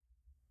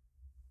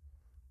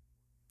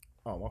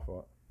Oh, my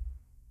fault.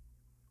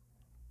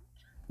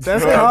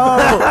 That's cold.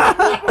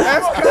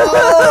 That's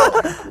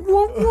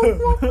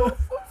cold.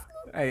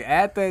 Hey,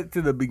 add that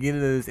to the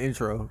beginning of this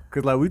intro,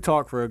 cause like we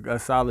talked for a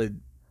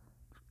solid.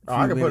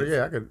 I can minutes. put it.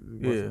 Yeah, I could.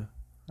 Yeah,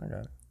 I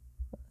got it.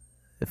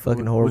 A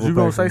fucking horrible. Was you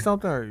gonna person. say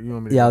something, or you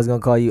want me? Yeah, I was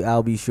gonna call you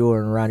Albie Shore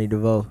and Ronnie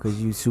DeVoe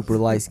because you super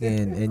light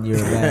skinned and you're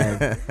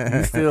mad.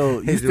 You still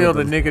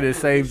the nigga that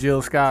saved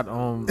Jill Scott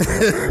on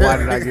Why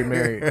Did I Get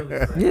Married?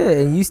 Yeah,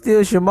 and you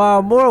still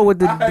Shamar Moore with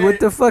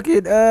the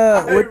fucking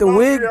with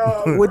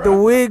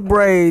the wig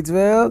braids,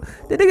 man.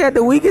 That nigga had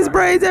the weakest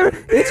braids ever.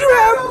 Did you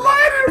have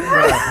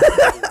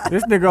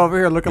This nigga over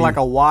here looking like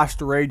a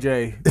washed Ray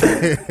J.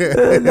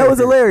 that was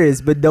hilarious,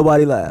 but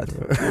nobody laughed.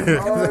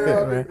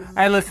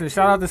 Hey, listen,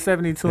 shout out to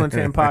 72 and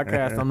 10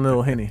 podcast. I'm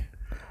Lil Henny.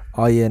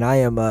 Oh yeah, and I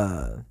am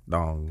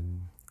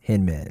Dong.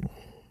 Henman.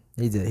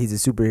 He's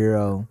a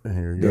superhero.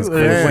 Here That's you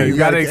cool. go. You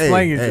gotta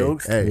explain your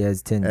jokes. He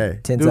has 10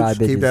 side Dude,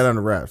 bitches. keep that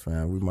under wraps,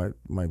 man. We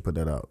might put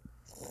that out.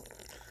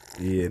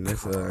 Yeah, and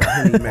that's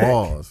Henny Mac,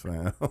 Pause,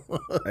 man.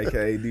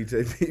 aka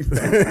DJP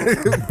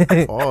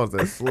Mac. Pause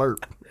that slurp.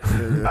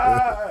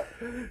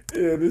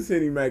 Yeah, this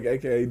Henny Mac,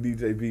 aka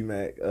DJP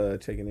Mac,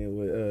 checking in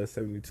with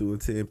 72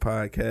 and 10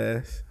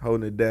 podcast,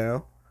 holding it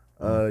down.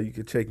 You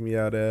can check me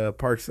out at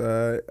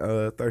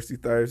Parkside, Thirsty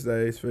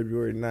Thursdays,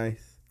 February 9th,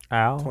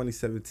 Ow.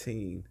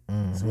 2017.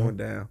 It's going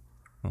down.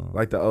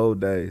 Like the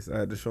old days. I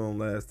had to show them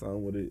last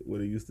time what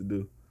it used to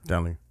do.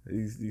 Telling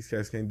These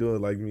cats can't do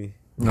it like me.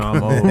 No,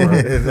 I'm old,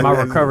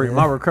 bro.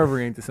 My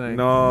recovery ain't the same.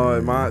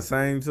 No, my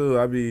same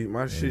too.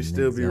 My shit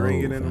still be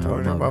ringing in the Talking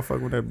morning. about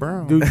fucking with that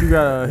brown. Dude, you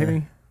got a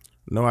Henny?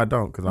 No, I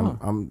don't, cause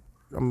I'm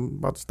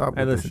about to stop.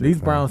 Hey, with listen, this these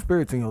shit, brown man.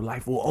 spirits in your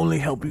life will only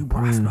help you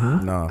prosper.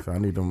 Nah, I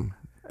need them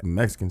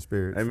Mexican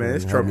spirits. Hey man,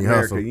 it's Help Trump me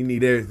America. hustle. You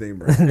need everything,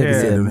 bro. Nigga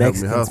Yeah. said Help me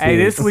Mexican hustle. Hey,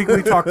 spirits. this week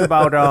we talked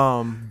about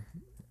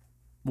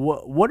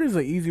what is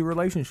an easy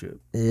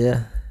relationship?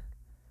 Yeah.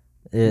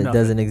 It Nothing.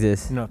 doesn't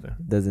exist. Nothing.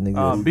 Doesn't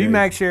exist. B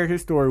Mac shared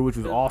his story, which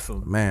was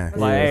awesome. Man,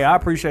 Like, hey, I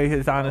appreciate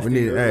his honesty.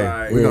 we need. Hey,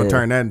 Right. we're gonna Yeah.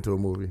 turn that into a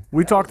movie.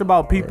 We talked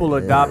about people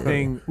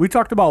adopting. We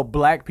talked about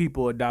black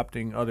people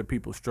adopting other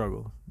people's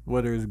struggles,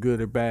 whether it's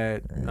good or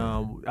bad.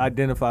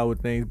 Identify with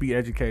things. Be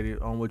educated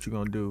on what you're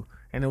gonna do.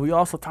 And then we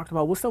also talked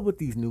about what's up with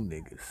these new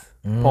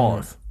niggas.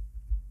 Pause.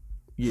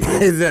 Yeah.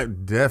 Is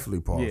that definitely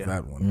pause Yeah.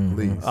 that one,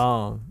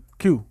 please?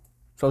 Q.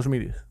 Social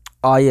medias.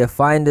 Oh yeah,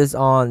 find us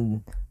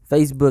on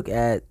Facebook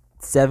at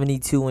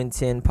 72 and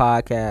 10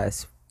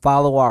 podcast.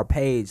 Follow our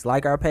page,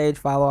 like our page,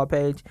 follow our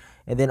page,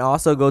 and then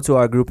also go to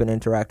our group and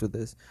interact with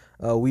us.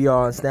 We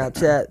are on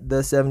Snapchat,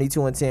 the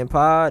 72 and 10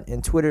 pod,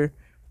 and Twitter,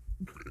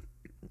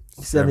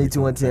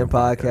 72 and 10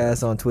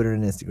 podcast on Twitter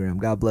and Instagram.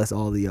 God bless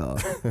all of y'all.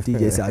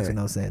 DJ Socks with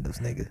no sandals,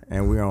 nigga.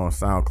 And we're on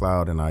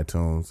SoundCloud and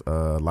iTunes.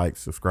 Like,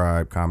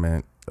 subscribe,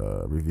 comment,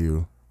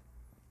 review,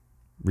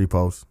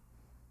 repost.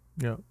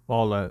 Yeah,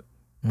 all that.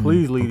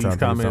 Please leave I'm these trying to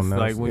think of comments. something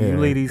Like else. when you Yeah,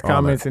 leave these all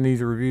comments that. and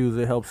these reviews,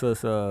 it helps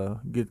us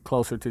get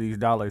closer to these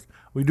dollars.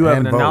 We do have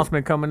And an vote.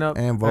 announcement coming up.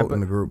 And vote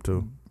in the group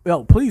too.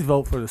 Yo, please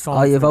vote for the song.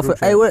 Oh yeah, in the vote for. group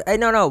Hey, chat.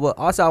 no. But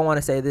also, I want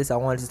to say this. I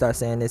wanted to start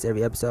saying this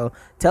every episode.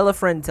 Tell a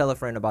friend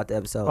about the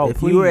episode. Oh,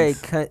 if you're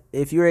please.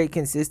 if you're a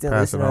consistent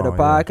Pass it listener of the on,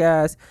 yeah.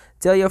 podcast,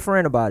 tell your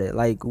friend about it.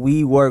 Like,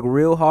 we work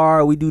real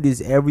hard. We do this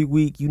every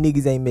week. You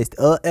niggas ain't missed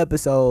a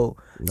episode.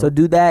 So Nope.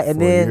 do that, and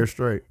For a then year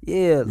straight.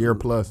 yeah, Year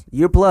plus.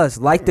 Year plus.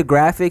 Like the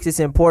graphics.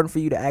 It's important for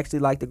you to actually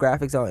like the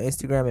graphics on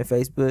Instagram and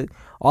Facebook.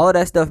 All of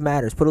that stuff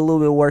matters. Put a little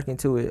bit of work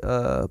into it.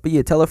 But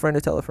yeah, tell a friend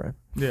to tell a friend.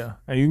 Yeah,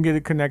 and you can get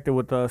it connected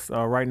with us.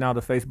 Right now,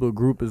 the Facebook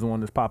group is the one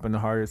that's popping the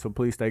hardest, so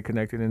please stay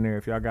connected in there.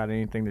 If y'all got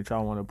anything that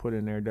y'all want to put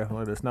in there,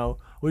 definitely let us know.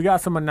 We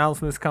got some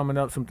announcements coming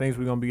up, some things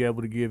we're going to be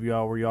able to give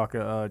y'all where y'all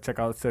can check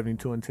out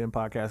 72 and 10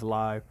 Podcast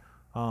Live.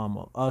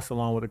 Us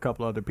along with a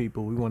couple other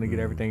people. We want to get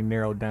everything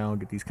narrowed down,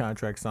 get these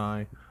contracts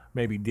signed.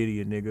 Maybe Diddy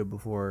a nigga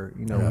before,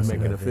 we make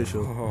it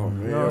official. Oh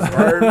man,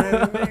 Birdman,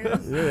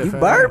 nigga. Yeah, You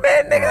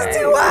Birdman niggas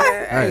too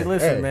hot. Hey,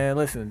 listen, hey. man,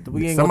 listen.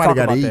 We ain't Somebody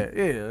gonna talk gotta about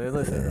that. Yeah,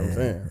 listen. I'm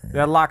saying.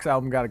 That Locks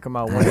album got to come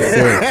out one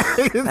day.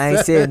 I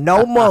ain't said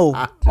no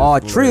more. All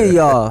three of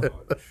y'all.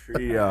 Sure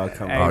y'all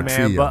come Hey, out.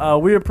 man, Chia.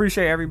 but we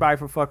appreciate everybody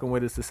for fucking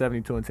with us, the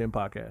 72 and 10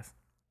 podcast.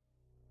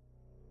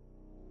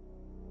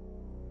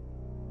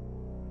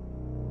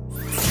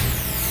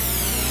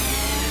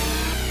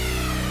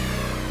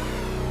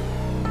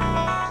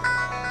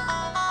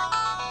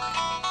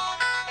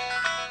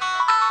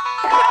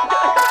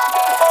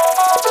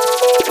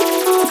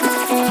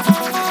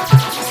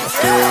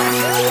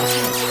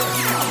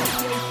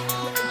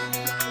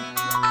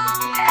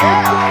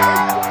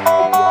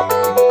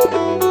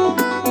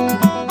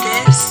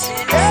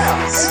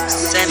 This is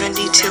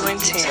 72 and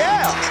 10.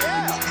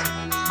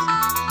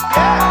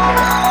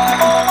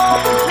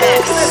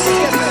 This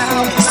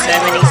is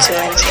 72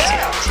 and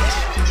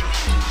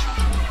 10.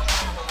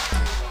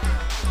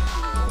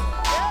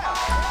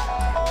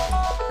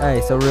 Hey,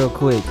 so real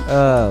quick. They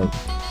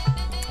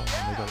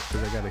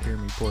got to hear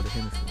me pour the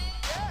Hennessy.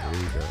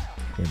 There you go.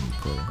 Let me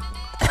put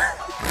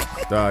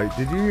it. Dog,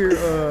 did you hear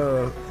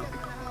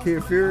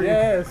Kid Fury.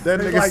 Yes,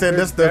 That it's nigga like said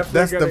this, that's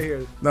definitely gotta the.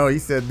 hear. No, he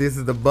said this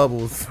is the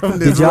bubbles from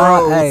Did this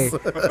y'all? rose. Hey,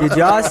 did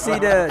y'all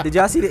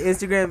see the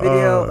Instagram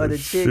video Oh, of the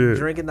chick shit.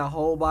 drinking the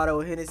whole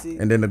bottle of Hennessy?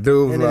 And then the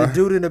dude was And then like, the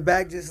dude in the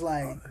back just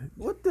like,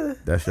 what the?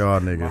 "That's y'all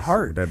niggas."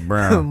 heart. That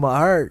brown. My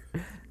heart.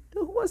 Dude,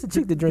 who wants a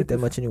chick to drink that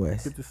much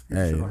anyways? Get this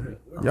Hey, shit on here.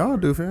 y'all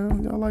do,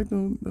 fam. Y'all like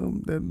them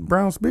that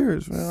brown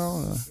spirits, fam. I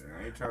don't know.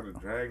 I ain't trying to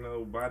drag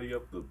nobody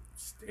up the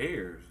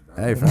stairs.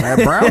 Hey, fam,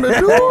 that brown to do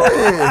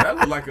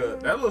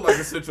it. That look like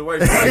a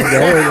situation.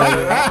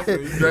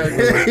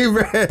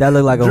 That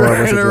looked like a horrible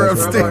Dragging her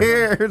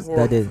situation. upstairs.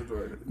 That did.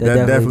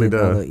 That definitely did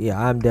not does. look- yeah,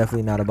 I'm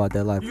definitely not about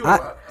that life.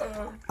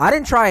 I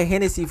didn't try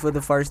Hennessy for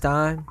the first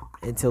time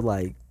until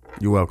like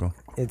You're welcome.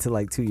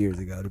 2 years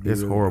ago. To be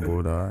It's real.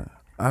 horrible, dog.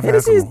 I've had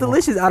Hennessy is some-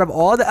 delicious. Out of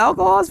all the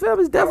alcohols, fam,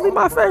 it's definitely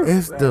my favorite.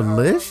 It's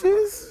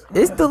delicious.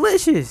 It's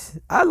delicious.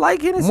 I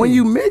like Hennessy. When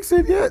you mix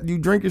it, yeah, you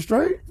drink it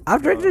straight.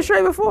 I've drank it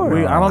straight before.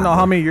 I don't know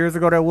how many years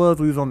ago that was.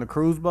 We was on the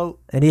cruise boat,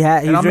 And he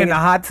and was I'm in drinking. the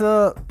hot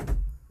tub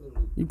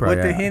You probably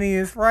with the had- Henny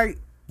and Sprite.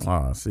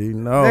 Oh, see,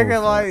 no.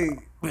 Nigga,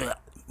 like,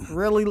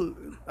 really,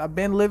 I've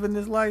been living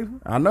this life.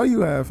 I know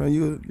you have, fam.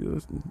 You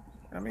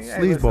I mean, hey,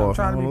 sleazeball. listen, I'm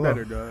trying to on be the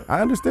better, low. dog.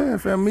 I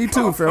understand, fam. Me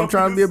too, fam. I'm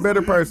trying to be a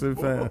better person,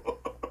 fam.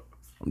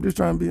 I'm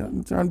trying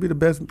to be the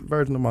best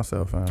version of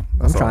myself, fam. I'm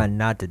That's all. trying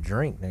not to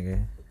drink,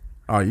 nigga.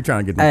 Oh, you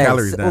trying to get the Hey,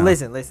 calories down? well,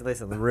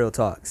 listen. Real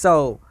talk.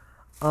 So,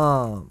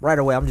 right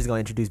away, I'm just gonna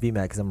introduce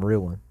B-Mac because I'm a real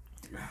one.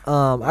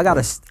 I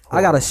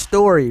got a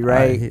story,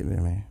 right? Hit me,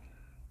 man.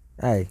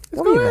 Hey,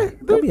 go don't be ahead.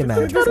 mad. Don't be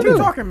mad. Just keep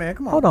talking, man.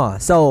 Come on. Hold on.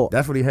 So,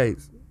 That's what he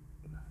hates.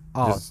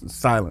 oh, Just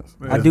silence.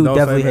 I do Don't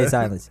definitely say hate that.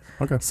 silence.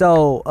 Okay.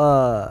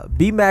 So,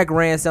 B-Mac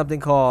ran something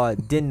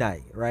called Den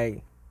Night,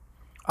 right?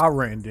 I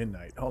ran din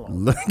night. Hold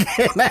on. Look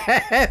at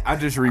that. I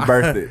just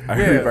rebirthed it. I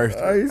rebirthed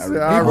Oh, you it. said,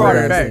 I brought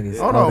it ran. back.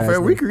 Hold Oh, on, that's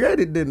fam. We nigga.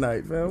 created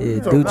midnight, fam. What Yeah, you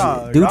talking Dooch,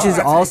 about? Dooch is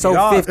also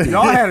y'all, 50.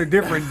 Y'all had a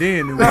different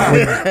den than we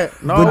did.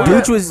 No, But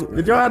Dooch was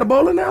Did y'all have a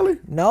bowling alley?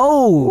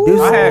 no.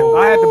 This I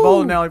was, had the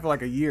bowling alley for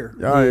like a year.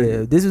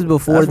 Y'all- this was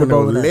before That's the when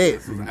it was bowling.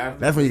 lit.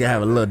 That's when you can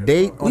have a little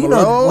date. Well, you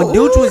know, when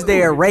Dooch was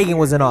there, Reagan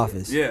was in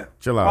office. Yeah.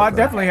 Chill Oh, out. I fam.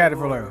 definitely had it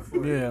for like,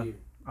 yeah.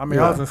 I mean,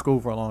 I was in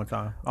school for a long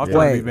time. I was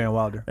trying to Wait. be Van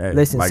Wilder. Hey,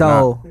 Listen, like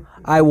so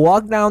I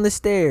walk down the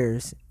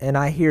stairs and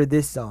I hear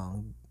this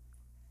song.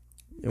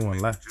 not- it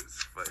wasn't left.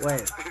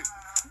 Wait.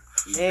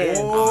 And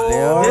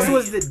this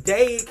was the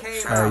day it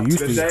came Hey, out. you used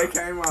The to, day it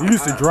came out. you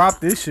used to drop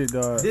this shit,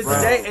 dog. This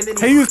day, and then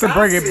He used to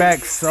bring stops it back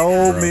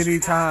so many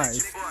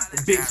times.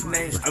 bitch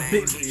name. A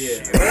bitch.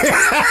 Yeah.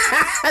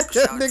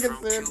 That nigga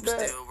said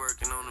that.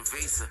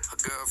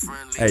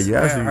 Hey, you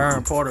Yeah, actually, her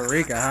in Puerto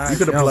Rico. Huh? You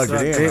coulda plugged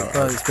it in,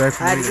 though. I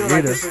had to do it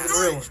like this was a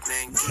real one.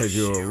 cause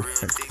you're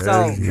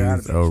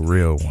So- a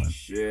real one.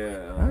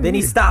 Yeah. Then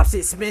he stops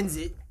it, spins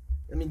it.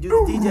 I mean, do the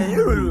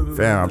DJ.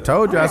 Fam, I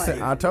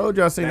told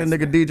you I seen the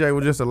nigga DJ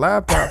with just a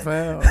laptop,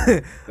 fam.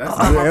 That's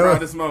my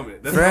proudest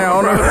moment. That's Fam,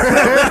 on the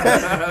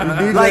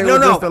Like no,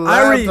 just a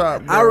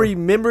laptop, I bro.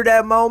 remember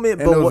that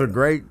moment, And but it was what- a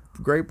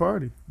great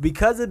party.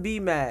 because of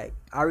B-Mac,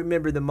 I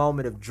remember the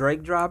moment of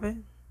Drake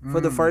dropping for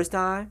the first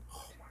time.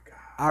 Oh my god!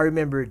 I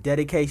remember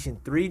Dedication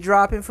 3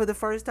 dropping for the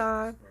first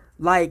time.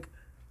 Like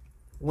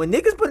when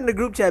niggas put in the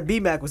group chat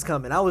B-Mac was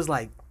coming, I was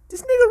like,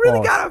 this nigga really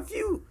Pause. got a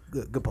few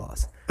good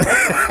pause.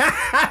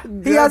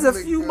 He has a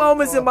few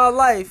moments in my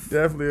life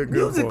Definitely a good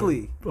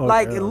musically. Oh,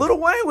 Like yeah. Lil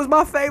Wayne was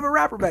my favorite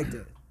rapper back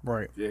then.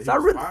 Right. Yeah, he So I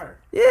was really- fire.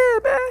 Yeah,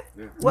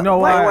 man. What, You know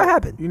Wayne, why? what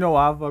happened? You know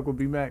why I fuck with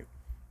B-Mac?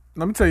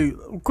 Let me tell you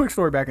a quick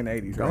story back in the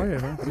 80s. Go Right?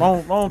 ahead, man.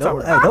 Long time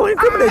Don't, ago. hey, don't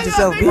incriminate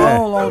yourself, B.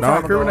 Long Don't time ago,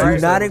 incriminate right?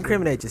 Do not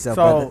incriminate yourself,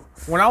 So brother.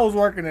 when I was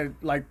working at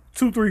like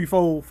 2, 3,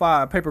 4,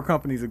 5 paper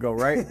companies ago,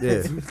 right?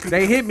 Yeah.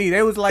 They hit me.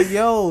 They was like,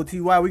 "Yo,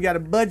 Ty, we got a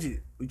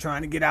budget. We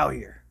trying to get out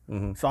here."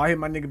 Mm-hmm. So I hit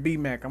my nigga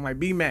B-Mac. I'm like,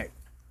 B-Mac,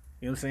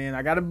 you know what I'm saying?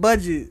 I got a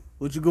budget.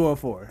 What you going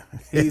for?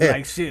 He's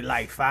like, shit,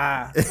 like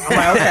 5. I'm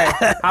like, okay.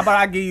 How about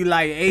I give you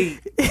like 8?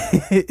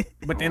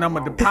 But then I'm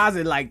gonna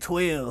deposit like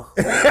 12.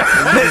 You hit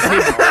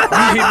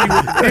me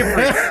with the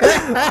difference.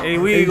 Hey,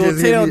 we ain't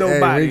gonna tell Hey, we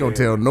nobody. ain't gonna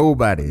tell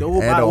nobody.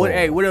 Nobody. At all. What,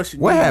 hey, what else you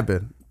What need?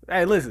 happened?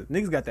 Hey, listen,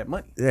 niggas got that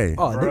money. Hey.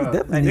 Oh, niggas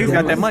definitely Hey, need niggas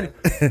got that money.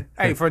 money.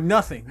 Hey, for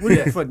nothing. What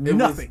is it? For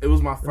nothing. It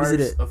was my me see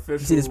first that.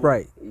 official See the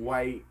Sprite.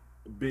 white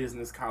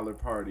business collar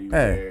party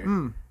Hey.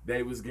 where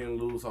they was getting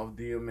loose off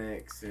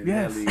DMX and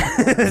Yes. Nelly.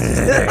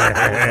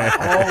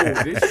 I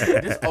was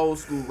like, this old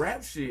school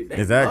rap shit. They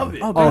Exactly.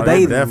 love it. Oh,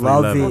 they definitely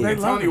love love it. it. They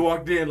And love Tony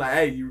walked in like,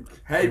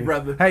 hey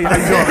brother. Hey, how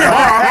you doing?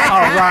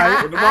 All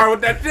right. Tomorrow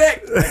with that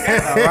check.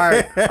 All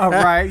right. All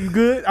right. You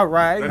good? All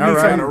right. You All need,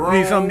 right. something,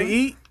 need something to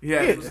eat?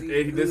 Yeah,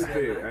 he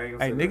disappeared. I ain't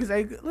gonna Hey, say niggas that.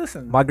 ain't good.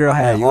 Listen. My girl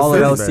had you all of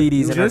feel those that.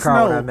 CDs in her just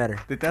car when know I met her.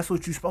 that that's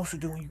what you supposed to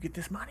do when you get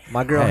this money.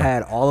 My girl Hey.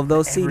 had all of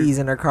those CDs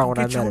in her car when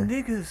I Get your met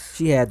her. niggas.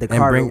 She had the And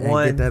Carter bring and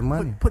One. get that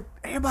money. Put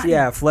everybody. She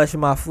had Flesh in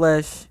My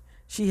Flesh.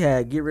 She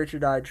had Get Rich or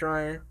Die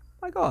Trying.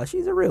 Like, oh,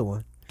 she's a real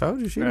one. Told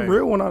you she Hey. the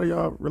real one out of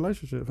y'all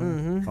relationship.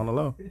 Man. On the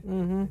low.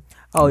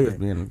 Oh, yeah. Just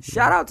being-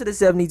 Shout out to the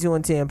 72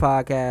 and 10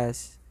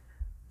 podcast.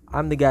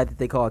 I'm the guy that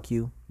they call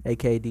Q.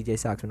 aka DJ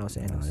Socks with no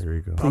sandals. Here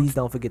we go. Please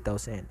don't forget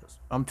those sandals.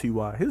 I'm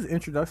Ty. His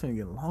introduction is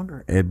getting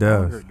longer. It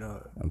does. Longer,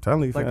 dog. I'm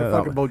telling you, Like fam. the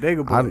fucking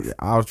Bodega Boys.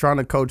 I was trying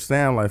to coach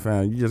Sam, like,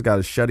 fam, you just got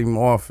to shut him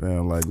off,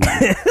 fam. Like,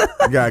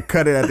 you got to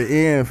cut it at the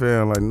end,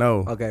 fam. Like,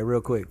 no. Okay,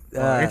 real quick.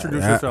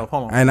 Introduce yourself.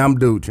 Hold on. And I'm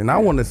Dooch, and I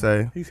want to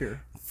say He's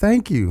here.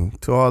 thank you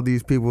to all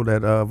these people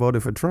that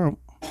voted for Trump.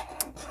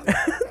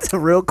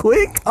 real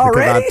quick Because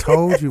already. I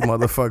told you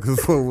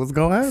motherfuckers what was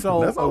going to happen.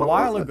 So That's a all it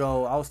while was.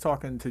 ago, I was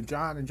talking to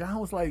John, and John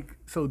was like,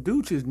 "So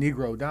Dooch is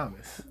Negro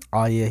Damas."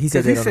 Oh yeah, he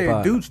said Because that he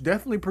on the said pod. Dooch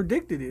definitely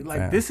predicted it. Like,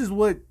 Yeah. this is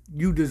what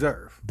you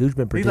deserve. Dooch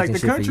been He's predicting like, the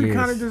shit for country years.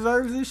 kind of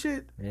deserves this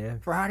shit Yeah.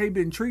 for how they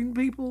been treating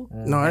people.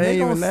 No, And it they ain't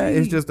even gonna that.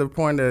 It's see. just the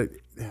point that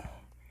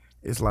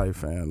it's like,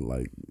 fam,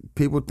 like,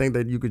 people think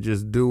that you could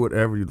just do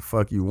whatever the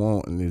fuck you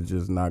want and it's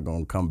just not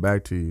going to come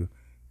back to you.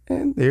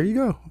 And there you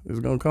go. It's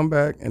going to come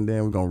back, and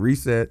then we're going to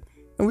reset,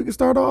 and we can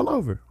start all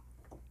over.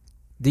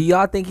 Do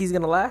y'all think he's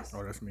gonna last?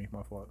 Oh, that's me.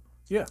 My fault.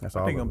 Yeah, That's I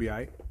all think of gonna it. be all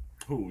right.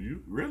 Who,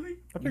 you? Really?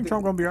 I think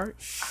Trump gonna be all right.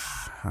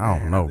 I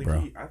don't know, think bro.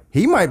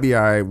 he- He might be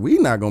all right. We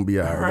not going to be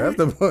all right. That's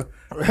the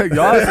point.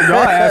 y'all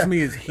asked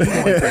me, is he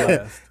going to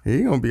last?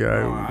 He going to be all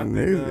No, right. I think,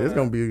 It's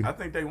going to be, I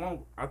think they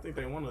won't. I think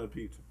they want to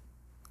impeach him.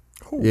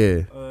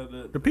 yeah.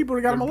 The people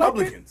that got him the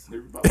elected? Republicans. The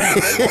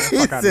Republicans. He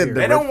Fuck outta said here. the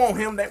They don't want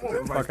him. They want the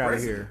vice Fuck out of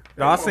president. here.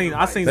 No, I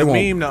seen They the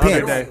want meme the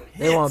Pence. other day.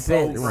 They want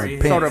Pence. So,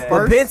 Pence. So the But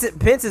first,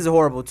 Pence is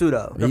horrible too,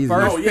 though. the He's-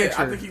 first Oh yeah,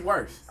 picture. I think he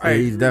worse. Yeah,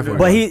 he's definitely.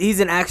 But he's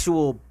an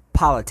actual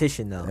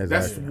politician though.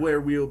 That's Exactly. where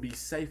we'll be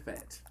safe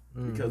at.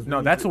 Because No,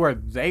 we that's could- where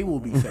they will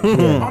be safe.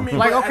 I mean,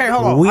 Like, but okay, at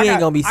hold the- on. We I ain't got-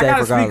 gonna be I safe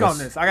gotta speak on regardless.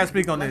 this. I gotta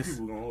speak on Black this.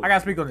 people gonna- I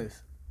gotta speak on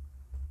this.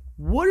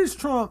 What has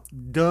Trump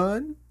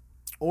done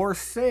or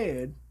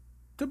said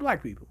to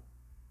black people?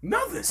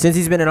 Nothing. Since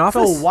he's been in So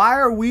office. why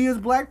are we as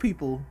black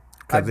people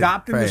 'Cause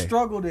adopting the hey,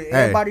 struggle that hey.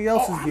 everybody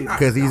else is getting?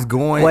 Because he's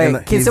going. Wait, in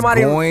a, can he's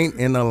somebody- going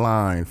in a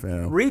line,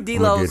 fam. Read I'm gonna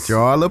D-Lo's- get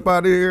y'all up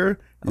out of here.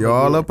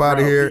 Y'all up out of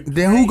Bro, here. he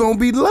Then who gonna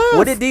be left?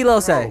 What did D-Lo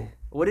say?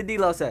 What did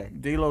D-Lo say?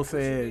 D-Lo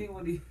said,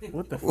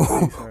 "What the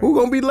fuck?" Who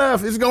gonna be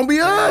left? It's gonna be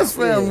us,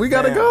 fam. We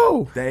gotta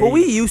go. But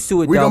we used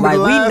to it We though. gonna be Like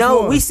the we last know,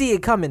 one. we see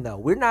it coming though.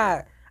 We're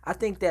not. I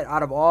think that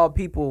out of all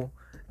people,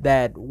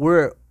 that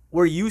we're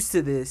used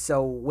to this.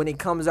 So when it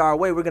comes our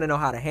way, we're gonna know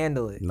how to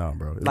handle it. No,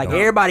 bro. It's Like not.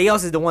 everybody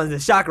else is the ones in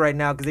shock right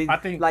now because I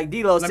think- like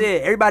D-Lo let me-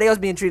 said, everybody else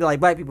being treated like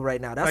black people right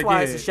now. That's Like,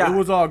 why yeah, it's a shock. it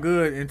was all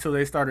good until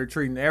they started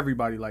treating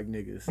everybody like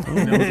niggas.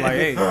 And it was like,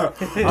 hey,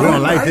 I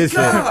don't like this shit.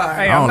 hey,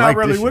 I I'm don't not like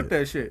really this with shit.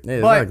 that shit.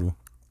 Yeah, But exactly.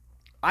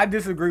 I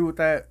disagree with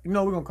that. You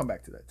know, we're gonna come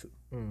back to that too.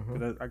 Mm-hmm.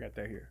 'Cause I got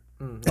that here.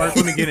 First,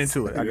 let me get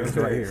into it. I got it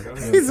right here.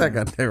 He's like, I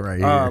got that right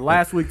here.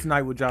 Last week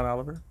tonight with John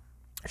Oliver,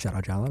 Shout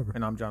out John Oliver.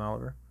 and I'm John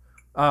Oliver.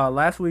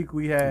 Last week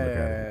we Look at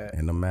had it.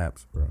 In the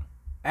maps, bro.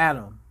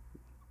 Adam.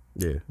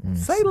 Yeah.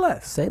 Say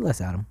less. Say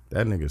less, Adam.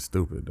 That nigga's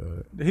stupid,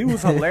 dog. He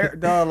was hilarious.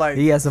 Dog, like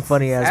He has some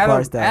funny ass Adam,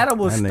 parts though. Adam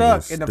was That nigga stuck,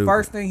 is and the stupid.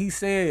 first thing he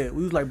said,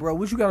 we was like, "Bro,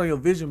 what you got on your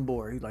vision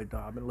board?" He's like,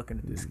 "Dog, I've been looking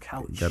at this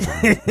couch, Got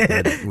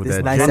that, with This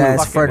that nice Jimmy- ass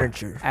fucking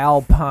furniture.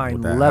 Alpine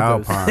with that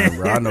leathers." Alpine,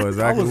 bro. I know I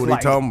exactly was what like,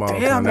 he talking about.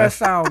 "Damn, fam. that That's,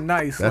 sound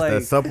nice." that's like,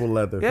 that supple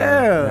leather. fam.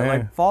 yeah, Man.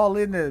 like fall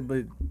in there,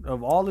 but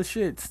of all the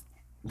shits,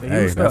 he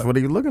Hey, was that's stuck. what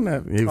he was looking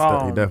at. He was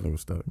stuck. He Um, definitely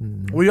was stuck.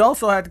 We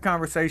also had the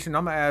conversation.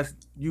 I'm gonna ask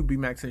you, B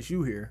Mac, since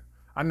you here.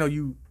 I know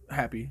you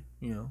happy.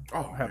 You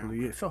know,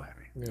 happily, yeah, so happy.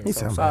 He's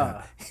so,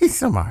 somebody. He's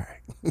somebody.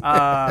 We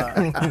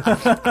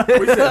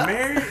said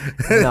married.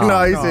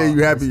 No, he no. said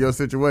you happy your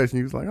situation.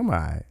 He was like, I'm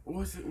alright.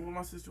 What's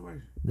my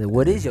situation?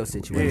 What is your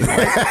situation?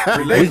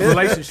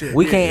 Relationship.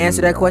 We can't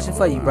answer that question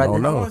for you, brother. I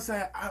don't know. I want to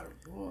say, All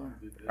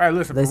right,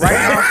 listen. Listen.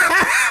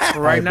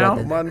 Right now,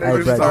 Hey, brother. Monday, Hey,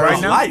 just brother. start-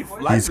 Right now? life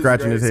He's is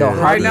scratching great. his So head.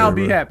 how right do now, you-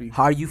 be happy.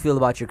 How do you feel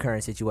about your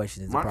current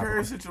situation? Is the My proper current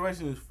question.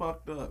 situation is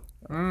fucked up,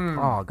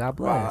 Oh, God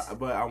bless.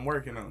 but I'm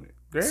working on it.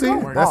 There you See,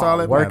 go. that's all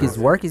that Work matters.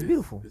 is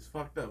beautiful. It's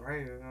fucked up,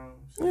 right?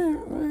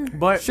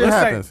 But Shit let's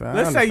happens, say, fam.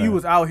 I let's say you understand.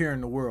 was out here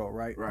in the world,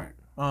 right? Right.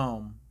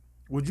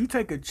 Would you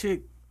take a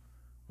chick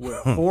with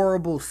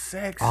horrible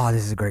sex Oh,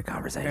 this is a great and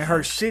conversation.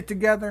 her shit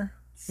together?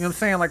 You know what I'm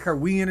saying? Like her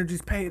We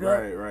energy's paid up,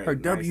 Right. her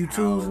Nice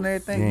W-2s and house.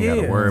 everything. You ain't Yeah,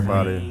 gotta worry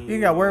about it. you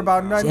ain't got to worry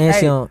about nothing.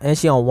 And Hey,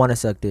 she don't want to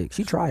suck dick.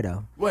 She tried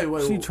though. Wait.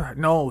 she tried.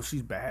 No,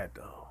 she's bad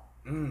though.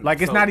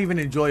 Like it's So- not even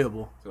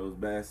enjoyable. So it's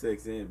bad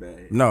sex and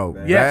bad. No,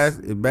 Bad. Yes.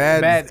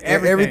 bad, Bad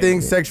everything.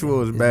 everything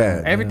sexual is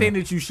bad. Everything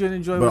that you should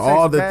enjoy, But with sex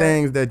all is the bad.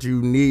 things that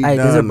you need Hey,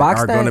 does her done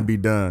box are gonna stink? be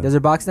done. Does her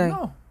box thing?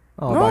 No.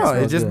 Oh, No, box it's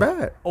smells just good.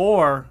 bad.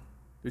 Or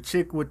the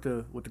chick with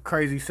the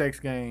crazy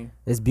sex game,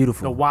 It's the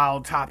beautiful.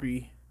 wild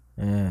toppy,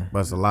 Yeah. But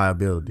it's a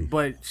liability.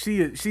 but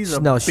she's a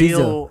No, she's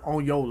bill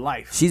on your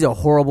life. She's a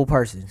horrible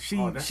person.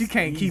 that's She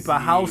can't keep a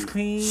easy. house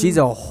clean. She's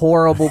a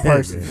horrible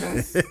person.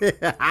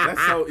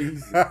 That's so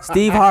easy.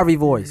 Steve Harvey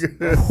voice.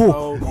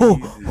 So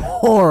easy.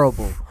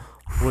 Horrible.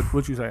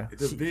 what you saying?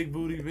 The big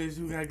booty bitch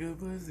who got good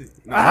pussy.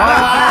 She don't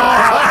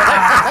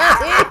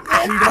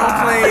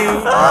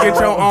Clean. You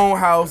get your own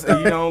house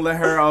and you don't let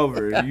her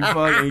over. You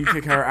fuck and you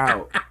kick her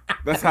out.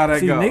 That's how that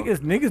See, goes.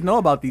 niggas know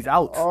about these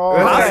outs.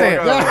 That's how it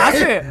goes. I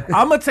said,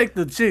 I'm gonna take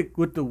the chick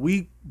with the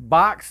weak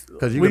box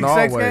 'Cause you weak can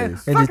sex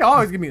always- game, fuck,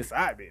 always give me a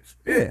side bitch.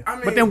 Yeah. I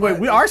mean, But then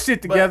we our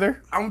shit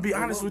together. I'm gonna be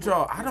honest with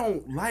y'all. I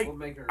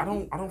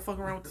don't fuck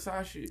around with the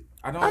side shit.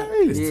 I don't.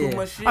 Hey, It's yeah. too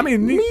much shit. I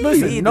mean, Me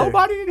listen, either.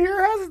 nobody in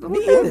here has.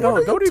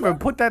 Don't even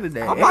put that in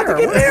there. I'm about to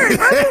get married. Is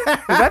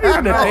that even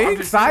a know, I'm thing?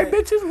 just Side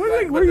saying. bitches?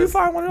 Where, Like, where but you this-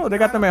 find one of those? They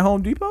got them at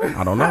Home Depot.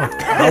 I don't know.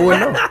 I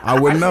wouldn't know. I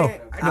wouldn't know.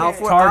 Aisle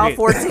Target.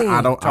 14.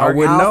 I wouldn't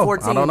Aisle know.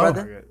 14, I don't know.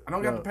 brother. I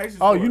don't got the patience.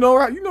 Oh, for you it. know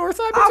where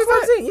side Aisle bitches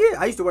at? 14, yeah.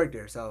 I used to work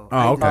there, so Oh,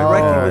 I okay.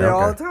 direct people there Oh,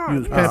 all okay. the time. You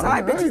was pimping.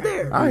 Side bitches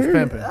there. I hear you.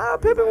 Pimping.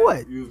 Pimping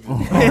what?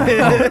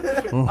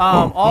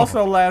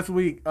 Also last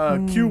week,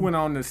 Q went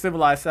on the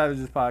Civilized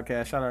Savages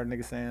podcast. Shout out to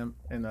nigga Sam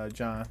and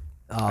John.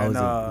 Oh, it And,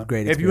 was a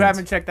great if you experience.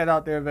 haven't checked that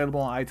out, they're available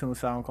on iTunes,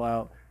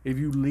 SoundCloud. If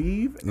you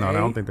leave, No, I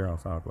don't think they're on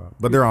SoundCloud,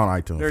 but they're on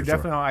iTunes. they're for sure.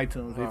 definitely on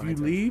iTunes. If you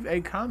leave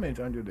a comment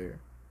under there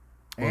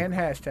and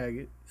hashtag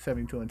it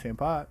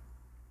 72and10pod,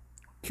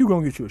 Q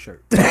gonna get you a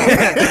shirt.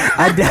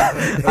 I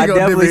gonna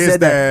definitely dip his said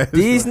that. stash.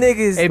 These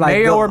niggas, It like,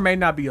 may go- or may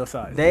not be your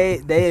size.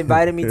 they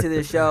invited me to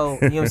the show.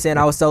 You know what I'm saying?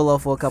 I was solo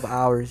for a couple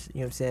hours. You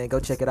know what I'm saying? Go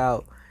check it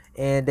out.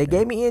 And they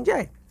gave me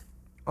E&J.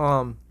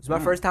 It's my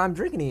first time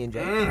drinking E&J.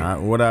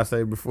 What did I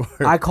say before?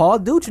 I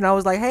called Dooch and I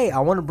was like, hey, I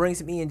want to bring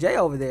some E&J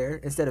over there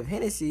instead of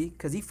Hennessy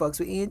because he fucks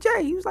with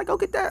E&J. He was like, go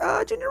get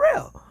that ginger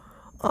ale.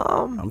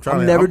 I'm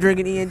never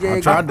drinking E&J I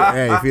again. tried to.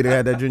 Hey, if you'd have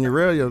had that ginger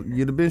ale,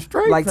 you'd have been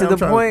straight. Like to fam. the I'm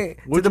trying- point,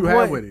 What'd to the you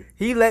have point, with it?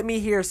 he let me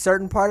hear a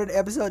certain part of the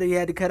episode that he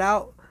had to cut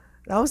out.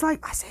 And I was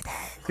like, I said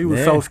that. He was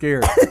Yeah. so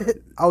scared.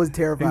 I was He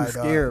terrified. was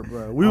dog. scared,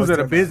 bro. We I was was at a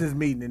terrified. business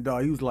meeting, and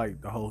dog, he was like,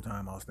 the whole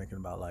time I was thinking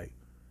about like,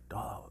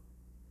 dog,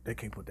 they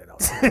can't put that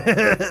out.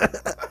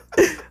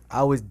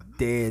 I was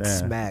dead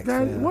Damn. smacked.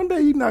 That- fam. one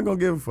day you're not gonna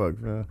give a fuck,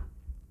 man.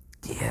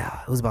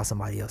 Yeah, it was about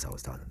somebody else I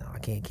was talking to. I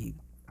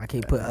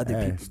can't put other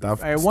Hey, people. stop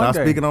Hey, one stop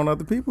day. speaking on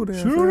other people. Then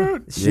Shoot fam.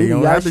 it. Yeah, you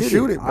don't gotta have to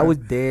shoot it. I was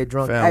dead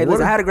drunk. Fam, Hey, what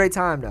listen, if- I had a great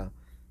time though.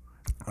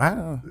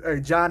 Wow.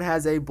 John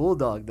has a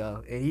bulldog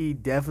though, and he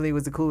definitely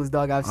was the coolest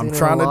dog I've seen. I'm in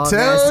trying a to long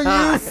tell ass you,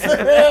 time.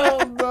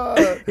 fam, dog.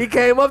 He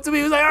came up to me.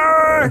 He was like,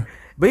 "Arr!"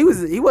 But he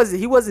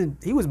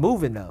was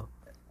moving though.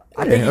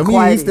 I think Yeah, he I mean,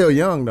 quieted. he's still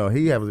young though.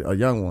 He has a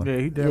young one. Yeah,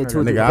 he Yeah, definitely.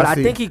 true, Nigga, true. I But I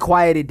see- think he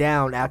quieted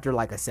down after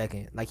like a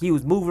second. Like he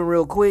was moving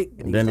real quick,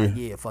 and he Then was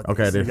he- like, "Yeah, fuck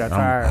okay, this." then He got I'm-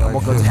 tired. I'm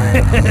Like, gonna go to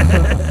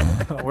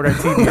my where that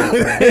TV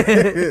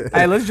at?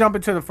 Hey, let's jump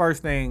into the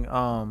first thing.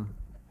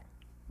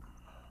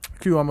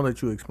 Q, I'm gonna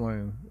let you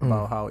explain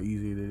about how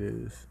easy it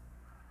is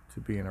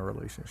to be in a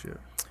relationship.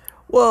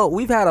 Well,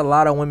 we've had a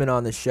lot of women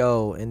on the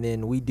show, and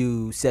then we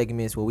do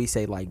segments where we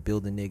say like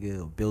build a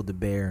nigga or build a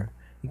bear.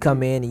 You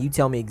come in and you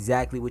tell me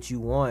exactly what you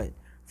want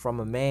from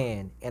a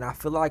man, and I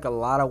feel like a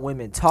lot of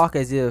women talk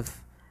as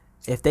if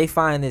they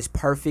find this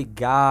perfect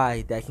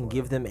guy that can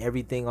give them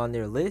everything on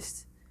their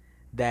list,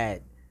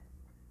 that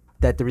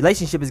the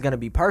relationship is gonna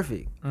be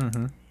perfect.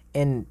 Mm-hmm.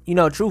 And you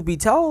know, truth be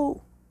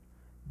told,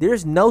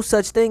 there's no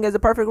such thing as a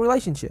perfect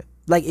relationship.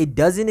 Like it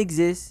doesn't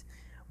exist.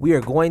 We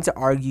are going to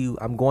argue.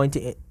 I'm going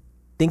to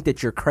think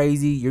that you're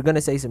crazy. You're gonna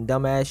say some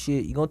dumbass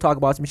shit. You're gonna talk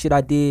about some shit I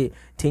did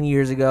 10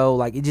 years ago.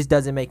 Like it just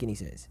doesn't make any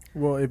sense.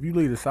 Well, if you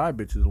leave the side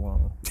bitches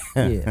alone.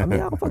 Yeah, I mean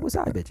I don't fuck with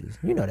side bitches.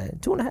 You know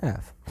that.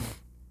 2.5.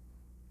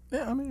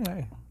 Yeah, I mean,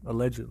 hey,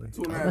 allegedly.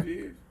 2.5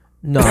 years.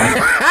 No, If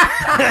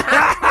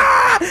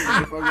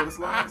I go to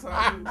slide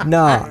side,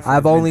 no.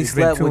 I've only It's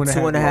been slept 2.5 with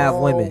 2.5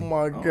 Oh women.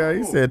 my god,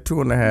 he said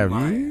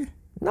 2.5 years.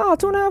 No,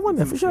 2.5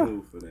 women for sure.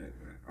 smooth for that, man.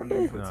 I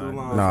knew for too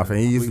long. Nah, fam,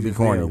 he used to be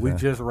corny. We fam.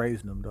 just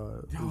raised them,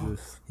 dog.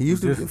 He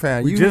used to be,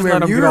 fam. we You just let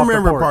remember, him you get off the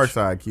remember porch.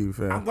 Parkside Q, I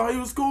fam. thought he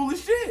was cool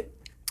as shit.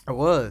 I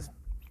was.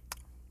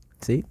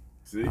 See?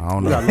 See? I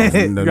don't know. got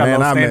The low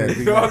man I met.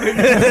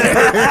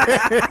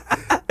 standards.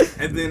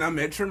 And then I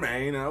met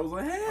Tremaine, and I was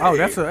like, hey. Oh,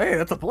 that's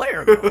a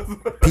player.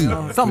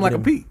 Something like a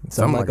P.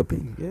 Something like a P.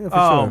 Yeah,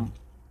 for sure.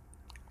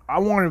 I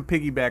want to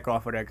piggyback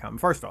off of that comment.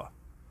 First off,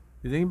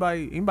 does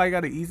anybody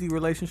got an easy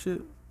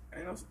relationship?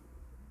 Ain't no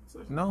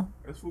such- No,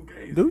 That's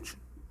fugazi. Dooch.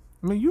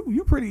 I mean,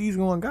 you pretty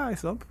easygoing guy,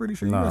 so I'm pretty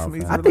sure you Nah, got some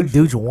fam. easy. I think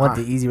relationships. Dooch want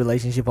the easy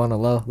relationship on the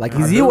low. Like,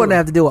 I he do. wouldn't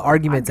have to deal with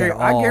arguments at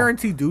all. I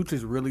guarantee Dooch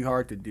is really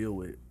hard to deal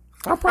with.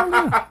 I probably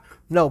am.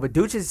 No, but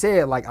Dooch has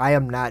said, like, I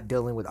am not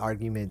dealing with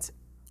arguments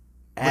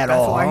But at that's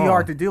all. why he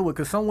hard to deal with,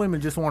 because some women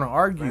just want to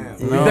argue. Man,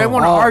 They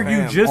want to all- argue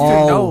man, just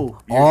all- to know.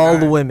 You're all not-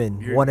 the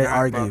women you're want to not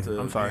argue. about to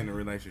I'm sorry. be in a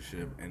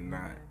relationship and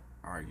not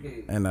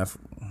argue. And that's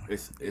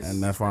It's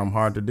that's why I'm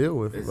hard to deal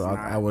with. It's But not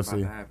I would about say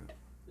to happen.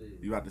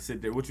 You about to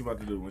sit there. What you about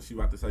to do when she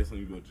about to say something?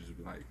 You gonna just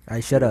be like,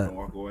 Hey, shut up. and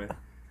walk away.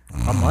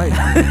 I might.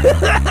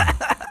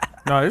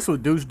 No, this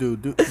what Dooch do.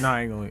 Nah,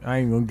 I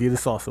ain't gonna get the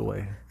sauce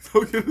away. I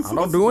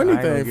don't do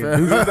anything,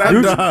 fam.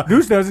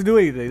 Dooch doesn't do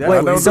anything. That's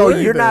Wait, what so do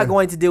you're not anything.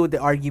 going to deal with the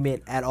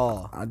argument at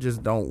all? I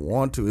just don't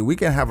want to. We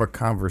can have a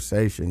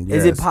conversation.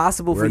 Is it yes.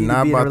 possible for We're you to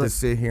not be in a about to rela-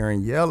 sit here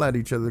and yell at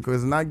each other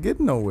because it's not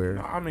getting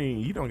nowhere. I mean,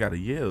 you don't gotta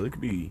yell. It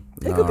could be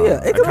It could be a,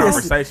 it a could be a,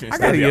 conversation I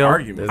instead gotta of an yell.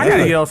 argument. I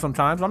gotta yell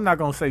sometimes. I'm not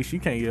gonna say she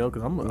can't yell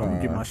because I'm gonna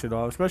get my shit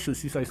off. Especially if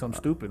she say something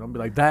stupid. I'm gonna be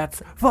like,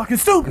 "That's fucking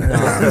stupid." You know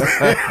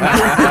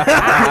what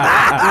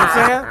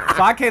I'm saying?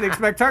 So I can't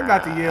expect her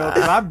not to yell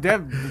because I'm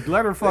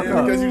let her fuck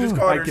up. Because you just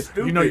called her Like,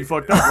 stupid. you know you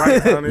fucked up,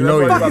 right? You know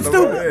you fucking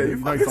stupid. Yeah, you You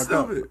know you fucking fucked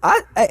up.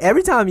 stupid.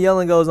 Every time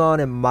yelling goes on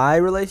in my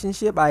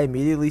relationship, I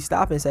immediately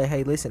stop and say,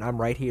 "Hey, listen, I'm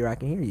right here. I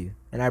can hear you,"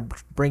 and I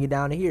bring it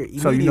down to here.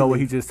 So you know what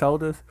he immediately. just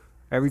told us?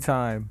 Every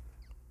time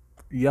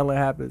yelling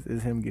happens,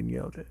 is him getting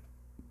yelled at.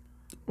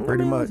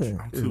 Pretty much Listen.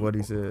 is what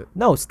he said.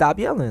 No, stop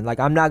yelling. Like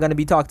I'm not gonna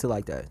be talked to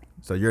like that.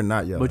 So you're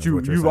not yelling. But is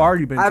what you're you've saying.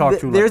 already been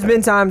talked to. There's like been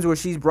that. times where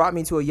she's brought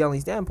me to a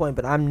yelling standpoint,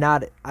 but I'm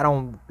not. I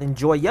don't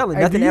enjoy yelling.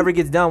 Hey, Nothing do you- ever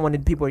gets done when the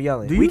people are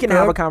yelling. Do We you can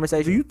have a thug-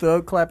 conversation. Do you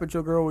thug clap at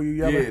your girl when you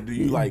yelling? Yeah, do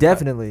you like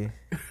Definitely.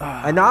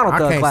 I know I don't I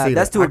thug can't clap. see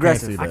That's that. too I can't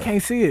see aggressive. that. I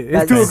can't see it. It's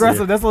That's- too That's-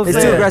 aggressive. That's what I'm It's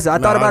saying. too aggressive. I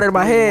thought about it in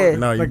my head.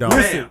 No, you Like, don't.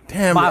 listen,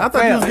 Damn, my I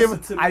thought you was fam,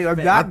 giving. I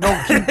am not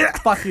gonna keep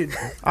fucking.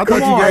 I Come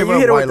thought on, you gave you up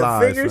hit her white with the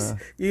lies. fingers. Man.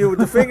 You hit her with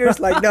the fingers.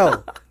 Like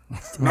no.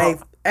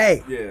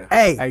 Hey, Yeah.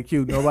 hey. Hey,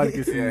 Q, nobody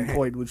can see you Yeah.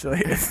 point with your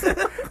hands.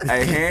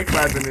 Hey, hand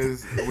clapping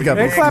is. When got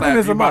you hand clapping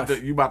is a you about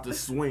must. to, you about to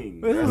swing.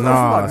 Nah,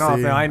 Nah, nah,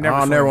 see, fam, I ain't never I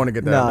don't swing. never want to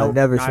get that. No, Nope.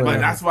 never Nah, swing. But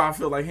that's why I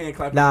feel like hand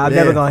clapping. Nah, I'm is-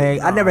 never Yeah. gonna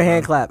hang. I never Nah,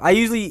 hand clap.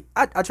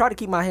 I try to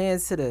keep my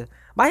hands to the.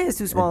 My hands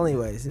too small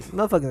anyways.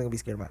 Motherfuckers gonna be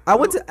scared of my. I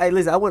went to. Hey,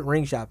 listen, I went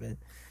ring shopping.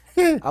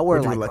 I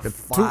wear Would you like, a two.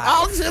 five.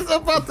 I was just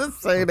about to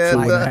say that.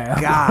 Like, uh,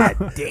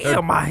 God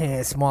damn, my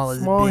hand small as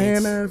Small a bitch.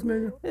 hand ass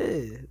nigga.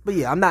 Yeah. But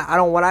yeah, I'm not. I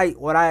don't.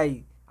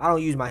 I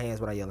don't use my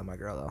hands when I yell at my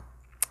girl though.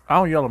 I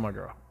don't yell at my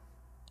girl.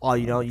 Oh,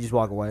 you don't. You just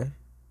walk away.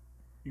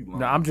 You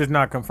No, I'm just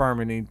not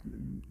confirming any.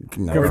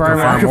 No,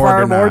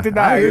 Confirm or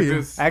deny. I hear you.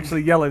 Just-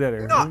 Actually yelling at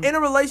her. No, in a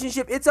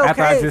relationship, it's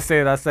After I okay. just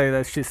said, I say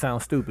that shit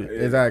sounds stupid.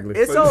 Exactly.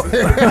 It's okay.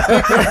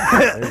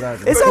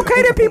 Exactly. It's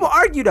okay that people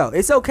argue though.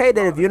 It's okay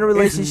that if you're in a It's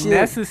relationship,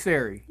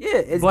 necessary. yeah,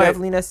 it's But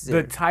definitely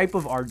necessary. The type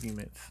of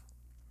arguments,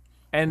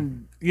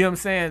 and you know what I'm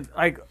saying,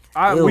 like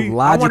I wanted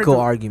Illogical to-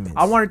 arguments.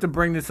 I wanted to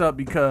bring this up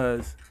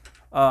because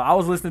I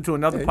was listening to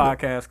another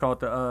podcast called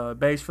the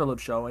Beige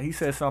Phillips Show, and he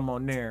said something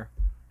on there.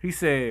 He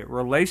said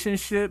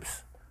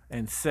relationships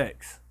and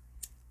sex.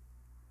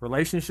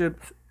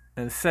 Relationships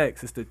and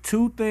sex is the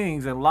two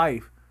things in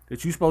life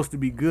that you're supposed to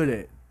be good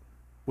at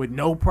with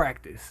no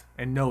practice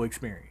and no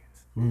experience.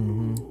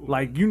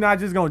 Like you're not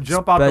just gonna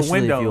jump out the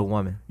Especially window. if you're a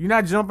woman. You're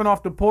not jumping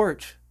off the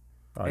porch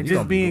Oh, and you just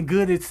gonna be- being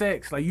good at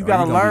sex. Like you Oh,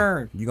 gotta you gonna be-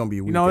 learn. you gonna be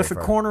You weak know, at it's a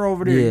first. corner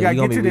over there. Yeah, you gotta you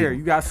gonna get to be there. weak.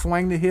 You gotta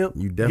swing the hip.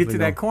 You Get definitely to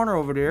that gonna- corner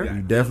over there.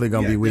 You definitely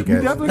gonna be weak You at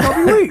it. definitely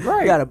gonna be weak,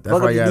 right? You gotta That's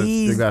buck why up you your gotta,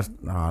 knees. you gotta,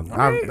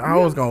 I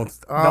was gonna,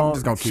 I'm Don't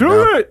just gonna keep shoot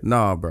that. it.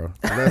 Nah, bro.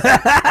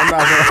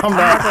 I'm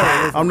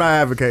not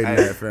advocating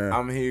that, fam.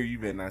 I'm here. You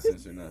better not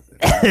censor nothing.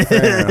 I'm not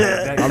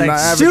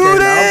advocating Shoot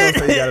that. I was it!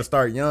 gonna say you gotta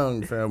start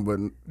young, fam, but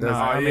that's,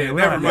 Nah, I mean, yeah,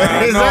 we never don't-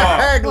 mind.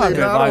 exactly. Well, I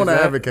No, I don't want to advise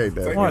that. advocate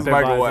that. Take Well, this I mic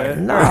advise away. that.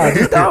 Nah,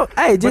 just don't.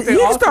 Hey, just then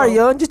you can start also-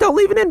 young. Just don't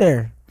leave it in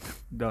there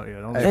Don't Hey,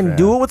 and fam.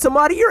 do it with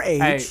somebody your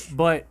Hey, age.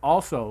 but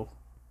also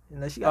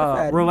Unless you got a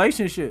fatty.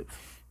 relationships.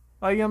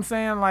 Like you know what I'm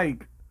saying?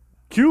 Like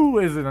Q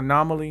is an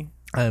anomaly.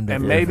 I am And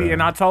definitely. maybe, fair.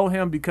 and I told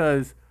him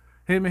because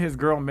him and his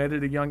girl met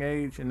at a young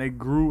age and they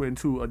grew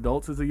into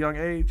adults at a young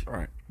age.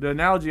 Right. The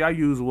analogy I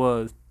used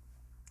was,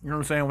 you know what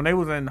I'm saying, when they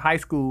was in high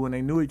school and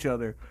they knew each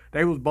other,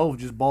 they was both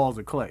just balls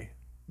of clay.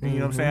 And you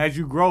know what I'm saying? As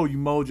you grow, you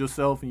mold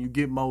yourself and you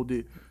get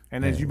molded.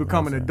 And as you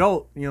become an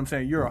adult, you know what I'm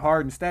saying, you're a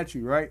hardened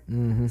statue, right?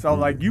 So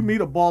like you meet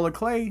a ball of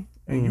clay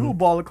and you a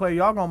ball of clay,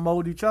 y'all gonna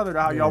mold each other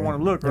to how y'all want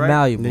to look, They're right?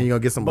 malleable. Then you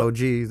gonna get some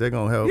OGs. They're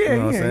gonna help. Yeah, you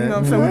know what yeah, I'm saying? you know what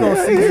I'm saying? We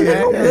gonna see that.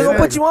 They're You know gonna what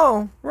I'm put you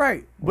on.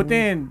 Right. But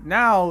then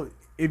now,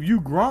 if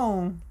you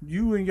grown,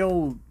 you in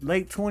your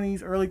late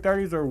 20s, early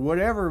 30s, or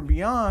whatever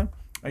beyond,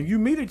 and you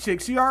meet a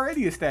chick, she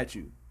already a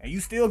statue, and you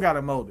still got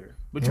to mold her.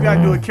 But you got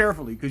to do it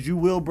carefully, because you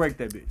will break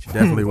that bitch.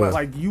 Definitely will.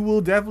 Like, you will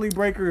definitely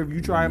break her if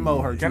you try and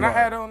mold her. Can too I hard.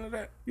 add on to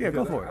that? Yeah,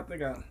 go Because for it. I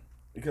think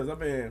because I've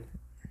been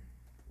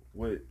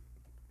with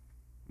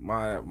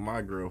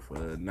my girl for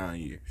 9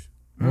 years.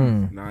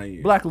 9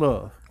 years. Black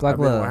love. Black I've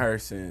been love. with her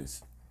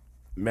since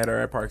met her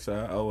at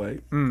Parkside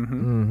 08.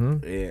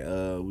 Mm-hmm.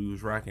 And we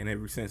was rocking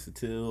ever since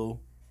until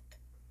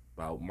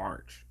about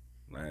March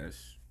last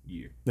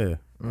year. Yeah.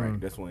 Right.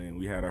 That's when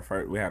we had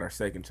our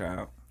second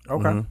child.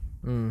 Okay.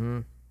 Mm-hmm.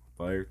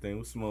 So everything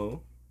was smooth.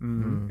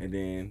 Mm-hmm. And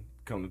then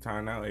come to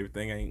turn out,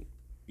 everything ain't,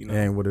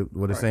 And what it's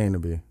Right. saying to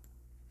be.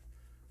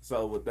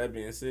 So with that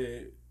being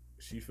said,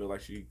 she felt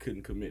like she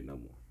couldn't commit no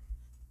more.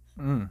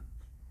 Mm.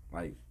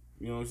 Like,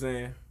 you know what I'm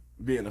saying?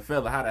 Being a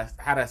fella, how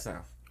that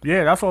sound?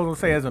 Yeah, that's what I was going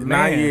to say as a man.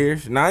 9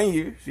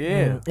 years.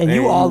 Yeah. And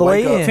you And all the you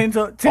way wake up in.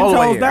 10 All the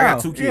way toes in. I down.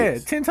 got 2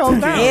 kids. Yeah, 10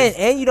 toes down.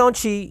 And you don't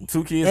cheat.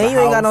 2 kids. And a you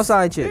ain't got no house.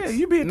 side chicks. Yeah,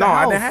 you be at the No,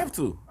 I house. didn't have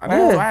to.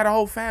 Yeah. I had a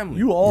whole family.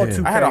 You all Yeah.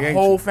 2K. I had a ain't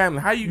whole you?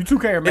 family. How you? You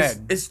 2K or it's,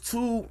 Madden?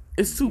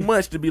 it's too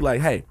much to be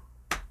like, hey,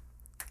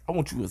 I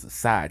want you as a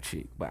side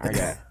chick, but I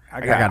got I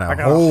got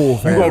a whole You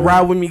family. gonna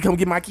ride with me? Come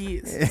get my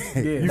kids.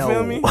 Yeah. You No.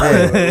 feel me?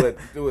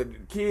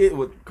 with kid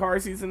with car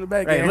seats in the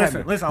back. Hey, ain't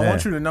listen, happening. listen. I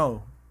want you to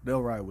know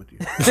they'll ride with you.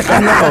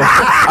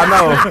 I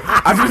know.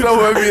 I just don't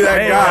want to be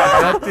that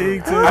guy.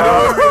 Nothing to I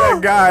don't want to be that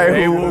guy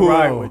They will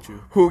ride with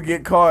you. who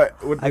get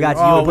caught with I got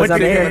you. Oh, You put with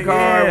something the- in the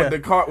car Yeah. with the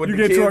car with You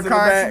the get kids to a in the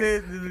car back.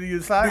 accident,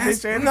 you side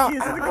bitch and No, the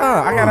kids in the I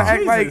car. gotta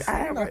act like Jesus, I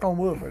I'm am not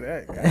gonna wood for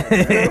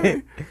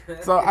that.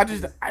 So I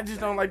just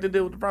don't like to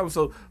deal with the problem.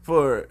 So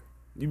for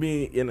you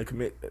being in a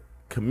committed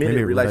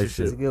Committed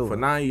relationship That's a good for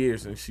one. 9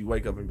 years and she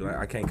wake up and be like,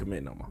 I can't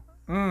commit no more.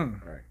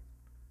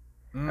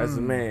 Right. As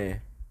a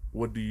man,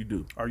 what do you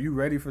do? Are you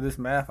ready for this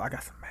math? I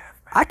got some math.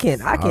 I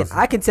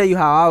can tell you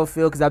how I would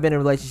feel because I've been in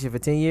a relationship for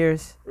 10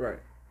 years, Right.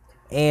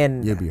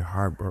 and You'd be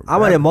heartbroken.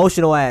 I'm an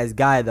emotional ass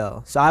guy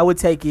though, so I would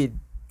take it.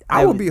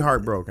 I would be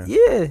heartbroken.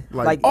 Yeah,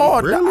 like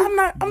Oh, Really?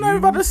 I'm not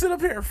about to sit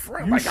up here in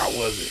front You like I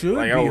wasn't. should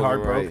like, be I wasn't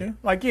heartbroken. right.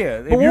 Like, yeah,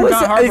 if But you're what was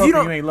not it-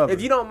 heartbroken, you ain't loving.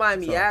 if you don't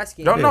mind me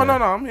asking, No,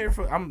 I'm here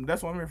for.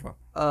 That's what I'm here for.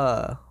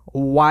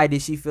 why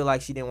did she feel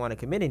like she didn't want to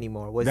commit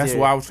anymore? Was That's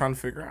there, what I was trying to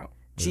figure out.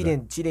 she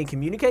didn't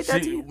communicate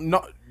that to you?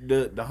 No,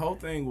 the whole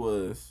thing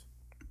was,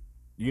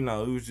 it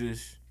was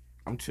just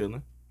I'm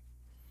chilling.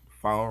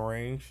 Phone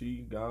ring,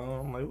 she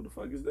gone. I'm like, what the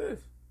fuck is this?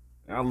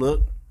 And I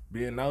look,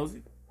 being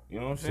nosy. You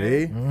know what I'm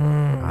saying? See,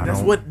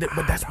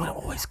 But that's what it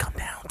always come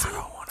down to. I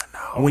don't want to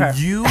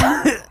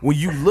know. When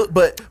you look,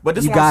 but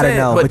this You what I'm gotta saying.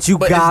 know, but you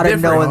it's gotta know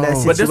different. in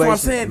that But this what I'm situation.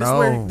 saying.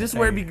 No. This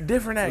where it be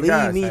different at, Leave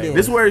guys. me then.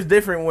 This where it's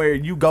different where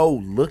you go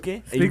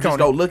looking and you Speak just on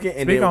go it. looking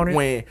and Speak on then it.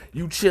 when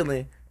you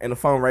chilling and the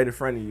phone right in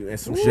front of you and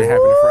some shit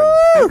happen in front of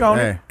you. Speak on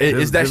it. hey,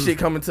 Is that shit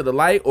coming to the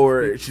light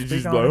or she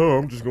just on like, it. oh,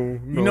 I'm just going.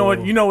 You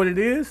know what it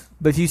is?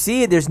 But if you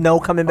see it, there's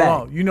no coming back.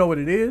 Oh, you know what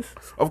it is?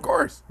 Of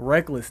course.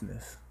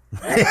 Recklessness.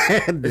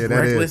 yeah, that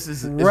Reckless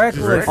is. is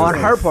Reckless. On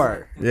her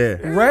part. Yeah.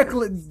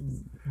 Reckless,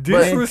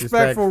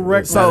 disrespectful,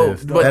 reckless. So, That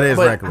is- but, that is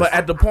but, reckless. but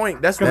at the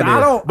point, that's Because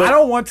what I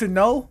don't want to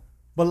know,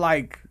 but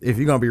like If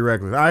you're gonna be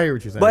reckless, I hear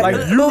what you're saying. But Like,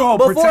 b- you gonna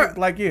before- protect,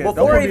 like, yeah, don't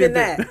Before put me even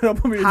at that, don't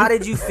put me at how that.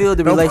 did you feel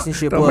the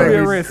relationship don't was? make Be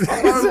a me- risk.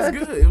 I thought it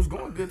was good. It was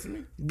going good to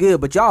me.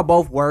 Good, but y'all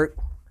both work,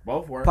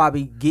 Both were.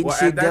 probably getting Well,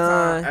 shit at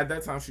that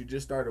done. time, she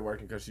just started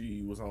working because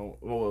she was on.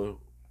 Well,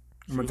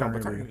 she was on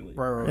paternity leave.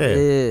 Right. yeah.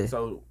 Yeah.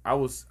 So I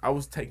was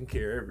taking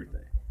care of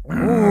everything.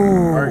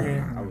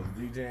 Working. I was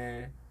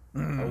DJing.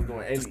 I was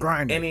doing Just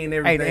grinding. any and Hey,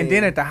 everything. and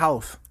then at the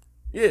house.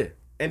 yeah,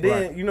 and then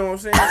Right. you know what I'm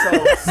saying. So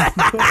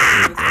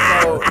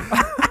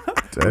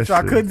That Which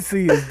I shit- couldn't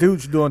see is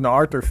Dooch doing the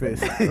Arthur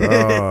fist.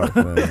 Oh,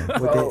 man.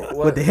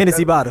 With the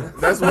Hennessy bottle.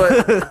 That's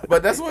what.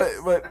 But that's what.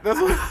 Oh,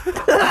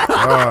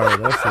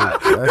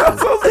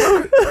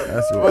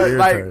 that's what But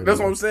like irritating. that's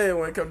what I'm saying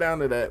when it come down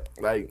to that.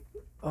 Like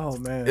Oh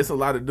man, it's a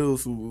lot of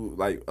dudes who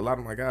like a lot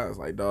of my guys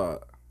like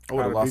dog. I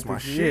would have lost my Yeah,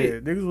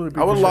 shit. niggas would've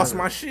beat I would the have lost shit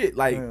my out shit.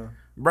 Like, Yeah.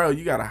 bro,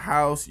 you got a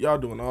house, y'all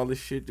doing all this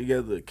shit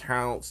together,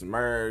 accounts,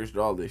 merged,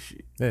 all this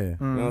shit. Yeah. You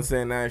know what I'm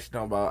saying? Now she's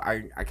talking about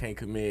I can't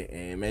commit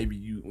and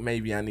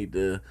maybe I need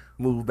to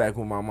move back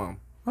with my mom.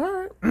 All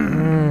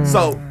right.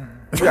 So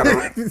you got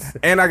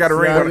I got a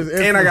ring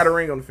on I got a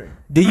ring on the finger.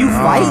 Do you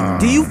fight?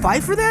 Do you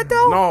fight for that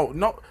though?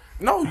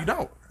 No, you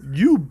don't.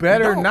 You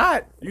better don't.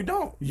 not. You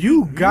don't.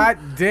 You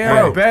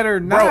goddamn Bro, better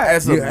Bro, not.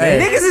 as a You-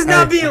 man, Niggas is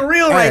not being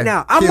real right hey,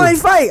 now. I Q. might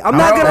fight. I'm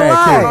not Hey, gonna Q,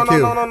 lie. Q.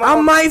 no.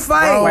 I might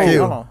fight. Wait, Q,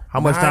 hold on. how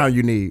much time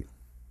you need?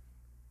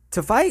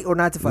 To fight or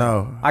not to fight?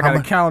 No. I got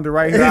a calendar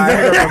right here.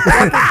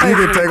 You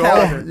can take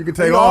all. You can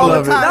take all all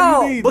of the it. time.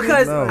 No, you need,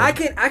 because no. I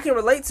can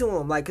relate to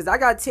him. Like, cause I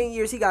got 10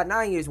 years, he got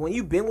 9 years. When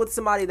you've been with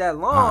somebody that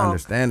long, I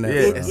understand that.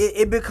 Yeah.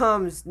 it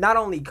becomes not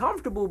only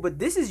comfortable, but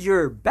this is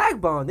your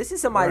backbone. This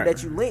is somebody Right.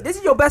 that you lean. This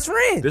is your best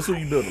friend. this who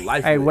you build a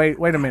life Hey, with.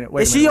 wait a minute.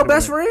 Is she your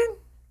best friend?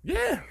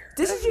 Yeah.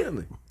 This is you.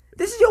 definitely.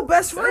 This is your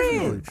best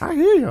friend. I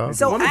hear y'all.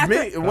 So One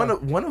after,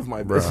 one of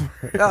my best.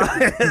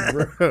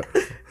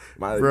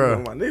 My,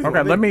 Bruh. my niggas,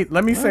 Okay, my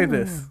let me say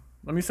this.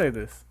 Let me say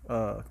this.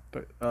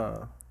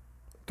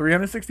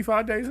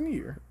 365 days in a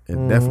year. It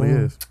definitely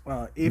is.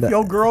 If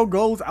your girl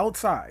goes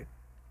outside,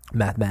 at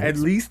mathematics.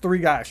 least 3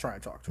 guys try to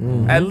talk to her.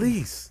 niggas. At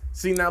least.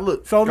 See now,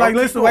 look. So, like, keep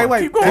listen, going,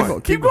 wait. Keep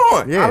going. Keep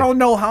going. Yeah. I don't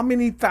know how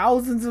many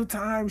thousands of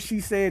times she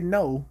said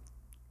no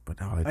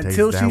But all it takes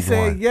until is she that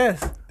said one.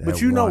 yes.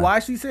 But you know one. why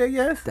she said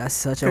yes? That's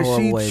such a Because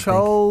horrible she way to think.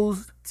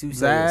 chose To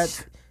say that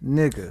yes.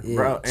 nigga. Yeah,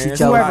 Bro, she and chose.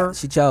 whoever-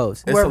 She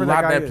chose. It's Whoever a that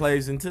lot guy that is.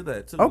 plays into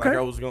that too. Okay. Like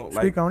I was going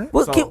Speak on it.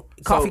 Well,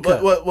 coffee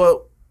cup.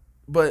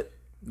 But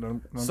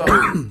No, so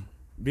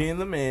being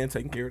the man,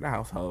 taking care of the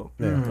household,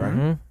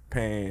 right?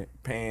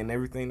 Paying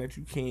everything that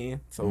you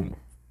can, so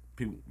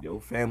people, your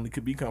family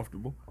could be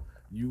comfortable.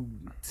 You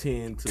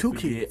tend to 2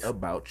 forget kids.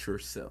 about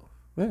yourself.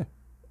 Yeah.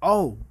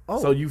 Oh.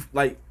 So you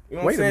like, you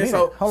know Wait what a I'm saying? minute.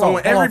 So, Hold so on,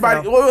 when hold on, everybody,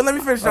 hold well, let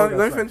me finish. Okay,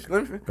 Let me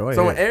sorry. finish. Go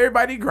So when ahead.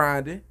 everybody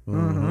grinding, you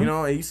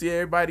know, and you see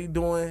everybody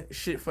doing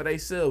shit for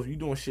themselves, you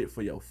doing shit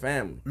for your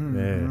family.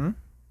 Yeah.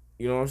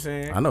 You know what I'm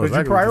saying? I know But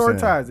exactly you what you're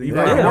prioritize saying. it. You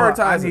Like, prioritize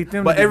I need it,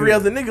 them but to be every good.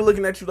 other nigga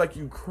looking at you like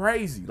you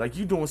crazy, like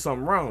you doing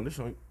something wrong. This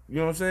one, you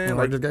know what I'm saying? I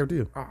Like, just gave it to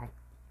you.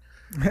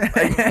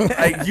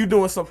 like you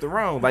doing something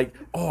wrong. Like,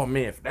 oh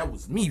man, if that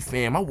was me,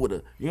 fam, I would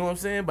have. You know what I'm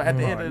saying? But at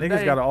the end of the Niggas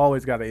day, gotta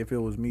always gotta if it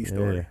was me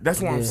story. Yeah.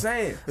 that's what I'm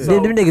saying. Them So,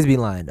 niggas be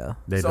lying though.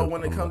 They so do.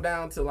 when it come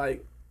down to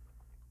like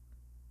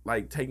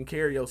like taking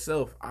care of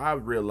yourself, I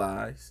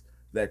realized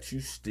that you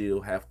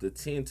still have to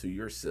tend to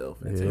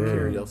yourself and take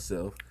care of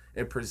yourself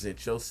and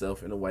present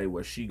yourself in a way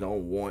where she gonna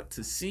want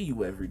to see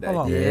you every day. Hold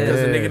on.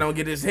 Because a Yeah. nigga don't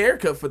get his hair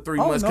cut for 3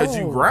 Oh, months because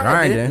you no.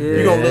 grinding. Grinding.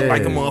 You gonna look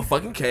like a Yeah.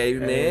 motherfucking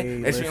caveman.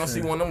 Hey, and she gonna see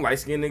listen. one of them light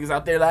skinned niggas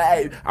out there like,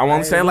 hey, I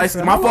want to say light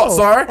skin. listen. My fault, Hold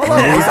sorry. These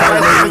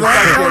type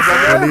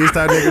niggas, these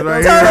type niggas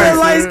right Turn that here.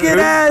 light skin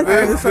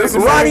ass, this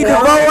Ronnie is-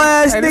 DeVoe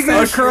ass Hey, this nigga.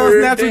 ain't curls,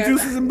 Sure, natural damn.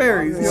 juices, and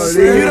berries. You know what I'm You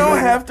saying? don't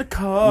have to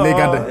call.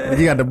 Nigga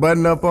he got the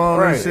button up on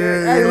Right. and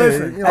shit. Hey, yeah.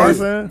 listen. You know what I'm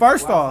saying?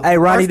 First off, Hey,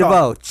 Ronnie first off-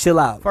 DeVoe, chill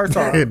out. First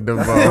off, You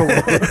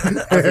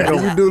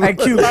do hey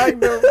Q,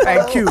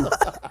 hey Q,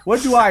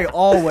 what do I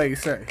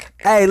always say?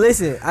 Hey,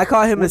 listen, I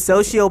call him a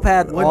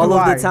sociopath What all do of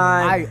I? the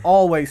time. I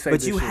always say But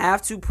this you shit.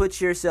 have to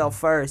put yourself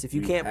first. If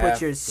you can't have put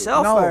to.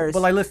 yourself no, first,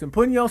 but like, listen,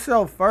 putting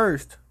yourself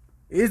first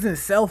isn't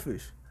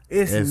selfish.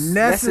 It's It's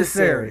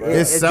necessary.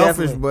 necessary. It's It's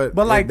selfish, definitely-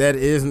 but like- that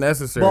is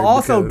necessary. But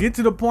also because- get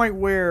to the point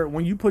where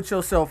when you put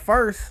yourself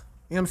first,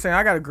 you know what I'm saying?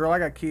 I got a girl, I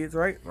got kids,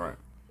 right? Right.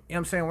 You know what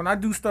I'm saying? When I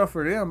do stuff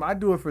for them, I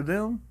do it for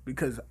them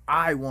because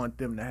I want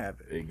them to have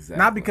it. Exactly.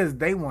 Not because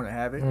they want to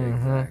have it.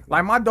 Exactly.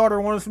 Like my daughter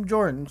wanted some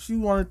Jordan. She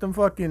wanted them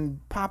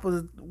fucking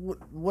Papa's,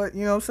 what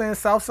you know what I'm saying,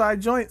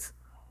 Southside joints.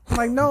 I'm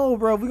like, no,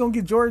 bro, if we going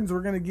to get Jordans,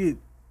 we're going to get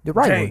the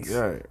right James.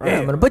 ones. Right. Yeah,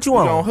 I'm gonna put you You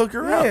on. gonna hook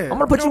her up. Yeah. I'm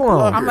gonna put you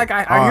on. I'm like,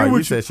 I Oh, hear you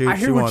what said you, she- I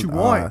hear she what you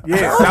want, want.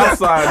 Yeah.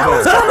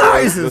 Southside joint.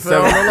 Racist, The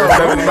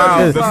 7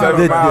 miles. The The,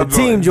 7 mile the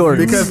Team joint.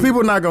 Jordans. because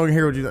people not gonna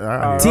hear what you.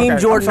 Team Okay,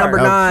 George I'm sorry. number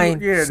Oh, 9,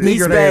 yeah, East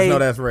sneaker dads Bay, know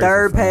that's racist,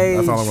 third so page.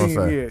 that's all I'm gonna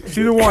say. Yeah. She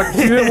didn't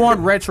want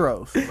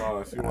retros.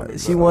 No,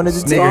 She wanted to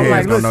Sneaker talk. I'm like,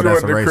 heads don't know listen,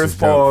 that's a the Chris racist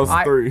Paul's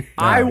joke. 3.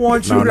 I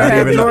want you No, to not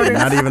have even Jordans.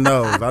 not even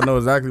those. I know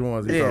exactly the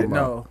ones you're Yeah, talking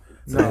about.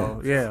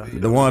 no, yeah.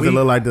 The ones that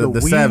look like the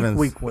weak, sevens.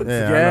 weak ones. Yeah,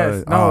 I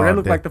Yes, know. no, Oh, they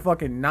look damn. like the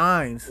fucking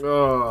 9s.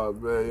 Oh,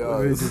 man,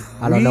 y'all.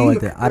 I don't know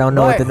what the I don't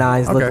know what the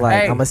 9s look Okay. like.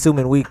 Hey. I'm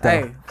assuming weak though.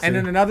 Hey, and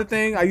then another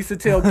thing, I used to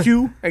tell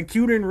Q, and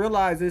Q didn't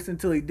realize this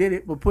until he did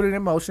it, but put it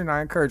in motion.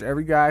 I encourage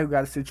every guy who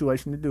got a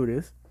situation to do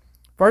this.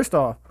 First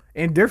off,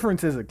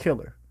 indifference is a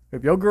killer.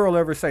 If your girl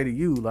ever say to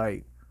you,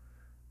 like,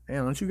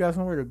 damn, don't you got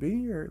somewhere to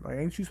be? Or, like,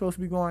 ain't you supposed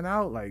to be going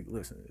out? Like,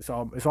 listen,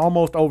 it's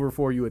almost over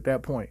for you at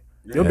that point.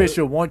 Your bitch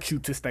should want you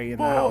to stay in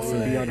the house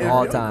and be If under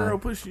All your time. girl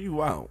pushing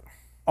you out.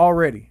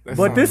 already. That's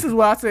But fine. this is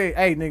what I say,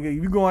 hey, nigga,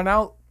 you going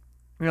out,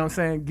 you know what I'm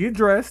saying? Get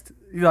dressed.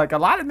 You like a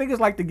lot of niggas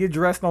like to get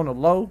dressed on the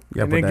low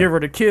Yeah, and but then that- give her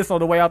the kiss on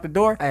the way out the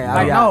door. Hey,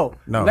 like, I- no,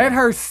 No. let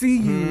her see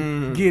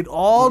you get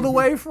all the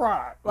way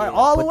fried. Like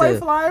all the Put way the-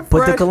 flying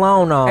Put fresh. the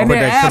cologne on. and Put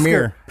then that ask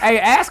Premier. her. Hey,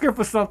 ask her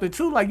for something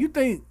too. Like you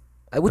think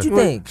Hey, what you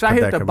think? should I Put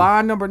hit that the Premier.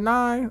 bond number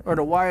 9 or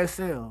the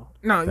YSL?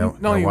 No, you That-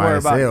 don't that even worry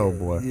about it. YSL,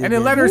 boy. And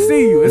then let her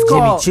see you. It's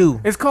Jimmy called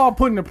Choo. It's called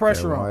putting the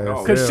pressure That on.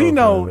 YSL, Because she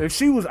know man. if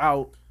she was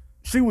out,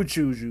 she would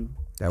choose you.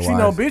 That She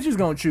know YSL. bitches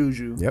gonna choose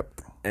you.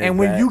 Yep. And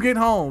when you get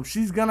home,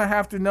 she's gonna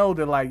have to know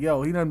that, like,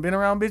 yo, he done been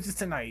around bitches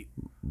tonight.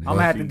 I'm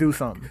gonna have to do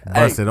something.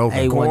 Bust it open.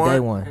 Hey, one Going- day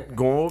one.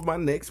 Going with my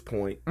next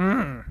point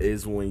Mm.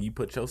 is when you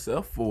put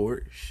yourself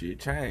forward, shit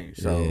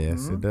changed. So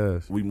Yes, it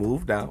does. we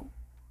moved out.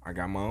 I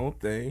got my own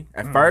thing.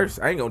 At Mm. first,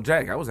 I ain't gonna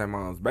jack. I was at my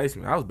mom's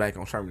basement. I was back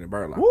on Sherman and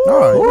Burlock.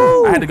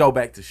 Oh, I had to go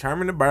back to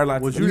Sherman and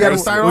Burlock. Was to you the gotta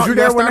there? start Was all- you you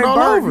there gotta when they start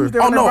all burned? over. You was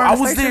there Oh when no, they burned I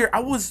the was station? there. I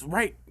was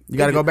right. You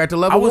got to go back to I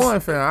level was- 1,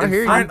 fam. I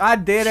hear you. I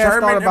dead ass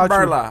Sherman thought and about you.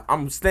 Burlock.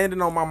 I'm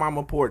standing on my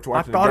mama porch I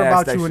watching thought the gas about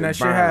you station when that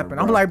shit burn, happened.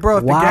 I'm bro. like, bro,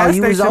 if Wow, the gas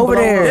you was station over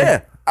blow there. up- Yeah,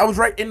 I was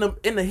right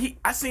in the heat.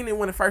 I seen it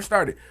when it first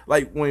started.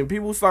 Like when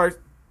people start,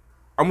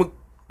 I'm gonna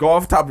go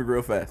off topic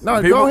real fast. No,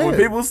 when go people, ahead. When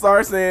people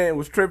start saying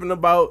was tripping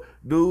about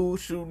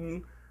dudes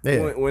shooting.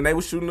 Yeah. When they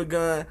was shooting a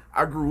gun,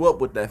 I grew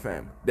up with that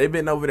family. They've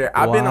been over there.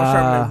 I've been on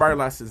Sherman and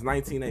Burlock since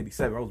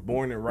 1987. I was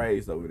born and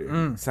raised over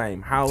there.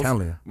 Same house.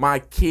 Telling you. My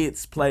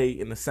kids play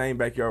in the same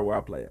backyard where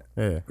I play at.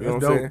 Yeah. You know That's what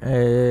dope. I'm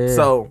saying? Hey,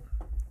 So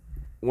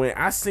when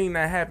I seen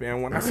that happen,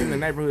 and when I seen the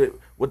neighborhood,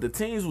 what the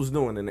teens was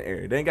doing in the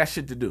area, they ain't got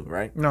shit to do,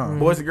 right? No.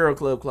 Boys and Girl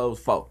Club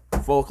closed 4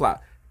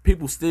 o'clock.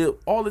 People still,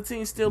 all the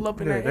teens still up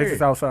in Yeah, that they area.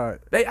 just outside.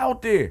 They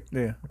out there,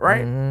 Yeah.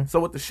 right?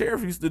 So what the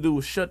sheriff used to do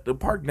was shut the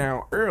park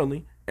down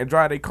early and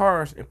drive their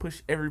cars and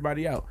push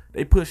everybody out.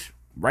 They push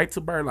right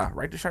to Burlock,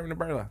 right to Sherman and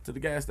Burlock, to the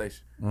gas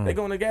station. They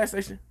go in the gas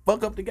station,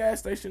 fuck up the gas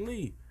station,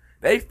 leave.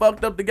 They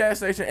fucked up the gas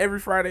station every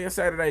Friday and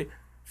Saturday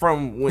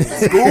from when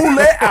school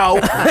let out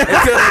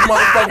until the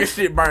motherfucking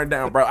shit burned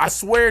down, bro. I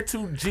swear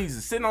to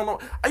Jesus. Sitting on,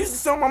 I used to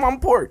sit on my mama's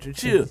porch and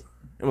chill.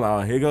 I'm like,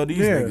 oh, here go these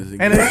Yeah. niggas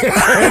And again.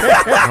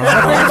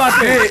 think about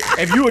this.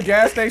 If you a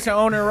gas station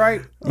owner,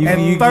 right? You- and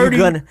you 30,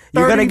 gonna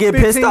 30, get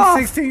pissed 15, off.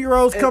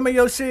 16-year-olds come in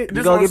your shit.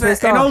 That's gonna what I'm get saying.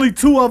 pissed And off. only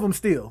 2 of them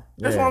still.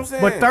 That's what I'm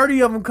saying. But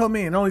 30 of them come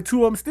in, only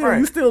 2 of them still. Right.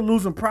 You still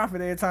losing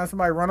profit every time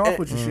somebody run off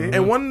with your shit.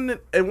 And one of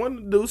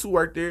the dudes who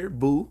worked there,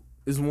 Boo,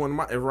 is one of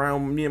my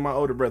around me and my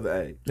older brother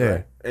age. Yeah.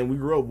 Right? And we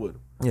grew up with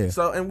him. Yeah.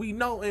 So and we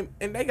know and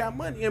they got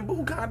money and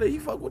Boo kinda he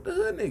fuck with the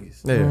hood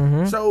niggas.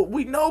 Yeah. So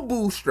we know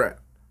Boo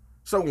strapped.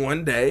 So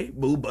one day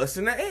Boo busts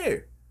in the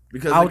air.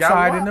 Because Outside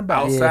it got in the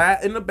back.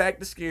 Outside in the back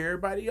to scare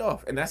everybody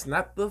off. And that's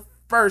not the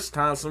first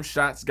time some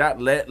shots got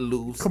let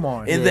loose. Come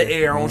on. in the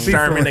air on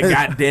Sherman and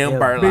goddamn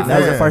Burlock. That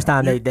was the first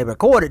time they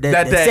recorded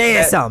that. They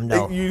said something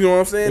though. You know what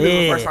I'm saying? This was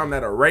the Yeah. first time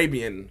that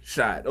Arabian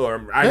shot,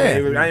 or I ain't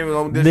even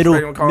gonna Middle-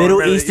 disrespect him, call him Middle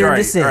Arabian. Eastern right,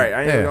 descent. Right,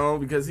 I ain't Yeah. gonna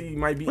because he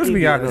might be Let's be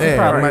Indian. honest. Yeah,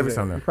 Probably it might be is.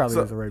 something. Probably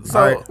So, is Arabian. so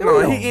Alright. no,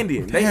 he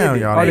Indian. They Damn,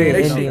 Indian. y'all Oh, They they,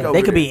 Indian. chic Indian. over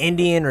They could there. be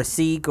Indian or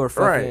Sikh or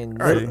fucking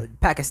Right.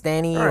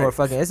 Pakistani or Right.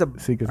 fucking. It's a.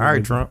 Seekers All right,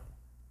 religion. Trump.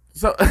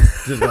 So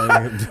Just go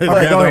ahead.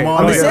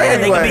 I'm just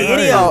saying, they could be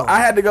any of them. I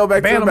had to go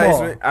back Ban to the them all.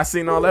 basement. I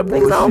seen all that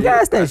Niggas own gas bullshit.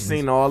 I stations.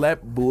 seen all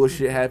that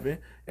bullshit happen,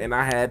 and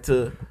I had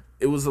to.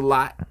 It was a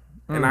lot,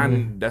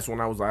 and that's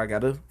when I was like, I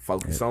gotta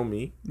focus on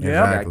me. Yeah. I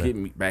gotta Exactly. get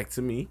me back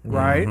to me.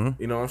 Right.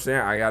 You know what I'm saying?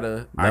 I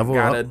Level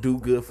gotta up. do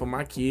good for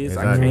my kids.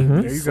 Exactly. I can't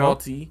There be you go.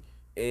 salty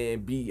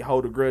and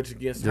hold a grudge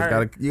against Just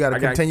her. you gotta I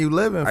gotta- continue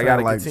living. I fam,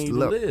 gotta like, continue to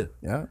look. live.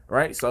 Yeah.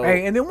 Right. So.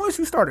 Hey, and then once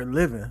you started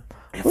living,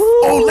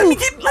 oh, let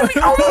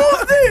me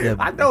almost there.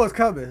 I know it's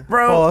coming,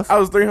 Bro, Pause. I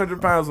was 300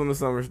 pounds when the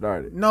summer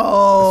started. No.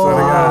 Swear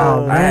to God.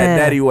 Oh, I had man.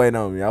 daddy weight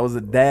on me. I was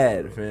a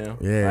dad, fam.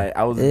 Yeah. Like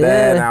I was a Yeah.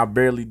 dad and I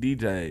barely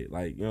DJ'd.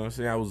 Like, you know what I'm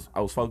saying? I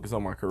was focused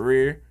on my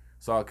career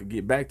so I could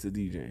get back to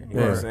DJing. You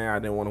know what I'm Yeah. saying? I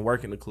didn't want to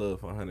work in the club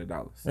for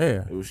 $100.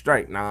 Yeah. It was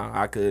straight. Nah,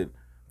 I could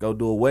go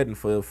do a wedding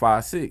for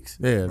 5, 6.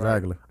 Yeah,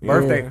 exactly. You know what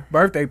I'm birthday saying?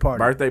 birthday party.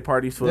 Birthday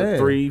parties for Yeah.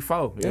 3,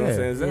 4. You know what I'm Yeah.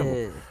 saying? Simple.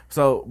 Yeah.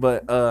 So,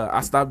 but I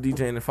stopped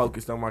DJing and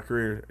focused on my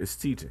career as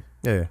teaching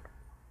Yeah.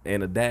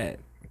 and a dad.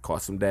 I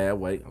caught some dad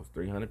weight. I was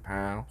 300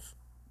 pounds.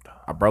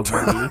 I broke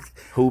my knee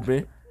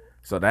hooping.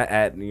 So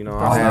that you know,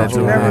 I had You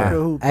to never Yeah. could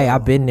hoop. Hey,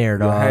 I've been there,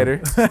 you a dog.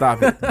 hater.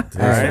 Stop it.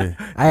 All right.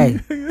 Hey,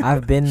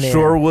 I've been there.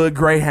 Shorewood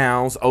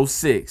Greyhounds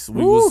 06.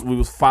 We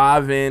was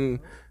 5 and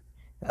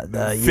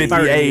Yeah.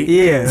 58.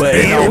 Yeah. But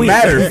it Dead don't weak.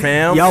 matter,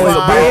 fam. Y'all was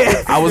So,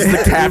 dead. I was the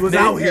captain.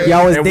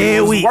 Y'all was and we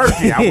dead was weak.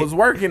 working. I was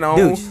working on.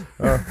 Dude,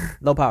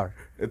 low power.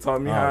 It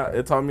taught me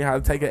how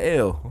to take an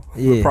L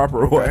the Yeah.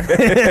 proper way.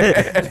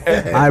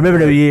 I remember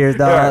them years,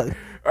 dog.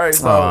 All right,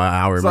 so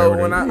I remember so that.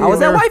 when I was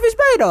at Whitefish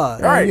Bay,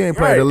 dog. All right, You ain't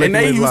played the and Lick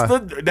they Lick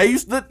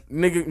used Live. to,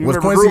 nigga. You Was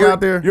remember Quincy Gruber?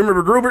 out there? You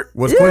remember Gruber?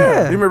 Was Yeah.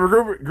 Quincy? You remember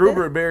Gruber?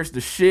 Gruber embarrassed the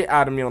shit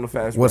out of me on the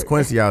fast Was break.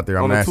 Quincy out there?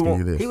 On I'm the asking tour.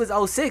 you this. He was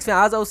 06, man.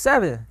 I was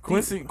 07.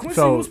 Quincy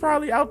So- was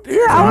probably out there.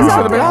 Yeah, I was Nah,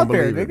 out there. I don't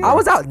believe it. I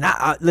was out.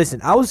 Nah, listen,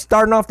 I was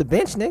starting off the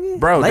bench, nigga.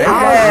 Bro, they Late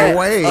had No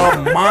way.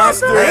 a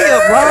monster.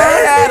 Damn, bro.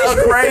 They had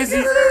a crazy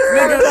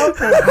nigga.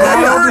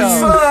 Gruber's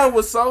son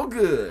was so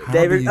good.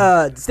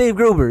 David, Steve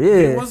Gruber,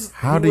 yeah.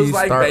 How he do was you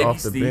like start baby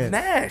off the Steve bench?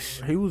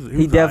 Nash.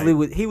 He definitely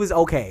was. He was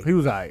okay. He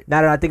was alright.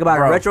 Now that I think about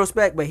it in Bro.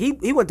 retrospect, but he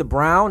went to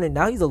Brown and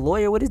now he's a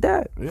lawyer with his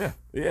dad.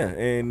 Yeah,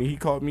 and he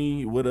caught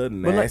me with a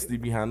nasty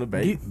behind the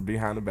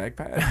back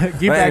pass.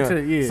 Get But back to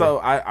yeah. So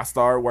I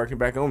started working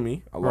back on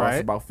me. I lost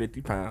Right. about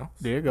 50 pounds.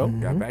 there you go.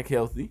 Got back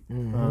healthy.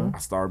 I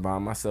started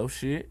buying myself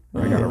shit.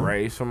 I got a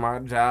raise from my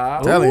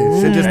job. Tell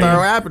you, shit just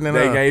started happening.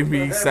 They huh? gave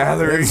me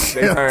salary.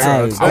 They turned, Hey,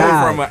 I went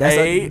God, from an that's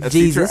aide, a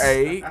Jesus. teacher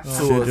aide, to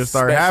Shit a just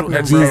started special happening,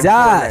 education bro.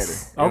 coordinator.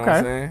 Jesus. You know what I'm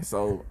Okay. saying?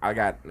 So I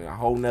got a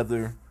whole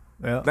nother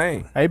Yeah.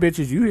 thing. Hey,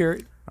 bitches, you hear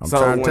it? I'm So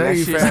trying when to tell that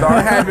you, shit fam.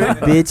 started happening, I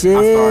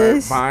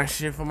Bitches. started buying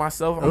shit for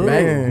myself. I'm Yeah,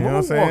 back. you know what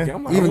I'm saying?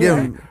 I'm like, Even okay.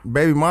 giving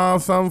baby mom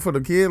something for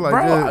the kid, like,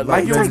 Bro, just,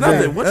 like it was just-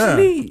 nothing. What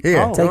you need?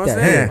 Yeah, Oh. Take what I'm that.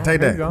 saying? yeah, take There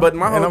that. you go. But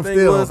my And whole I'm thing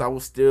still-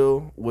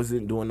 was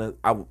wasn't doing that.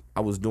 I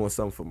was doing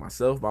something for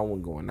myself, but I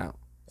wasn't going out.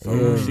 So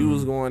Mm. she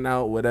was going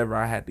out, whatever.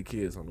 I had the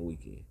kids on the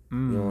weekend. You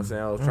know what I'm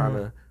saying? I was trying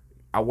to.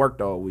 I worked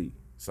all week,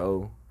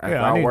 so after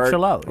Yeah, I need to worked,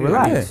 chill out. yeah,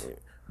 Relax.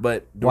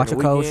 But during Watch the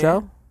a cold weekend-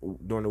 show.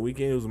 During the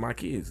weekend, it was my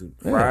kids.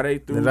 Yeah, Friday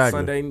through exactly.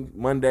 Sunday,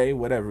 Monday,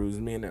 whatever. It was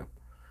me and them.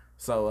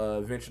 So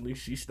eventually,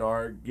 she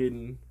started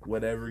getting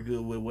whatever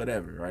good with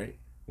whatever. Right.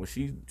 When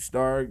she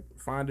started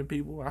finding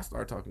people, I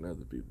started talking to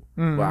other people.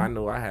 But I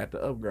knew I had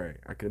to upgrade.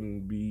 I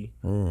couldn't be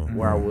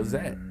where I was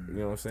at. You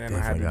know what I'm saying?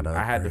 Definitely gotta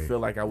I had to upgrade. feel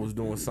like I was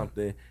doing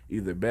something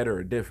either better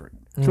or different.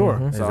 Sure.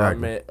 So I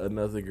Exactly. met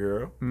another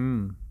girl,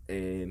 Mm.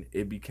 and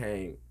it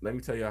became. Let me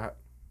tell you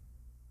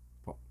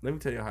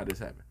how this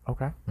happened.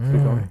 Okay.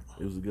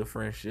 It was a good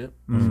friendship.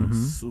 Mm-hmm.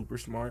 Super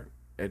smart.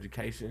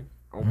 Education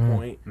on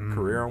point.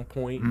 Career on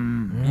point.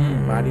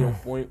 Body on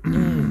point.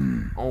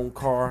 Own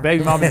car.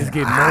 Baby mama just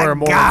getting more and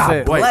more God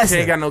upset. Boy, bless she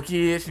ain't her. got no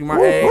kids. She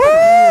my age. Woo,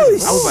 I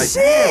was like,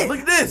 shit. damn, look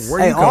at this. Where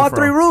Hey, you come all from?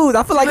 3 rules.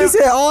 I feel like he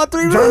said all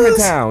 3 rules.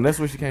 Germantown. That's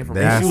where she came from.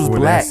 And That's she was what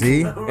black.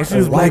 See? And she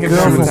was White black in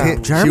girl She was,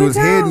 Germantown. she was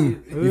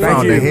Germantown? hidden. You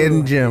found you. a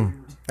hidden gem.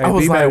 Hey, I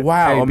was B-Mac- like,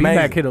 wow, hey, amazing.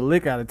 B-Mac hit a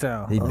lick out of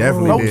town. He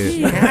definitely No did.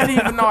 key. I didn't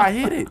even know I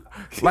hit it.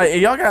 Like,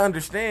 and y'all gotta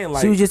understand,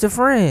 like, She was just a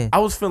friend. I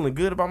was feeling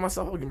good about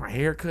myself. I was getting my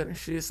hair cut and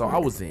shit. So I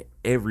was in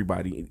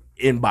everybody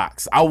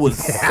inbox. I was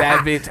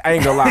savage. I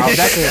ain't gonna lie.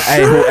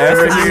 Hey,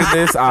 whoever hears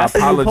this, I That's the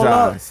new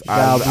apologize. I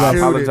God bless.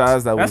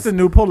 apologize. That That's was the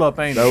new pull-up,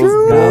 ain't that it? was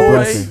God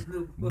bless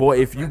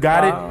boy. If you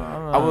got it,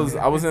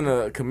 I was in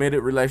a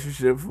committed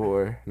relationship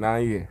for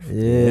 9 years.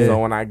 Yeah. So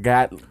when I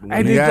got Hey,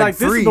 You dude, got like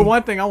this is free. the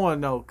one thing I want to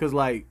know, cause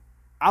like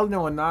I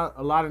know not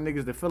a lot of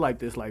niggas that feel like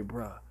this, like,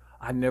 bruh,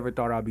 I never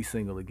thought I'd be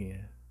single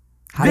again.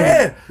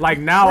 Yeah, Like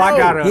now I Bro.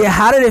 gotta. Yeah,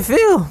 how did it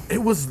feel?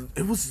 it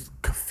was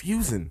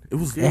confusing. It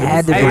was. It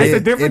had to Hey, be. it's a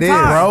different It is.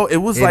 time. bro. It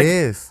was It like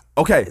is.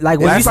 okay. Like,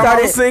 when last you time I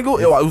started- was single,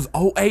 it was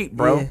 08,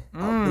 bro.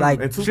 Yeah. Like,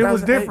 In Shit was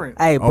 2008.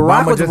 different. hey,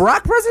 Obama was just-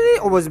 Barack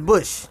president or was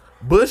Bush?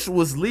 Bush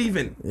was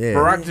leaving. Yeah.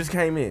 Barack just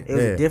came in. It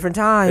was Yeah. a different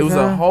time. It was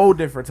a fam. whole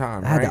different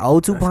time. I had right? the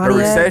O2 The Pontiac.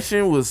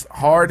 recession was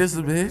hard as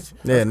a bitch.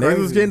 Yeah, niggas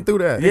was getting through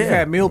that. Niggas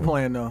had meal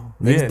plan though.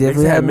 Niggas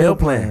definitely had meal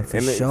plan, for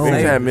and sure.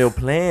 Niggas had meal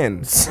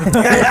plans.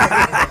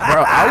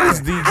 Bro, I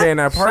was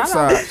DJing at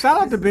Parkside.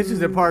 Shout out to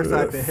bitches at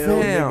Parkside to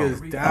held Fam.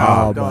 niggas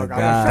down, Oh dog. my I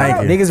god!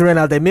 Thank you. Niggas ran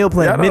out their meal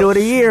plan Shout middle out,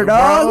 of the year, bro.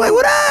 dog. Like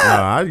what up?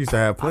 No, I used to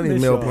have plenty of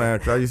miss meal y'all.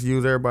 plans. I used to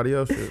use everybody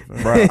else's shit.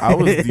 man. Bro, I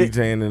was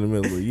DJing in the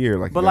middle of the year.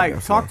 Like, But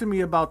like, talk to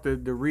me about the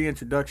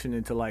reintroduction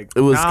into like.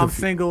 It was now I'm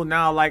confu- single.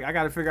 Now like I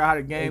got to figure out how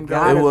the game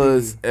gotta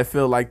goes. It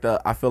feel like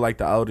the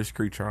oldest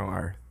creature on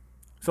earth.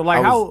 So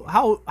like I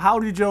was- how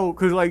did your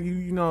cause like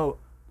you know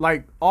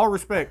like all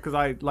respect cause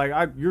I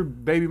your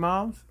baby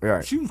moms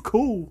Right. she was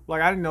cool like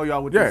I didn't know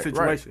y'all with Yeah, this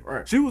situation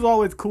right. she was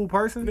always a cool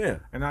person Yeah.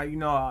 and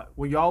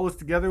when y'all was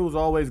together it was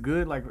always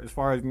good like as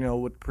far as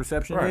what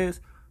perception Right. is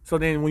so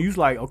then when you was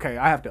like okay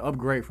I have to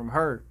upgrade from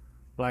her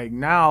like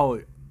now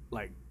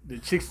like the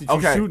chicks that you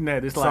Okay, shooting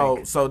at it's so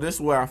like so this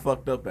is where I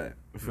fucked up at.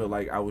 I feel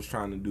like I was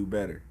trying to do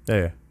better.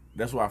 Yeah.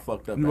 That's where I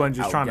fucked up. you at, wasn't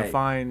just out trying to gate.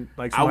 find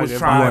like I somebody was that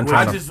trying. vibe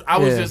trying with to- you. I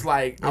was Yeah. just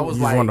like I was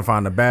You like just want to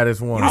find the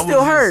baddest one. You I was still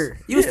just- hurt.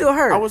 You was still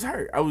hurt. I was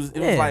hurt. It was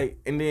Yeah. like,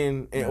 and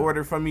then in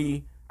order for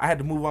me, I had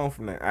to move on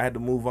from that. I had to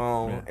move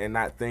on and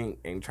not think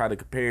and try to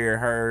compare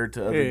her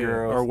to other Yeah,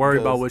 girls or worry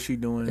about because- what she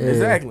doing Yeah.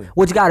 Exactly.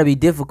 Which got to be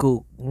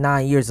difficult.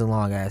 9 years is a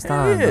long ass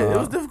time. Yeah, it dog.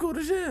 was difficult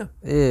as hell.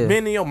 Yeah.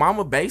 Being in your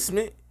mama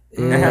basement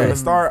Yeah. and having to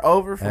start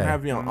over from Hey.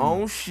 having your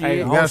own shit. Hey,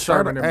 You all gotta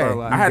start. serving in Hey, Burla.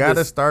 you I had gotta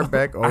to- start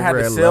back over I had to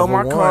at sell level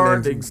my one car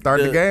and to start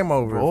the game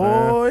over.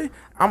 fam. Boy,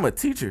 I'm a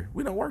teacher.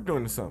 We don't work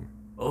during the summer.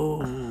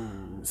 oh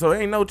So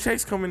ain't no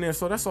checks coming in.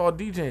 So that's all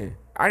DJing.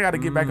 I got to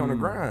get back on the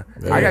grind.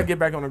 Yeah. I got to get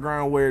back on the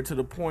grind where to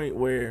the point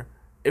where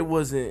it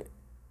wasn't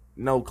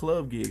no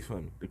club gigs for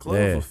me. The clubs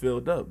Yeah. was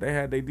filled up. They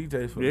had their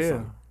DJs for the yeah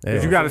summer. Yeah.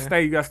 but you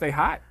gotta stay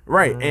hot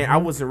Right, and I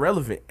wasn't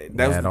relevant.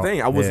 That was At the all.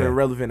 thing. I wasn't Yeah.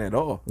 relevant at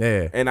all.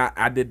 Yeah. And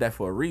I did that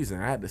for a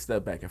reason. I had to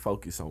step back and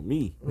focus on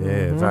me. Yeah,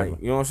 Like, exactly.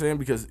 you know what I'm saying?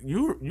 Because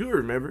you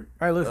remember,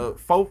 Hey, listen.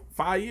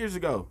 5 years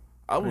ago,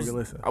 I was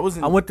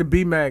I went to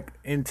BMAC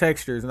in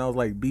textures and I was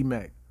like,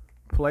 BMAC,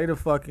 play the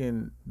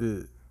fucking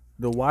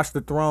the Watch the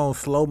Throne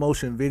slow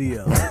motion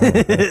video.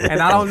 And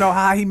I don't know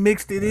how he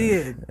mixed it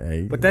in.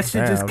 Hey, But that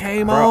shit just fam,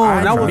 came bro, on.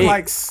 I That was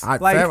mix.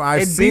 like Fam, I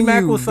and seen BMAC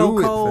you was so do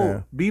it, cold.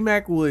 fam.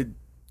 BMAC would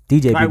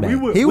DJ like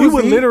B-Mac. we was-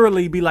 would he-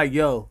 literally be like,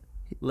 yo,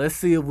 let's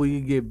see if we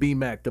can get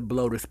BMAC to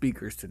blow the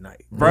speakers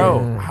tonight.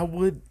 bro. I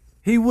would.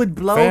 He would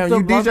blow Fam, the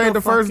you DJ'd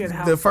the motherfucking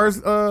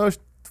house.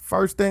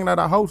 first thing that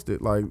I hosted.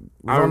 Like was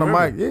I on the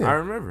remember. mic. Yeah. I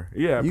remember.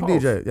 Yeah, You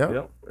Pulse. DJ, yep.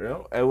 Yep.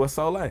 It was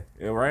Soleil.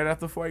 And right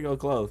after Fuego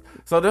closed.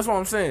 So that's what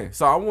I'm saying.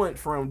 So I went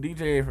from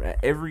DJing at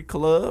every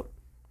club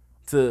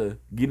to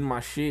getting my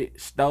shit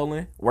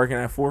stolen, working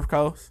at Fourth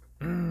Coast.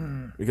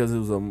 Because it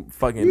was a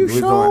fucking. You we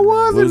sure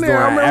was we in there.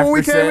 I doing remember when we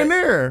after came set. in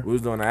there. We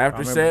was doing an after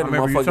remember- set. I The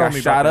remember you motherfucker told got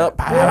me shot about up.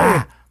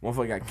 that.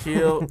 Motherfucker got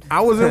killed.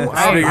 I was in.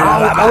 I Speaker.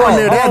 wasn't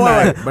there that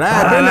night, but I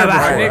had been there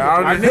Right, before.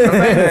 I don't nigga know.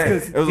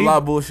 famous 'cause It was a he- lot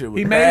of bullshit with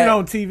He that. made it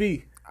on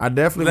TV. I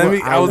definitely. Let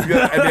me. I was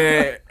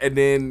good, and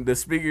then the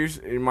speakers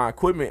in my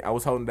equipment I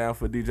was holding down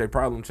for DJ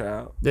Problem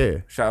Child. Yeah.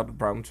 Shout out to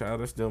Problem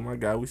Child. That's still my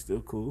guy. We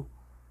still cool.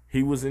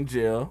 He was in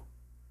jail,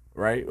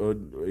 right? Or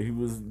he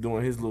was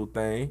doing his little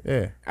thing.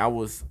 Yeah. I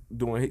was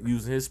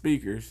using his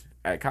speakers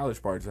at college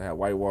parties. I had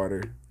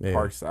Whitewater, Yeah.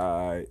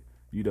 Parkside,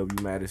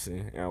 UW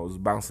Madison, and I was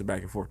bouncing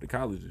back and forth to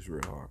colleges real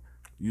hard.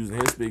 Using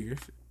his speakers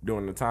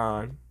during the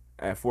time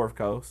at Fourth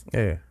Coast.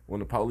 Yeah.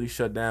 When the police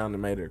shut down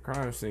and made it a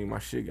crime scene, my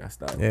shit got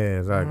stolen. Yeah.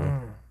 Exactly.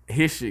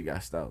 His shit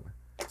got stolen.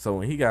 So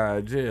when he got out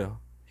of jail,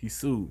 he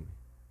sued me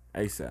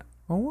ASAP.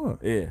 Oh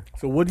what? Yeah.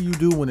 So what do you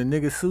do when a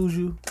nigga sues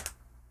you?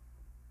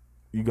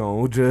 You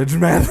gon' Judge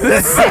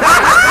Mathis. That's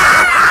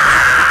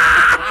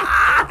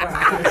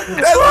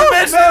the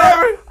best shit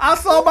ever. I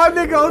saw my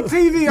nigga on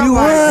TV. I'm You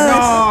like, was? no,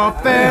 I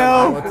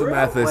fam. went to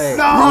Mathis. Wait,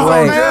 No,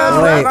 wait,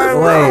 man.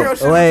 wait.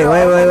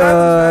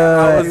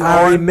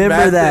 I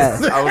remember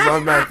that. I was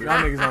on Mathis.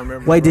 Y'all niggas don't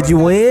remember. Wait, did you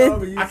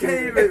win? I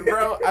can't even,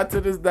 bro.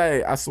 To this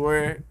day, I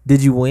swear.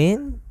 Did you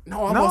win?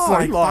 No, I No, lost he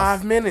like lost.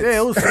 5 minutes. Yeah,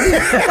 it was sweet.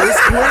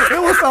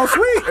 It was so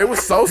sweet. It was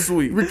so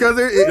sweet. Because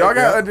Y'all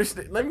gotta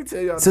understand. Let me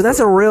tell y'all. So that's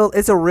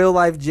it's a real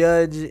life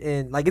judge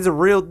and like it's a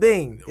real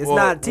thing. It's Well,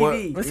 not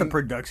TV. It's a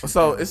production.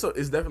 So it's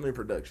definitely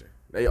production.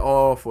 They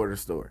all for the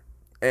story,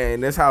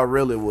 and that's how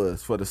real it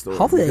was for the story.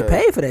 Hopefully they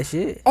because- pay for that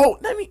shit. Oh,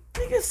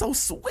 nigga, so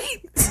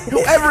sweet.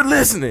 Whoever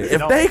listening,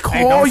 if they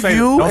call don't say,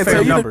 you don't and say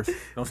tell them you, numbers.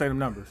 Don't say them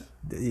numbers.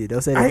 Yeah,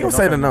 don't say I ain't that. gonna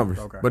say the numbers.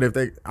 Okay. But if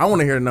I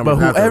want to hear the numbers.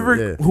 But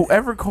after,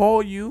 whoever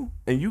call you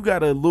and you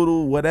got a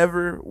little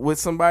whatever with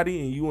somebody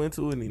and you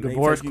into it and they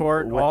Divorce take you-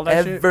 court, all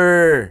that shit?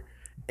 whatever,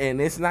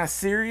 and it's not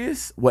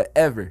serious,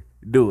 whatever.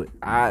 do it.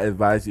 I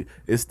advise you.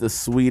 It's the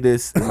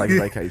sweetest. It's like a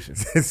vacation.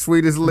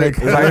 Sweetest lick.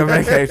 It's like a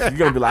vacation. You're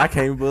gonna be like, I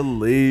can't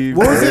believe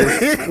Where was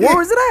this. it? Where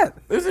was it at?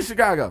 It was in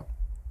Chicago.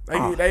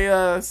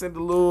 They sent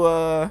a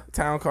little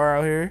town car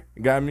out here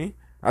and got me.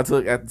 I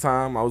took at the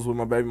time I was with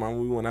my baby mama.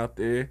 We went out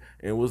there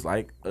and it was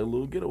like a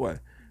little getaway.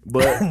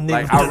 But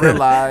like I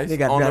realized, They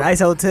got on a the- nice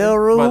hotel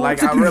room. but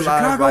like I realized,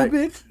 Chicago, like,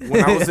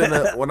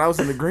 bitch. when I was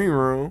in the green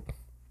room,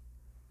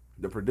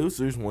 the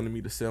producers wanted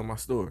me to sell my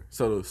story.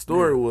 So the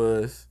story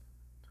was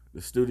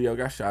the studio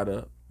got shot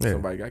up,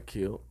 somebody got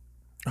killed.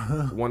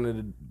 One of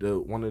the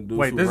dudes.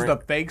 Wait, who this is ran-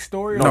 the fake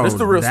story? No, this is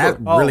the real that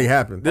story. really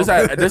happened. This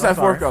at I'm Fourth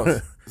sorry.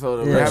 Coast.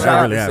 So the Yeah, rabbit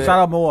that really said- happened. Shout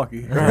out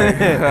Milwaukee.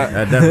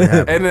 That definitely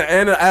happened.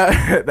 and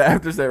the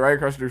after said right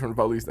across the street from the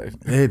police station.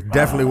 It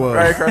definitely was.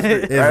 Right across the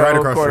street. It's right on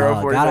across the corner street.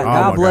 of God, 47th.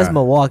 God my bless God.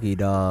 Milwaukee,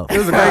 dog. It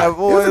was a great, it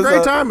was a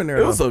great time in there.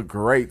 It was though. a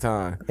great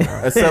time,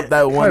 except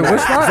that one. Wait, night.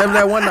 which one? Except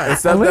that one night.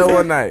 Except that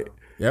one night.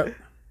 Yep.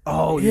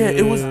 Oh, Yeah,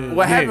 it was.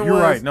 What happened you're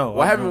was. right. No,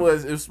 what happened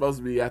was it was supposed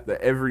to be after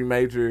every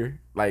major,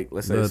 like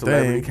let's say The a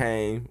celebrity thing.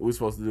 came. We were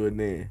supposed to do it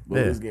then, but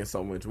Yeah. we was getting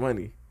so much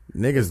money,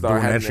 Niggas Start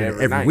doing that happening shit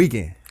every every night.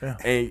 weekend.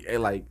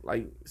 and like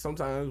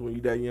sometimes when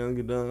you that young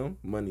and dumb,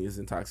 money is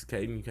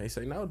intoxicating. You can't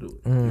say no to it.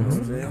 You know what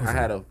I'm saying? I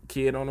had a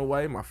kid on the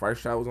way. My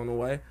first child was on the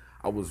way.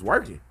 I was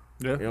working.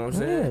 Yeah. You know what I'm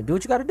saying? Yeah, do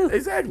what you got to do.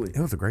 Exactly. It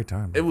was a great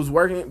time. It was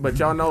working, but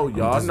y'all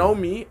know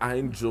me. I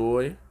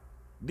enjoy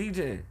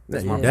DJing.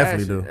 That's Yeah, my you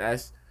definitely passion. do.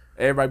 That's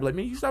everybody be like,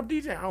 man, you stop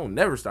DJing? I don't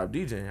never stop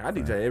DJing. I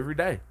DJ every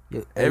day.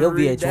 Your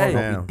Every VH1 day.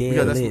 gonna be Because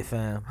dead that's- lit,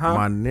 fam.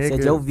 My nigga.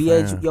 Said your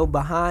VH, fam. your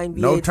behind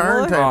VH1 No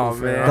turntable, Oh,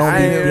 fam. man. gonna be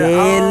I ain't-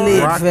 dead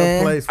lit, Rock the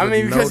fam. place I with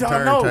mean, because no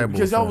y'all know, turntable,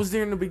 because y'all fam. was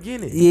there in the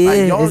beginning. Yeah,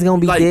 y'all- it's gonna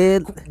be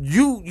dead.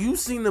 You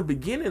seen the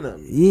beginning of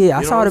it. Yeah, I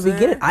You know saw what the I'm saying?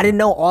 beginning. I didn't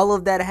know all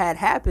of that had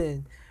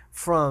happened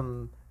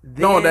from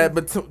then. No, that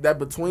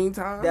between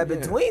time. That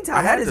between time,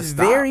 I had that to is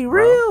stop, very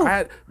bro. real. I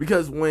had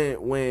because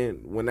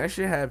when that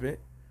shit happened,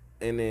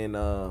 and then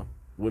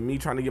with me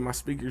trying to get my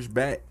speakers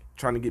back,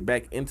 trying to get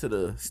back into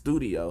the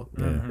studio,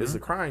 it's a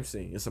crime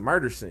scene. It's a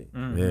murder scene.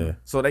 Yeah.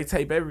 So they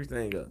tape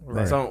everything up.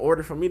 Right. So in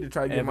order for me to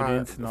try to get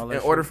Evidence and all that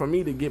in order for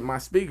me to get my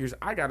speakers,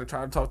 I got to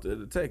try to talk to the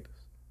detectives.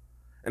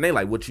 And they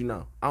like, what you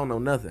know? I don't know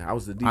nothing. I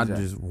was the DJ. I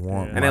just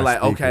want. and my they're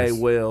like, okay, speakers.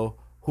 well,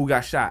 who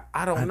got shot?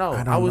 I don't know.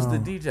 I don't I was know.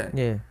 the DJ.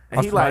 Yeah.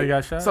 And he Somebody like,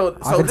 got shot? so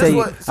I can this tell you.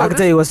 what so I can this-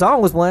 tell you what song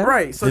was playing.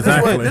 Right. So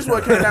Exactly. this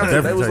what came down to. They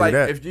Definitely was tell like, you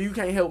that. if you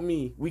can't help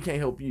me, we can't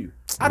help you.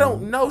 I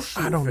don't know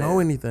shit. I don't fam. know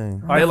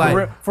anything. Like,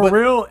 They for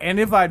real, and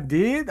if I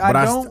did, But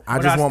I don't. st- I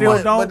but just I want still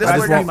my- don't. But this I is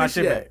just where need my that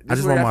shit fish back. at. I This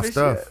just where want that my fish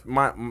stuff. at.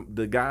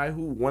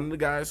 One of the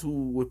guys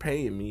who were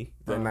paying me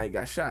that night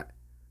got shot.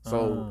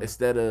 So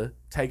instead of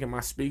taking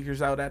my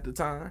speakers out at the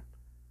time,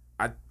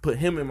 I put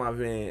him in my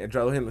van and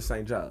drove him to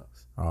St. John's,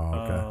 Oh,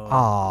 okay.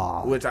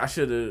 Oh, which I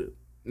should have.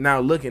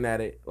 Now looking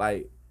at it,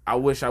 like I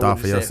wish I would Thought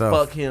have for said yourself.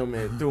 fuck him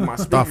and threw my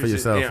speakers Thought for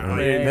yourself, and,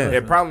 man. and, Yeah.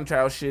 problem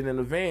child shit in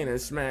the van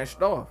and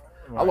smashed off.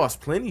 I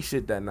lost plenty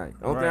shit that night.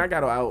 The only thing I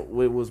got out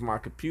with was my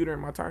computer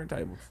and my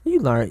turntables. you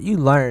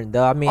learned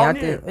though. I mean, Oh, I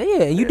yeah. think,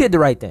 yeah, you did the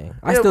right thing.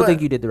 I Yeah, still but-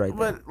 think you did the right thing.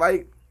 But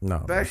like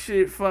No. that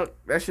shit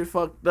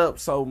fucked up.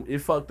 So it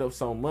fucked up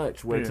so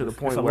much where to the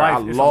point It's a where I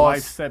life- it's a life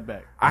lost.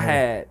 setback.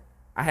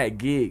 I had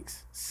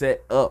gigs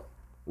set up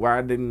where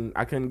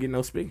I couldn't get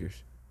no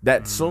speakers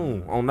that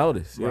soon on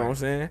notice. You know what I'm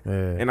saying? Yeah.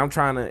 And I'm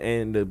trying to,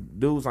 and the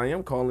dudes I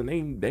am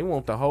calling, they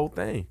want the whole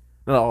thing.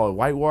 They're like, oh,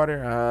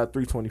 Whitewater,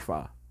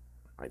 $325.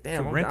 Like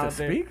damn, To I'm rent out the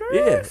there. speakers?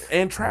 Yeah,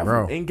 and travel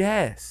Bro. and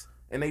gas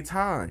and they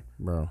time.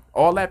 Bro.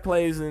 All that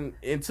plays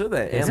into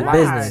that. It's and a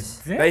business.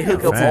 They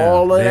hook up Fam,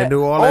 all of they that.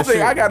 do all Only that thing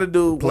shit. I gotta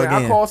do Plug when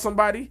I in. call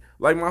somebody,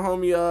 like my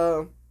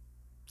homie,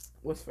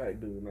 what's fat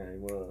dude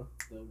name?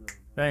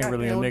 That ain't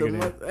really a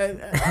nigga then.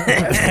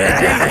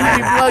 He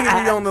be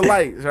plugging me on the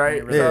lights, right?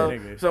 Ain't really a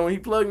nigga. So when he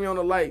plugged me on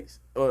the lights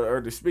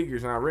or the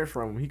speakers and I rent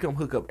from him, he come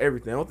hook up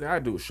everything. The only thing I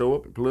do is show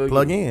up and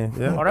plug In.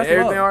 Yeah. Oh, that's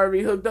everything love.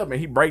 already hooked up, and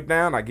he break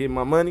down. I get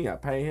my money, I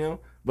pay him,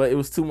 but it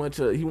was too much.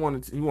 He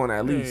wanted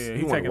at least Yeah,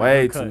 he wanted taking a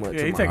way good too cut. much. Yeah,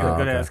 of he my taking a money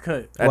good okay. ass cut.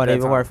 at Wasn't that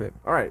even time. worth it.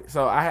 All right,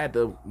 so I had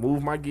to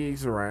move my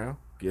gigs around,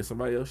 get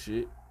somebody else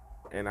shit,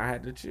 and I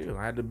had to chill.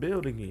 I had to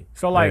build again.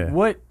 So like, Yeah.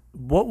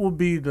 what would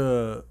be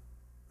the?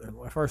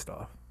 First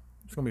off,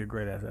 it's gonna be a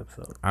great ass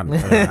episode. I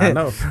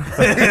know.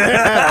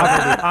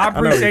 I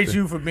appreciate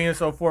you for being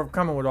so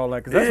forthcoming with all that,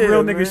 because that's Yeah,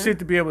 real nigga man. shit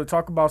to be able to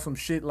talk about some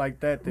shit like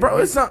that. Bro,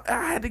 it's not,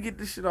 I had to get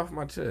this shit off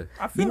my chest.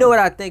 You know what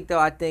I think though?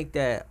 I think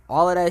that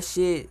all of that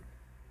shit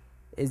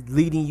is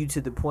leading you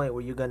to the point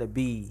where you're gonna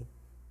be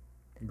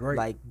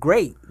great.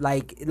 great,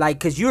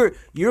 cause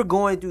you're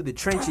going through the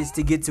trenches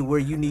to get to where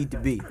you need to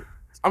be.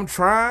 I'm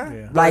trying.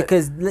 Yeah. Like,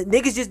 cause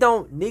niggas just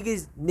don't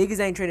niggas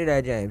ain't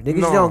Trinidad James.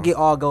 Niggas just No. don't get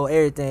all go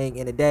everything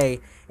in a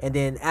day, and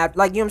then after,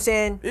 like, you know what I'm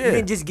saying? You Yeah.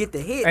 didn't just get the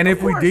hit. And of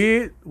if we course.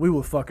 did, we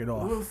would fuck it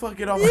off. We'll fuck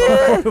it off.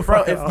 Yeah.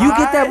 Bro, if You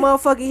get that I-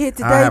 motherfucking hit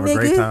today, I have a nigga.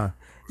 great time.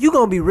 You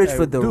gonna be rich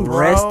for the dude,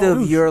 rest bro, of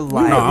dude, your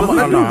life. No,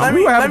 I'm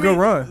You have a good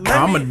run.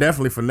 I'm gonna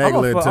definitely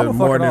finagle it I'ma to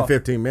more fuck it than off.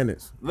 15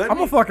 minutes.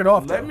 I'ma fuck it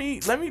off, Let though. me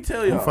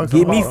tell y'all. fuck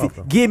Give it me,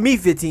 off. give me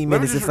 15 Let me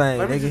minutes of just, fame,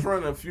 let me just nigga.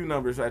 run a few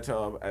numbers at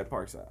y'all at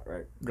Parkside,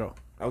 right? Go.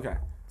 Okay.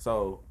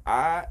 So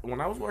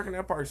when I was working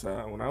at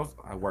Parkside, when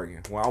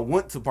I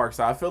went to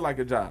Parkside, I felt like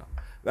a job.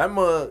 That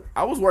mug,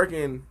 I was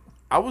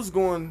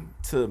going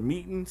to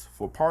meetings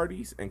for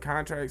parties and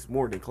contracts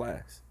more than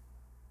class.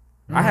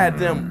 I had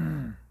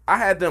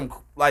them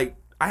like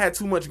I had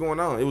too much going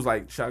on. It was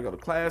like, should I go to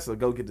class or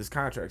go get this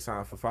contract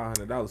signed for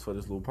 $500 for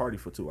this little party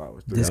for 2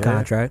 hours? This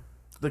contract.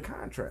 The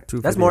contract.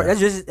 That's more.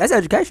 That's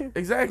education.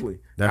 Exactly.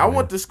 Definitely. I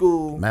went to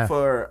school Math.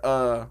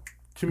 for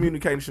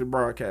communication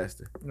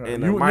broadcasting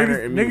and a You, minor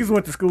in niggas music.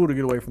 went to school to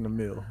get away from the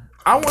mill.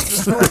 I went to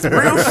school.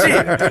 Real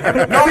shit.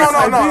 No.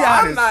 I'm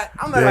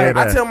not. Yeah,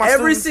 I tell my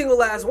Every students, single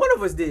last one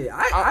of us did.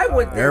 I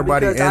went there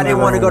Everybody because in I the didn't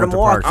want to room go to went to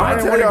Milwaukee. Parkside. I tell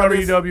didn't want to y'all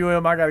go to this.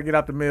 UWM. I got to get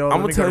out the mill.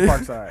 I'm Let me gonna go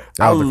to tell you- Parkside.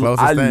 That was the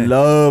closest I thing.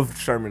 loved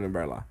Sherman and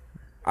Burleigh.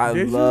 I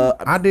Did you? love.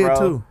 I did bro,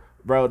 too.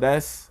 Bro,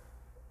 that's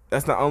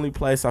the only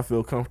place I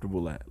feel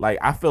comfortable at. Like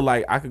I feel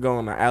like I could go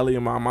in the alley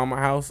in my mama's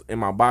house in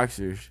my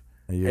boxers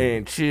Yeah.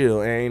 and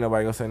chill, and ain't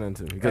nobody gonna say nothing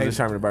to me because Hey, it's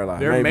Sherman and Burleigh.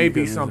 There Maybe may be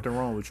because it's- something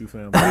wrong with you,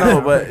 fam. I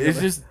know, but it's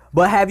just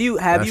But have you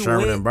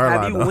Sherman and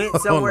Burleigh, though. went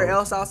somewhere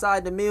else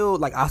outside the mill,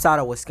 like outside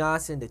of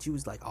Wisconsin, that you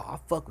was like, oh, I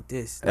fuck with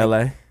this, like,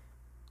 L.A.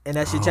 and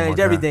that shit Oh, changed my God.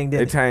 everything. It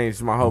Didn't it?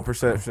 changed my whole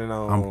perception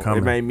on. I'm coming.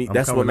 It made me. I'm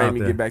That's what coming made out me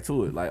there. get back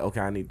to it. Like, okay,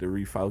 I need to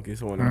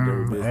refocus when I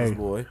do Business hey,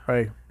 Boy.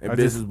 Hey, And I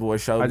Business just, Boy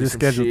showed I me just some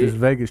scheduled shit. this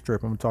Vegas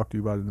trip. I'm gonna talk to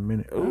you about it in a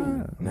minute.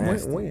 Ooh,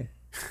 nasty. When?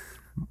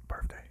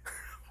 Birthday.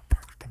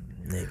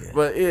 Nigga.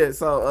 But yeah,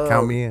 so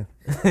Count me in.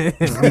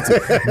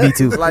 Me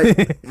too.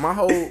 like my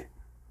whole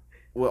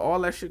with all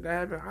that shit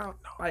that happened,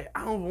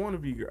 I don't want to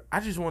be girl. I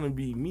just want to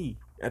be me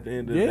at the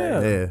end of the Yeah.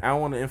 day. Yeah. I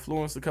want to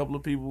influence a couple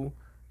of people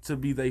to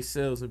be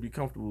themselves and be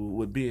comfortable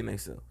with being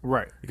themselves.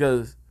 Right.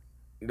 Because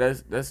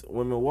that's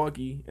when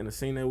Milwaukee and the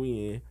scene that we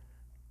in.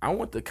 I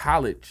went to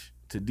college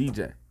to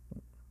DJ.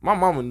 My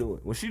mama knew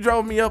it. When she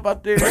drove me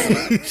up there,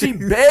 she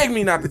begged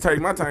me not to take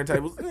my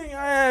turntables.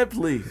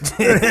 Please.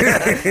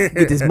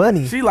 Get this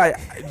money. She like,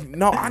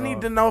 no, I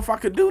need to know if I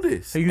could do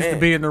this. He used to And-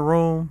 be in the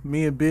room.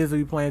 Me and Biz would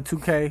be playing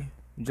 2K.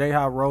 J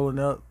Hop rolling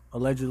up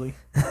allegedly.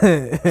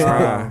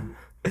 Uh,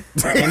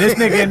 And this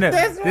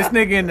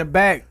nigga in the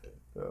back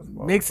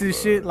mixing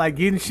shit, like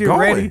getting shit Going.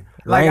 ready.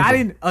 Like I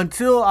Ranging. didn't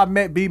until I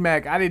met B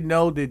Mac, I didn't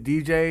know that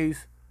DJs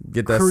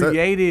Get that set.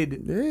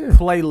 created Yeah.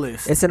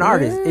 playlists. It's an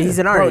artist. He's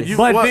an artist. you-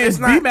 But well, then it's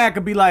not- B Mac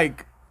could be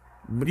like,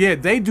 yeah,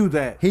 they do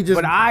that. He just-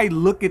 but I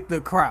look at the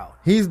crowd.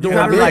 He's doing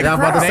I be big. like, I'm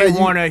about to they say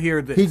want to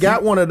hear this. he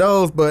got one of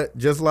those, but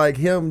just like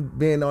him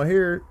being on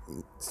here,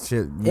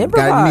 shit, you need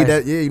Improvise.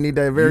 that. Yeah, you need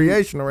that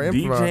variation or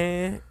improvise.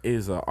 DJing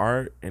is an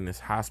art and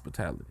it's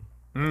hospitality.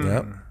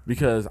 Yep.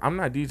 Because I'm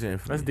not DJing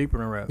for That's me. deeper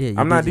than rap. Yeah, you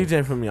I'm not did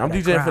DJing for me. I'm That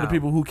DJing for the crowd.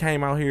 people who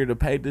came out here to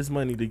pay this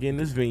money to get in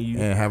this venue.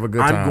 And have a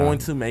good I'm time. going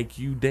to make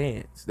you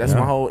dance. That's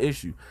Yeah. my whole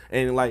issue.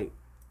 And like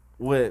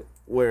where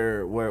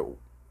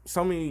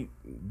so many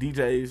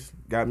DJs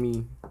got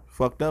me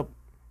fucked up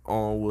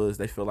on was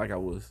they feel like I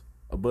was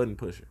a button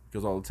pusher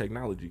because all the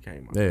technology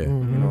came out. Yeah. You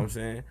know what I'm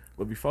saying?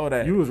 But before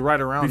that, You was right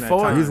around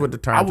before that time. He's with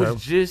the I turntable.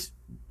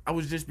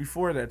 was just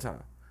before that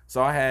time.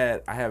 So I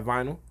had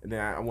vinyl, and then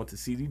I went to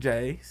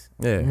CDJs,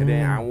 Yeah. and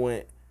then I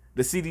went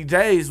the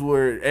CDJs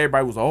where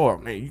everybody was, oh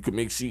man, you could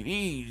make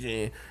CDs,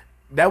 and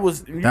that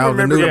was you That was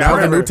the remember new- the that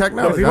was the prep- new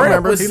technology. The I prep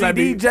remember. with He let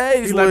me-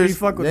 CDJs He let me was,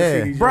 fuck with Yeah.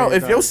 the CDJ. bro.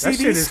 If your that CD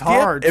shit is skipped,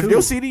 hard if too.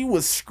 your CD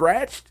was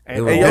scratched And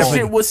and it your was-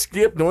 shit was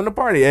skipped during the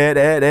party,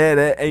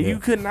 and you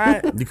could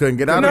not. You couldn't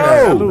get out No.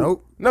 of that.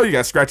 Nope. No, you got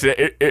to scratch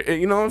it.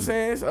 You know what I'm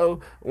saying? So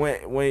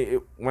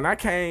when I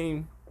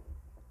came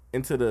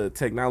into the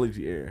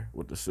technology era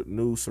with the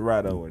new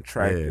Serato and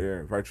Track Yeah.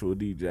 Air, Virtual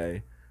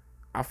DJ,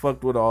 I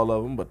fucked with all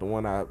of them, but the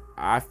one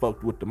I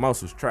fucked with the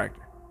most was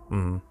Tractor.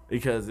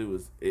 Because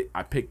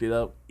I picked it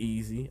up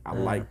easy. I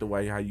liked the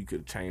way how you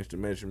could change the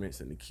measurements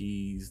and the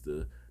keys,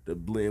 the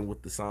blend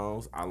with the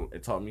songs.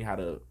 It taught me how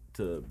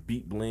to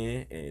beat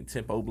blend and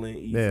tempo blend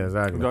easy. Yeah,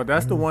 exactly. No,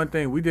 that's the one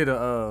thing we did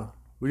a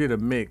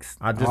mix.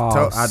 I just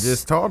Oh, I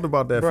just talked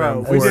about that.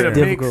 Bro, fam, we before. did a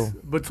difficult.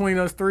 mix between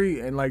us three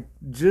and like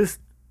just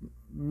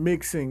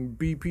mixing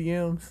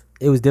BPMs.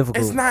 It was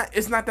difficult.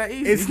 It's not that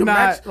easy. It's You can not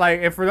match- like,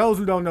 and for those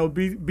who don't know,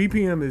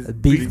 BPM is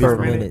beat per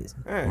minute. minute.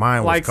 Yeah.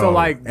 Mine was Like, so, cold.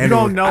 like, you And it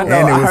don't was- know- I and know,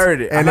 it I was-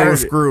 heard it. I and it heard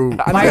was it. screwed.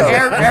 I Like know.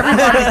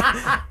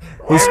 everybody,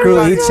 He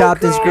screwed. He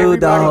chopped and screwed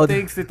the everybody whole.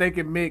 thinks that they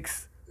can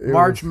mix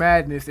March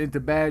Madness into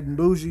Bad and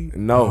Bougie.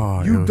 No. Oh,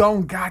 it You was-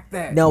 don't got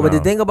that. No, but the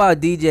No. thing about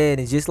DJing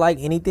is just like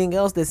anything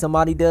else that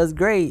somebody does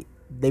great.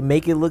 They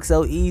make it look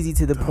so easy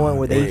to the point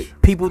where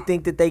people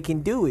think that they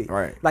can do it.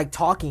 Right. Like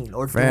talking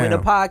or Fam, doing a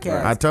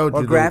podcast. I told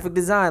or you graphic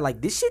design. Like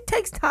this shit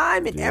takes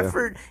time and Yeah.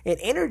 effort and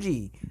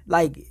energy.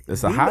 Like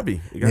It's a we-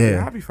 hobby. You gotta be a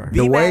Yeah. hobby first.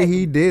 The way B-Mac-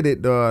 he did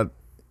it, the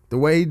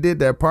way he did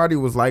that party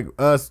was like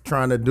us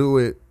trying to do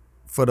it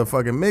for the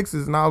fucking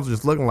mixes, and I was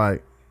just looking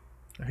like,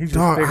 He just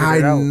Dog, figured I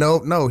it out. know.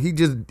 No, he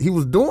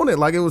was doing it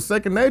like it was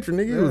second nature,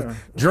 nigga. He was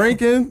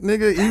drinking,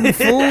 nigga, eating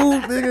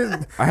food,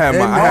 nigga. I had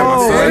my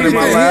And son in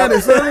my he lap. had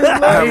his son in his I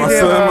lap. had my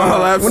son in my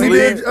lap. When he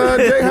sleep. did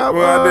J-Hop,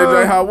 when I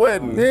did J-Hop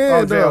wedding. Yeah,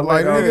 Oh, dog,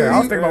 like okay. nigga, I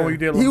was thinking about what you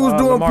did. he was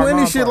doing Lamar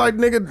plenty Mom shit. party.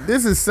 Like nigga,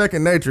 this is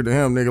second nature to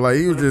him, nigga. Like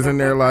he was just in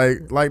there,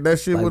 like that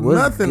shit Like, was what's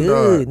nothing,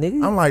 good, dog.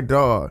 nigga? I'm like,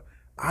 dog,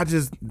 I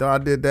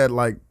did that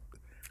like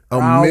a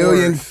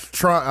Hours.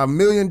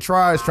 million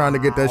tries trying to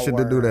get that shit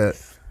to do that,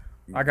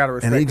 I gotta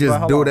respect. and he it, but just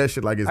hold do on. that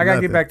shit like it's I gotta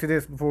nothing. get back to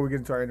this before we get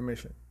into our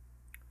intermission.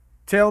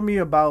 Tell me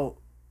about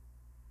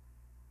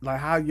like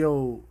how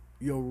your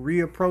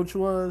reapproach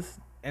was,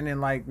 and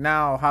then like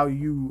now how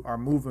you are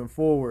moving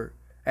forward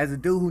as a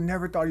dude who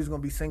never thought he was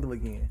gonna be single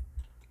again.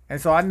 And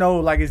so I know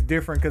like it's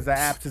different because the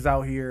apps is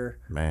out here,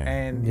 Man.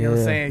 and you know what I'm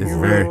Yeah. saying. It's You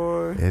very,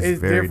 really- it's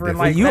it's very different. different.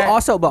 Like You that.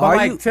 also- but are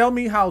like you- tell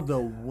me how the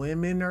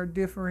women are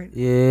different.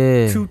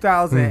 Yeah.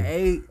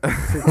 2008 to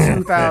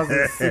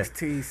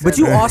 2016. But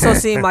you 17. also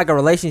seem like a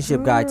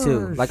relationship guy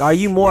too. Like, are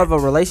you more of a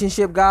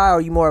relationship guy, or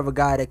are you more of a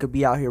guy that could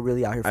be out here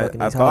really out here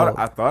fucking I these hoes?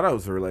 thought I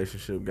was a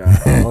relationship guy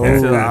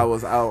until I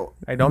was out.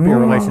 Hey, don't be a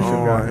relationship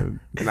guy.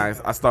 And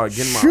I started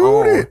getting my Shoot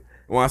own. it.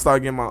 When I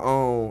started getting my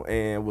own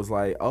and was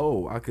like,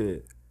 oh, I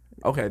could.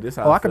 Okay, this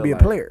how Oh, I I could feel be a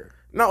like. player.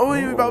 No, it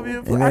ain't about being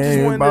a player. It I just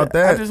ain't wanted about to,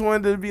 I that. just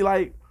wanted to be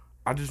like,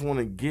 I just want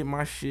to get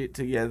my shit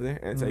together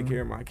and take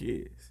care of my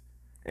kids.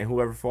 And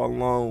whoever fall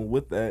along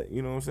with that,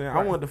 you know what I'm saying?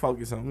 I wanted to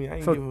focus on me. I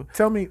ain't give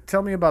So a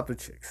tell me about the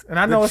chicks. And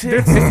I know it's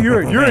chicks.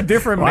 different. You're a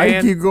different Why you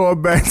man. keep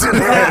going back to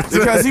that?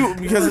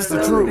 because it's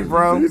the truth,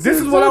 bro. This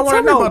is what I Tell want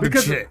to me know about the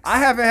because chicks. I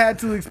haven't had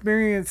to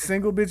experience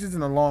single bitches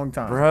in a long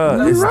time.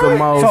 Bruh, it's the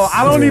most. So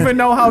I don't even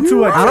know how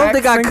to. I don't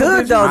think I single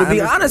could bitches. though. To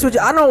be I honest with you,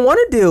 I don't want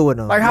to deal with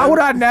them. Like, how would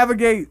I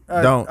navigate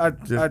a Don't.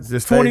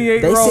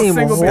 28-year-old They seem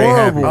single Stay bitch?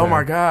 happy. horrible. Oh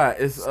my God,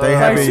 it's Stay Like,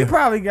 happy. she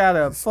probably got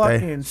a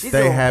fucking.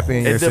 Stay happy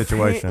in your it depend-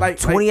 situation. Like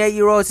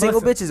 28-year-old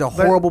single Listen, bitch is a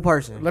horrible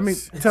person. Let me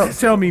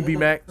tell me, B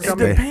Mac. it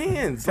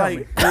depends.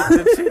 Like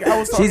the chick I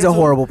was talking She's a to,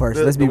 horrible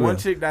person. Let's be the one real.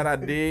 chick that I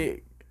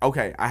did.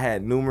 Okay, I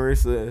had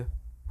numerous. Okay,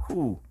 I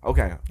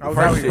the was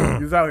out first here. chick.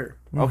 You was out here.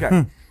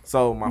 Okay,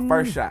 so my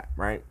first shot,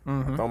 right?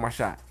 Throw my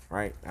shot,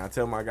 right? And I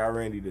tell my guy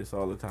Randy this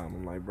all the time.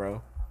 I'm like,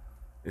 bro,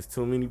 there's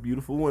too many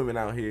beautiful women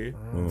out here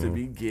to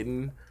be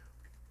getting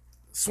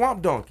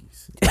swamp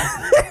donkeys.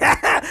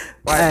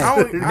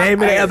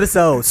 Name of the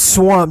episode: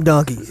 Swamp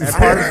Donkeys.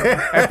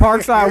 At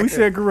Parkside, we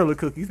said gorilla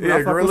cookies. But Yeah,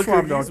 I fuck gorilla with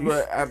swamp cookies,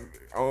 donkeys.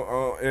 but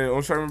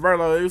on Sherman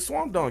Burlow, it was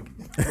swamp donkeys.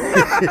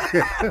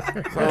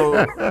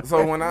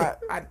 so when I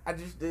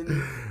just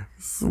didn't.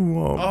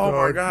 Oh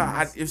my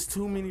God, it's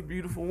too many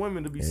beautiful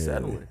women to be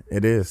settling.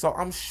 It is. So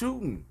I'm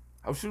shooting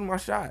my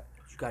shot.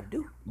 What you gotta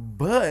do?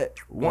 But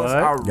once What?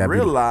 I Gotta be-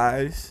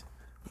 realized,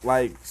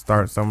 like, Some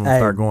of them Hey,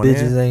 start going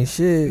bitches in. ain't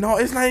shit. no,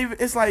 it's not even.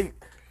 It's like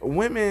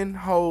women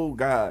hold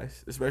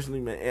guys, especially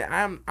men.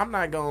 And I'm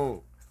not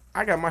going.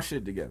 I got my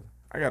shit together.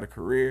 I got a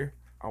career.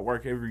 I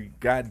work every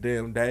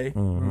goddamn day.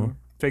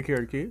 Take care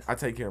of the kids. I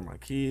take care of my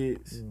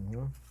kids.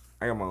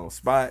 I got my own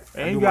spot.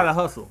 I And do you got a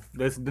hustle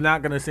that's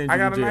not gonna send you I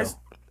got to a jail. nice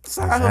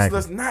side hustle Exactly.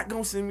 that's not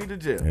gonna send me to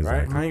jail, right?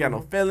 Exactly. I ain't got no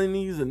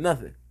felonies or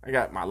nothing. I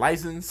got my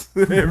license,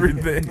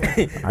 everything.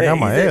 I got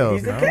my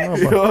L's. I don't know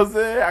You about- know what I'm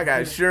saying? I got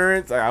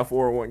insurance. I got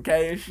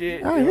 401k and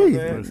shit. I You know hear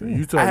what I'm you. saying?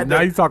 You I had now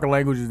to- you talking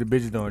languages that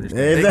bitches don't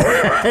understand.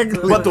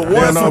 Exactly. But the They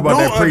ones don't know who about do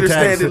that pre-tax-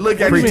 understand it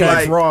look at you pre-tax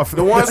like Roth.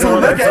 the ones who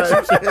look at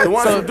you, the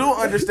ones who do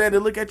understand it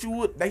look at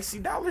you. They see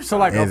dollars. So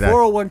like Exactly. a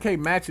 401k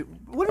match.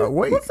 What is,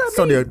 Wait, what's that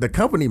so mean? the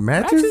company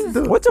matches?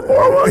 Matches? What's a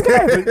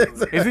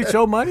 401k? Is it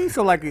your money?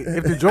 So like if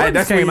the Hey, Jordans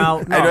that's came when you, out,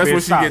 hey, that's when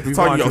she get to You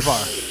talk. gone Yo, too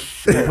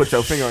far. you put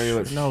your finger on your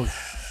lips. No,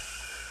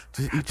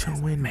 Just eat your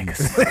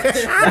Wendy's.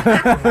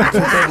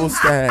 Double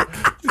stack.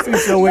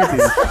 it's your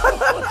Wendy's.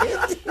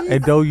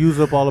 And don't use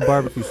up all the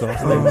barbecue sauce.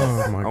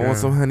 Oh my I want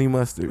some honey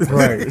mustard.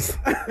 Right.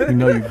 You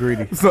know you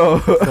greedy. So,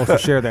 Supposed to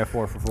share that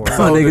 4 for 4. My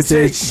so nigga the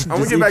said, chick, I'm gonna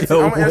just get back eat to.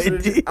 your I'm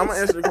gonna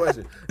Wendy's. answer the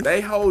question.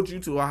 They hold you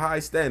to a high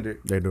standard.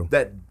 They do.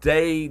 That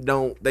they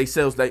don't. They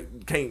selves they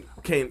can't.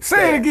 Say it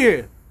stand.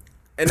 again.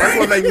 And that's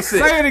what makes me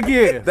sick. Say it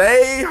again.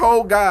 They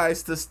hold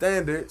guys to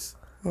standards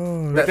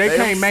that They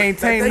can't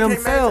maintain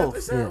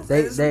themselves.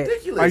 It's they-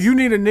 ridiculous. You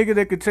need a nigga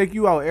that could take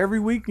you out every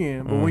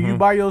weekend, but when you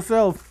by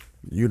yourself,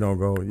 You don't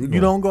go.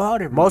 you don't go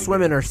out every Most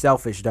weekend. women are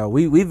selfish though.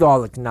 We've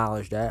all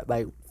acknowledged that.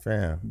 Like,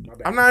 Fam.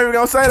 I'm not even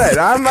gonna say that.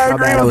 I'm not My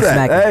bad, I agreeing with was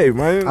that. smacking. Hey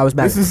man, I was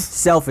mad. This is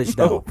Selfish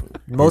though.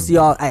 Most of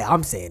y'all, hey,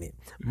 I'm saying it.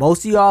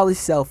 Most of y'all is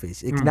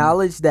selfish.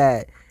 Acknowledge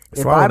that if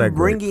Swallow I'm that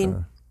grape, bringing,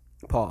 son.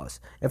 pause.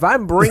 If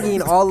I'm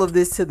bringing all of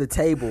this to the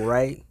table,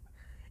 right,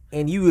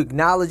 and you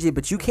acknowledge it,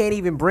 but you can't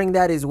even bring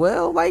that as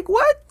well, like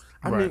what?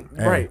 I mean,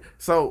 Hey. right.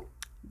 So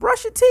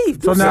Brush your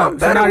teeth. So Do now, something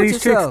better with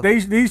these yourself.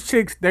 chicks, these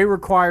chicks, they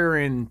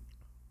requiring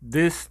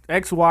this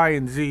X, Y,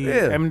 and Z,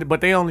 Yeah.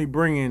 but they only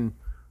bringing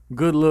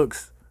good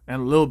looks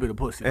and a little bit of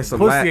pussy. and The some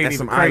pussy and ain't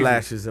some even crazy.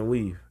 eyelashes and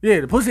weave.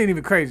 Yeah, the pussy ain't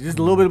even crazy. Just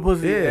a little bit of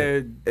pussy.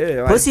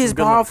 Yeah, like Pussy is some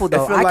good powerful looks.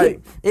 though. It feel I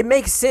like can, it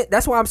makes sense.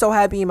 That's why I'm so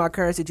happy in my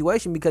current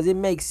situation because it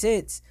makes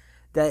sense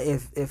that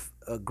if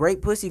a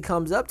great pussy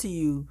comes up to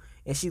you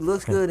and she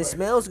looks good and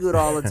smells good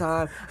all the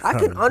time, I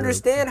can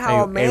understand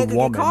how a man can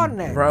woman. get caught in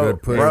that. Bro,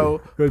 Good pussy.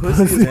 bro, Good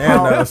pussy is Damn, that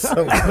power. was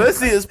so-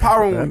 Pussy is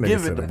power when That we nigga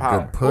give said it the a power.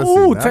 good pussy.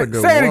 Ooh, Not a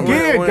good say it woman.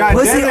 again. When- God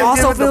when- Pussy damn it.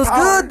 also give it the feels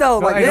power. good though.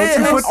 Like, Hey, yeah.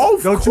 don't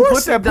you Of put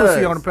course that it pussy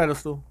does. on a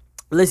pedestal.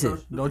 Listen,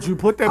 Don't you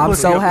put that I'm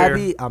pussy so up there.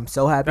 happy. I'm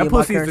so happy. That in my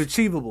pussy is current-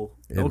 achievable.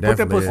 It Don't put that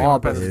definitely pussy is. on a All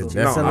pedestal. pussies.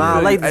 Yeah, It's a no, lot of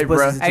hey, ladies' hey,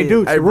 pussies. bruh. is Hey, chill.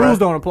 dude, Hey, the rules bruh.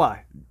 don't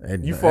apply.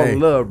 You fall in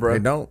love, bro. They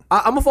don't.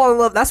 I'm gonna fall in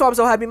love. That's why I'm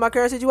so happy in my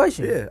current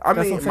situation. Yeah, I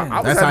That's mean, what I'm saying. I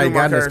was That's happy how you in my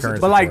got this current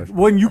current But situation. like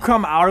when you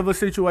come out of a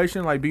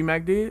situation like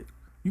B-Mac did,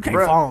 you can't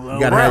Bruh, fall in love.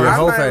 you gotta with have her. your I'm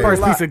whole not face. gonna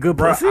First lie. piece of good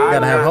Bruh, pussy. You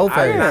gotta have whole I'm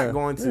face. not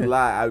going to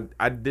lie.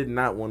 I did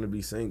not want to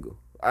be single.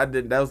 I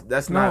did. That's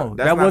No, not.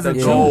 That's that not wasn't the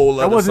you. goal.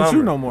 That of the wasn't you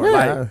summer. no more.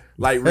 Yeah.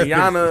 Like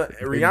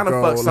Rihanna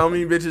goal. fucked so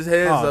many bitches'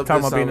 heads Oh, up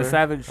talking this about being summer. a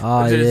savage.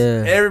 Oh Just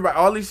yeah. everybody,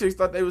 all these chicks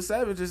thought they were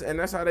savages, and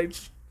that's how they.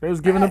 They was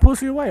giving the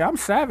pussy away. I'm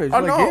savage. Oh,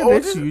 Like, no, yeah, oh,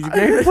 bitch, just- you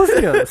gave the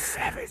pussy up.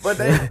 Savage. But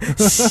they.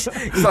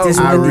 This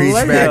I one reached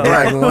later.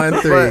 back like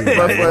 1-3.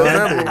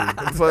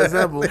 But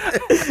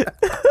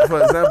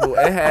for example,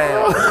 it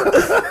had.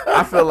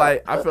 I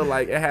feel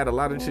like it had a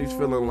lot of chicks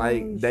feeling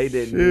like they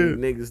didn't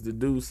need niggas to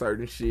do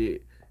certain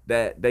shit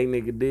that they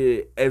nigga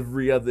did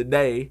every other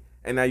day,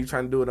 and now you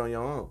trying to do it on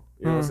your own.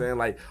 You know what I'm saying?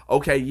 Like,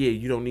 okay, yeah,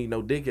 you don't need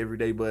no dick every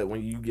day, but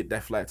when you get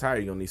that flat tire,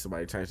 you gonna need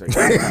somebody to change that.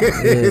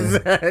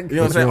 Exactly. You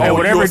know what I'm saying? Hey,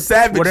 Oh, you're a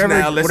savage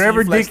now. Let's see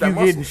whatever you flex dick that you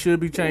muscle. getting should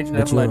be changing that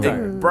But you flat ain't-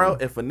 tire. Bro,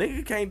 if a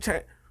nigga can't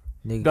change,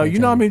 Nigga Dog, can't you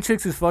know how change many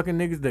chicks is fucking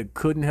niggas that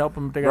couldn't help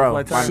them if they got a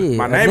bro, flat tire? Shit.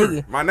 my a neighbor,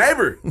 nigga- my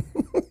neighbor,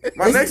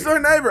 my next door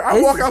neighbor. I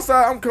walk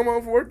outside, I'm coming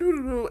on for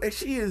her, and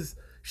she's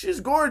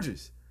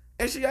gorgeous.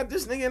 And she got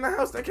this nigga in the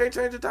house that can't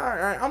change a tire.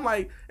 Right? I'm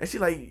like, and she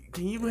like,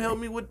 can you help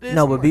me with this?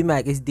 No, I'm but like,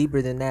 B-Mac, it's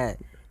deeper than that.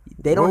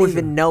 They don't What was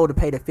even know to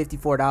pay the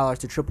 $54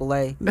 to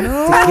AAA to get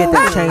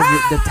that change,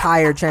 the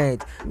tire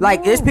change.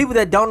 Like, there's people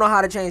that don't know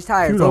how to change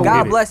tires. You So don't God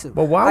get it. bless them.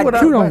 But why Like, would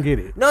I? You don't get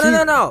it.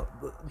 No.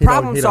 He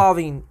Problem don't-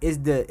 solving is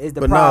the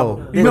But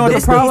problem. no. You know what the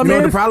This- problem you know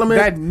is? what the problem is?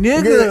 That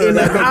nigga Nigga in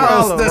the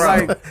house.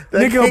 Like,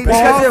 nigga, can't-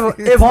 pause.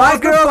 Because if Pause my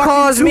the girl fucking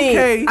calls me,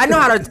 2K. I know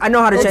how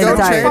to change go a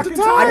tire. change the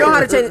tire. I know how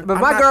to change. But if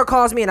I'm my not- girl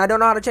calls me and I don't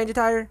know how to change a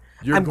tire,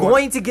 You're I'm going-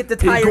 going to get the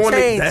You're tire going to-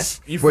 changed.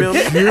 that's- you feel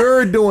me? But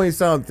you're doing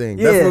something.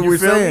 Yeah. That's what You we're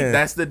feel me? saying.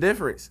 That's the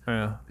difference.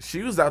 Yeah.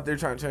 She was out there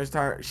trying to change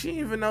tires. She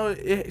didn't even know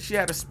she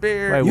had a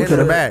spare. Wait, in what to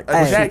the a- back.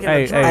 a Hey, jack in the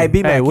hey, trunk. Hey,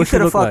 B-Mac, you what she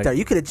could have look fucked like? her.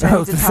 You could have I changed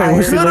was the to say, tire.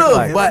 what she Could look have,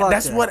 like? but Fuck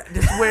that's that.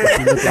 that's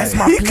where that's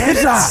my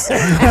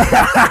pleasure.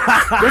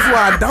 That's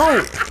why I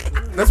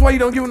don't. That's why you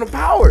don't give him the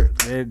power.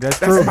 Yeah, that's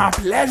That's true. my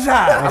pleasure.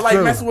 I like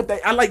true. messing with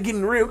that. I like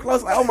getting real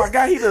close. Like, oh my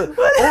god, he's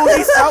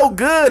so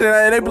good,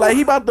 and they be like,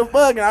 he about to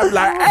fuck, and I be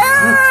like,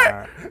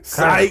 ah,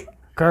 psych.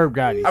 Curb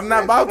got it. I'm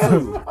not about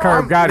to.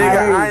 Curb got it.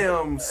 Nigga, I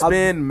am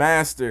spin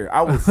master.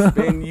 I will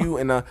spin you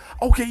in a.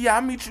 Okay, yeah,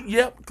 I meet you.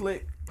 Yep,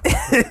 click.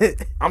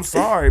 I'm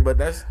sorry, but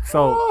that's.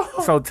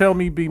 So tell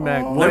me,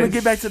 B-Mac. Let me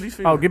get back to these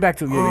females. Oh, get back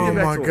to it. Let me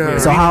get back to them.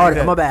 God. So Yeah, how we are, need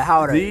my that. bad, how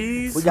are they?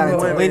 These We got into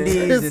women,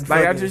 Wendy's and like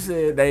I fucking just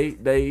said,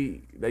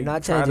 they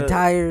not try changing to-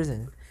 tires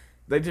and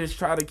They just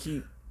try to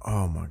keep.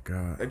 Oh my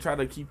God. They try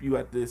to keep you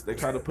at this. They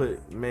try to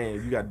put,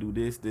 man, you got to do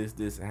this,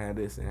 and have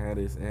this, and have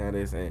this, and have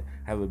this, and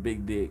have a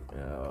big dick,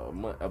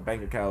 a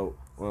bank account,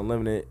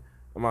 unlimited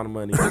amount of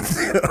money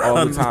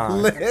all the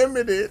time.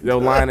 Limited.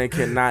 Your lining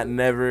cannot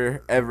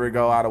never ever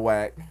go out of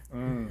whack.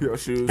 Your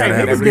shoes. Hey, Gotta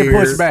have niggas a get beard.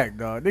 pushed back,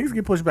 dog. Niggas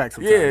get pushed back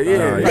sometimes. Yeah, yeah.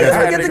 Nah, You you gotta gotta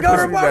have get to niggas go to push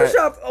the you back.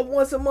 barbershop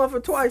once a month or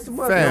twice a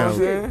month. You know Fam. what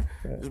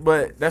I'm saying?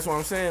 But that's what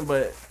I'm saying.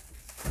 But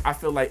I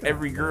feel like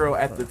every girl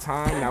at the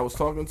time that I was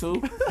talking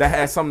to that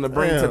had something to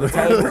bring to the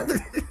table.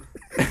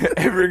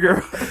 Every girl.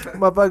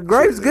 Motherfucker,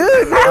 grapes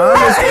good. I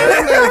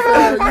understand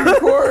that, fam. You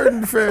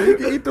recording, fam. You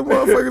can eat the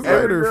motherfuckers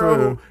later,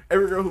 fam.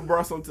 Every girl who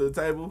brought something to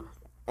the table,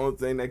 only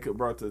thing they could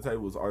brought to the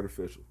table was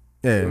artificial.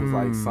 Yeah. It was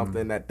like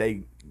something that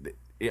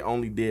it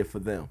only did for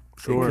them.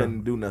 Sure. It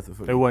couldn't do nothing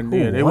for me. They wasn't.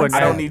 Yeah, they what?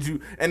 wasn't. I don't need you,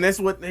 and that's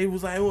what they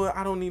was like. Well,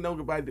 I don't need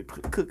nobody to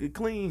cook it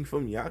clean for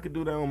me. I could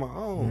do that on my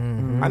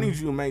own. I need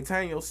you to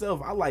maintain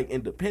yourself. I like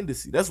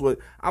independency. That's what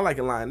I like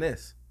a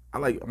lioness. I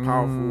like a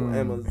powerful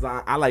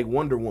Amazon. I like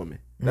Wonder Woman.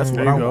 That's what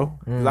There I you want.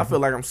 Because I feel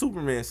like I'm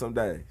Superman some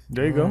days.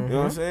 There you go. You know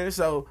what I'm saying?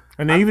 So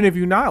And then even if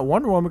you're not,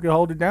 Wonder Woman can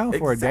hold it down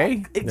for a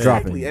day.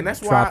 Exactly, Dropping- and that's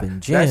dropping why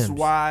gems. that's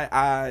why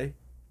I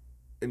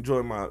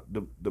enjoy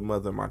the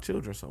mother of my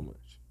children so much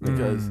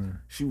because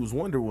she was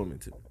Wonder Woman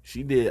to me.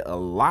 She did a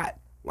lot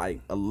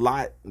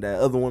that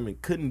other women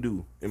couldn't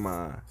do in my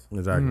eyes.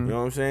 Exactly. You know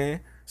what I'm saying?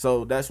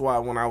 So that's why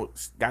when I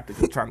got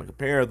to trying to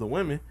compare other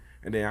women,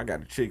 and then I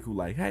got a chick who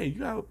like, hey, you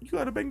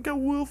got a bank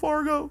account with Will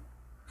Fargo?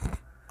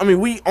 I mean,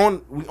 we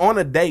on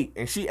a date,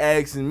 and she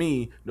asking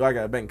me, do I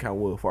got a bank account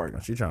with Will Fargo?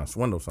 She trying to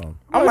swindle something.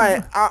 I'm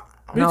like,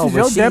 Bitch, is but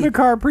your she- debit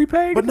card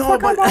prepaid? but Get the no,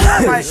 fuck but out my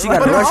life. like, She got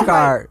but a no, rush I'm like-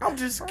 card. I'm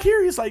just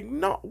curious, like,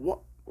 no, what?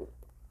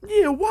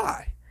 Yeah,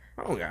 why?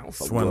 I don't fuck with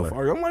Will Swindler.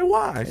 Fargo. I'm like,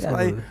 why? She's Yeah,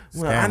 like, dude.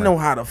 well, I Scammer. know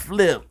how to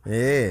flip.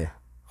 Yeah.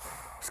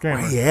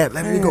 Scammer. Yeah,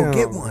 let me go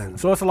get one.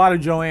 So it's a lot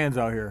of Joannes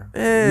out here.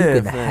 Yeah,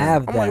 can fam.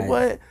 have I'm like, that.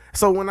 what?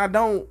 So when I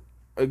don't,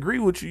 agree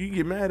with you, you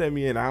get mad at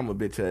me, and I'm a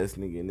bitch ass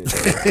nigga in this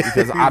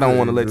because I don't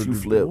want to let you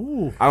flip.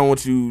 Ooh. I don't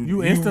want you.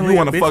 You instantly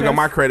want a to fuck bitch up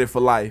my ass? credit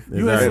for life.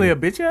 You instantly a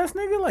bitch ass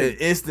nigga? Like,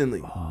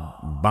 Instantly.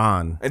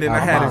 Bond. And then I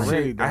had a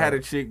really chick. I had a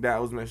chick that I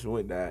was messing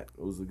with that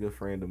was a good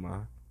friend of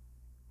mine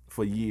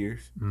for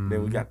years.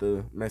 Then we got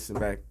to messing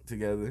back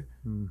together,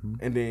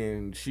 and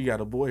then she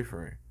got a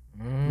boyfriend.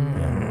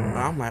 And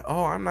I'm like,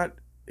 oh, I'm not.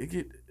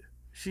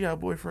 She got a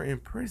boyfriend in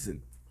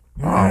prison.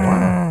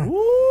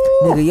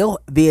 Nigga, your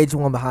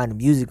VH1 behind the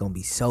music gonna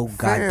be so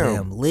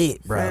goddamn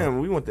lit, bro. Fam,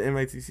 we went to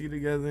MATC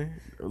together.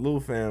 Lil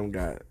Fam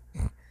got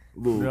a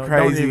little no,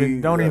 crazy.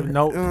 don't even.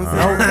 Nope. You know what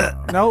I'm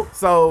saying? Nope.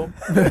 So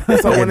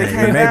when it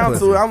came Mad down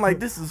pussy. to it, I'm like,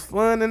 this is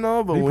fun and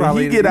all, but He when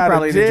probably- he get out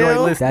probably of enjoyed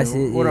jail, listening. That's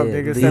it. What up, yeah.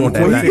 nigga? The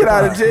 720. when he get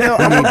out of jail,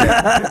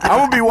 I'm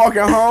gonna be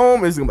walking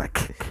home. It's gonna be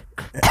like,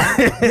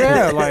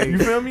 Yeah, like you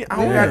feel me? I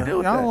don't gotta deal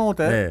with I don't that. want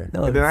that. Yeah.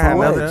 No, And then I had for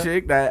what? another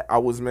chick that I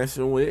was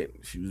messing with.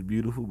 She was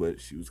beautiful, but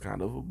she was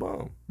kind of a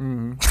bum.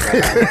 So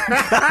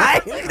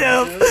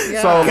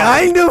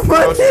Kind of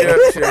so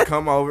funny. she'll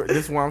come over.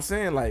 This is what I'm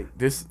saying. Like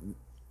this.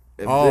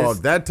 Oh, this-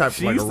 that type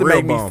She like used a to real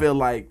make me bum. feel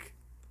like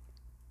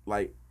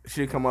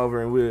she'd come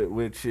over and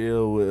we'll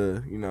chill,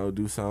 we'll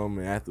do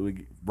something.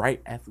 And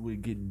right after we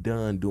get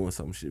done doing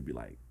something, she'd be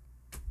like,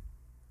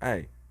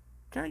 "Hey,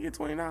 can I get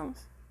 $20?"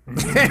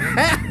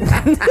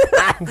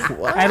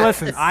 Hey,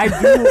 listen,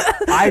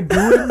 I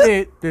do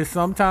admit that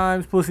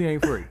sometimes pussy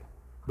ain't free,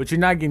 but you're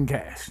not getting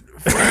cash.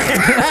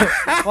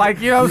 Like,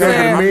 you know what I'm You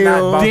got a saying?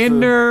 meal.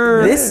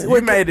 Dinner. This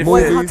You made it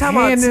Wait, feel- time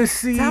out.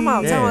 Hennessy. Time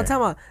out.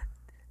 Yeah.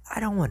 I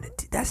don't want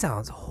to. That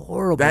sounds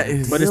horrible. That to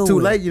is- But it's deal too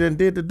with. late. You done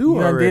did the do You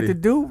done already. did the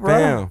do, bro.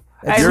 Damn.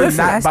 Hey, You're listen,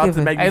 not that's about to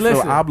giving- make Hey, me feel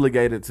listen.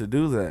 obligated to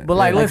do that. But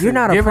like, Like, listen, you're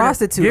not a giving her-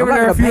 prostitute. Giving I'm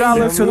her not a few gonna pay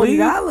dollars you to leave.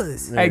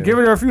 $20. Hey,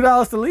 giving her a few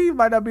dollars to leave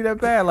might not be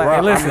that bad. Like, Bro, hey,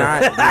 I'm listen,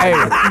 not-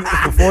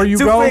 hey, before you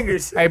Two go,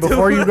 fingers. hey,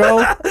 before you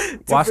go,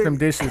 wash them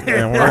dishes.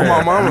 Damn, Man. right.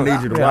 my mama. I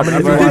need you to Yeah, watch. I'm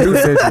I gonna need need you you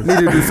to need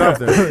to do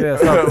something. Yeah,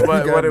 something.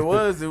 but You what got- it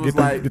was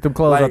get them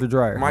clothes like, out the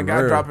dryer. My guy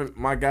Real.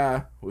 my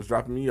guy was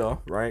dropping me off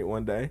right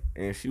one day,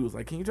 and she was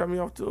like, "Can you drop me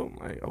off too?"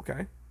 I'm like,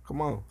 "Okay,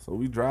 come on." So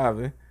we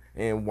driving,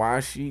 and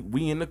while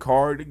we in the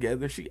car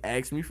together, she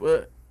asked me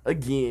for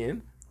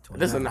again.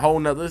 This is a whole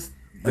nother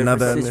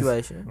Another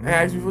Situation. And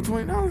asked me for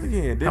 $20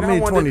 again. Then How many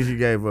I wanted- 20s you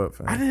gave up?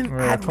 Fam? I didn't.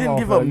 Yeah, I come didn't on,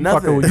 give fam. up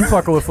nothing. You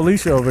fucking with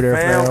Felicia over there,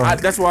 Fam, fam.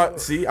 that's why.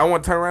 See, I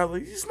want to turn around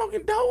like, you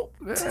smoking dope.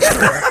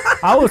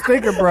 I was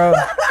thinking, bro,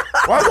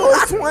 Why is it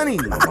always 20?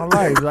 my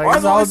life. Like, Why is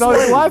it's all always dog-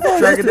 20? why is it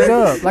always Track just it a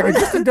down. dub? Like,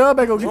 just a dub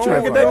ain't gonna get you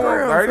Get that that far.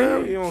 girl, 30,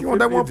 fam. you don't She want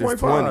that 50,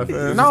 just 1.5, 20.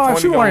 fam. No, Just if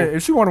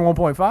she wanted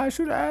 1.5,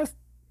 she would have asked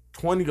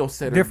 20 go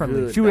set her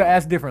differently. good, she would have though.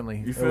 asked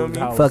differently. You feel me?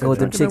 How it was Fucking with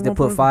set them up. chicks that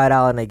put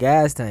 $5 in their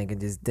gas tank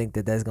and just think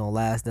that that's gonna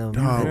last them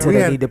Dog, until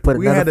they need to put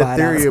we another had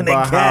a $5 theory in their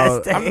about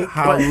gas tank.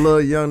 how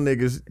little young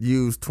niggas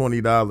use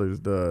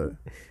 $20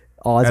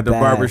 Oh, it's at the bad.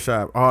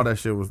 barbershop. All that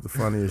shit was the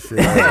funniest shit.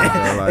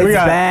 Like, We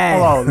got, bad.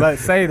 Hold on,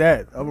 let's say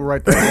that. I'm gonna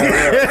write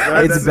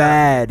that. It's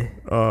bad.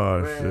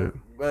 oh Man,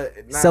 shit. But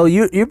nah, So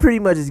you're pretty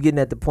much just getting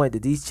at the point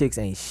that these chicks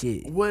ain't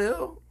shit.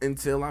 well,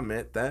 until I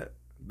met that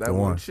The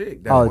one one.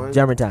 chick. That Oh, one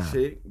Germantown.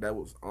 chick that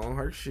was on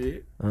her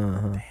shit,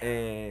 Uh-huh.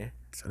 and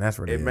So that's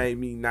what it it is. made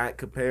me not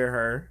compare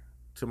her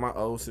to my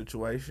old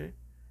situation.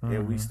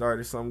 And we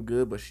started something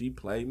good, but she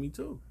played me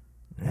too.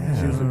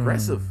 She was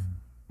aggressive.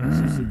 She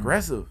was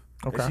aggressive.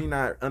 Okay. And she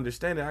not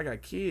understanding I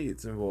got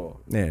kids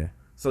involved. Yeah.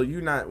 So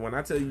you're not, when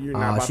I tell you you're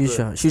not Oh, about she's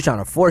to, trying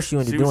to force you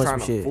into she was doing trying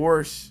some to shit.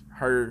 force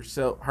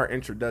her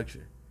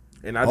introduction.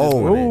 And I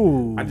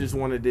Ooh. just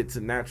wanted it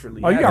to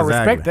naturally Oh, you gotta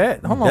happen. respect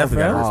that. Hold on,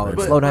 Definitely fam. gotta Oh, respect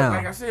But, slow but down.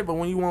 like I said, but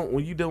when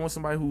you dealing with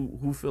somebody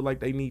who feel like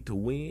they need to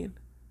win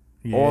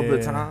all the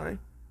Yeah. time,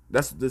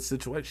 that's the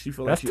situation. She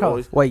feel like That's she tough.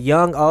 always. Wait,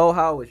 young, old,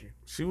 how old was you?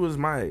 She was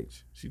my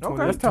age. She Okay,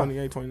 28, that's tough.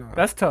 28, 29.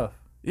 That's tough.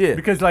 Yeah.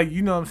 Because, like,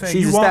 you know what I'm saying?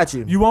 She's you a want,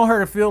 statue. You want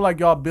her to feel like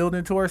y'all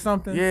building to her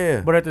something.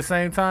 Yeah. But at the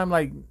same time,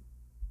 like,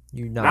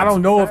 You know. I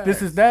don't know if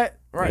this is that.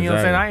 Right. You know what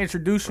I'm saying? Exactly. I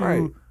introduce you,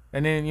 Right.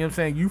 and then, you know what I'm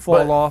saying, you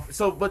fall off.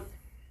 So, but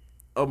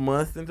a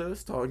month into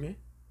us talking,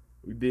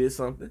 we did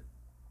something.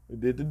 We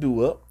did the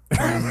do up. Do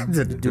up.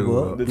 The do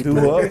up. Do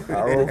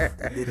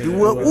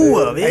up. Ooh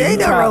up. It ain't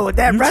nothing wrong with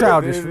that, You brother.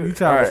 childish. You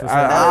childish. for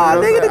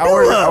something. nigga, the I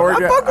work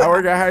do-up. I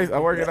work at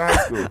high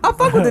school. I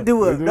fuck with the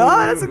do up. Do No,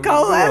 up. that's a Do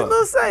cold ass up.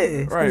 little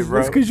saying. Right, bro.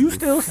 It's because you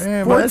still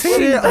Man, but that 14.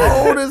 shit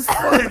old as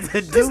fuck.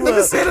 This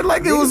nigga said it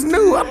like it was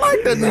new. I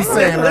like that new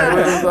saying.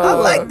 I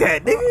like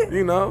that, nigga.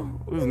 You know,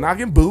 we was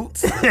knocking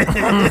boots. And,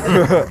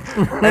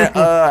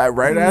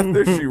 right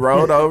after she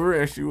rolled over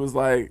and she was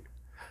like,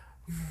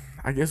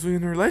 I guess we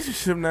in a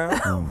relationship now.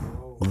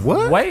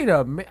 What? Wait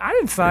a minute. I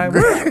didn't sign.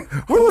 Where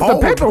was the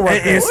paperwork?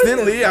 And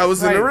instantly I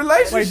was in a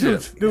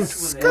relationship. Dude,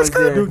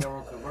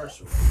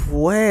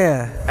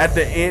 Where? At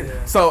the end,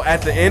 so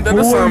at the end of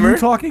the who are summer, you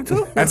talking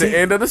to? at the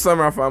end of the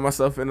summer, I found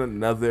myself in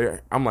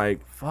another. I'm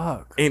like,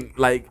 Fuck. in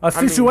like A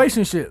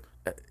situationship.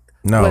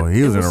 No, But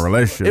he was it in a was-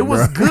 relationship. it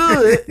was bro.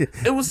 good.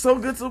 It was so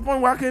good to the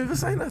point where I can't even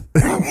say nothing.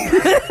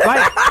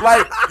 Like,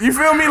 Like, you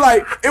feel me?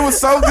 Like, it was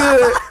so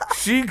good.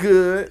 She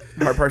good.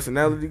 Her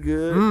personality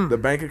good. The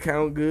bank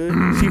account good.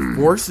 She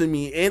forcing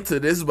me into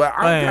this, but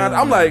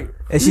I'm like,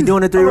 Is she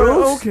doing the 3 I'm like,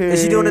 rules? okay.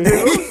 Is she doing the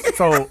 3 rules?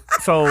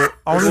 So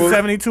on the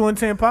 72 and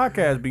 10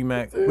 podcast,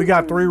 B-Mac, we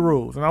got 3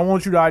 rules. And I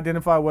want you to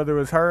identify whether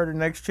it's her, the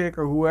next chick,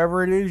 or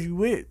whoever it is you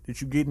with,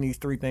 that you getting these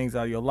 3 things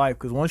out of your life.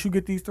 Because once you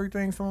get these 3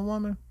 things from a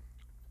woman,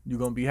 you're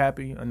going to be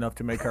happy enough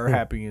to make her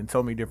happy in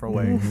so many different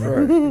ways.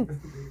 Right.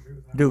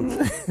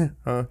 Dude,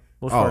 Huh?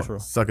 what's first rule?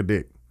 Suck a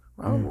dick.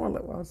 I don't know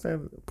why I'm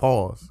saying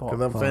pause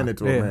because I'm saying it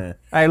to a man.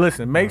 Hey,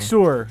 listen, make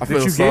sure I that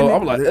feel you so. get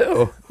I'm like,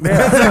 ew.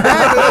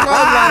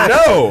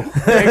 No.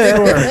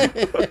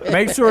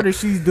 make sure that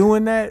she's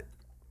doing that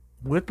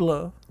with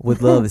love.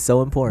 With love is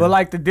so important. But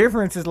like the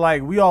difference is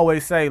like we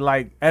always say,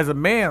 like as a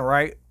man,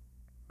 right?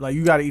 Like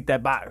you got to eat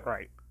that box,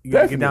 right? You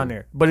got to get down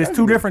there. But it's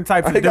 2 different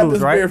types I of ain't got dudes,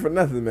 this right? beer for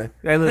nothing, man.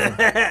 Hey, listen,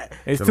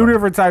 it's 2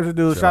 different types of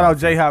dudes. Shout out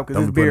J-Hop because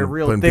his Don't beard put-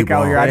 real putting thick people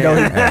out on. here. I know.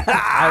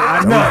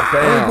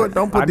 I know.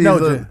 Don't put I these.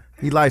 know,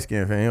 He light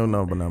skinned fan. He don't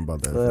know nothing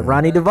about that. fam.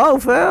 Ronnie DeVoe,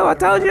 fam. I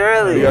told you He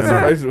earlier. got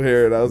some facial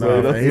hair. That was Nah,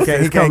 what man, he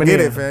can't coming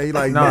get in. it, fam. He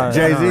like Nah,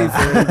 Jay Z, nah.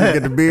 fam. He can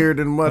get the beard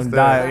and the I'm mustache.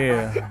 dying,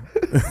 yeah.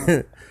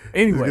 Get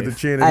Anyway, the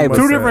chin and Hey, the but-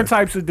 2 mustache. different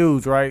types of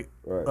dudes, right?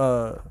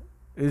 Right.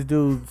 Is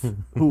dudes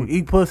who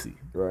eat pussy.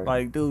 Right.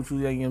 Like dudes who,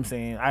 you know what I'm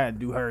saying, I gotta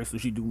do her so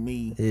she do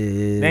me.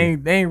 Yeah.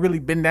 They ain't really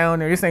been down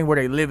there. This ain't where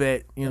they live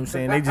at. You know what I'm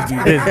saying? They just be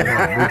busy. you know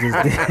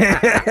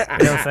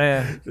what I'm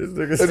saying? This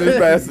They nigga just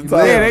pass the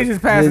time. Yeah, they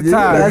just pass Yeah, the just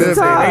time. pass You know the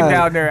what I'm saying? time. They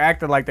down there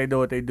acting like they know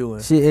what they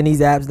doing. Shit, and these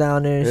apps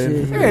down there and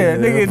shit. Yeah,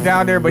 nigga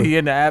down there, but he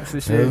in the apps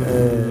and shit.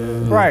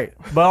 Right.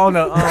 But on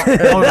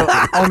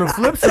the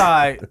flip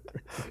side,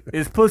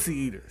 is pussy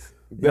eaters.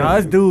 Now,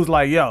 it's dudes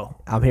like, yo,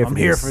 I'm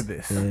here for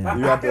this. Yeah.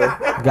 You got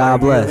the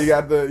God bless. You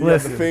got the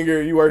Listen.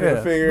 finger. You working Yeah.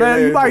 the finger. Man,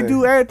 and you might everything.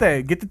 do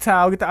everything. Get the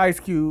towel, get the ice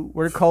cube,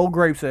 where the cold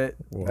grapes at.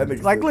 That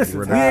nigga Like, said, listen,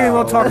 we "Nah." ain't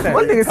gonna talk that.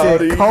 What nigga How old are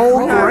said you?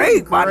 cold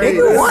grape, my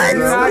nigga? What?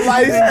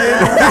 Light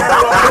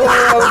skin.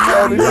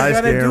 light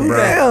skin, bro.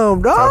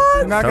 Damn, dog.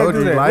 You're not Told gonna do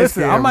you, that. light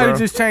Listen, I skin, might have bro.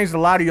 just changed a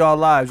lot of y'all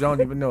lives. Y'all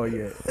don't even know it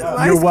yet.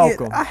 Light You're skin-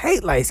 welcome. I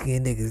hate light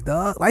skinned niggas,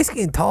 dog. Light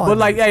skin tall. But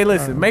like, niggas. hey,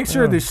 listen, make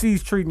sure that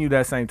she's treating you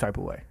that same type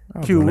of way. I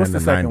was Q, doing what's that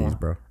the in second 90s, one?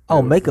 bro?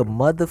 Oh, make a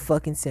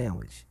motherfucking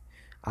sandwich.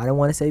 I don't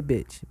want to say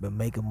bitch, but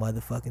make a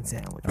motherfucking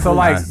sandwich. So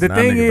like, Nah, the nah,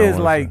 thing niggas don't is,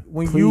 wanna like, say.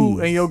 when you Please.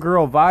 and your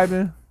girl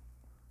vibing,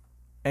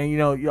 and you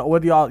know,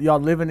 whether y'all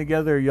living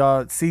together,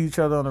 y'all see each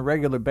other on a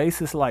regular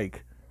basis,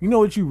 like, you know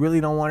what you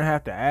really don't want to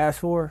have to ask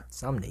for?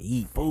 Something to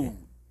eat. Food.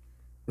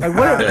 Like,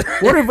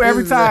 what if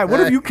every time, what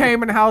if you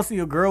came in the house and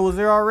your girl was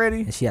there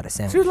already? And she had a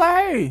She was sandwich.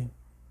 like, hey,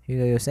 You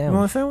know your you want a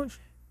sandwich. sandwich?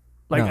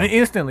 Like, No.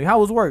 instantly, how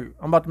was work?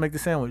 I'm about to make the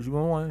sandwich. You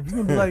want one? You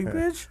gonna be like,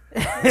 bitch?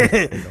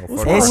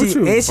 What's wrong And with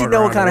you? she Fuck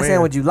know what around kind of and win.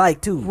 sandwich you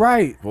like too.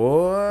 Right.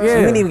 Boy. Yeah.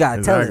 You ain't even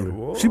gotta tell Exactly.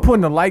 her. She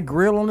putting a light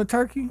grill on the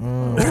turkey?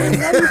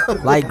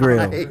 Light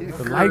grill.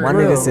 The light My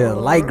grill. nigga said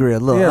light grill.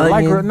 Little Yeah, onion.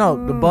 light grill.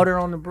 No, the butter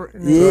on the bread.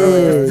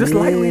 Yeah, Just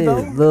lightly,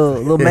 though.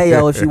 Little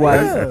mayo if she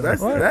white. Yeah.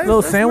 That's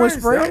Little sandwich nice.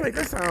 spread. That make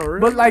that sound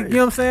real But like, nice. you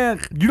know what I'm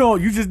saying?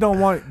 You just don't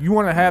want, you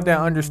want to have that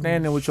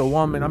understanding with your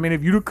woman. I mean,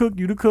 if you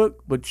the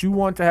cook, but you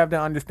want to have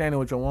that understanding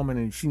with your woman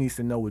and she needs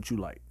to know what you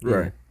like.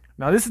 Right.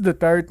 Now, this is the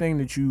third thing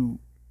that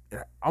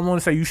I want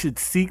to say you should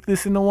seek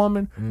this in a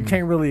woman. You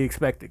can't really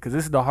expect it because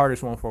this is the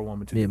hardest one for a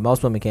woman to Yeah, do.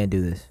 most women can't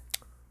do this.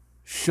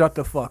 Shut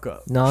the fuck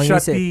up. No, you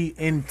Shut said- the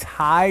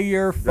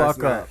entire That's fuck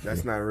up. not,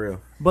 that's not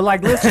real. But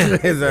like, listen,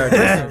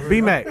 Exactly.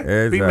 B-Mac,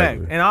 Exactly. B-Mac.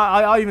 And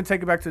I'll even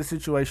take it back to the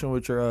situation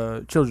with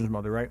your children's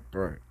mother, right?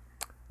 Right.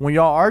 When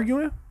y'all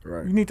arguing,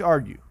 Right. you need to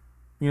argue.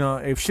 You know,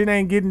 if shit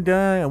ain't getting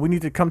done and we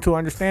need to come to an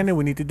understanding,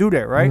 we need to do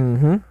that, right?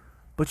 Mm-hmm.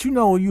 But you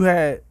know, you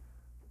an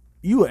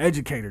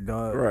educator,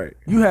 dog. Right.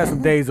 You had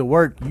some days of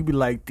work. You be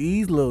like,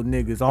 these little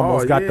niggas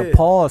almost got the yeah.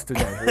 pause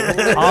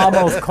today.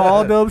 Almost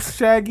called up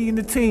Shaggy and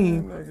the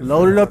team,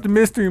 loaded up the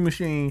mystery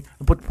machine,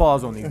 and put the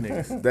pause on these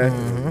niggas.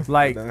 Definitely.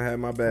 Like, Done had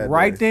my bad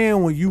right days.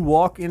 then when you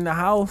walk in the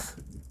house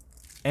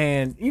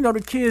and, you know,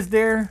 the kid's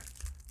there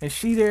and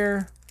she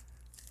there,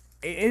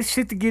 it's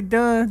shit to get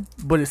done.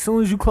 But as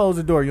soon as you close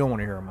the door, you don't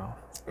want to hear her mouth.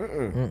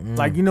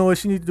 Like, you know what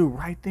she need to do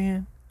right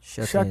then?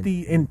 Shut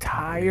the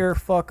entire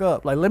fuck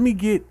up. Like, let me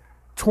get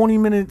 20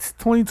 minutes,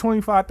 20,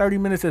 25, 30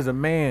 minutes as a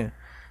man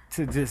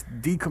to just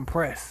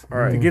decompress.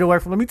 To get away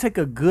from, let me take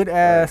a good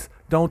ass,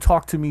 don't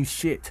talk to me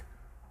shit.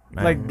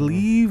 Like,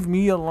 leave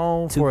me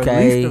alone for at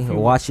least a 2K, few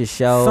watch your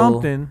show,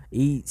 something.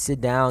 eat, sit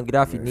down, get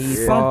off your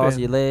knees, Yeah. pause Something.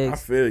 your I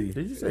legs. feel you.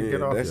 Did you say Yeah,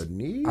 get off that's- your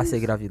knees? I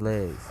said get off your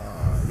legs.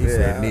 He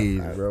said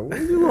knees, bro.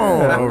 What you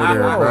on over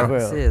there, Oh, bro? I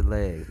well. said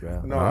legs,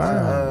 bro.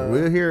 No,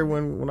 We'll hear it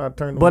when I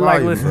turn the But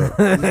like, volume listen, up.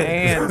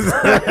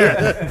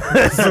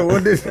 and So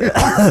what did you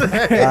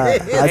I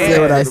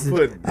said what I the said.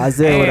 pudding. I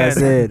said what I And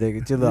said,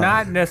 nigga. Chill out.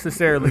 not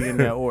necessarily in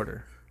that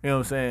order. You know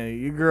what I'm saying?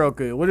 Your girl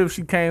could. What if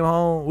she came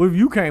home? What if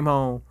you came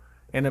home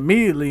and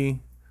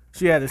immediately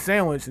she had a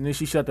sandwich and then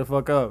she shut the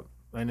fuck up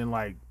and then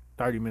like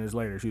 30 minutes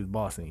later she was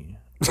bossing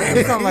you?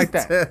 Something like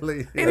that. Telling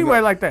you. Anyway,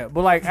 like that.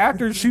 But like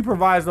after she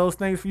provides those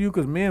things for you,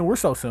 because men, we're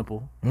so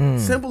simple.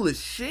 Simple as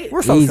shit.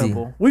 We're so Easy.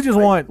 simple. We just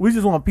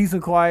want peace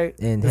and quiet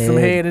And and some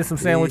head. head and some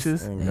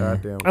sandwiches. And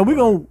goddamn.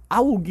 And I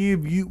will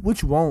give you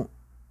what you want.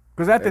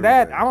 Because after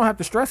that, I don't have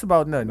to stress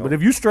about nothing. But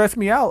if you stress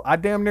me out, I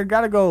damn near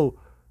gotta go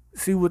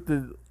see what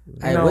the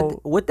Hey,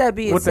 with that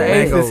being what the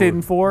said, ace is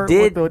hitting for,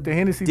 what the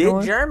Hennessy did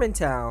doing.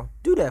 Germantown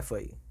do that for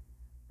you?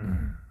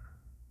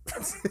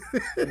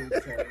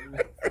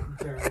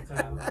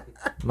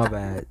 My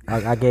bad.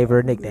 I gave her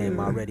a nickname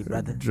already,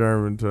 brother. She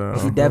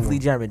Germantown. definitely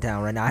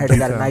Germantown right now. I heard they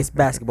got a nice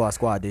basketball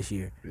squad this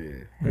year.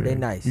 Yeah. They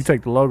nice. You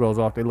take the logos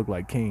off, they look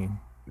like King.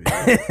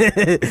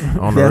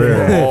 On the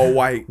real. All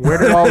white. Where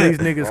did all these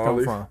niggas come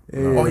these- from?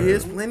 Oh, yeah,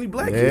 it's plenty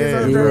black Yeah, kids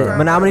out yeah. there. Yeah.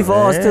 Menominee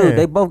Falls too. Yeah.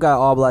 They both got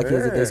all black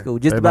kids at their school.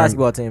 Just They the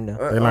basketball team though.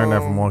 They learned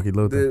that from Wonky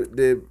Luther.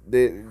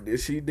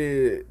 She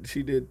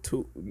did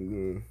two.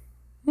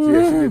 Yeah,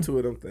 she did two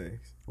of them things.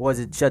 Was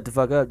it shut the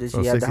fuck up? Did she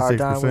So have the hard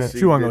time with 66%. it?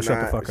 She wasn't gonna did shut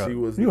the not- fuck up. she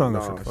was- You wasn't no,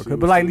 gonna shut the fuck she up.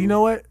 But was like, too- you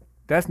know what?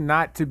 That's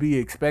not to be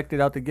expected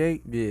out the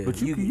gate. Yeah.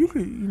 But you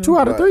could, you know. 2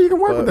 out of 3, you can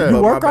work with that.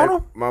 You work on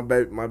them? My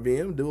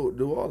BM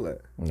do all that.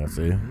 That's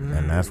it.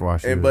 And that's why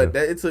she. And but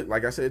that, it took,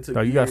 like I said, it took.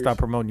 So you gotta years. stop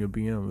promoting your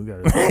BM. We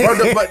gotta.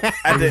 But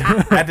at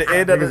the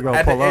end of Niggas the gonna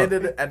at the pull end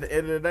up. of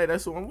the day,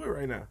 that's who I'm with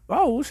right now.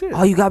 Oh well, shit.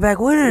 Oh, you got back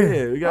with her?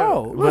 Yeah, we got.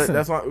 Oh, but listen.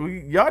 that's why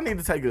y'all need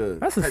to take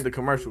That's the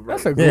commercial. Bro.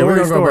 That's a Yeah, glorious we're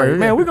gonna go story, back,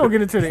 man. yeah. We're gonna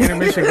get into the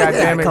intermission.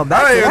 Goddamn it! Come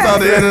back. I ain't even to thought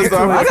that. the end of the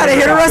story. I gotta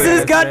hear the rest of this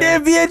Yeah.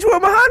 goddamn VH1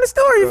 behind the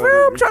story,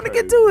 fam. I'm trying to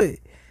get to it.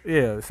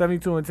 Yeah,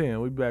 72 and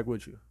 10. We back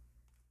with you.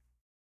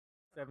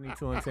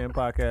 72 and 10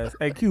 podcast.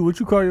 Hey Q, what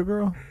you call your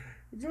girl?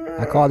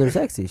 I called her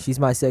sexy. She's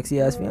my sexy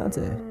ass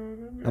fiance.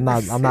 I'm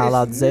not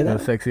allowed to say That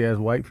that. sexy ass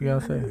white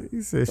fiance.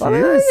 He said she Well,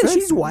 is yeah, sexy.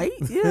 she's white.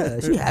 Yeah,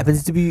 she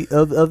happens to be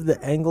of the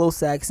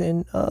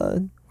Anglo-Saxon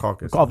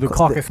Caucus. Of the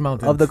Caucasus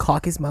Mountains. of the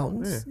Caucasus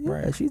Mountains.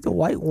 Yeah, she's a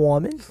white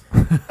woman.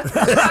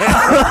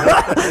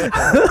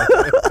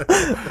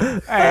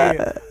 Hey,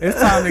 it's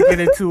time to get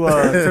into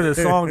to the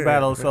song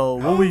battle. So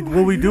what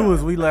we do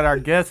is we let our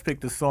guests pick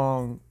the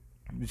song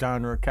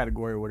genre,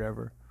 category, or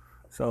whatever.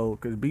 So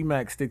because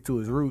B-Mac stick to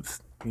his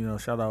roots, you know,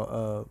 shout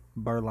out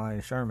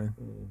Burline Sherman.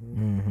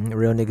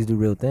 Real niggas do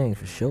real things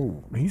for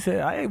sure. He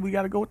said, "Hey, we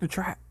got to go with the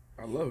trap."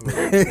 I love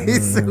it. He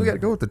said we gotta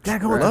go with the. Gotta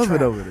go with the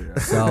trap. over there.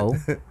 So,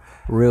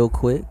 real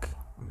quick,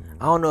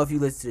 I don't know if you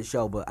listen to the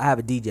show, but I have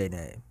a DJ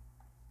name.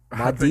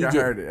 My I think I DJ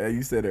heard it.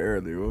 You said it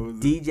earlier. What was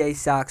it? DJ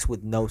Socks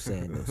with no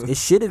sandals. It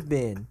should have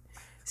been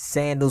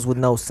Sandals with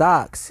no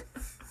socks.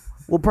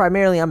 Well,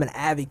 primarily, I'm an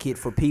advocate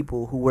for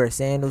people who wear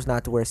sandals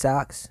not to wear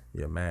socks.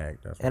 Yeah, Mag.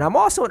 That's And I'm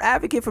also an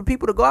advocate for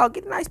people to go out,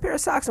 get a nice pair of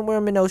socks and wear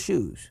them in those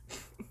shoes.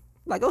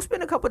 Like, go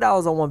spend a couple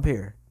dollars on one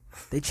pair.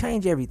 They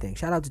change everything.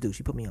 Shout out to Duke.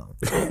 She put me on.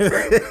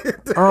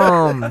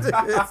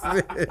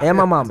 And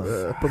my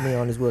mama put me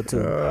on as well,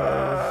 too.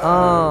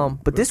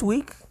 But this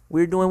week,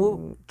 we're doing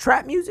what?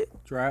 Trap music.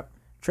 Trap.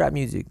 Trap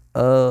music.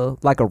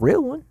 Like a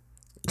real one.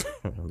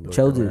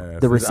 Chose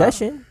the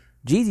Recession.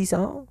 Jeezy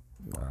song.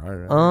 All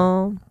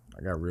right.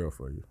 I got real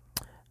for you.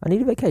 I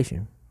need a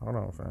vacation. Hold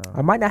on, fam.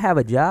 I might not have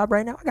a job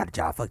right now. I got a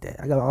job. Fuck that.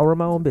 I'll run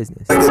my own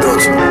business.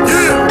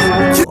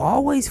 You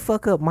always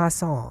fuck up my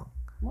song.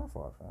 My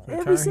fault, fam.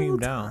 Every Turn him single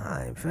down.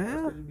 time,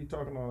 fam. You be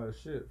talking all that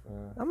shit,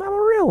 fam. I'm a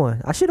real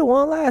one. I should have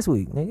won last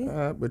week,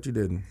 nigga. But you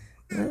didn't.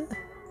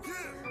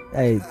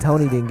 Hey,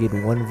 Tony didn't get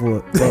one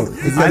vote. I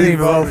I didn't even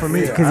vote for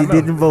me. because he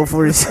didn't vote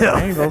for I himself.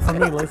 ain't vote for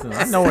me. Listen,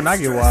 I know when I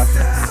get washed.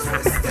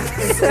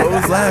 What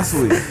was last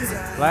week?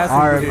 Last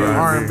week we did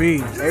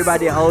R&B.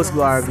 Everybody in old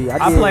school R&B. I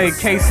played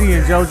KC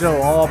and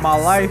JoJo all my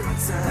life,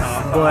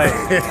 but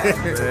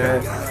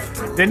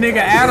the nigga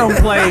Adam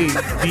played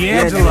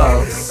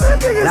D'Angelo.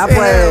 And I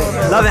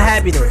played Love and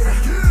Happiness.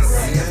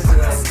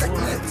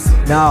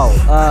 No,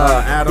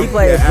 Adam, he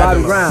played yeah, Bobby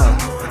Adam. Brown.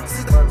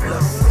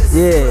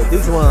 Yeah,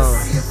 Duke's one.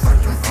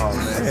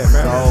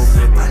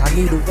 I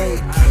need a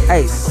vape.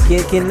 Hey,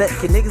 can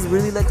niggas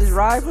really let this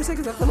ride for a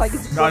second? I feel like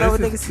it's going over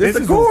niggas. This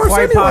is chorus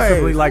quite anyway.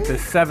 possibly like the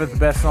 7th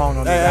best song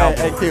on this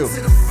album. Q.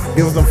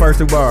 Give us them first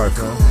 2 bars,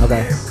 man.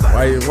 Okay.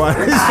 Why?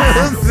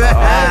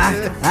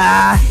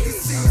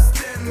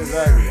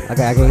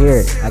 Okay, I can hear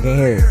it. I can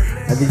hear it.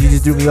 I think you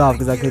just threw me off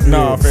because I couldn't hear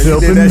No, it. fam, you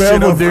did that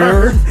shit up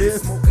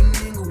first.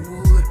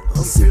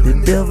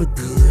 Sipping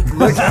Belvedere.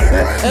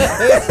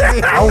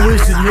 I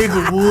wish a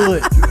nigga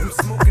would.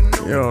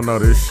 You don't know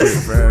this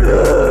shit, man.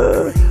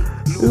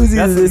 Who's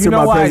That's, this you in know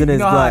my why? You president's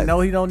know how I black? know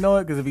he don't know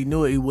it? Because if he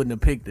knew it, he wouldn't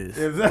have picked this.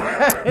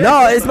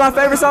 No, it's my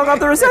favorite song off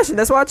the Recession.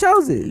 That's why I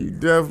chose it. You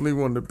definitely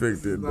wouldn't have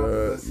picked it,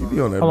 but you be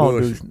on that Hold on,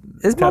 bullshit. dude.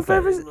 It's my Tap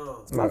that. favorite.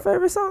 It's my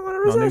favorite song on the No,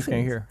 Recession. niggas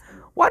can't hear.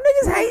 Why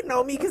niggas hating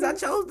on me because I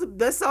chose the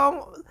best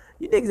song?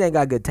 You niggas ain't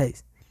got good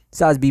taste.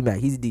 Besides B-Mac,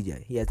 he's a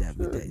DJ. He has to have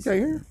good taste. Can't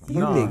hear? You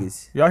Nah.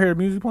 niggas. Y'all hear the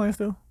music playing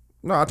still?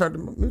 No, I turned the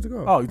music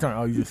off. Oh,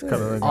 you just cut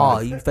it. Oh,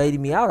 you faded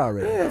me out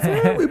already.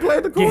 Fam, we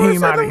played the Get chorus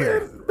him at outta the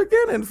here.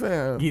 beginning,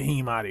 fam. Get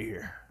him out of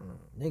here.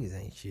 Niggas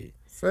ain't shit.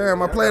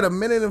 Fam, I played 1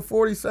 minute and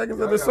 40 seconds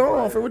of the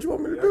song. Fam, what you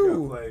want me to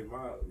do?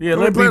 Yeah, You let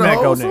wanna play the B-Mac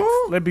go whole next.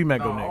 song? Let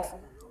B-Mac go next.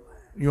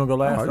 You wanna go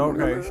last? Oh, you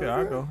wanna Okay, go shit,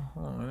 I go.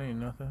 Oh, it ain't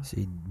nothing.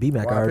 See,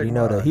 B-Mac Why already pick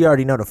know mine? he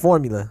already know the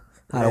formula.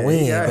 How to Yeah, win.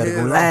 he got Better his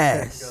go on-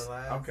 last.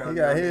 He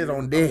got his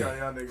on deck. Y'all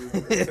niggas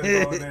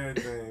on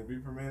everything. Be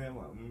per minute.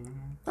 Like,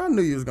 I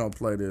knew you was gonna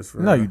play this.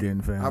 Fam. No, you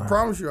didn't, fam. I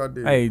promise you, I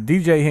did. Hey,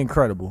 DJ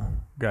Incredible.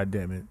 God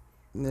damn it.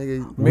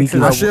 Nigga, Mix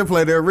it I up. should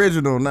play the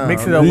original now.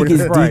 Mix it up with Weakest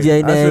the Sprite. DJ I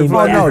should name.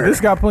 play- Oh no, ever.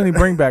 this got plenty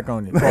bring back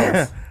on it.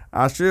 Pause.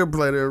 I should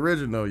play the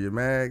original. You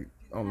mag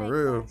on the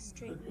real.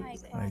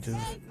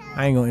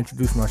 I ain't gonna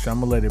introduce my shit. I'm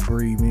gonna let it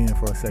breathe in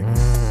for a second.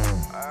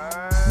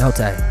 No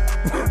tag.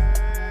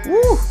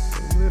 Woo!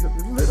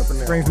 Lit up in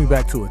there. Brings me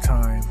back to a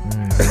time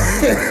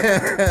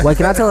Wait,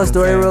 can I tell a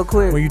story real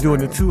quick? when you doing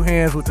the two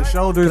hands with the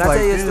shoulders Can I like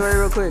tell you a this. story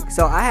real quick?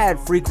 So I had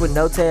frequent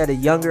Note at a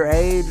younger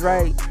age,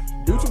 right?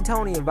 Dooch and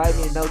Tony invite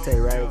me to Note,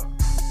 right?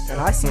 And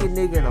I see a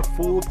nigga in a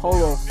full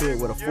polo fit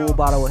with a full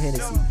bottle of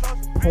Hennessy,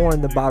 pouring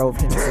the bottle of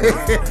Hennessy.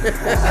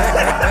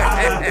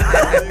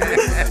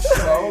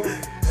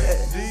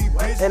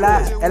 and I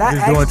He's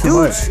doing asked too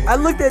Dooch. I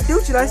looked at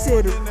Dooch and I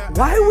said,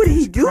 "Why would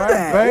he do Right,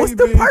 that? What's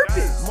the baby.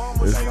 purpose?"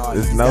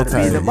 it's no Be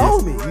in the time.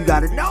 moment. You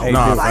gotta know. Hey,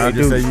 Nah, dude, I hey,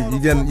 just say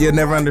dude. you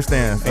never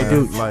understand. Hey, fam.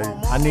 dude. Like,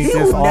 I need He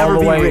this will all never the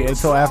be way rich.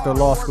 until after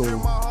law school.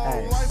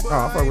 Hey, oh,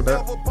 I fuck with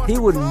that. he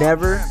would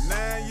never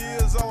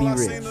be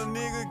rich.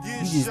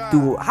 You just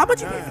do. How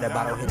much you pay for that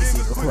bottle of Hennessy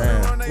in the club?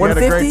 Man, he had a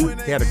 150?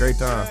 great- He had a great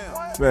time.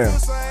 Fam,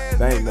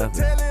 that ain't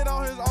nothing.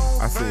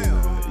 I seen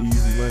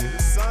Easy Money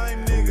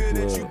in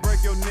the club.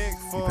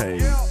 He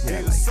paid, he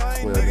had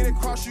like 12 in the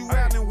club.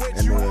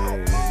 And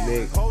then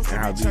Nick and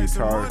how big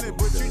charged him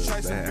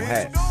the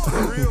hat.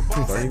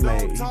 So he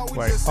made,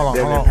 Wait,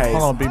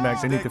 hold on,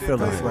 B-Mac. They need to feel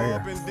this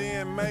right here.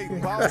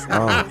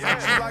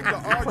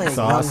 Playing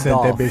So I young sent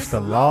Dolph. that bitch to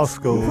law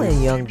school.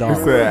 Playing young he dog.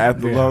 said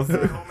after Yeah. loss.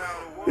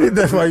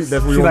 That's why.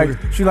 That's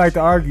what She like to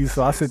argue,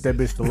 so I sent that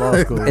bitch to law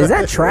school. Is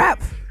that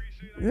trap?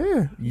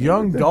 Yeah.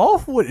 Young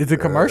Dolph? What is it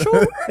commercial?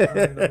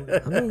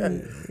 I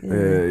mean,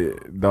 Yeah,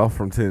 Dolph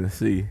from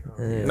Tennessee,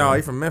 yeah. No,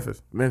 he from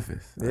Memphis.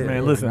 Memphis. Yeah.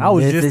 Man, listen, I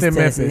was just in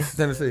Tennessee. Memphis.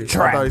 Tennessee.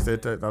 Trap. I thought he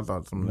said. I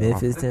thought something.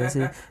 Memphis,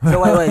 Tennessee.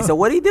 So wait. So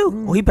what he do?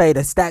 Well, he paid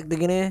a stack to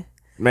get in.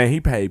 Man, he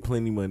paid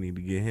plenty money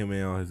to get him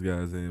and all his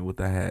guys in with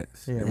the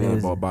hats. Yeah, and it then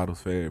was- bought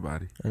bottles for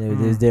everybody. And it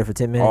was there for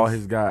 10 minutes. All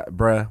his guys,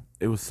 bruh,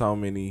 it was so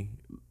many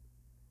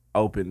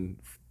open,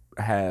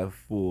 half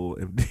full,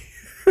 empty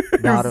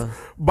Bottle.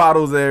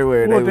 bottles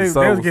everywhere. Well, they they was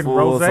was so getting full.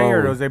 rose, so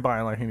or was they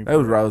buying like Henny? it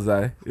was rose.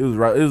 It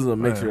was a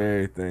mixture of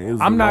everything. It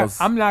was I'm the not.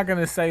 most- I'm not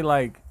gonna say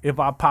like if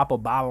I pop a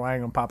bottle, I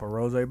ain't gonna pop a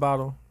rose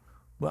bottle.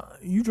 But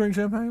you drink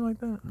champagne like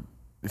that?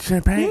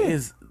 champagne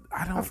is.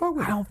 I don't. I fuck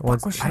with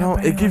Once-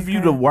 champagne. It gives like you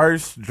that. the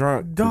worst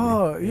drunk. to me.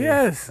 Dog,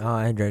 yes. Oh,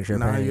 I ain't drank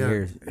champagne Nah, in yeah,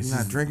 years. he's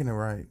not drinking it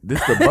right.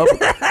 This the bubble.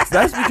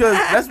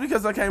 that's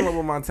because I came up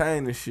with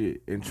Montaigne and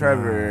shit and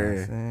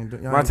Trevor.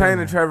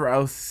 Montaigne and Trevor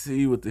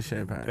OC with the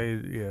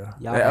champagne. Yeah.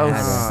 Y'all They can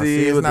have OC it.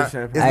 see, it's with not- the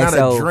champagne. it's not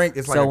so, a drink,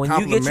 it's like so a when you get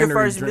your complimentary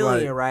first drink,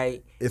 million, like,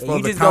 right? It's and supposed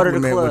you to just go to the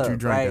compliment club, what you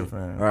drinking, right?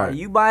 fam. Right. Are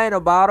you buying a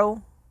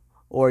bottle,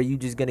 or are you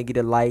just gonna get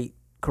a light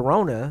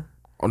Corona?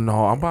 Oh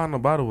no, I'm buying a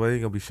bottle, but it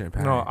ain't gonna be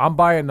champagne. No, I'm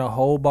buying the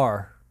whole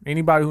bar.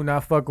 Anybody who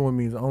not fucking with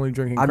me is only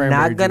drinking I'm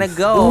cranberry not gonna juice.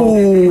 go.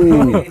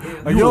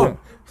 Yo,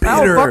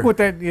 I bitter. don't fuck with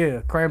that.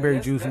 Yeah,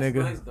 cranberry juice,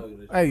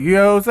 nigga. Hey, you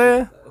know what I'm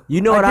saying?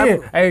 You know what I I'm?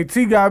 did. Hey,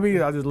 T got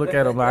me. I just look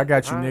at him like, I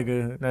got you,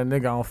 nigga. That nigga I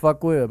don't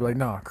fuck with. I'm like,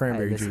 nah, Hey,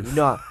 cranberry listen, juice. you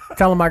know,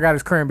 Tell him I got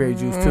his cranberry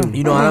juice too.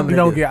 You know what I'm You gonna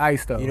don't do? get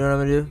iced though. you know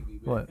what I'm gonna do?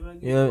 what?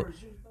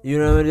 You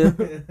know what I'm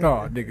gonna do? No,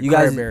 nigga. You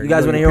guys cranberry.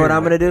 want to hear what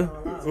I'm gonna gonna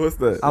do? What's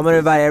that? I'm gonna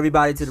invite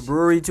everybody to the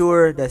brewery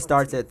tour that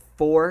starts at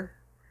 4,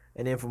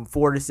 and then from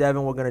 4 to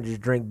 7 we're gonna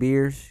just drink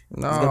beers.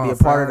 No, It's gonna be a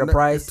part of the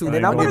price, Too, and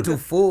then I I'm ain't gonna get too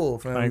full,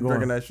 fam. I ain't going.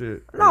 Drinking that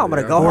shit. No, I'm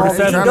gonna go Four to home.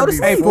 seven. and go to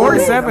Hey, sleep. 4 to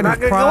I'm 7 not is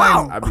gonna go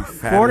prime. out. I be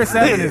fat. 4 to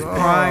 7 is Oh,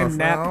 prime fam,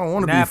 nap. I don't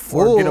want to be nap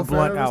full. or get a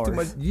blunt fam. There's too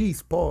hours. much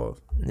yeast. Pause.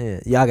 Yeah,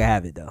 y'all can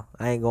have it though.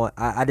 I ain't going.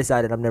 I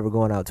decided I'm never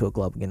going out to a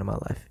club again in my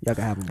life. Y'all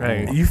can have them.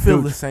 Hey, You feel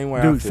Dude, the same way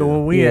I Dude, feel. so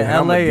when we Yeah, in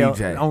I'm a LA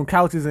DJ. on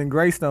couches in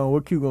Greystone,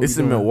 what Q gonna It's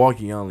be in doing?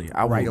 Milwaukee only.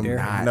 I Right will there.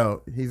 not.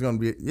 No, he's gonna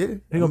be. Yeah,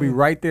 He gonna be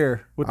right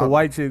there with the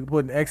white chick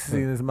putting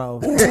ecstasy in his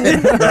mouth.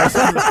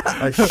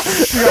 Like,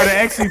 She got an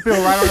ecstasy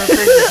pill right on her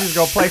finger. She's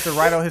gonna place it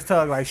right on his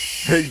tongue, like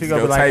shh. He She just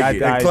gonna be gonna like, take I it.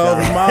 died. close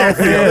his dog. mouth.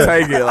 He'll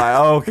take it like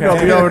okay. He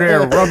gonna be over there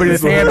rubbing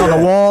his hand on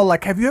the wall.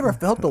 Like, have you ever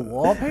felt the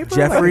wallpaper?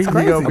 Jeffrey, Like, it's I'm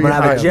crazy. gonna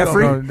have a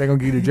Jeffrey. They're gonna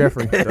give you the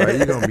Jeffrey. Dog,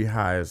 you gonna be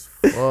high as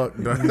fuck.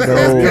 Dog.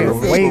 No.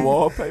 Wait.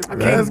 Wallpaper.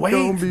 That's wait.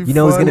 gonna be. You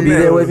know who's gonna be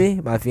funny. there with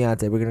me? My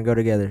fiance. We're gonna go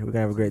together. We're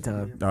gonna have a great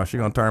time. No, she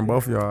gonna turn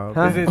both of y'all out.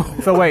 Huh? Is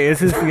it, so wait, is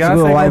his fiance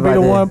gonna gonna wipe be out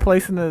the there. one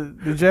placing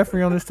the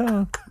Jeffrey on his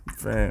tongue?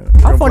 Fam.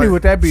 How funny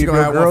would that be She if gonna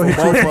your have girl one hit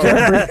for you both with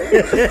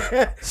of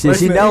them. Jeffrey?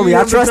 She know me.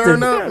 I trust her.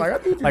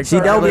 Like, She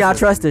know me. I listen,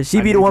 trust her. She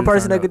I be need the you one to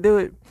person turn that could do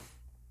it.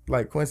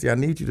 Like Quincy, I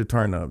need you to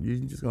turn up. You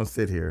just gonna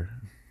sit here.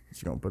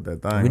 She gonna put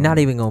that thing. We're not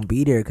even gonna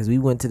be there because we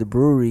went to the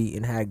brewery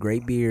and had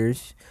great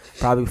beers.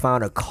 Probably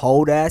found a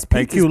cold ass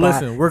Hey pizza Q, spot.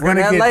 listen, we're When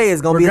gonna LA get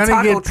is gonna we're be a gonna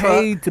taco get truck.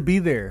 paid to be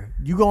there.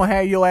 You gonna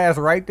have your ass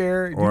right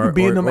there. You can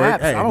be in them apps.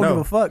 Hey, I don't no, give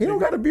a fuck. He don't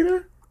nigga. gotta be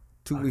there.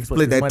 We split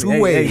split this that money. 2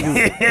 Hey, ways.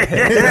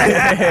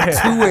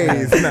 2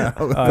 ways now.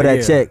 For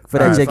that check. For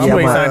that Alright, check, I'm yeah,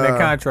 waiting I'm to sign out. that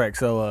contract.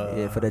 So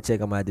Yeah, for that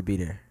check, I might have to be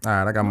there. All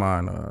right, I got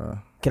mine.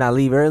 Can I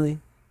leave early?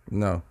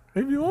 No.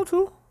 if you want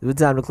to, What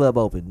time the club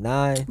open?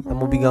 9. I'm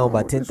gonna be gone by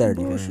Oh, that's 10:30.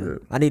 some Man.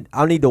 bullshit.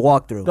 I need to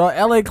walk through. the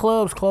LA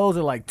clubs close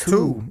at like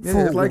 2.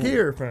 Yeah, it's like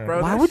here, fam.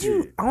 Bro, Why that would shit-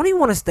 you? I don't even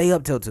want to stay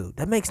up till 2.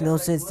 That makes no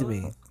sense to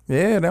me.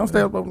 Yeah, they don't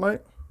stay up late.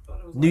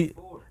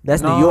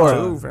 That's No. New York.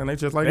 Ooh, fam, they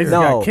just like They here.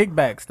 just No. got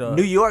kickbacks stuff.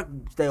 New York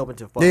stay open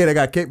till 4. Yeah, they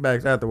got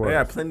kickbacks They afterwards.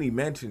 got plenty of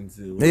mansions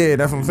too. Yeah,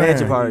 that's what I'm saying.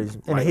 Mansion parties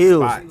in the Like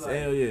hills. spots.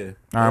 Hell yeah.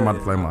 I'm about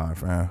to play mine,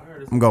 fam.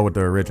 I'm gonna go with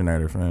the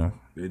originator, fam.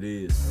 It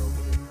is.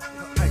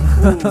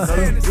 I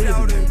ain't a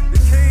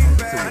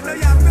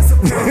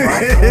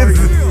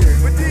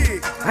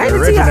T.I.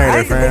 Originator, I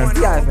ain't a fam. big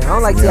T.I. fan. I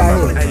don't like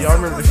T.I. hits. Hey, y'all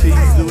remember the shit you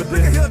used to do with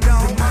this?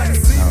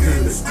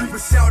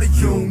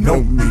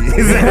 Know me.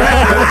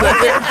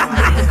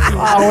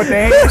 Oh, what the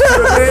heck?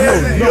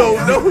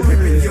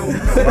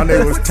 My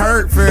nigga was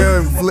turned,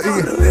 fam.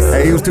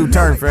 Hey, he was too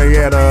turned, fam. He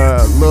had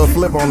a little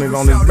flip on his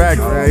back,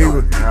 fam.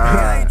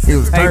 He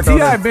was Hey, turned on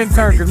T.I. his- been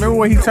turned. Cause remember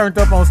when he turned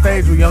up on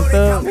stage with Young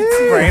Thug?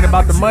 Praying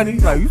about the money.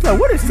 Like, you like,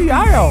 what is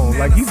T.I. on?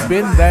 Like, he's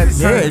been that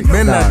Yeah, turned. it's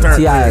been that turned.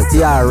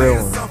 T.I. a real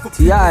one.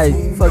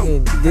 T.I.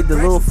 fucking did the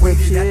little flip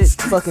shit.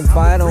 Fucking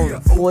fight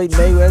on Floyd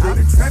Mayweather.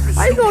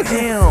 How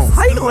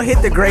you gonna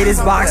hit the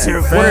greatest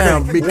boxer?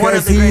 Fam,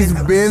 because he's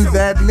been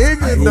that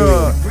nigga,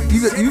 dog.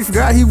 You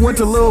forgot he went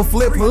to Little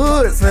Flip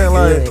Hood, fam.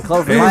 Like,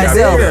 close he by got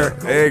himself. there.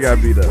 They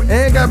got beat up.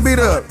 And got beat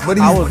up, but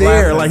I he's was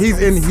there. laughing. Like, he's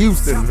in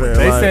Houston, fam.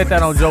 They like, said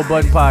that on Joe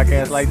Budden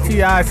podcast. Like,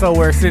 T.I.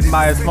 somewhere sitting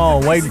by his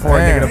phone waiting for a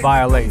Man. nigga to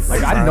violate.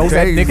 Like, I know that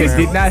tell you, nigga man.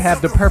 did not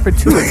have the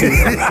perpetuity.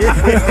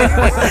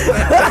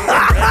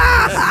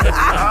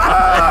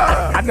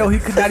 I know he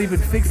could not even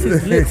fix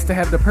his lips to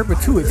have the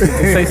perpetuity to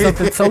say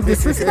something so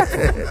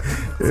disrespectful.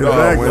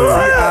 Dog, when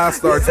T.I.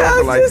 start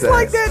talking like just that,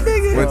 like that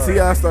nigga. when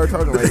T.I. start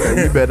talking like that,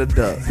 you better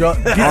duck. Yo,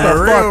 get On the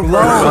the fuck real,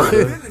 low.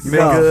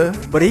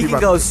 Nigga. But he can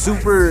go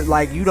super,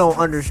 like, you don't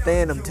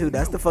understand him, too.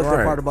 That's the fucked up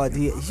Right. part about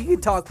T.I. He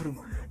can talk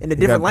in a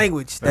different got-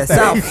 language. That's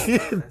South.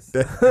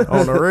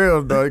 on the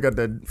real, though, you got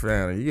that,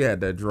 fam. You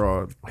had that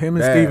draw. Him and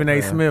Bad, Stephen A.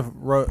 man. Smith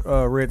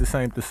read the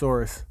same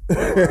thesaurus.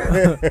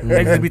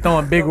 They just be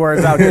throwing big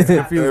words out just to They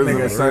confuse was in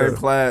the niggas. same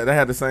class. They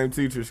had the same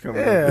teachers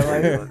coming. Yeah,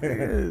 up.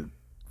 like,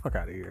 fuck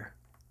out of here.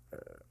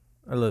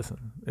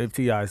 Listen, if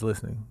T.I.'s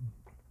listening,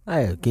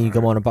 Hey, can you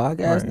come on the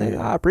podcast, Right, nigga?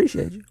 yeah. I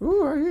appreciate you.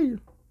 Ooh, I hear you.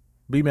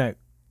 B-Mac,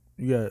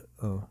 you got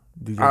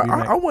DJ I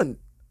B-Mac. want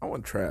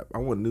trap. I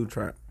want new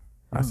trap.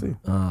 I see.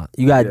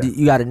 You got Yeah.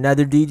 you got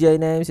another DJ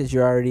name since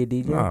you're already a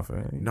DJ? Nah,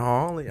 fam. No,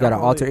 I only Got an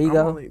I'm alter only- I'm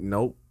ego? only-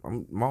 nope.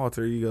 My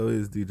alter ego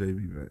is DJ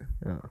B man.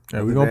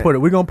 Yeah, we're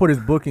gonna put his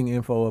booking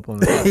info up on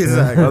the site.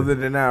 Exactly. Other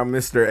than that, I'm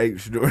Mr.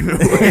 H doing the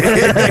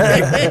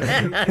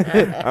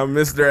I'm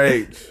Mr.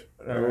 H.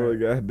 I'm a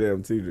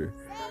goddamn teacher.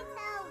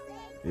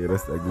 Yeah,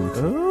 that's that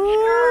Gucci.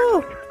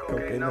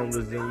 Cocaine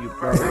numbers in you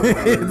probably.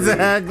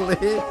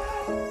 Exactly.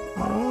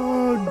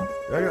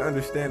 I can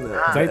understand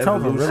that.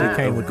 Zaytoven really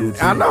came with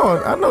Gucci. I know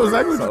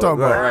exactly what you're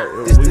talking about. Right.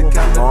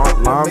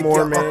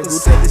 Lawnmower man,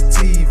 Gucci.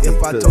 To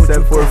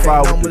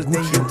 745 with the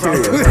Gucci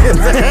interior.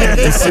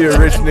 You see a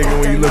rich nigga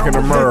when you look in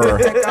the mirror.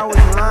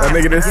 That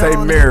nigga didn't say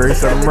mirror, he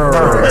said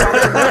mirror.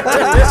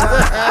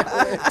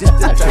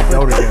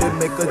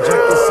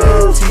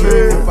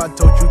 If I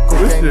told you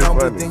cocaine shit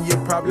numbers, funny. then you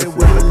probably This is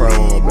wouldn't the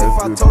problem believe. with If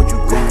I Best told Gucci. you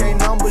cocaine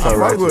numbers, I you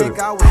rock would with think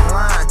it. I was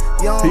lying.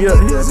 Young He-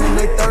 niggas in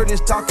their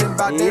 30s talking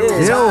about their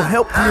Jail time.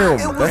 helped him. It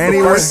was That's the the he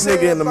first first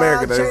nigga in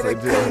America that Jada say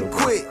jail couldn't helped.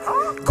 quit.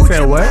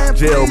 Said what?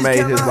 Jail Please, made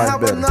can his I life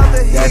have better.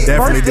 another hit? That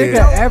definitely First did.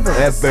 nigga ever.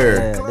 Yeah, Ever.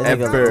 that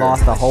nigga Ever.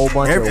 lost a whole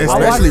bunch of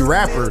Especially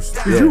rappers.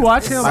 Did you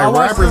watch him? I Like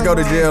watched rappers him. go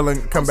to jail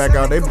and come back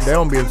out. They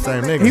don't be the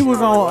same nigga. He was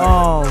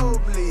on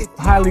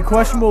Highly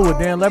Questionable with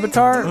Dan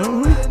Levitard.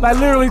 Like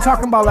literally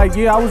talking about like,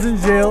 yeah, I was in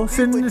jail,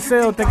 sitting in the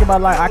cell thinking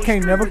about like I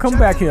can't never come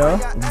back here.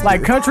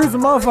 Like country's a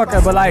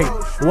motherfucker, but like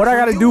what I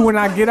gotta do when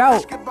I get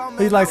out.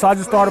 He's like, so I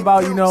just thought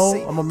about, I'm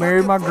gonna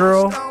marry my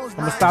girl, I'm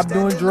gonna stop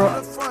doing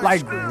drugs.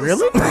 Like,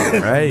 really?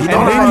 Right. And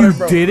then you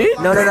did it?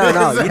 No. You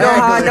know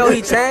how I know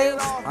he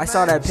changed? I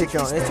saw that picture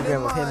on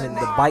Instagram of him in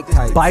the bike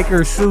type.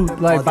 Biker suit,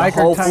 like the biker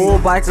whole type. full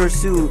biker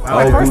suit.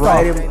 Like, first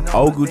off,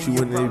 Old Gucci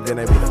wouldn't even been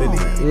able to fit him.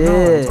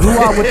 Yeah. blew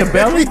out with the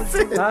belly.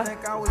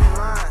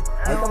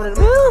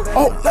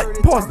 Oh,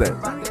 pause that.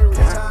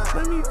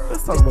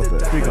 Let's talk about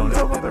that. Speak on it.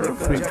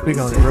 Speak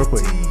on it real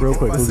quick. Real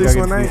quick. 'cause we gotta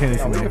get to the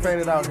Hennessy, man. fade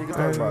it out. You can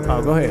talk about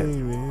Oh, go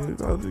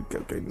ahead.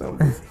 Okay,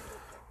 numbers.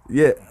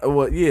 Yeah,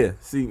 well, yeah.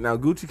 See, now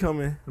Gucci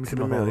coming me see to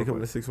the my mail. phone He real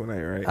coming to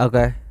 618, right?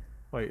 Okay.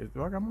 Wait,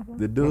 do I got my phone?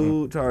 The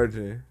dude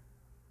charging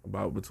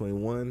about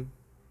between $100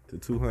 to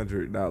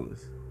 $200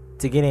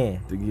 To get in.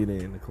 to get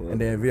in the club. And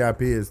then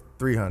VIP is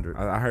 300.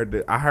 I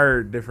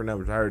heard different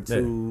numbers. I heard Yeah.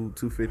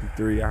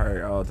 253. I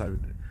heard all type of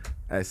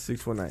at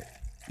 618.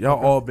 Y'all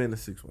all been to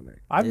 618.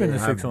 I've been to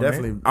Yeah, 6 on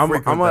Definitely. I'm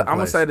frequent that gonna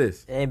place. say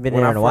this. I ain't been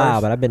When there I in a while,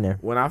 first- but I've been there.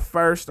 When I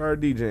first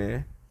started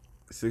DJing,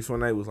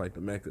 618 was like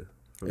the Mecca.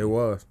 for me. It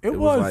was. It was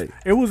was. like-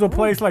 It was a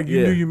place like you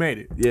Yeah. knew you made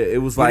it. Yeah,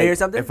 it was You wanna like hear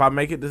something? if I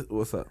make it,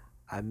 what's up?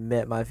 I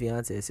met my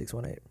fiance at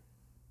 618.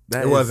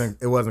 That It is- wasn't.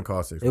 It wasn't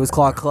called 6. It was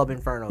called Club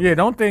Inferno. Yeah,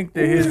 don't think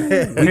that his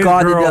We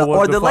called it girl the, was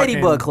or the fucking-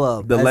 Ladybug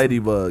Club. the That's-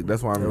 ladybug.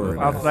 That's why I remember.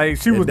 I was that. like,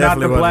 she It was not the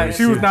definitely black. wasn't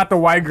She was shit. not the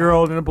white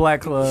girl in the black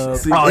club.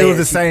 See, it was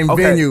the same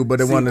okay. venue, but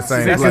it wasn't the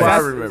same That's, what I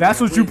place. remember.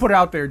 that's what you put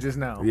out there just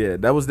now. Yeah,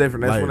 that was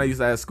different. That's Like- when they used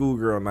to have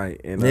schoolgirl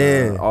night and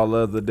Yeah. all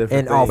of the different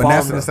And things. all But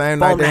that's Phone the same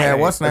phone night they had night.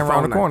 what's the name The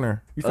around the phone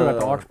corner. You still got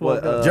the aux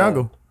plug up?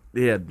 Jungle.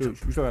 Yeah, Dude,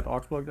 you still got the aux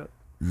plugged up?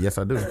 Yes,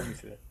 I do.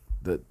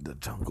 the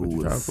jungle What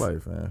you trying was. to play,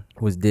 man?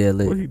 was dead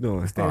What lit. he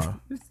doing? You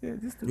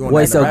want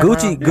Wait, that so background?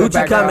 Gucci Yeah, Gucci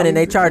background. coming and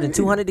they charging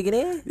 200 to get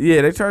in?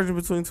 Yeah, they charging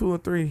between 2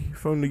 and 3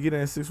 for them to get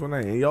in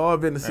 618. And y'all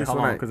been to Hey, hold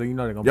on, 618. because you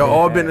know they're gonna. Y'all pay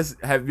all that. been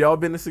to, have y'all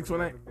been to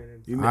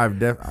 618?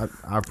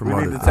 I've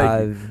promoted. to take you.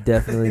 I've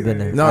definitely been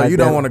there. No, I've you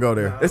don't def- want to go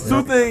there. It's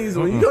two things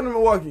when you come to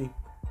Milwaukee.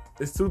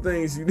 It's two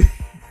things you need.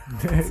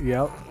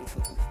 Yep.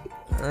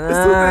 It's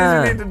two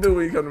things you need to do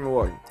when you come to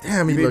Milwaukee.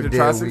 Damn, You you need look to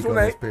try dead weak on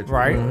this 618, picture.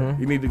 Right. man.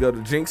 You need to go to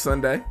Jinx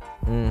Sunday.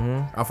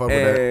 I fuck with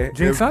And that.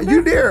 Jinx Sunday?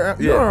 You there?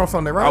 You Yeah. were on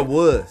Sunday, right? I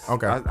was.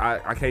 Okay.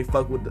 I can't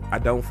fuck with I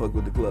don't fuck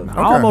with the club.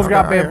 I almost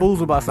got okay.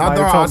 bamboozled by I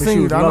somebody know who I told me she seen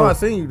you. was I know low. I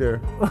seen you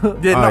there.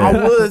 Yeah, no, Oh, I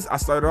yeah. was. I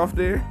started off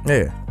there,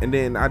 Yeah. and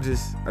then I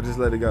just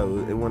let it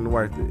go. It wasn't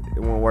worth it. It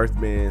wasn't worth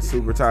being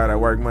super tired at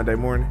work Monday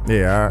morning.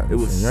 Yeah. It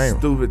was you ain't-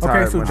 stupid Okay,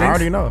 tired. so Monday. I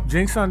already know.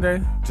 Jinx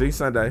Sunday. Jinx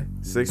Sunday,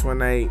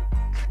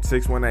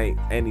 618,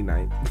 any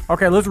night.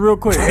 Okay, let's real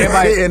quick.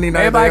 Everybody, Any night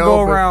everybody they go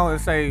open. around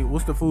and say,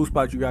 "What's the food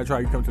spot you gotta try?"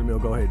 You come to the meal.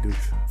 Go ahead, douche.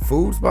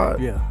 Food spot?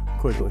 Yeah,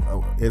 quickly.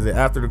 Oh, is it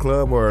after the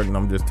club or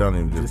I'm just telling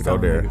you just to go tell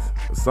there?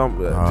 niggas. Some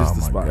Oh just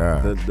the my spot,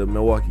 God. the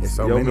Milwaukee, There's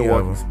so your many of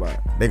Milwaukee them.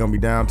 spot. They gonna be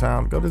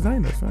downtown. Go to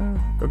Zana's, man.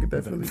 Go get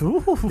that Philly.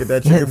 Ooh. Get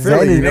that chicken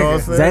Philly. You know what I'm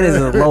saying? Zane is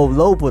a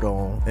low put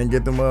on. And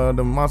get them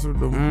the monster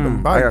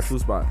them I got bites. 2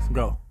 spots.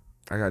 Go.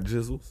 I got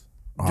Jizzles.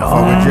 Oh,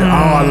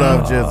 I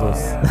love Jizzles.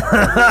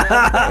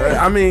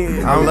 I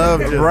mean, I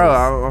love Jizzles. bro.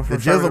 I'm The from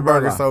Jizzle Sherman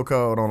burger's Burger. so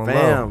cold on the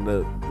low.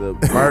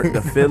 Fam,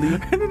 the Philly.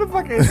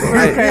 Okay.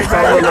 Hey,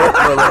 so look.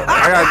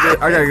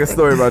 I got a good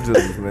story about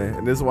Jizzles, man.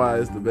 And this is why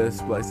it's the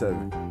best place ever.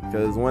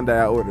 Because one day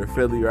I ordered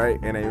Philly, right?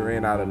 And they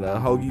ran out of the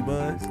hoagie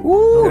buns.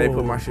 Ooh. And they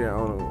put my shit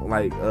on,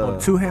 like,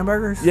 2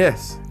 hamburgers.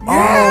 yes. Oh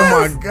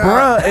my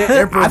god.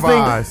 Bruh,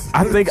 Improvise.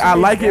 I think I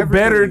like it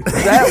better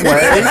that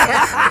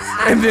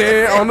way. And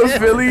then on the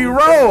Philly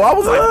roll, I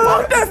was like,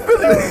 fuck that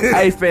Philly.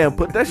 Hey, fam,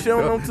 put that shit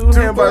on them 2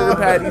 hamburger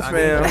patties,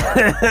 fam.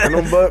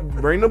 And them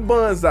bring the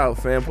buns out,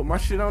 fam. Put my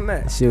shit on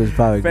that. She was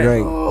probably Fam.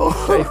 great.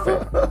 Hey,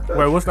 fam.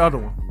 Wait, what's the other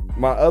one?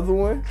 My other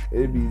one,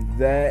 it'd be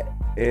that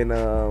and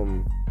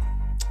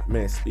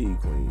man, Speed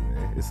Queen,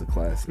 man. It's a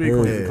classic. Speed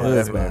Queen's a Yeah,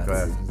 classic. that's my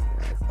classic.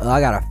 I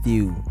got a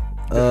few.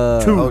 2.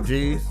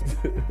 OGs.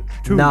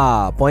 2.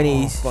 Nah, Point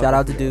East. Shout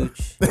out to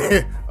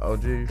Dooch.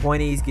 OGs.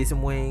 Point East, get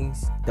some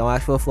wings. Don't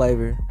ask for a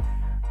flavor.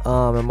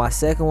 And my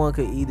second one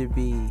could either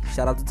be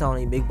shout out to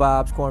Tony,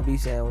 McBob's corned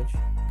beef sandwich.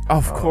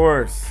 Of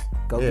course.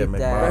 Go Yeah, get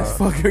that. That's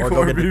fucking Or go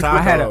corned get the beef.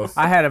 tacos.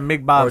 I had a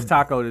McBob's Or-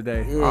 taco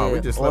today. Yeah, Oh, we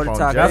just or slept the on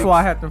taco. Jack's. That's why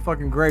I had them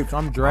fucking grapes.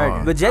 I'm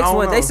dragging. But Jake's I don't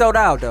went. They know. sold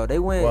out though. They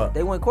went. What?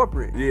 They went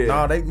corporate. Yeah.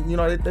 No,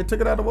 they took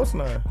it out of what's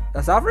name.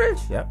 That's average.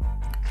 Yep.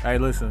 Hey,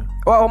 listen.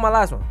 Oh, my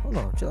last one. Hold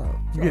on, chill out.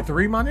 You get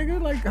 3, my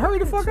nigga? Like, hurry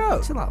the fuck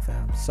up. Chill out,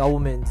 fam.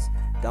 Sobelman's.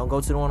 Don't go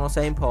to the one on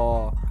St.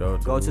 Paul.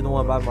 Go to the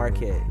one by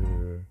Marquette.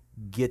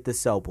 Get the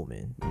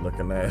Sobelman.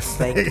 Looking ass.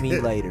 Thank me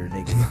later,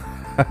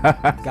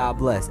 nigga. God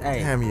bless. Hey,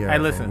 Damn you. Hey,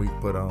 listen. Weak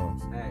put on.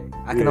 hey,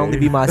 I can only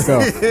be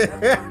myself. Hey,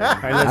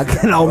 I listen.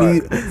 can only.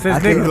 Since I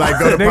niggas, can, Like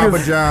go to niggas-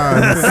 Papa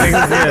John's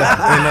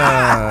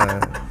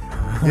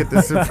and get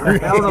the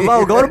Supreme. on the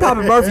low. Go to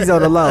Papa Murphy's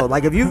on the low.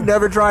 Like if you've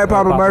never tried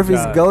Papa Papa Murphy's,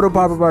 John's. go to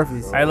Papa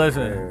Murphy's. Hey,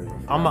 listen.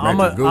 I'm Mac and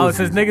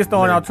since Goosey's. niggas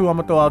throwing out 2, I'm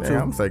gonna throw out 2. Damn,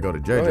 I'm gonna say go to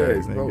ahead,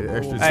 JJ's. go. Nigga.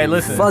 Extra Hey, cheese.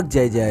 listen. Fuck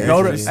JJ.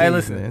 Go to Extra hey, cheese,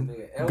 listen.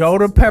 man. Go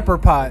to Pepper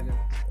Pot.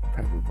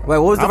 Wait,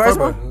 what was the I first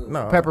fuck one? with-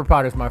 No. Pepper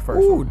Pot is my first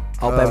one. Ooh,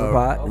 Oh, Pepper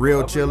Pot.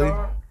 Real chili.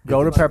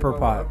 Go to Pepper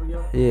Pot.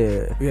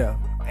 Yeah. Yeah.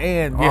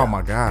 And yeah. Oh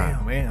my god.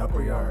 Damn, man,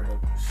 Upper Yard.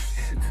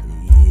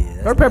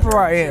 Yeah. Or Pepper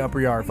Pot and Upper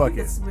Yard. Fuck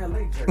it.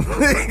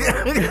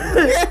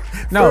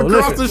 No,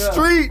 Across listen. the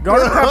street. Go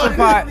to Pepper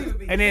Pot,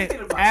 and then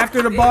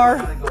after the bar,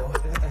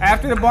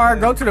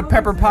 go to the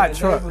Pepper Pot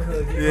truck.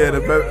 Yeah,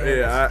 the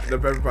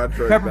pepper pot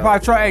truck. Pepper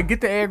Pot truck. Hey,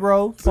 get the egg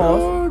rolls.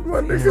 Pause. Oh,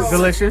 my nigga.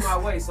 Delicious.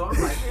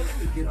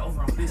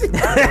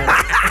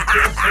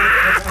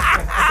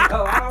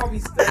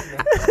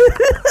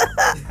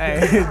 Hey,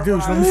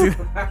 dudes, let me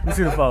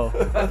see the phone.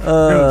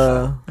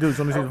 Dudes,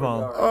 let me see the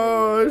phone.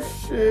 Oh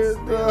shit.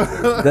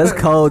 dog. That's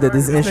cold that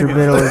this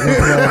instrumental has been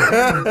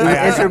playing.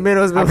 This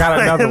instrumental has been I got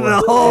playing another one.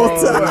 the whole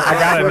time. I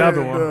got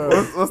another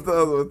one. What's the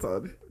other one,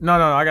 Tony? No,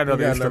 I got another Got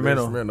another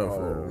instrumental. instrumental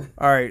for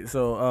All right,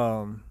 so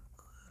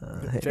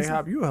J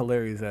Hop, you a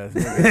hilarious ass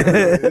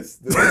nigga.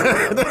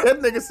 That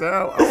nigga said,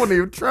 I wasn't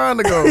even trying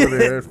to go over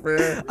there,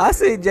 man. I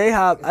seen J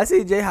Hop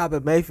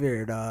at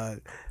Mayfair,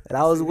 dog, and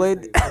I was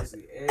waiting. I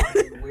seen this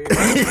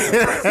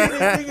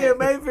nigga at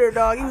Mayfair,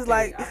 dog. He was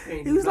like,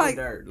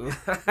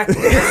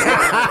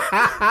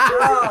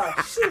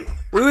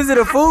 we was in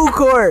a food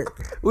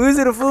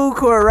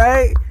court,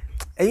 right?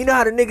 And you know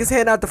how the niggas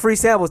hand out the free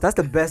samples? That's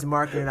the best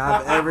marketing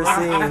I've ever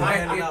seen.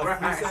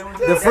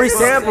 The free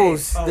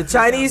samples, the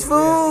Chinese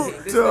food.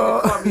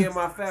 Caught me in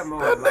my fat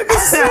mode. Like,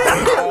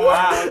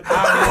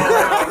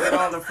 I get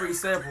all the free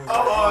samples.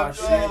 Oh,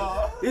 shit.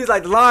 He's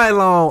like, the line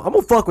long. I'm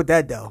gonna fuck with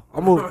that though.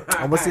 I'm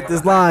gonna sit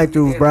this line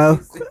through, bro.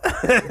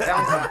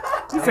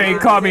 You say he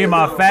caught me in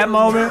my fat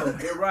moment?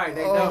 You're right.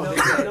 They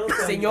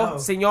don't.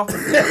 Senor.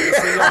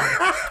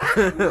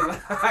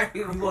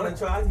 You wanna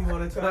try?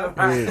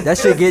 That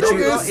shit get you.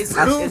 It's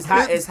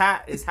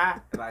hot.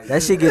 Like,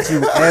 That shit get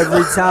you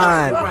every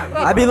time.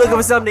 I be looking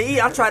for something to eat.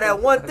 I try that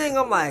one thing.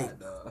 I'm like,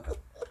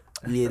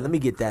 yeah, let me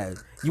get that.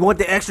 You want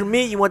the extra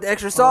meat? You want the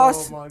extra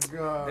sauce? Oh my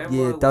god.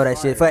 Yeah, throw that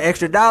shit for an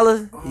extra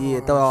 $1. Yeah,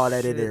 throw all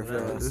that in there.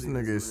 Bro. This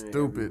nigga is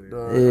stupid,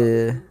 dog.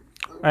 Yeah.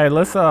 Hey,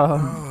 let's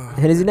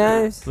Hennessy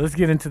names? let's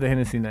get into the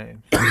Hennessy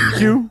names.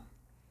 Q,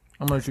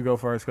 I'm gonna let you go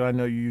first because I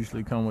know you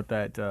usually come with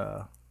that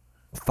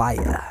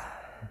Fire.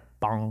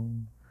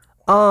 bong.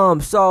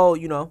 So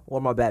you know,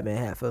 wore my Batman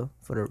hat for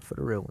the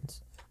real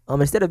ones.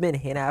 Instead of being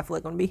Hen Affleck,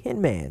 I'm gonna be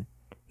Hen Man.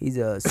 He's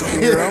a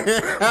superhero.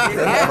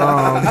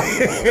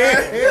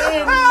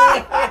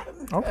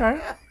 Okay.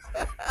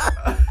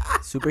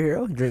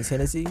 Superhero. He drinks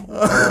Hennessy.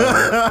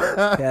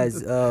 He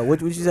has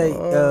what would you say?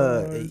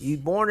 He's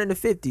born in the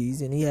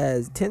 50s and he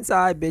has 10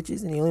 side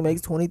bitches and he only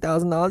makes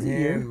 $20,000 a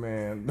year.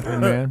 Man. Hey,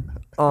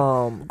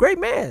 man. Great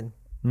man.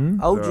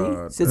 OG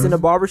God. sits in the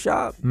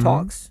barbershop,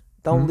 talks,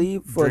 don't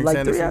leave for Drinks like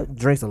Hennessy? 3 hours.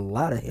 Drinks a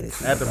lot of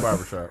Hennessy At the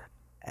barbershop.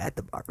 at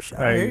the barbershop.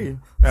 Hey,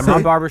 at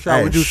my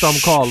barbershop, we do something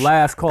called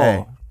last call.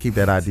 Hey, keep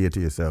that idea to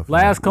yourself.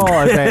 Last call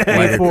is at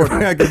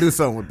 8:40. I can do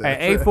something with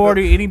that. At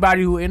 8:40,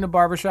 anybody who in the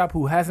barbershop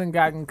who hasn't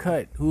gotten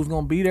cut, who's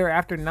gonna be there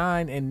after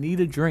 9 and need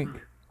a drink.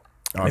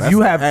 Oh, If that's-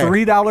 you have hey,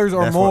 $3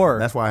 or that's more,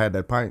 that's why I had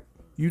that pint.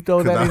 you throw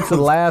 'cause that I into the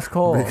was- last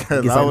call.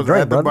 Because Get I something was to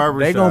drink, at the brother.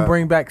 barbershop. They gonna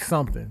bring back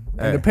something.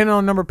 Hey. And depending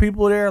on the number of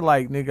people there,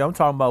 like nigga, I'm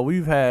talking about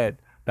we've had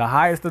the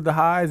highest of the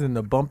highs and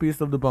the bumpiest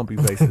of the bumpy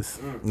faces.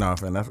 No,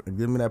 fam.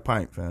 Give me that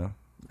pint, fam.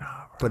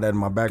 Put that in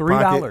my back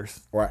pocket.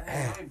 $3.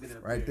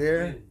 Right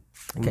there.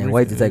 Can't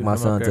wait to take my I'm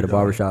up son to there, the dog.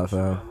 barbershop,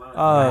 fam.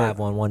 I have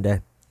one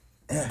day.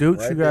 Dude,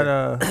 you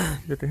got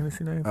get the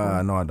Hennessy name?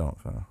 No, I don't,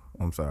 fam.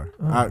 I'm sorry.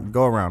 I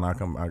go around. I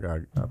come. I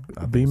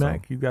got. B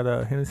Mac, you got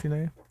a Hennessy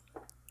name?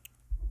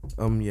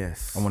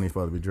 Yes. I'm only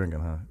supposed to be drinking,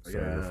 huh? So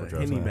that's what y'all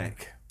Henny saying.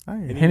 Mac.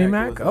 Henny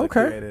Mac? was,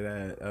 Okay. created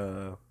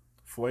at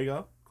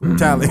Fuego.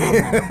 Tally.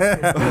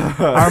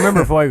 I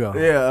remember Fuego.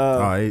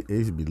 Yeah.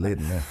 He should be lit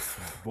in there.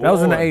 That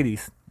was in the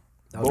 80s.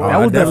 Oh, That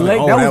was the definitely- late.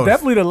 oh, that was was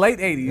definitely the late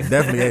 80s.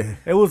 definitely.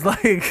 It was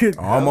like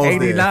Almost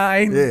there.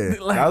 89. Yeah.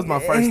 Like, That was my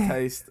first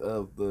taste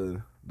of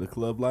the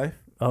club life.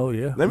 Oh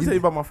yeah. Let me tell you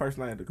about my first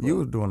night at the club. You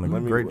was doing a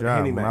Let me- great job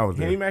Henny when Mac. I was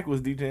there. Henny Mac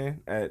was DJing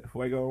at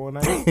Fuego one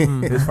night.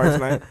 His first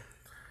night.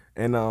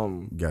 And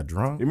Got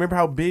drunk. you remember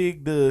how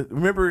big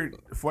remember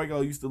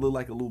Fuego used to look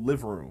like a little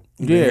living room.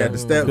 Yeah. the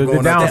steps the going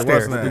up downstairs.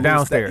 that west The side.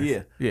 downstairs.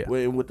 Yeah. Yeah.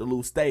 With the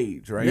little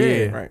stage, right?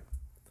 Yeah. Right.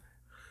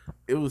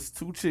 It was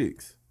 2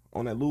 chicks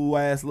on that little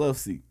ass love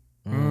seat.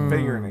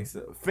 Fingering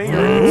themselves.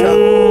 Fingering each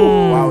other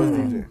while I was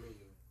DJing.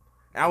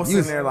 I was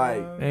sitting there like,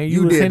 And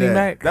You you was did Henny that.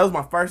 Mac. that was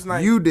my first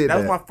night. You did that.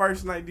 was that. my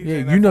first night DJing. Yeah,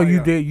 at you know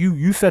you Fuego. did.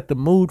 You set the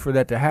mood for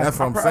that to happen. That's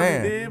what I I'm probably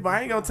saying. did, but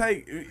I ain't gonna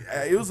take.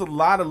 It was a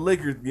lot of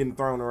liquor getting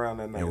thrown around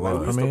that night. It Like, was.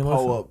 we used I mean, to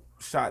pull listen. up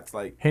shots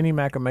like Henny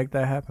Mac can make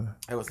that happen.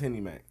 it was Henny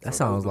Mac. That So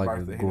sounds was the like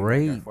birthday a Henny Mac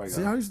great- at Fuego.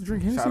 See, I used to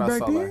drink Hennessy Shout out back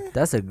Solar. then.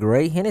 That's a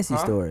great Hennessy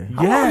Huh? story.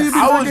 How long have you been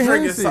I was drinking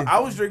drinking. Hennessy? I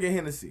was drinking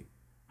Hennessy.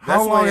 How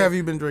That's long when- have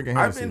you been drinking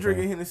I've Hennessy? been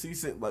drinking Hennessy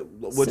since like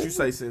what you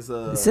say since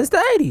Since the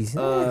 80s.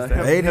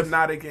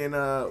 Hypnotic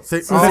and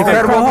Since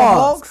Incredible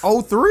Hulk.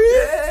 03?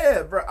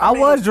 yeah, bro. I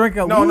was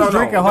drinking- we was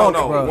drinking Hulk,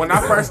 bro. When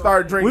I first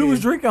started drinking, We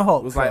was drinking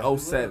Hulk. It was like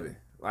 07.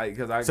 Like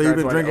because I So you've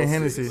been graduated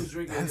drinking 06.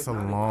 Hennessy? That's a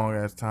long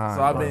ass time.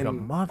 So I've bro. been a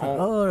month. on-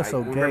 Oh, that's so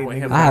remember great, when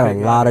nigga. him I had a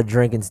and lot of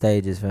drinking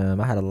stages, fam.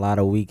 I had a lot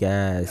of weak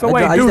ass. So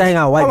wait, I dude, used to hang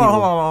out with white hold on,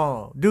 people. hold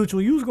on. Dude,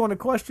 when you was going to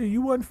question,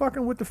 you wasn't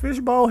fucking with the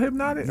fishbowl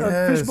hypnotic,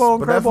 Yes, fishbowl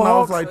but that's Incredible when I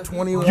was Hulk. like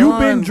 21. You've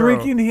been bro.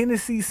 drinking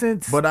Hennessy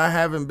since. But I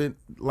haven't been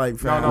like.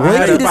 fam, no, I When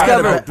had did a- you I had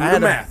a- discover- Do I the had a-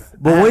 math.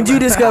 But when did you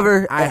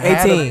discover I at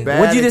had a 18? bad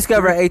When did you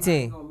discover at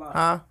 18?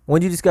 Huh?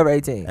 When did you discover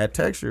 18? At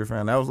Texture,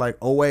 fam. That was like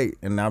 08,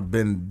 and I've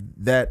been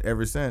that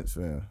ever since,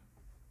 fam.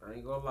 I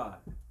ain't gonna lie.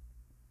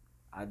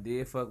 I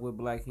did fuck with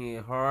Black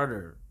Hen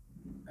harder.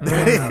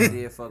 I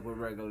did fuck with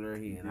regular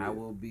Hen. I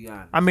will be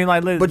honest. I mean,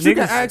 like, But you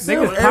can ask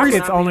him. niggas' Every-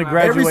 pockets only Ever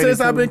graduated. Ever since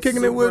I've been to-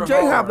 kicking it with super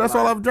J Hop, hard, that's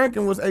all like- I've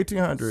drinking was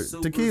 1800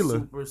 super,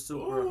 tequila.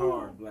 super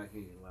hard Black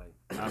Hen.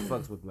 Like I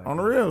fucks with Black. On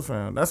the Hand. real,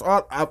 fam. That's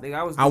all.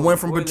 Nigga, I went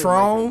from doing Patron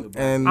boilermaker.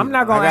 and I'm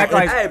not gonna I act got-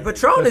 like- Hey,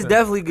 Patron is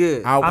definitely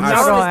good. I'm not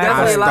Patron gonna is act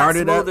definitely like- a lot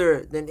started that-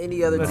 smoother than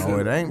any other No, tequila.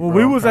 it ain't. When bro.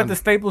 we I'm was trying at the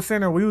Staples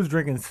Center, we was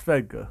drinking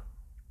Svedka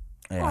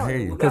Hey, I hear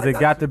you. because it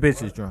got the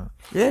bitches drunk.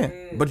 Yeah,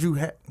 but you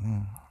had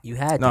You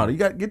had no. to. You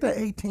got to get that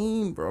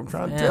 18, bro. I'm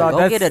trying to Man, tell you. go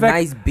That get a Svek-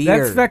 nice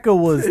beer. That Svedka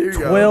was There you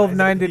go.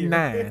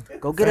 $12.99.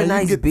 Go get Fam, a you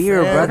nice get-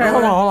 beer, fam. brother. Okay,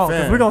 hold on,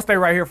 because Fam. we're gonna stay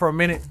right here for a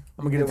minute.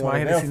 I'm gonna get into my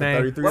one of Hennessy them for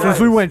name. 33 Since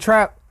we went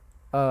trap,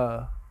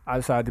 I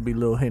decided to be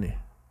Lil Henny.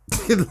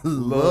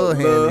 Lil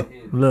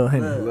Henny. Lil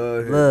Henny.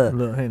 Look.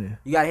 Lil Henny.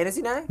 You got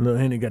Hennessy name? Lil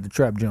Henny got the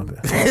trap jumping.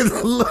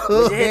 Lil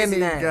your Hennessy Henny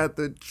name? got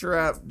the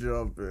trap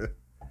jumping.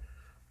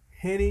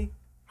 Henny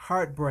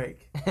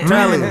Heartbreak.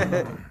 Tell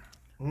you.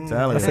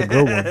 Tell That's a you.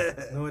 good one.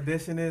 New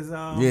edition is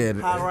Yeah,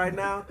 hot right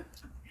now.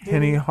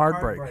 Henny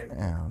Heartbreak.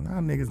 Damn, now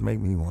niggas make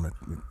me want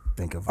to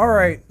think of. All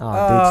right.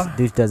 Oh,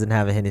 Deuce doesn't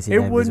have a Hennessy It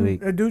name this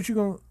week. wouldn't. Dude, you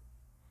gonna.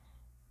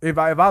 If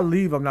I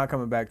leave, I'm not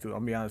coming back to it. I'll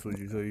be honest with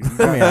you. So you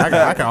I mean,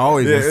 I can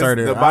always Yeah, insert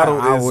it. the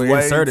bottle I is will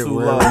way insert it too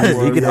wherever low. you You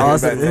want. can Yeah,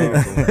 also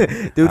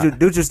back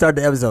dude should start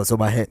the episode. So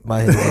my head.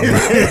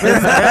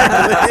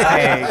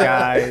 hey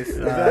guys,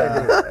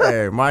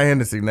 Hey, my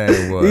Hennessy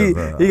name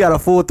was. he got a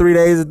full 3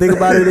 days to think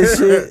about it and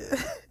shit.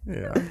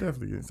 Yeah, I'm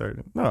definitely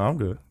inserting. No, I'm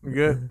good.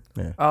 good.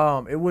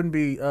 Yeah. It wouldn't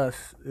be us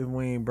if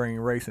we ain't bring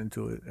race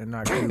into it and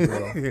not Q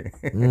girl,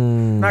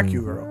 Mm. not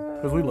Q girl,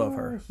 because we love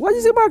her. Why'd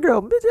you say my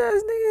girl, bitch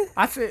ass nigga?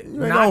 I said You ain't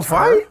not gonna her.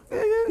 fight?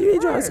 You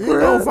ain't trying to square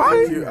gonna up.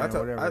 fight? nigga. I,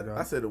 whatever, dog.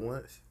 I said it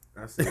once.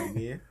 I said it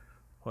again.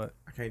 What?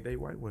 I can't date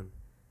white women.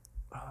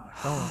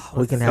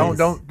 We can have.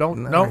 Don't No,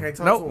 no I can't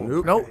talk no to him.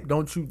 no Nope.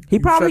 don't you. He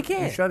you probably shut- you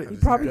can't. Shut it. He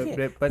probably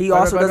can't. But- He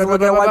also doesn't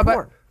look at white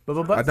porn. I don't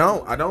Look look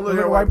at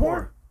at white white porn?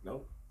 porn.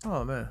 Nope.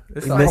 Oh man,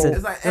 it's You a missing- whole,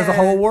 It's like, there's a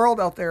whole world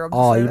out there. I'm just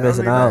Oh, saying. you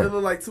missing I out. mean, it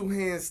look like two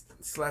hands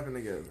slapping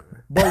together.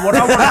 But what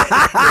I want,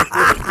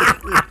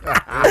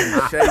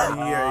 Shaking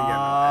here, you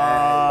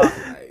got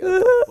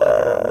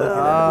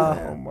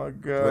Oh my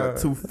god. got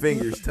two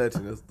fingers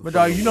touching us. but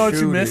dog, you know what Shoot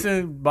you're it.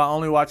 missing by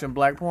only watching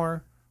black porn?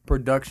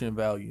 Production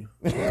value.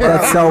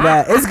 That's so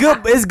bad. It's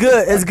good. It's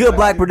good. It's good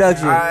black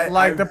production.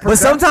 Like the But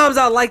sometimes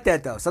I like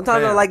that though.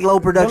 Sometimes I Yeah. like low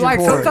but production like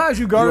porn. sometimes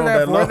you go to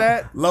that for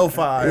that.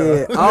 Lo-fi.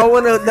 Yeah, I don't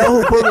want to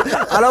know who put me.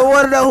 I don't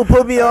want to know who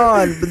put me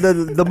on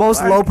the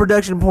most low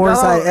production porn No.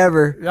 site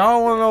ever.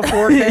 Y'all want to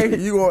know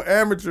 4K? You on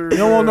amateur? You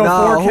don't want no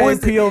Nah, 4K who is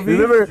the- POV?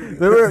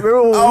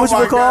 Remember what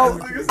you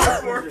called?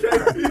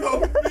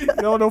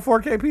 You don't know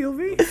 4K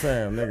POV?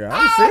 Fam, nigga,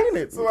 I ain't seen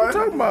it. So what you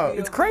talking about?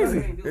 It's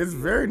crazy. It's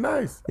very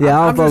nice. Yeah,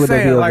 I I'm don't fuck just with that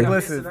saying, deal. like, man.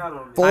 listen,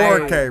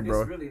 4K,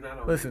 bro.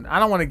 listen. I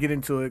don't want to get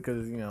into it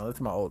because it's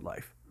my old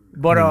life.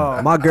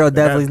 But My girl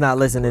definitely's not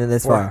listening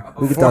this far.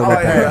 We can talk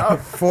about that.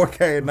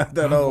 4K, not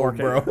that old, 4K.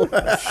 bro.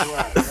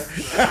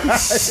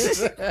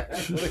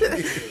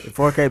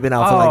 4K been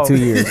out for like 2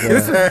 years.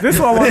 this is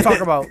what I want to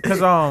talk about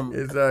because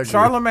Exactly.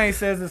 Charlemagne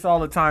says this all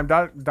the time.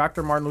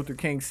 Dr. Martin Luther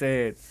King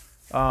said,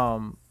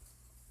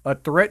 "A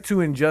threat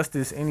to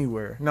injustice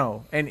anywhere.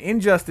 No, an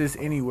injustice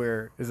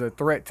anywhere is a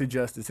threat to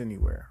justice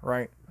anywhere."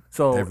 Right.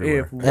 So Everywhere.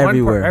 if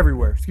Everywhere.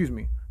 everywhere, excuse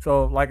me.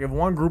 So like if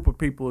one group of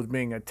people is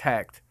being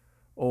attacked,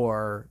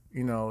 or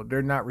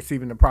they're not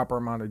receiving the proper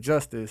amount of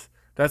justice,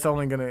 that's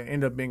only going to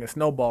end up being a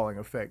snowballing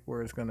effect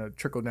where it's going to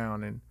trickle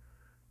down and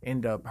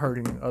end up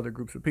hurting other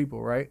groups of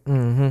people, right?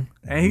 Mm-hmm.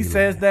 And he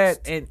says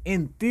that, and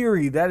in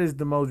theory, that is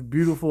the most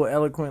beautiful,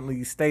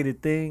 eloquently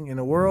stated thing in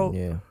the world.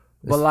 Yeah.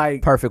 But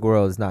like, Perfect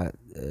world is not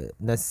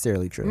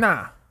necessarily true.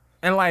 nah.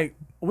 And like,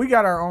 we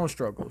got our own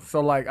struggles.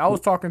 So like, I was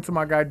talking to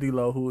my guy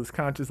D-Lo, who is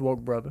Conscious Woke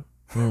Brother.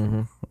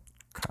 Mm-hmm.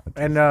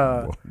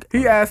 And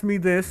he asked me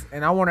this,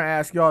 and I want to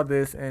ask y'all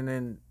this, and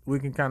then we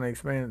can kind of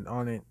expand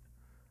on it.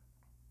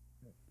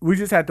 We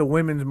just had the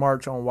Women's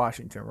March on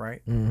Washington,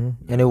 right?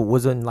 Mm-hmm. And it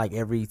wasn't like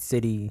every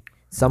city.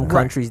 Some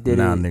countries did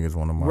Now it. niggas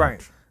want to march.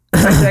 Right.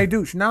 Hey,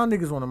 douche. Now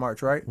niggas want to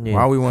march, right? Yeah.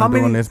 Why we weren't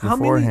doing this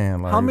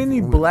beforehand? How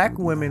many black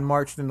women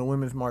marched in the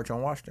Women's March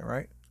on Washington,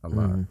 right? A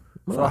lot.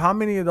 So how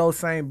many of those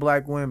same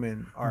black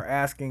women are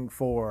asking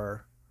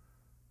for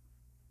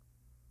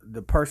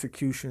the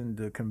persecution,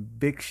 the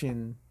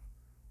conviction,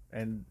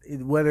 and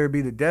whether it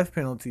be the death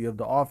penalty of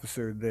the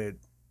officer that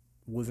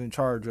was in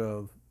charge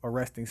of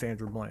arresting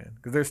Sandra Bland?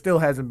 Because there still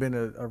hasn't been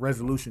a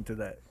resolution to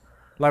that.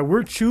 Like,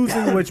 we're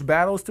choosing which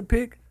battles to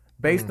pick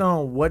based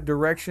on what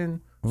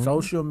direction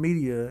social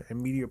media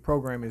and media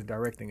program is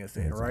directing us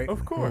in, right?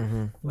 Of course.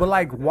 But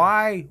like,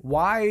 why?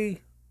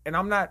 And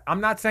I'm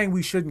not saying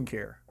we shouldn't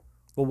care,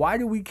 but why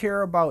do we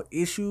care about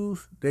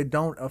issues that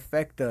don't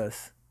affect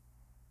us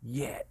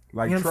yet?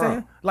 Like you know what I'm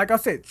Trump. saying? Like I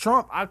said,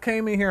 Trump. I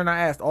came in here and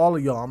I asked all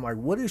of y'all. I'm like,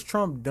 what has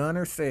Trump done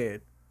or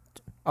said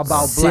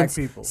about black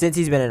people Since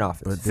he's been in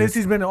office. since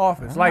he's been in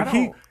office? Like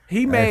he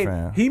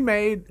fam.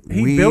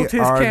 built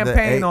his We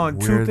campaign are on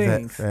we're two that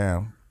things.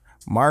 fam.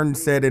 Martin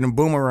said it in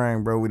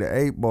Boomerang, bro. We the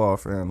 8 ball,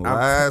 fam.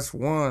 Last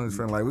ones,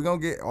 fam. Like we gonna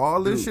get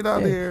all this shit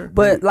out of here.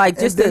 But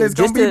like And then it's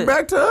gonna be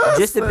back to us.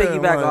 Just to fam.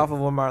 piggyback Like, off of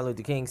what Martin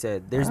Luther King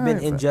said, there's All been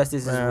right, fam.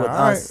 injustices Man, with all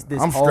right. us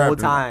this I'm whole strapping.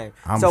 time.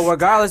 I'm So s-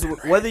 regardless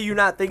whether you're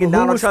not thinking But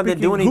who Donald was Trump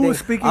didn't do speaking- who anything, was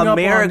speaking up on the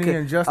America,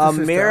 injustices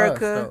to us,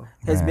 America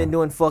has Man. been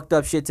doing fucked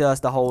up shit to us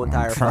the whole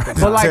entire fucking But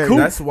time. like, who?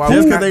 That's why Just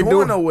we're 'cause not they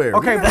going do- nowhere.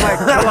 Okay, but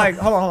like,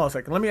 hold on a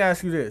second. Let me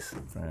ask you this: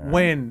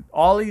 when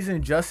all these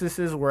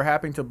injustices were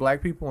happening to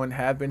black people and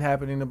have been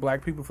happening to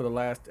black people for the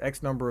last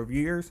X number of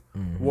years,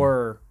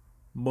 were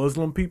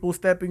Muslim people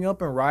stepping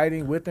up and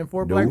rioting with and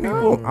for black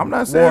people? I'm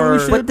not saying we Or-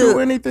 should But do the-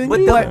 anything. but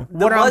either.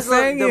 What I'm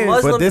saying the is-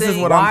 Muslim But this is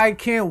thing, what I'm- Why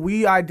can't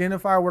we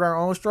identify with our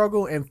own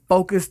struggle and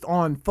focus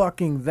on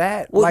fucking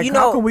that? Well, like, you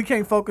how know- come we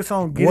can't focus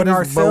on What getting is-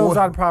 ourselves but what-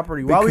 out of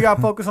property? Why we got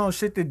to focus on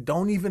shit that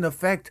don't even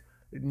affect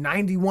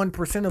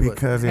 91% of us?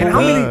 Because it And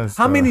does,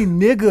 how though. many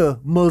nigga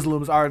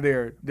Muslims are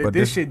there that But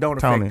this shit don't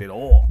Tony, affect at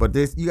all? But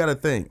this, you got to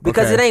think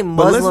Because okay. it ain't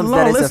But Muslims listen,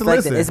 that it's listen,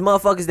 affecting. listen. It's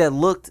motherfuckers that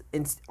looked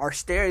and are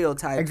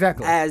stereotyped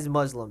Exactly. as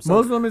Muslims.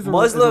 Muslim is a-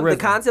 Muslim. is a The rhythm.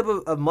 concept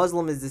of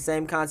Muslim is the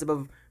same concept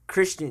of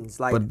Christians.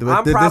 Like But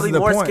I'm this probably is the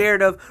more point.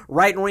 scared of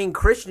right wing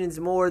Christians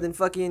more than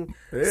fucking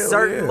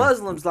certain yeah.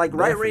 Muslims. Like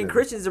right wing Definitely.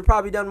 Christians have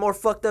probably done more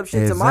fucked up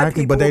shit to my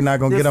Exactly, people. but they not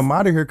gonna get than- them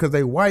out of here because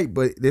they white.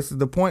 But this is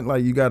the point.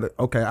 Like you gotta.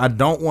 Okay, I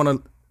don't want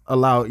to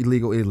allow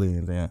illegal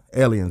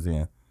aliens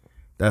in.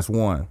 That's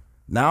one.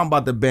 Now I'm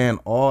about to ban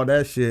all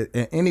that shit,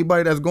 and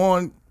anybody that's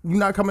going, you're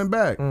not coming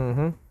back.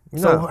 Mm-hmm.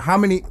 So how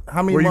many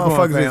Where you going,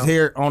 motherfuckers fam? is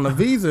here on the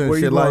visa and Where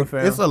you shit? going, Like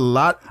fam? it's a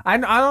lot.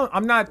 I'm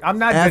not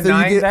After you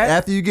denying get that.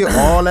 after you get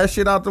all that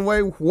shit out the way,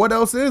 what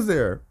else is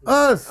there?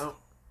 Us,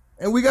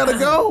 and we gotta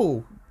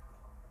go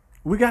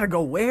We gotta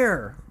go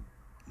where?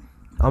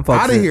 I'm out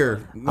focusing. of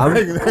here. Come on. Out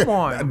of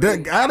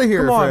here.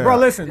 Come on, fam. bro.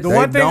 Listen, the They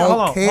one thing. don't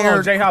Hold on,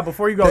 care. J-Hop.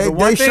 Before you go, They, the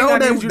one they thing I showed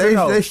need them. you to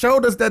know. They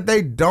showed us that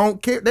they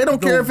don't care. They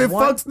don't The care if it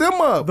one- fucks them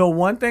up. The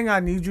one thing I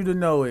need you to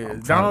know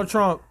is Donald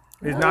Trump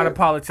is not a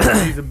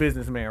politician. He's a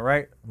businessman,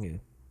 right? Yeah.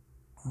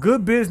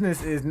 Good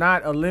business is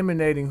not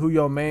eliminating who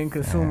your main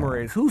consumer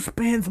is. Who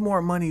spends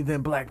more money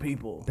than black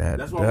people? That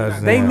That's why we not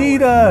doesn't They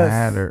need us.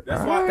 matter.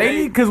 That's why They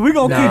need, because we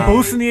going to keep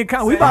boosting the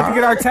economy. We about to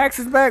get our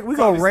taxes back. We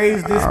going to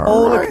raise this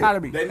whole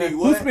economy. They need Who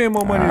what? spend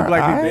more money than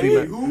black They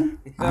people? need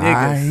who?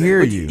 I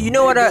hear you. You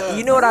know what?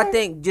 You know what I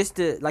think. Just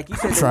to like you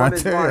said, the trying to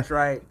women's tell you. march,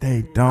 right?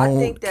 They don't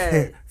think that-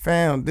 care.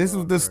 Fam, this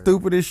was the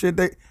stupidest shit.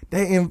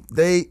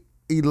 They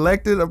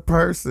elected a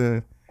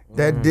person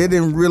that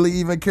didn't really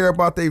even care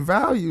about their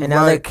values. And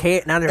now like, they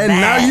care. Now they're and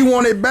mad. now you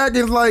want it back.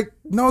 It's like,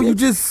 no, you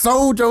just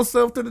sold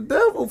yourself to the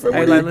devil. Fam. Hey,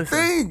 What do like, you listen.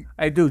 think?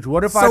 Hey, dude,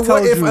 what if I So told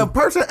what if you? a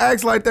person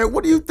acts like that?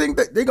 What do you think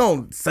that they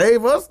gonna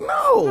save us?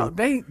 No, No,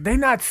 they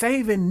not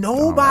saving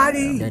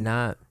nobody. They're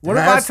not. What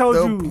That's if I told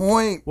the you?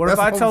 point. What if That's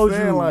I what I'm told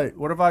saying, you? like-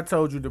 What if I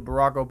told you that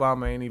Barack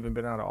Obama ain't even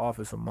been out of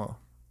office a month?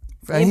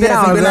 Fam, He he been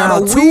hasn't out been now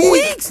out a 2 week.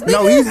 weeks,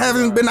 No, he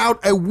hasn't been out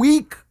a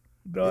week.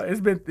 No,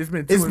 it's been It's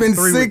 3 been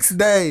 6 weeks.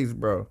 days,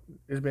 bro.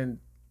 It's been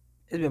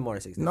It's been more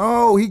than 6 days.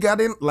 No, he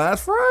got in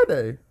last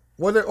Friday.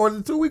 Was it or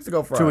 2 weeks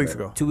ago Friday? 2 weeks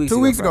ago. 2 weeks. 2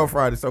 weeks ago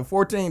Friday, so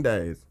 14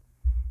 days.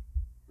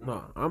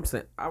 No, I'm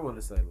saying I want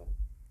to say like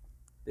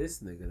this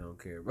nigga don't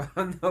care about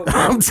no.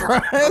 I'm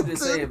trying I'm to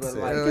just saying, but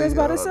like, tell cares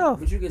about y'all, himself.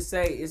 but you can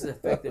say it's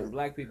affecting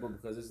black people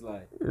because it's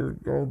like It's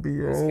gonna be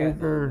this cat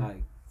done, over.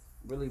 like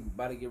really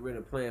about to get rid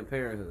of Planned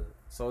Parenthood.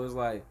 So it's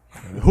like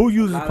who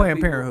uses lot of Planned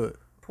people- Parenthood?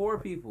 poor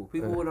people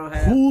who don't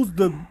have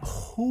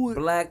Who?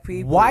 black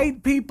people,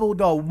 White people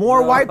though.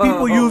 More white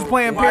people use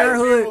Planned White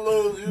Parenthood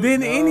people use-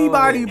 than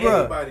anybody, bro.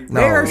 Anybody,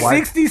 bro. They are No,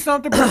 white-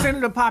 60-something%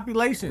 of the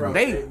population. Bro,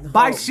 They no,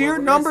 by but sheer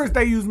listen. numbers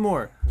they use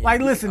more. Like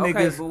listen, Okay,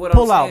 niggas, but what I'm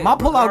pull out. saying, My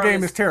pull out game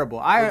regardless- is terrible.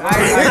 I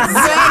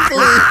Exactly.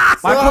 My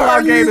So how pull-out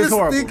are you game even is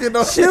horrible. speaking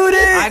of- Shoot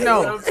it. I know.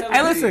 What I'm telling Hey,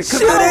 you listen, is- cause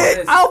Shoot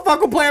I don't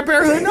fuck with Planned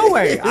Parenthood no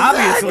way.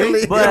 Obviously,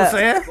 you know what I'm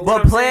saying. But, But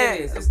what I'm Planned-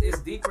 saying is, it's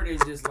deeper than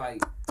just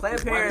like Planned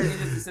white Parenthood-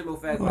 people, it's just a simple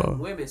fact like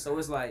women. So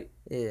it's like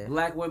Yeah.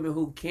 black women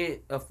who can't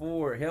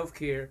afford health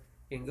care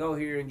can go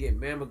here and get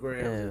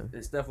mammograms Yeah.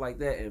 and stuff like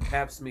that and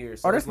pap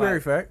smears. So Oh, that's it's like,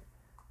 very fact.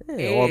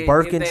 Yeah, or and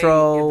birth if they-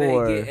 control, if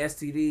or they get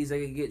STDs,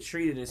 they can get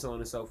treated and so on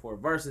and so forth.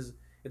 Versus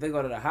if they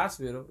go to the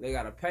hospital, they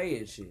gotta pay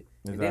and shit.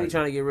 And then they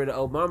trying to get rid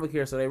of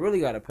Obamacare, so they really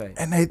gotta pay.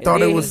 And they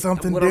thought it then was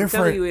something what I'm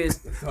telling different. you is,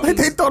 Like,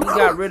 they thought he it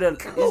got was- rid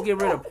of. He's getting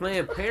rid of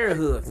Planned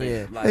Parenthood. Fam.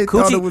 Yeah. Like, They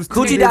thought it coochie was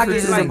coochie too doctors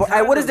different. is like important.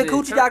 Hey, what is the condoms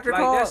coochie and doctor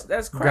like, called?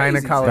 That's crazy.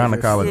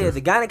 Gynecologist. Yeah,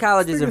 the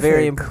gynecologist are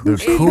very important.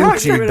 The And you got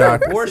rid coochie of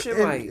doctor. abortion,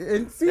 like,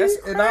 see, that's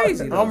and I-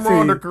 crazy, though. I'm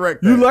wrong to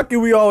correct You that. lucky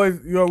we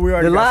always we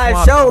already The got live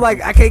swamped show, on like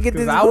this. I can't get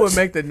this. 'Cause I would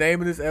make the name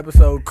of this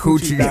episode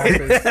Coochie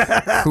Doctors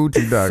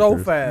Coochie doctor. so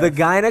fast. the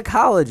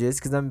gynecologist,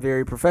 because I'm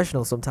very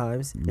professional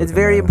sometimes. It's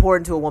very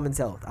important to a woman's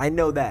health. I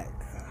know that.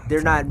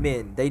 They're not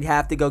men. They'd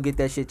have to go get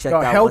that shit checked Yo,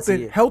 out health once a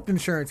year. health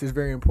insurance is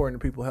very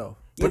important to people's health,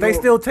 Yeah, but they but-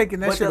 still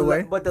taking that But shit the,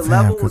 away. but the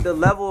Fam,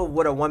 level of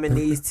what a woman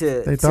needs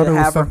to They thought to it was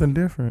have her, something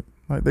different.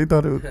 Like they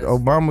thought it was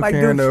Obamacare Like,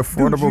 and the dude,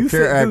 Affordable you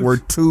Care said- Act dude. were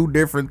two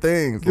different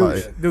things. Dude,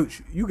 Like dude,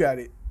 you got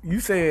it. You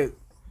said,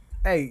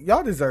 "Hey,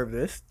 y'all deserve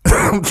this."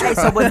 Hey,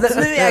 so but let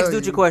me ask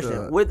Dude a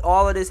question. With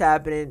all of this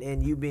happening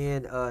and you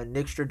being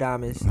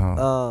Nickstradamus,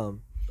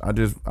 I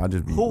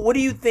just be. what do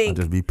you think?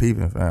 I just be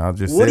peeping, fam. I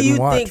just What do sit you and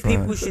watch, think fam.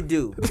 people should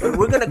do?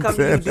 We're gonna come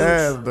to you,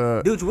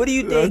 Dude. Dude, what do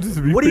you think?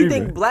 just be What do you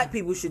think peeping. black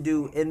people should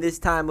do in this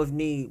time of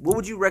need? What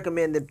would you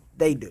recommend that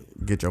they do?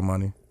 Get your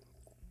money.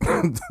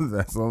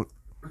 That's all.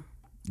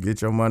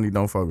 Get your money.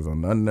 Don't focus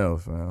on nothing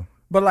else, fam.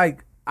 But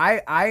like,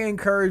 I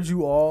encourage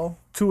you all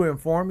to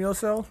inform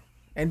yourself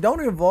and don't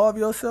involve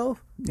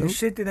yourself in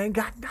shit that ain't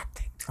got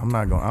nothing. I'm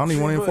not going. I don't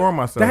even want to inform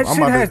myself. That I'm shit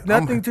about has to,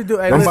 nothing to do.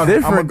 Hey, I'm listen, about to-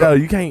 Different go- though.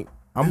 You can't.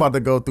 I'm about to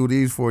go through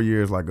these 4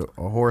 years like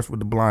a horse with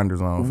the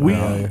blinders on.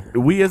 fam.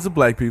 We as a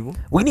black people.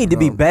 We need to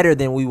be better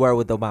than we were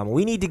with Obama.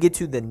 We need to get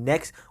to the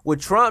next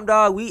with Trump,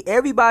 dog.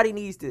 Everybody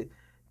needs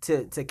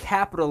to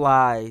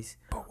capitalize.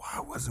 But why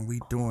wasn't we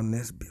doing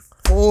this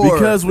before?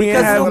 Because we ain't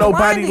Because have we're nobody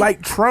blinded.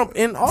 like Trump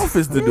in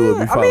office to do it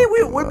Yeah, before. I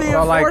mean, we're being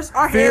Well, like, forced.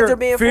 Our hands are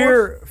being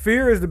forced.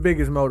 Fear is the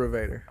biggest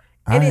motivator.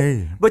 I And hear it-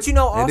 you. but you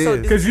know, also,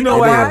 is. Because you you know know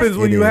what why? happens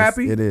when It you is.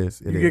 happy? It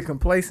is. It You is. get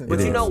complacent. But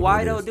It you know is.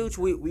 why It though, is. dude?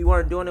 We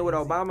weren't doing it with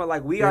Obama.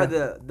 Like we are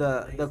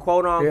the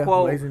quote Yeah,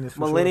 unquote laziness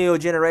for millennial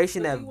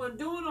generation that. He wasn't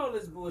doing all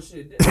this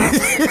bullshit.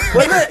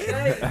 But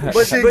look,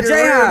 but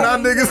Jay, Now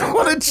niggas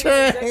want to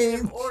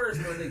change. Orders,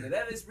 my nigga.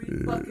 That is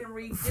fucking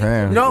ridiculous.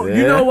 Fam. No,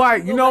 you know why?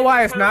 You know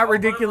why it's not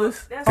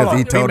ridiculous? Because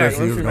he told us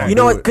he was going to you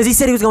know do what? it. Because he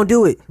said he was gonna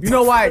do it. You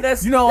know why?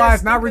 That's- You know why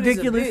that's it's not stupid as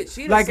a ridiculous? bitch.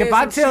 He done Like said if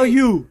I some tell shit.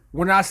 you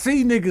when I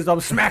see niggas,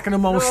 I'm smacking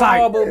them on No,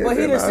 sight. but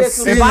he done said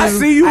some If I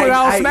see you and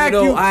I'll I- smack you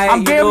know, you, I'm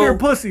you damn know, near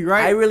pussy,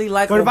 right? I really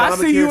like But if I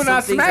see you Obamacare, and I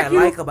some things smack I you,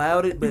 like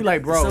about it, but you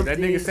like, bro, some that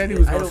nigga things said he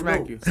was I gonna don't smack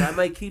know. you. So I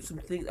might keep some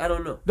things. I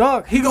don't know.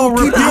 Dog, he gonna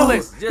keep repeal it. it.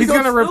 Just He's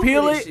gonna some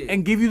repeal stupid it shit.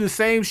 and give you the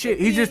same shit.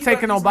 He's just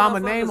taking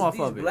Obama name off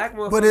of it.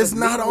 But it's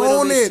not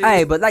on it.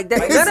 Hey, but like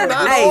that, It's none of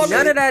not hey, on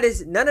none it. of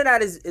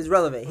that is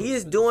relevant. He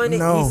is doing it.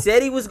 No. He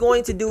said he was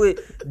going to do it.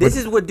 This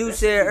is what Dude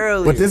said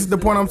earlier. But this is the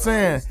point I'm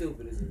saying.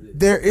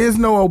 There is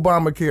no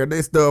Obamacare.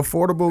 It's the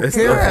Affordable It's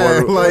Care the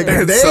Act. Affordable- Like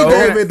and they so-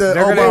 gave it the they're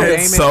gonna Obama. name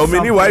And it so many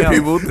something white else.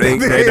 people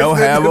think they don't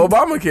have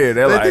Obamacare.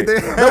 They're like,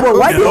 no, but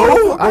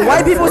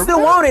white people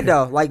still want it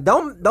though. Like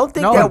don't think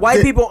No, that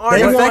white people aren't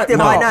They want- affected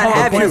no, by not hold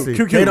on, having Quincy. it.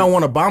 QQ. They don't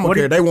want What do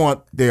Obamacare. you- They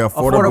want the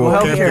Affordable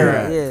Affordable Care healthcare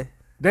Act. Yeah.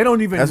 They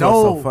don't even That's what's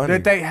so know funny.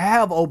 that they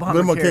have Obamacare.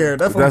 Obamacare.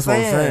 That's what That's I'm what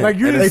I'm saying. saying. Like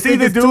you And didn't they see think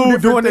the it's two dude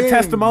different doing the things.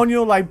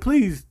 testimonial. Like,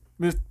 please,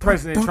 Mr.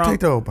 President don't Trump, take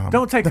the Obama.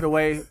 don't take it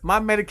away. My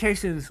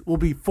medications will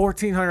be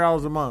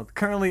 $1,400 a month.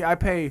 Currently, I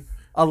pay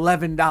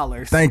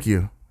 $11 Thank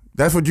you.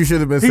 That's what you should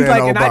have been He's saying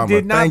like, to and Obama. I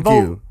did not Thank vote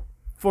you.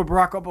 for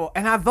Barack Obama,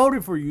 and I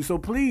voted for you. So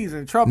please,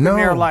 and Trump No. in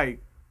there like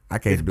I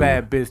can't it's do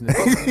bad it. business.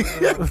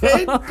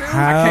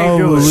 how can't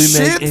do will it. we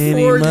Shit make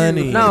any for you.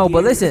 money? No,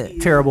 but listen,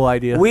 Terrible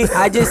idea.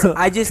 I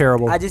just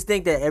Terrible. I just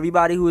think that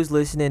everybody who is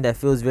listening that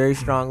feels very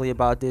strongly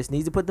about this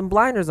needs to put them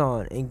blinders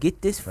on and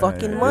get this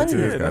fucking money.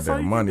 Get this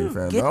goddamn money,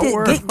 fam. Get, Don't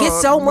worry get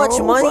about so much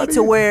money nobody.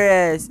 to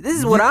whereas this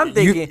is what I'm You-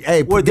 thinking.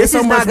 hey, where get this so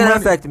is much not gonna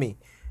money- affect me.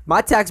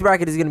 My tax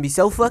bracket is gonna be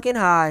so fucking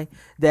high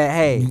that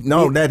hey,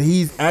 No, that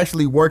he's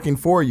actually working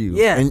for you.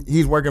 Yeah. And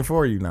he's working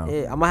for you now.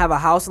 yeah, I'm gonna have a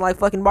house in like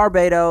fucking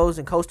Barbados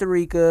and Costa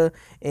Rica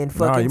and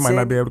fucking. No, you might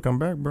not San- be able to come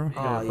back, bro. Oh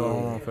Hold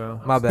on, yeah,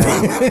 fam. my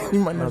bad, You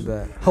might my not.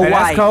 bad. Hey, Hawaii.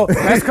 that's cold.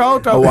 That's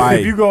cold though. 'cause Hawaii.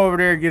 If you go over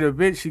there and get a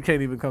bitch, she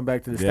can't even come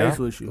back to the Yeah. States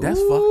with you. That's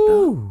fucked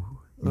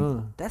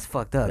up. That's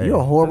fucked up. You're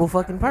a horrible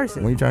fucking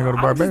person. When you trying to go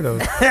to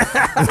Barbados?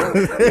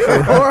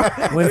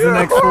 When's the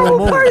next full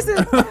moon? person.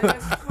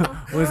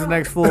 When's the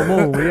next full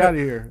moon? We out of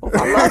here. I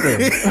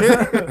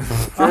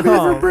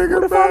love her.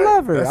 What if I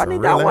love her? That's I some need.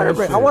 real I want ass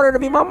her. I shit. want her to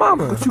be my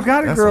mama. You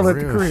got a That's girl some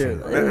at the real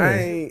crib. shit. Man,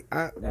 I ain't,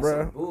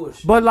 bro.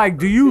 Bullshit. But like,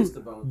 do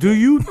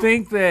you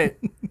think that?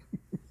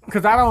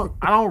 Because I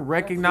don't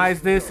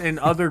recognize this in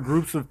other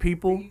groups of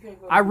people.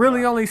 I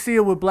really only see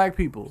it with black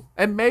people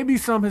and maybe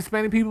some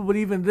Hispanic people, but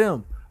even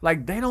them,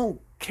 like they don't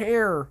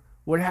care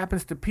what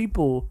happens to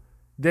people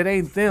that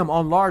ain't them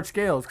on large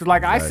scales. Because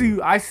like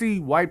I see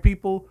white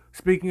people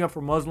speaking up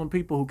for Muslim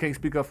people who can't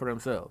speak up for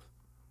themselves.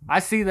 I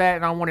see that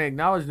and I want to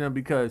acknowledge them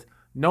because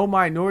no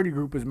minority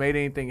group has made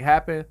anything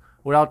happen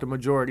without the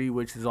majority,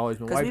 which has always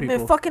been Because white we've people.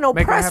 been fucking making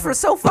it oppressed happen. for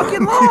so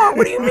fucking long.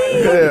 What do you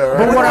mean? right.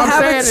 But We what don't I'm have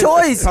saying a is-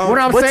 choice. what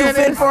I'm but saying to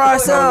fend is- for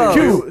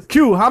ourselves.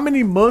 Q, how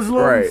many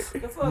Muslims,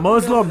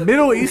 Muslim,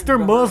 Middle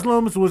Eastern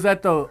Muslims was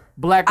at the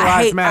Black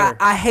Lives Matter?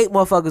 I hate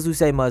motherfuckers who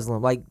say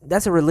Muslim. Like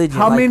that's a religion.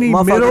 How Like, many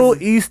motherfuckers-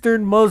 Middle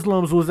Eastern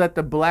Muslims was at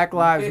the Black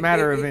Lives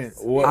Matter event?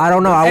 I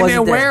don't know. I And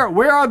wasn't then there.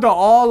 where are the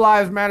All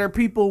Lives Matter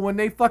people when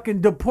they fucking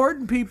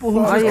deporting people who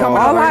Oh, just yeah, come all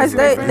out? lives.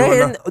 They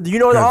you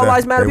know what the Yeah, all they-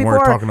 lives matter they people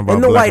weren't are talking about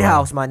in the black White lives.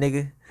 House, my nigga.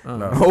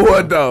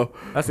 What though?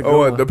 That's a good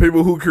what? one. The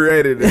people who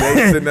created it,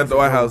 they sitting at the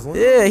White House.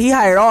 Yeah, he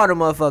hired all the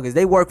motherfuckers.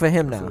 They work for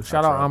him now.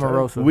 Shout out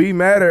Omarosa. We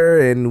matter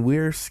and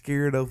we're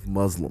scared of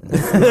Muslims.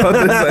 That's what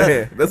they're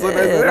saying. That's what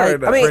Yeah, they're like, saying right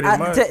now. I mean,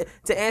 pretty much.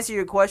 to answer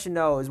your question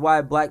though, is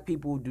why black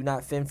people do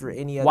not fend for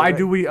any other. Why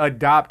do we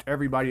adopt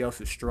everybody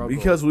else's struggle?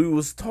 Because we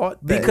was taught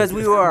that. Because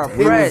we were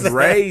we was oppressed.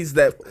 raised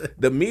that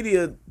the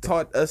media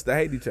taught us to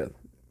hate each other.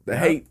 to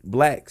hate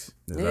blacks.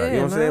 Exactly. You know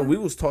what I'm saying? We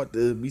was taught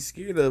to be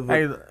scared of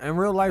Hey, in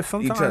real life,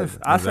 sometimes other.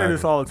 I say this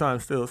Exactly. all the time.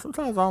 Still,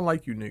 sometimes I don't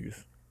like you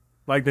niggas,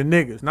 like the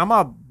niggas, not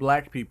my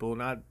black people,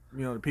 not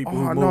the people. Oh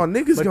who no, move,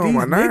 niggas but get on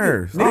my these niggas-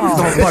 nerves. Niggas Niggas don't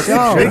don't fucking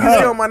Niggas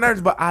get on my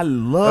nerves, but I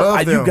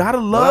love them. you gotta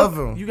love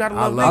them. you gotta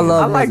I love love niggas.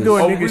 love I like niggas.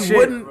 doing Oh, nigga we shit.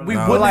 wouldn't we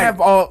No. wouldn't Like-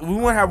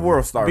 have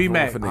world stars. B for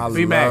Mac, niggas.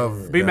 B Mac,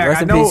 love B that. Mac. Rest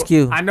I in know, peace,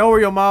 Q. I know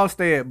where your mom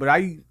stayed, but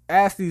I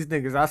ask these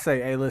niggas. I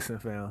say, hey, listen,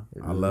 fam.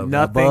 I love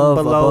Nothing above,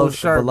 below above,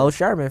 Sherman. below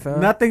Sherman, fam.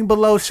 Nothing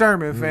below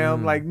Sherman,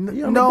 fam. Like on the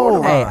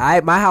no.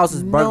 Hey, my house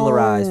was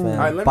burglarized, No. fam,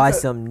 Alright, let me by tell-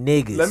 some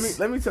niggas.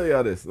 Let me tell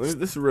y'all this. This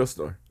is a real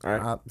story. All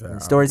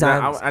right. Story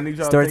time. Now, I need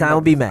y'all to Story think time about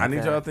will be this. Mac. I need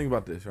fam. y'all to think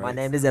about this. Right. My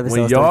name this episode.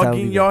 When Story y'all Time will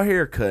getting be your Mac.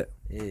 hair cut,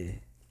 Yeah.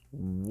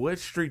 what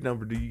street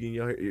number do you get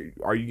your hair?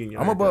 Are you getting your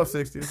I'm hair above cut?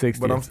 60, 60.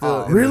 but I'm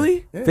still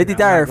Really?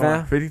 53rd,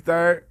 fam.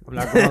 53rd, I'm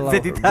not gonna lie.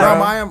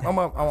 53rd. I'm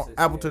on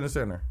Appleton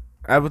Center.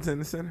 Appleton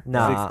the Center,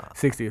 Nah.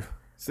 60th.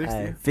 60.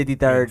 Hey,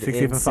 53rd 60th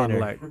in and Fond du center.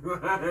 Lac.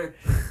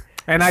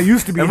 And I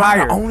used to be Am I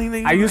higher. the only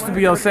nigga I used who to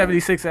be on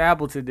 76 at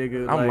Appleton,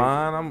 nigga. I'm like,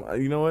 lying.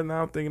 You know what?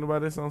 Now I'm thinking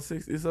about this on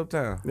 60. It's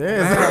uptown.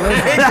 Yeah,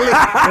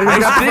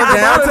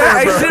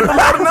 Hey, shit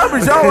below the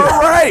numbers, y'all.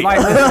 All right. Like,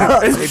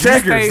 if you It's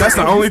checkers. stay- That's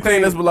the if you only stay-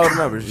 thing that's below the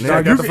numbers. Yeah, No,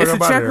 I got you, the fuck it's up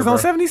the outta checkers there, on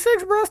bro.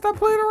 76, bro. Stop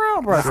playing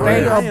around, bro. Sure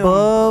Stay is.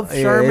 above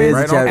Yeah, Sherman. it is a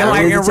Right on- check- and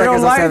like it is a in checkers real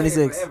on life,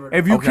 76.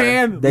 if you Okay.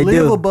 can They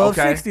live do. above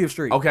Okay. 60th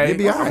Street. Okay, You'll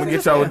be I'm all gonna right.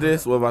 get y'all with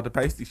this. What about the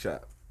pasty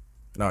shop?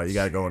 No, you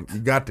gotta go. You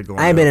got to go.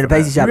 I ain't been in a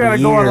pasty shop You in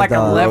gotta go years, at like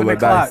dog. 11 Roll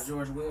the o'clock. dice.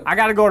 I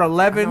gotta go at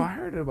 11. I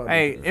heard about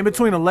Hey, in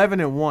between 11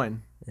 and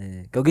 1. Yeah.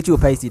 Go get you a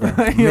pasty though. You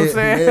know what I'm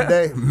saying?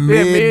 Midday. Yeah,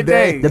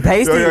 midday. The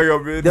pasty,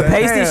 midday. the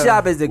pasty Damn.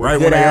 shop is a Right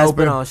good when they ass open.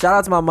 put on. Shout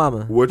out to my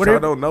mama. What But y'all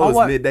it- don't know oh, is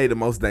what? midday the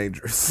most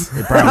dangerous.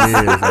 It probably is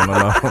on the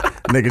low.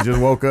 Nigga just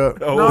woke up.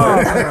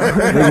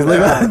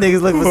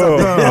 Niggas look for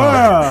something.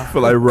 I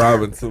feel like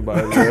robbing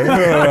somebody.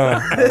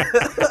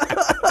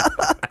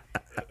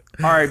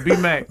 All right, B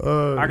Mac.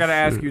 I gotta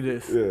ask you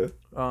this. Yeah.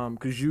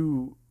 Cause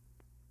you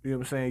know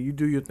what I'm saying, you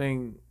do your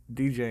thing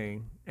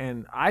DJing.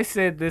 And I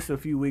said this a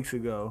few weeks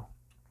ago.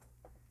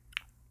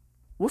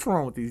 What's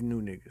wrong with these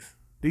new niggas?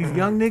 These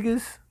young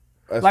niggas?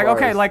 As Like, far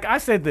okay, as- like I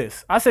said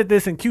this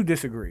and Q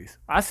disagrees.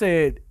 I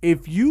said,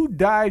 if you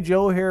dyed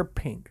your hair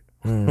pink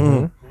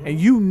and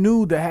you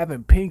knew that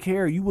having pink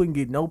hair, you wouldn't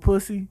get no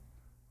pussy,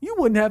 you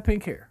wouldn't have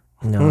pink hair.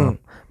 No,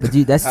 but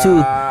you, that's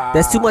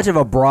too much of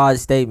a broad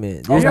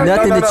statement. There's Yeah,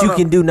 nothing no, that no, you no,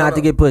 can do not no,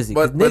 to get pussy.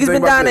 'Cause but niggas think been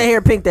about dyeing their this.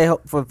 hair pink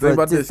for Think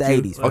about since this,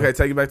 the Q. 80s. Okay,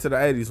 take you back to the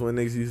 80s when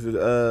niggas used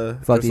to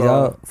Fuck these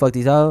hoes. Fuck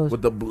these hoes.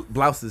 with the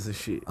blouses and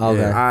shit.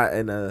 Okay.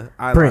 And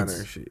eyeliner Prince.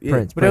 and shit. Yeah.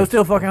 Prince. But they were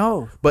still fucking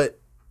hoes. But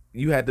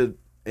you had to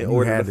in You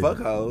order had to fuck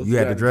hoes. You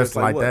had to dress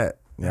like what? that.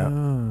 Yeah.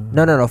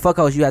 No. Fuck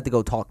hoes. You have to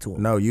go talk to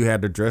them. No, you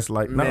had to dress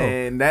like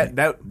Man,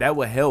 that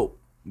would help.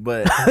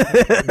 But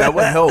that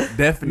would help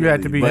definitely. You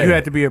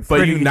had to be a for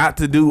pretty you not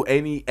to do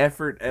any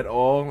effort at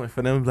all, and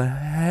for them to be like,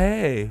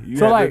 hey, you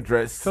So had like, to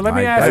dress. so let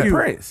me like ask that. you,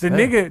 Prince. the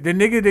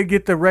nigga that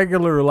get the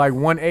regular like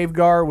 1/8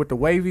 guard with the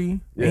wavy,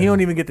 and he Yeah. don't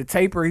even get the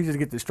taper, he just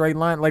get the straight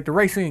line, like the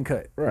Racine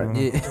cut. Right.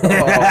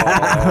 Yeah.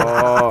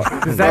 Oh,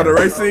 no, the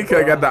Racine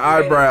cut got the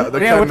eyebrow. The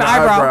Yeah, with the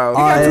eyebrow. He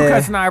got Oh, two yeah.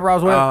 cuts in the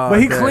eyebrows, but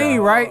he okay. clean,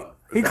 right?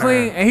 He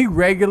clean and he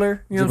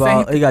regular. You know what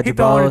I'm saying? He got he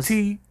throw on a Jabals.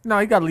 T. No,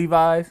 he got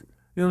Levi's.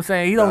 You know what I'm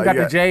saying? He don't got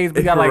the J's, but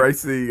he got like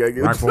Racine. You gotta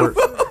get Rockport.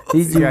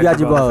 You got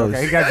your balls.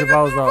 Okay, he got your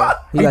balls on.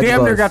 He He got your damn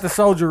near balls. got the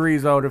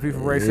soldieries on if he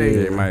from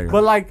Racine. Yeah, man.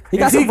 But like, He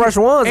got is some fresh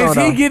ones Is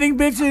on, he though. getting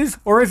bitches,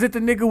 or is it the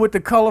nigga with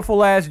the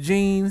colorful ass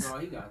jeans Bro,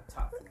 he got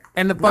top.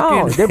 and the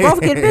No, fucking? they're both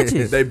getting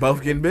bitches. They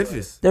both getting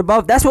bitches. They're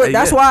both. That's what. Hey,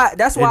 That's yeah. why.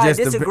 That's It why I just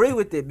disagree depe-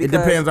 with it. It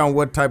Because depends on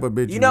what type of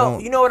bitch you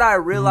want. You know what I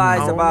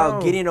realized I don't about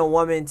know. getting a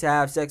woman to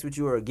have sex with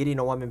you or getting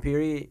a woman.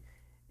 Period.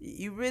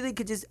 You really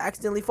could just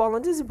accidentally fall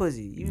into some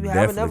pussy. You have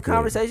Definitely enough could.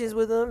 conversations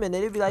with them, and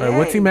they'd be like, "Hey,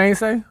 What T-Man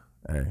say?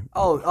 Hey,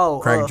 oh,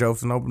 crack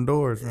jokes and open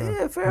doors. Man.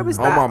 yeah, fair, but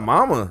Oh my stop.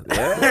 mama.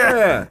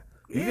 Yeah.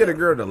 You get a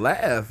girl to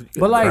laugh.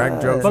 But like,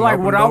 Crack jokes but like,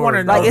 and what open I want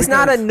to doors. know, Like it's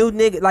not a because- new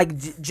nigga. Like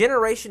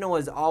generational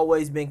has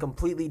always been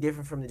completely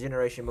different from the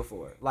generation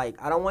before. Like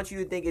I don't want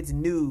you to think it's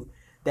new.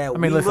 That I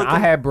mean, listen, I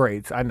had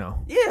braids. I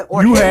know. yeah,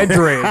 or You had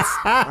dreads.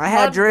 I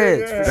had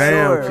dreads for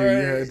Damn, Q,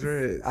 sure. you had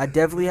dreads. I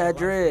definitely had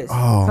dreads.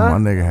 Oh, my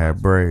nigga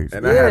had braids.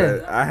 And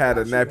Yeah. I had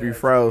a nappy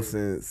fro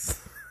since.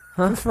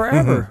 It's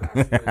forever.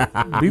 B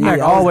I Mac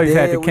was always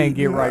had dead to can't weak.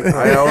 get right.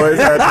 I always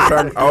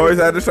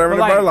had to Sherman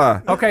But the like,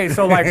 Burline. okay,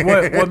 so like,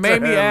 what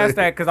made me ask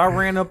that? Because I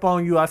ran up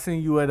on you. I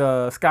seen you at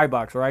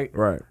Skybox, right?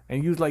 Right.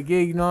 And you was like, yeah,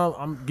 you know,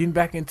 I'm getting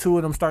back into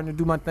it. I'm starting to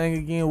do my thing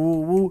again.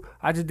 Woo woo.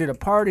 I just did a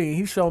party, and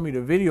he showed me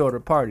the video of the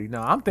party.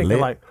 Now I'm thinking Lit.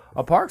 like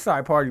a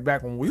Parkside party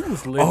back when we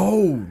was lit.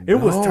 Oh, it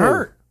was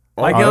turned.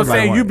 Like, Oh, you know it what was I'm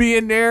saying? like You what? be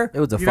in there. It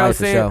was a you know what fight I'm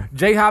for saying? sure.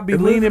 J-Hop be It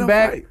was leaning no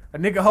back. fight. A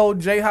nigga hold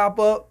J-Hop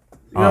up.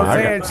 You know Oh, what I'm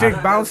I saying? got-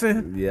 Chick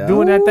bouncing. Yeah.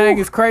 Doing that thing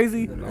is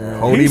crazy.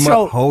 Hold He him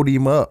showed- up. Hold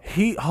him up.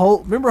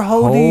 Remember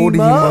hold Hold him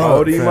him up? up.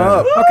 Hold him fam.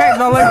 up. Okay,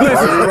 no, let's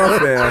listen. Hold him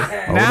up,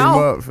 fam. Hold Now,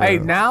 him up, fam. hey,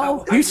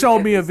 now he showed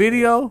me a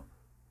video.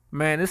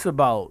 Man, it's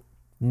about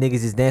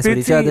Niggas just dancing 15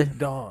 with each other.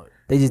 dog.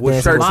 They just With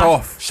dancing. shirts with-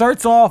 off.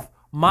 Shirts off,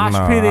 mosh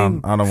Nah,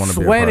 pitting, I don't want to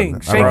be a sweating,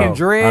 part of that. shaking I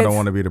dreads. don't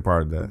want to be the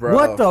part of that. Bro.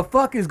 What the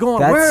fuck is going?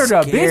 That's Where are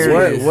the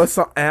scary. bitches? What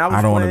song? And I was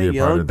I don't wanna playing be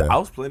a part Young. of that. I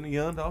was playing the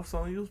Young Dolph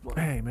song you was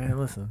playing. Hey man,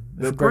 listen,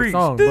 it's The a great Grease.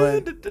 song,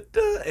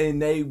 but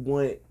And they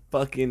went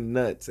fucking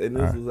nuts. And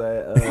this was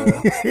at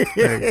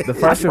the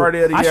first I party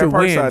of the I year. should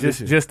win Parkside just this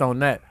year. just on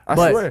that. I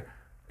but swear,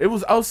 it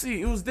was OC.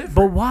 It was different.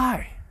 but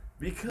why?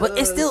 Because But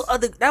it's still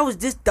other. That was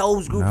just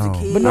those groups of No.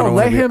 kids. But I no, don't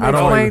let wanna be- him I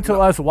don't wanna explain be- to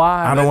us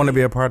why. I don't want to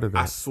be a part of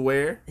I that.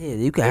 swear, Yeah,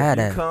 you can if have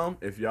you that. come,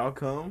 if y'all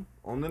come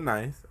on the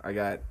 9th, I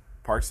got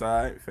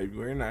Parkside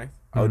February 9th,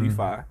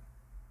 OD5.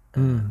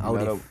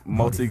 Another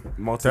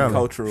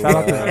multicultural. Shout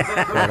out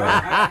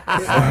to-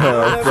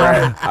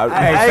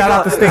 Hey, Hey, shout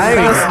out to Sticky I ain't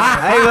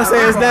Pinky. gonna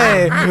say his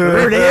name.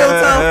 Remember the heel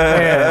toe?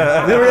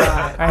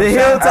 Yeah. The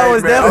heel toe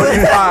was definitely.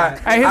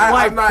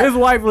 Hey, his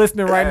wife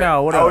listening right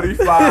now. What up?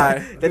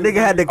 OD5. The nigga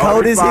had the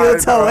coldest heel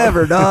toe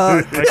ever,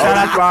 dog.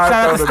 Shout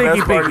out to the Sticky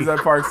best parties Pinky. at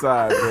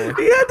Parkside, man.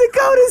 He had the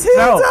coldest heel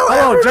No, toe hold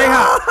ever. on, J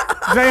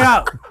Hop. J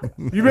Hop.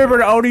 You remember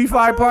the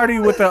OD5 party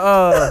with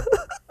the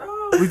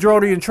we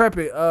drove the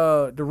Intrepid,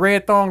 the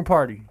red thong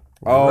party.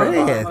 Oh,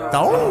 Red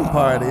thong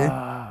party.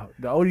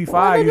 The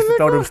OD5 used to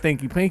throw them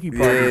stinky pinky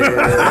parties.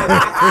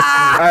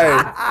 Hey,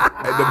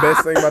 the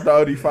best thing about the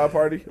OD5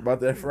 party, about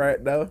that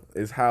frat though,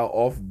 is how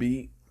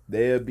offbeat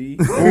they'll be.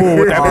 Ooh,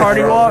 with that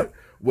party walk.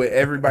 With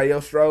everybody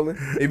else strolling,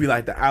 it'd be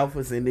like the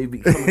alphas and they be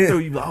coming through.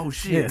 You be like, oh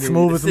shit, Yeah, man.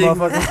 smooth The as a Sigmas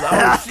motherfucker. be like,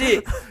 oh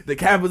shit, the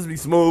Kappas be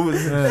smooth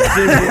as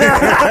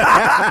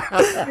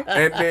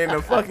and then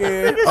the fucking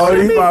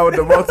OD5 with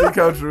the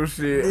multicultural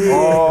shit.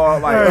 Oh,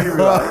 like you be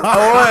like,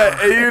 oh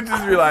what? And you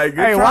just be like,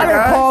 good Hey, try, why their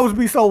guys. palms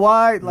be so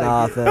wide? Like,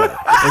 Nah, fam.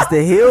 It's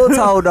the heel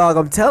toe, dog.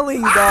 I'm telling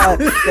you, dog.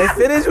 They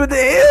finished with the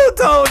heel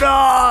toe,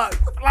 dog.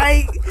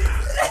 Like,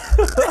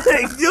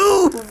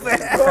 dude, man.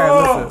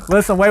 hey,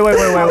 listen, wait. Love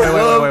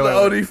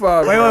the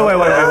OD5.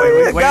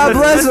 Wait. God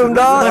bless listen, him,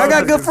 dog. listen, I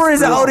got good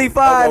friends at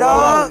OD5,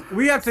 dog.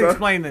 We have to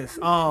explain this.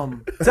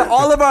 To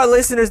all of our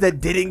listeners that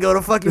didn't go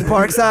to fucking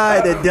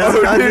Parkside, that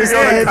doesn't Didn't go to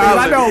understand. college.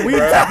 I know we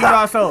talking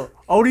about so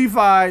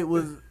OD5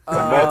 was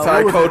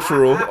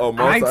Multicultural or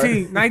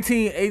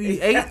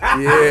 1988. Yeah.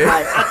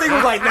 I think it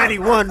was like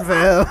 91, fam.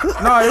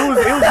 No, it was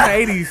in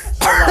the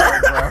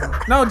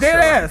 80s. No, dead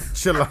ass.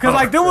 Chill out. Cause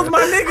like them was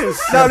my niggas.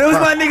 No, those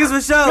was my niggas for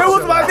sure. Them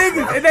was my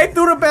niggas, and they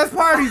threw the best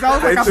parties. I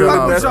was They like, I threw the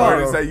fuck with best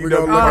parties. y'all. Say you We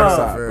know gonna the look Parkside,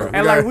 outside, bro.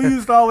 And like we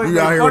used to always You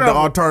out here with the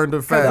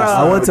alternative facts.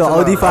 I went to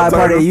OD5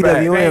 party at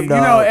UWM, Hey, you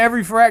dog. know,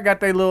 every frat got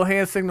their little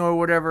hand signal or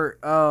whatever.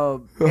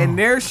 And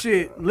their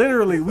shit,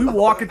 literally, we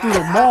walking through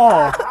the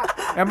mall,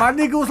 and my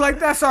nigga was like,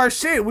 "That's our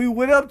shit." We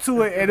went up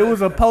to it, and it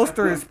was a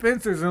poster at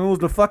Spencer's, and it was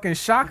the fucking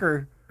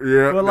Shocker.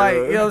 Yeah. But like,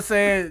 you know what I'm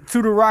saying?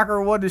 To the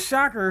rocker, what the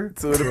Shocker?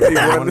 To the people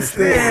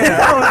understand.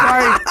 Yeah, I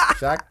was like,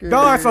 Shocker.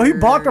 dog. So he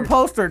bought the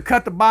poster,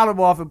 cut the bottom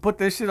off, and put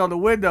that shit on the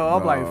window.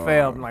 I'm like,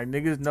 fam, like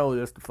niggas know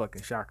that's the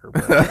fucking Shocker,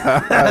 bro.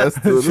 That's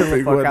to the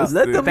people fuck out. understand.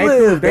 Let them They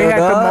live, had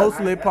dog. the most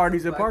lit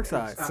parties at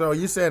Parkside. So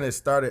you saying it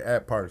started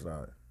at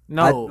Parkside?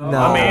 No, no.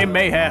 I mean it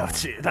may have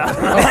shit.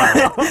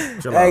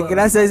 Chill Hey, out. can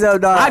I say something,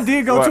 dog? I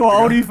did go to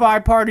an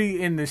OD5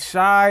 party in the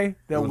Shy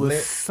that was was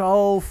lit?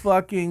 so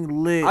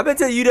fucking lit. I've been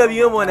to a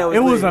UWM one that was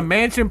It was lit. a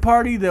mansion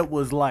party that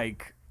was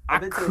like I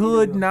been to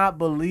could UWM. not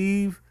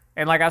believe.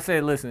 And like I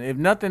said, listen, if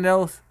nothing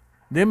else,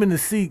 them and the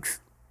Sikhs,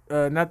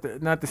 not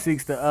the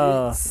Sikhs,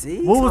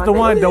 See, what was my the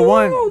one? nigga, The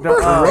one, the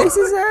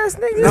racist ass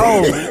nigga.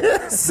 no,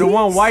 the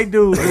one white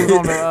dude who was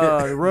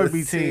on the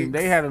rugby team.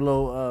 They had a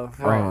little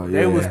friend.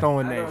 They was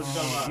throwing that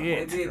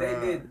shit. They did.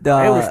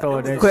 They was Dog.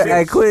 throwing that Quick, shit.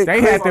 hey, quick, They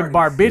quick, had them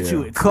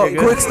barbiturates. nigga.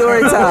 quick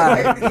story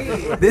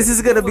time. This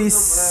is gonna be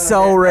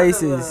so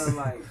racist.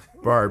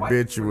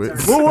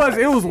 Barbiturates. What was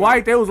it? Was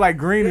white. They was like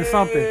green or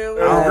something.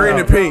 Green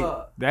and pink.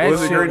 That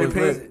Was it shit green was and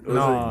pink? lit. Was it-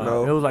 No,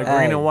 no? it was like Hey.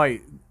 green and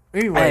white.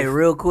 Anyway, Hey,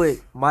 real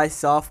quick, my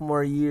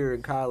sophomore year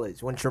in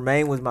college, when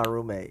Tremaine was my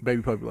roommate.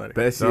 baby puppy like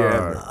Best year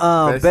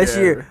ever.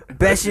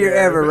 Best year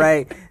ever,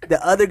 right? The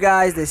other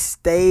guys that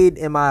stayed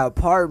in my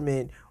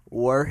apartment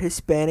were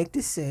Hispanic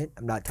descent.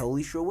 I'm not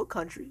totally sure what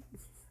country.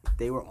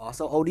 They were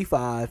also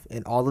OD5,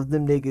 and all of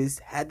them niggas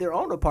had their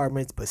own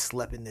apartments, but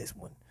slept in this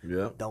one.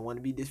 Yep. Don't want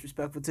to be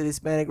disrespectful to the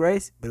Hispanic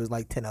race, but it was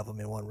like 10 of them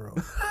in one room.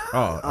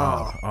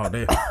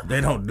 They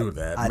don't do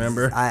that. I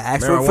Remember?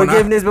 asked Remember for when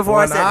forgiveness before I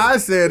when said it. I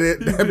said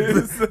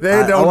it. They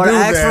I don't wanna do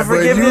ask that. for but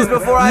forgiveness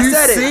before I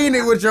said it. You seen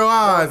it with your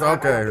eyes.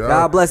 Okay.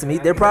 God bless them.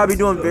 They're probably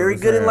doing very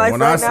good in life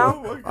When right I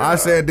now. I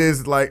said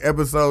this like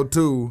episode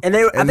 2, And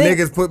they- I think-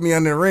 niggas put me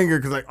under the ringer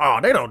because like, oh,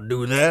 they don't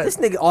do that. This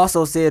nigga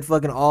also said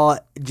fucking all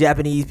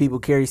Japanese people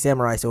carry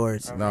samurai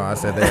swords. No, I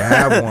said they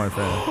have one,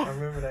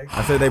 fam.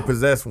 I said they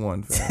possess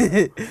one,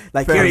 fam.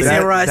 Like Fam, carry that-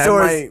 samurai that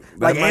swords, might- that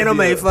like might anime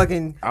be a-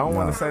 fucking. I don't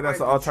want to say that's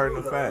an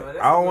alternative fact.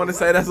 I don't want to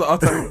say that's an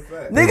alternative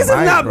fact. Niggas have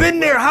might, not bro. been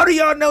there. How do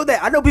y'all know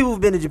that? I know people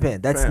have been to Japan.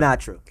 That's Fam. not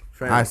true.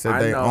 Fam, I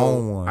said they know-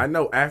 own one. I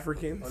know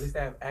Africans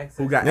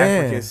who got Yeah.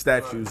 African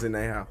statues in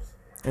their house.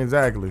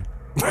 Exactly.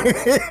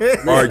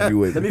 Argue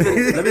with Let me me.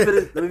 finish. Let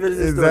me finish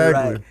this story,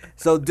 Exactly. right?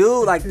 So,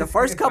 dude, like the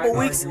first couple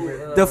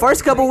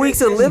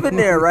weeks of living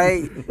there,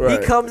 right? He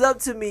Right. comes up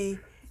to me.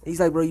 He's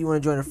like, "Bro, you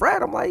want to join a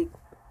frat?" I'm like,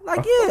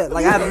 Like, yeah.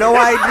 Like, I have no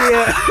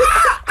idea.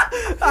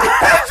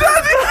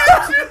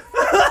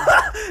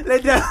 They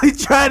definitely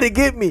trying to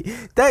get me.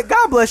 That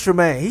God bless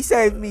Tremaine. He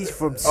saved me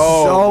from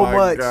so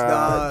much,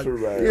 dog.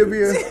 He'll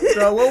be a,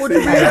 dog, what would you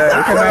be?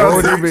 What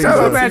would you be? Shout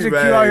out Imagine Q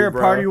T-Bag, out here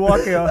bro. party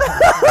walking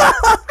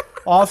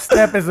off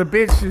step as a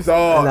bitch. Just,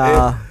 Dog,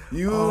 Nah. if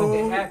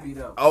you Get happy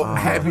though.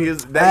 happy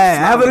as Hey,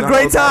 having a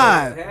great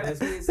time.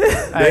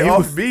 They he off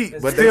was beat,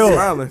 but they still,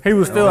 smiling. he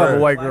would still have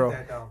a white girl.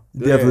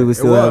 Definitely would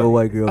still have a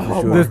white girl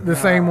for sure. The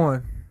same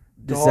one.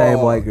 The same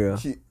white girl.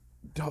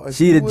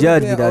 She'd have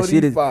judged me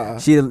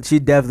though. She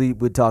definitely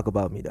would talk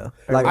about me though.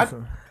 Like,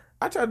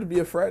 I tried to be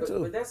a frat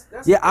too.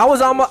 yeah,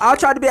 I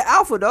tried to be an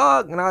alpha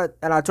dog, and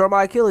I tore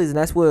my Achilles, and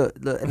that's what.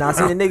 And I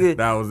seen a nigga.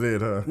 That was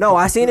it, huh? No,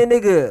 I seen a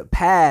nigga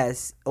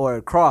pass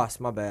or cross.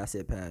 My bad, I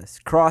said pass.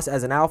 Cross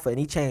as an alpha, and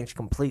he changed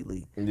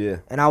completely. Yeah.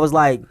 And I was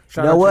like,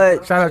 Shout you know out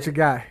what? Shout out your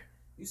guy.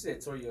 You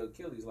said tore your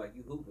Achilles like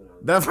you hooping on.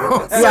 That's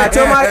what I'm saying.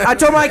 Yeah, I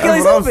tore my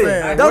Achilles That's what I'm hooping.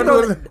 saying.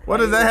 Don't What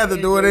does that have to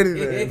do with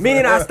anything?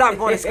 Meaning I stopped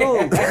going to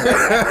school.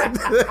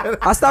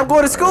 I stopped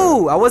going to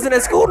school. I wasn't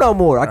at school no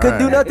more. I couldn't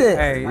do nothing.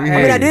 Hey, I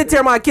mean, I did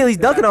tear my Achilles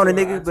dunking on a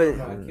nigga,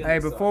 but Hey,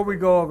 before we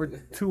go over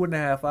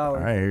 2.5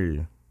 hours, I hear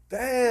you.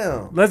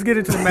 Damn. let's get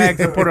into the mags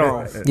and put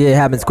on. yeah, it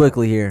happens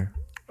quickly here.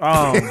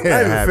 I didn't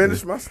even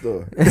finish my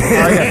story.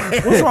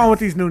 What's wrong with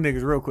these new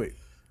niggas, real quick?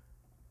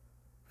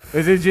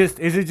 Is it just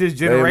They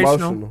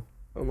generational?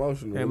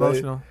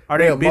 Emotional. Are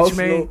they bitch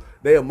made?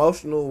 They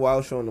emotional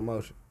while showing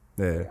emotion.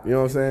 Yeah. You know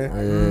what I'm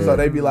saying? So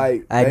they be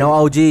like, Hey, no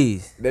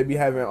OGs. they be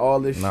having all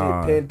this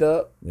Nah. shit pent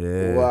up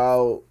Yeah.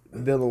 while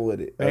dealing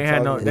with it. They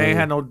ain't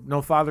had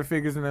no father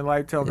figures in their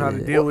life telling them how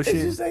to deal with It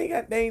shit. just ain't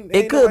got. They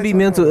It could be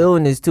mental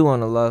illness too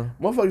on the low.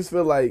 Motherfuckers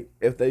feel like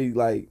if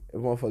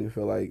motherfuckers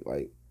feel like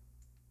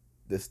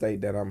the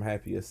state that I'm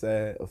happy or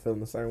sad or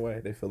feeling a certain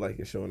way, they feel like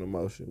it's showing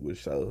emotion, which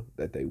show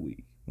that they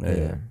weak.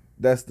 Yeah.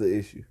 That's the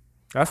issue.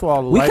 That's why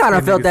all the We kind light-skinned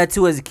of felt niggas- that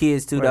too as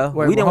kids too, though.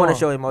 Wait, We didn't hold want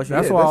to on. show emotion.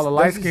 That's Yeah, why all the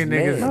light that's skinned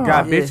just niggas man.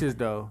 got Yeah. bitches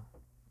though.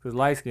 Cause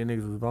light skinned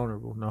niggas was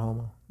vulnerable. No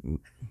homo.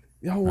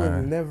 Y'all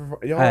would never.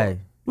 Y'all, Hey,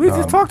 We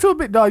just talk to a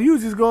bit, dog. You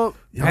just go.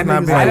 Y'all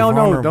not I don't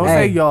know. vulnerable. Don't Hey.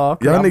 say y'all.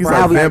 'cause Y'all I'm niggas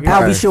probably I'll be,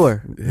 vampires. I'll be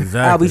sure. Exactly.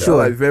 I'll be Y'all sure.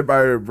 like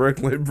Vampire in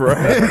Brooklyn, bro.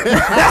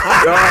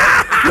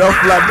 y'all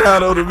flop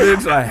down on the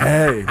bench like,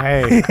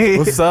 Hey,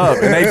 What's up?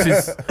 And they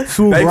just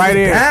swoop they right just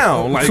in.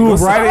 down. Like, Swoop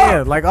what's right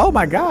up? in. Like, oh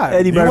my god.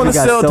 Eddie You Murphy want to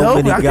got sell so dope?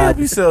 many I can't god.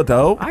 be sell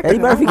dope. Eddie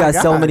Murphy oh my got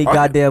so God. many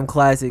goddamn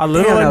classics. A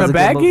little Damn, that in was the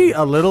a good movie. baggie,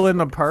 a little in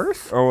the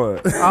purse. Or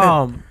what?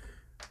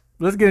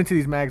 Let's get into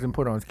these mags and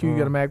put ons. Q, you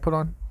got a mag put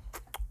on?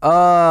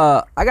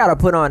 I gotta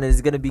put on.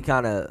 It's gonna be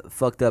kind of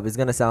fucked up. It's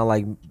gonna sound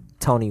like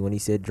Tony when he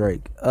said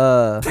Drake.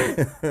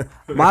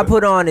 My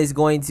put on is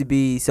going to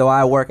be. So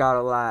I work out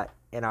a lot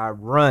and I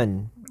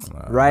run.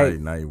 Right.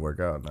 Now you work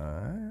out.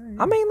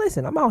 I mean,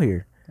 listen, I'm out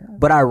here,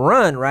 but I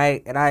run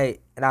right, and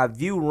I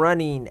view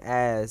running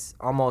as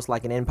almost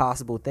like an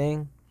impossible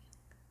thing,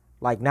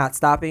 like not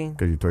stopping.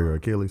 Because you tore your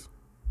Achilles.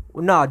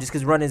 Well, no, just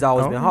because running's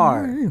always been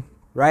hard,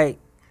 right?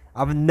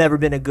 I've never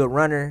been a good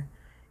runner,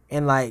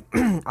 and like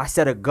I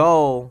set a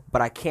goal,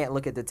 but I can't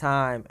look at the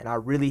time, and I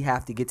really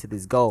have to get to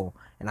this goal,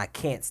 and I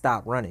can't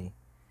stop running,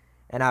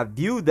 and I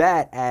view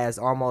that as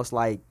almost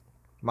like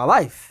my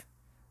life,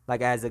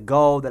 like as a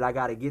goal that I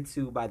got to get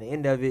to by the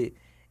end of it,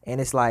 and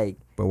it's like.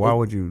 But why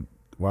would you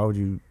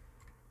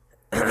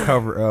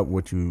cover up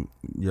what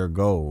your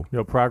goal?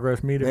 Your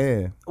progress meter.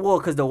 Yeah. Well,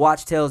 because the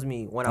watch tells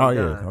me when I'm Oh,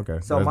 yeah, done. okay.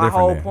 So That's my different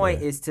whole then, point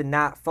yeah. is to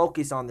not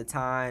focus on the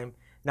time,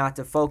 not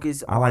to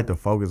focus I like to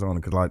focus on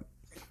it because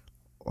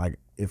like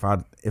if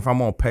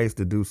I'm on pace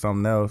to do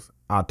something else,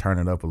 I'll turn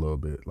it up a little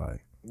bit.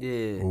 Like,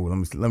 Yeah. ooh,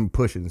 let me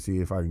push it and see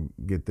if I can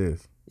get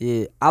this.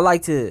 Yeah. I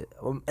like to,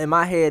 in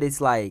my head,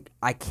 it's like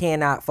I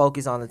cannot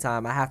focus on the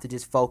time. I have to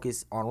just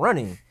focus on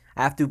running.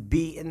 I have to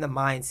be in the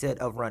mindset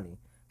of running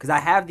because I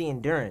have the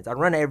endurance. I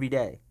run every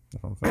day.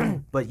 That's what I'm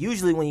saying. But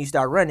usually when you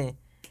start running,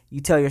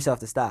 you tell yourself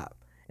to stop.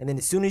 And then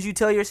as soon as you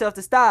tell yourself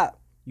to stop,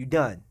 you're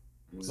done.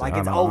 Like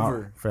it's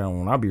over. Fam,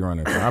 when I be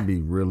running, I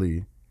be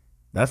really.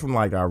 That's when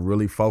like I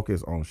really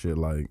focus on shit.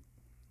 Like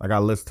I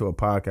listen to a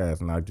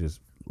podcast and I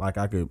just like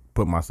I could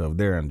put myself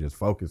there and just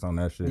focus on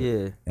that shit.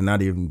 Yeah. And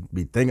not even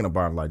be thinking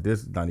about it. Like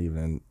this is not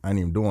even. I ain't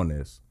even doing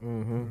this.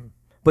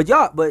 But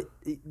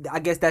I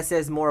guess that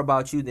says more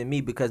about you than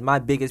me because my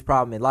biggest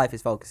problem in life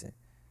is focusing.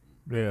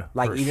 Yeah.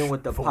 Like even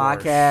with the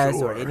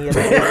podcast or any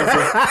other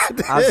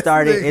businesses I've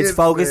started, it's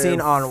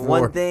focusing on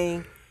one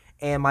thing.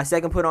 And my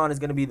second put on is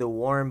gonna be the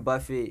Warren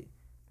Buffett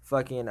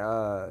fucking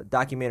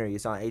documentary.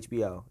 It's on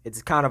HBO.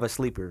 It's kind of a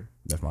sleeper.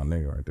 That's my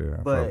nigga right there.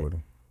 I But- fuck with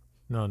him.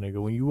 No,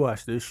 nigga. When you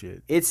watch this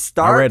shit, It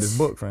starts. I read his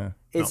book, fam.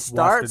 It watch the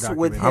starts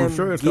with documentary. him I'm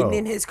sure it's getting cold.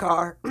 in his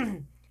car,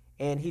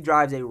 and he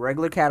drives a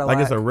regular Cadillac.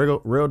 Like it's a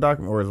real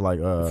document or it's like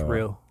it's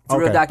real. It's a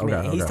real okay, document.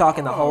 okay, And he's okay.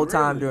 talking the whole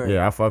time during.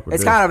 Yeah, I fuck with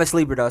It's this. kind of a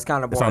sleeper though. It's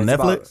kind of It's boring. on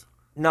about- Netflix?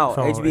 No, It's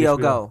on HBO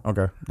HBO. Go.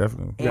 Okay,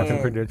 definitely. You got some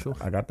And- credentials.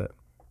 I got that.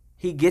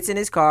 He gets in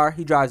his car.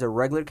 He drives a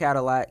regular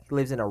Cadillac. He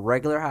lives in a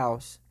regular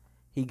house.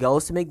 He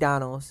goes to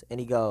McDonald's and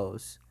he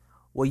goes,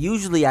 well,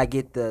 usually I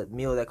get the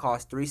meal that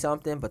costs 3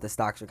 something, but the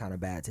stocks are kind of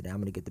bad today. I'm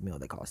gonna get the meal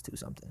that costs 2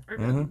 something.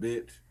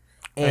 Bitch.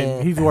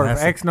 And he's worth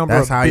That's- X number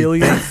that's of how he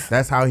billions. thinks.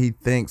 That's how he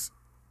thinks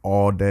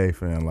all day,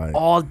 fam. Like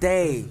all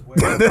day.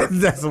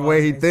 that's the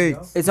way he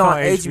thinks. It's on on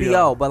HBO,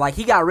 HBO. but like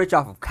he got rich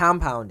off of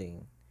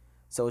compounding,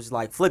 so it's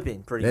like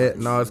flipping pretty much.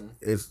 No,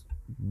 it's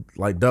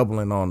like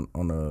doubling on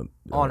the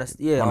on the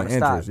interest.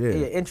 stock,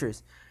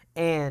 interest.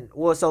 And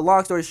well, so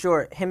long story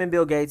short, him and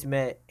Bill Gates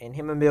met, and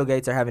him and Bill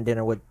Gates are having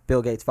dinner with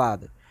Bill Gates'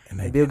 father.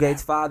 And Bill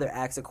Gates' father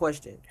asks a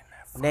question: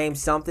 name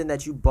something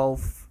that you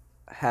both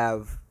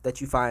have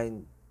that you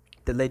find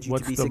that led you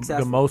What's to be the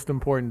successful. most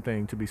important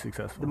thing to be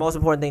successful? The most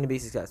important thing to be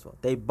successful.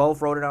 They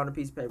both wrote it on a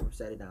piece of paper,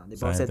 set it down. They both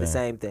Same said the thing.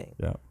 same thing.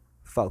 Yep.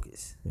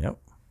 Focus. Yep.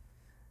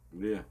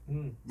 Yeah.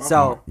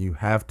 So You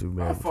have to be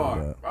By able to do far.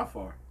 that. By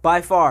far.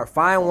 by far,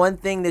 find one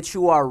thing that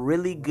you are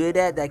really good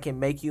at that can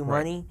make you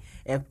money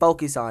and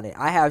focus on it.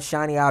 I have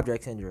shiny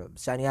object syndrome.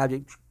 Shiny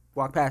object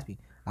walk past me.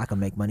 I can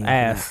make money.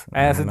 Ass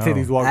and know.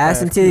 titties walk Ass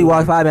past and titty you.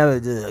 walk by me.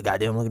 I'm like,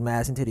 goddamn, look at my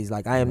ass and titties.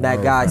 Like I am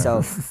that guy.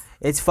 So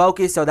it's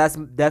focused. So that's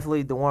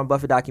definitely the Warren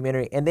Buffett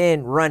documentary. And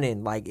then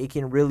running, like it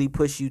can really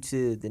push you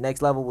to the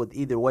next level with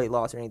either weight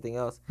loss or anything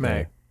else.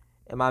 Man,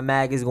 And my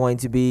mag is going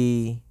to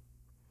be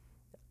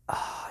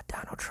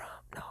Donald Trump.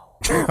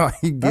 No,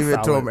 You give That's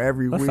it to him solid.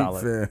 every That's week,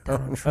 solid.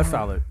 fam. that's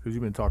solid because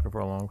you've been talking for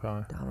a long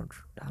time. Donald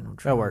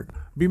Trump. That worked.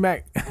 B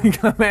Mac, you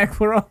got Mac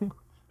put on.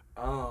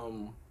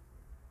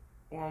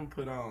 What I'm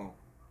put on?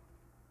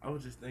 I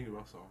was just thinking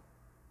about something.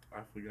 I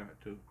forgot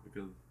too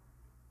because.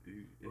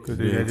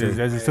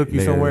 That just took you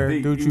Yeah. somewhere.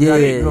 Dude, you Yeah, got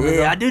it. You want me to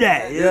go? I do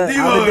that. Yeah,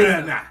 You I've over been there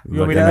thinking- now. You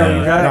want me to Look go? at You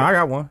that. got No, it? I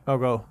got one. Oh,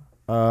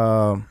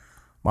 go.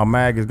 My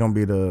mag is gonna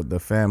be the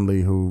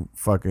family who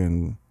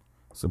fucking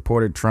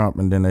supported Trump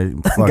and then they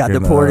fucking Got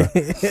deported.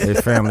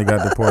 his family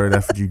got deported.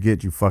 That's what you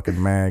get, you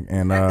fucking mag.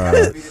 And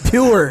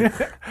Pure.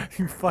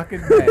 You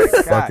fucking mad.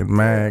 fucking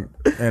mag.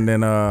 And then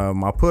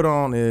my put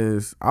on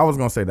is I was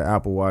gonna say the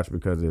Apple Watch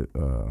because it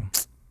Are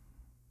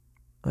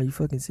you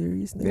fucking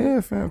serious? Nigga? yeah,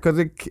 fam, because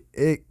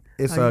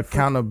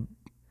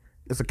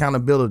it's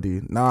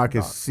accountability. Now I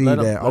can see Let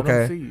 'em- that. let 'em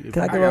Okay. see. If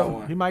Can I he- go got out?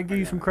 one. He might give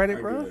you some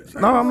credit, bro.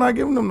 No, I'm not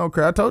giving them no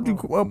credit. I told you,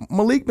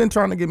 Malik been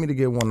trying to get me to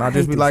get one. I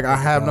just hate be like, this I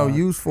nigga, have no dog.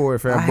 use for it,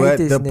 fam. I hate But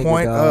this the nigga,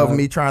 point of dog.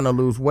 me trying to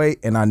lose weight,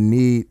 and I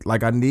need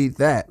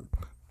that.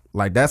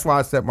 Like that's why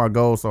I set my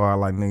goal. So I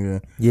like,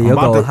 nigga. Yeah, I'm your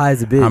about goal to- high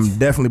as a bitch. I'm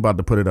definitely about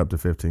to put it up to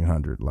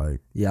 1,500. Like,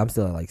 Yeah, I'm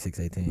still at like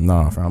 618.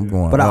 nah, fam, I'm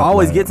going. But I up,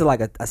 always like, get to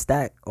like a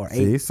stack or 8.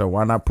 See, so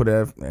why not put it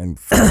at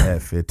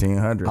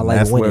 1,500? I like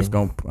that's where it's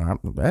winning.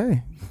 gonna.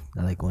 Hey,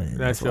 I like winning.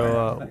 That's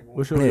your.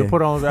 What's your Yeah.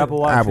 put on? Apple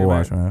Watch. Apple yeah,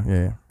 Watch, man. man.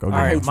 Yeah, go get All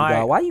I right, it. hate you, my-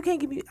 dog. Why you can't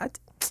give me?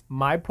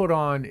 My put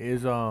on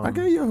is I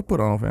gave you a put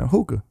on, fam.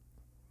 Hookah.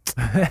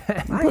 I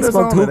put ain't us smoked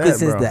on to hookah that,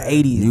 since bro. the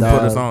 80s. You dog.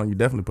 put us on. You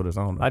definitely put us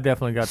on. I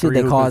definitely got Shit three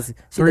that hookahs. cause- shit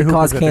Three that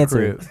cause hookahs at the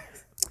cancer. crib.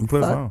 You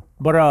put us on.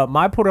 But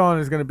my put on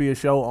is gonna be a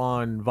show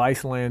on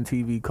Viceland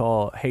TV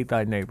called Hate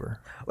Thy Neighbor.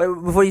 Wait,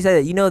 before you say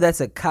that, you know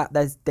that's a cop.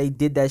 They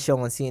did that show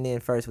on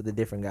CNN first with a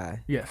different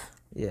guy. Yes.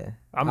 Yeah,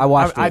 I I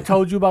watched I it.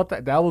 told you about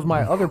that. That was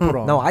my other put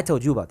on. No, I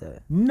told you about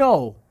that.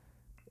 No.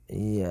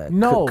 Yeah,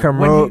 No,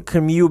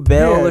 Camille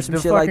Bell Yeah, or some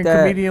the shit like fucking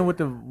that. comedian with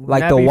the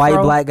Like the nappy white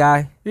fro. black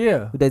guy.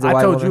 Yeah. Who dates a I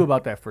white told woman? you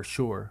about that for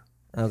sure.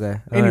 Okay.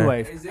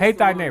 Anyways, Is this Hate the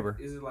Thy one- Neighbor.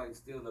 Is it like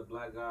still the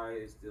black guy?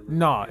 Is still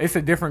No, it's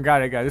a different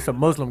guy. That guy. It's a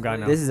Muslim guy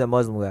now. This is a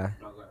Muslim guy.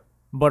 Okay.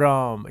 But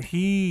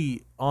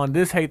he on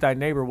this Hate Thy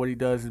Neighbor, what he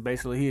does is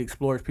basically he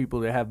explores people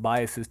that have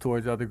biases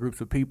towards other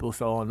groups of people.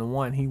 So on the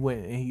one, he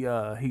went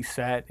and he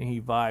sat and he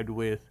vibed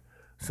with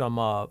some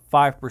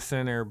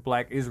 5%er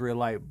black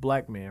Israelite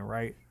black men,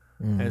 right?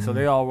 And so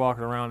they all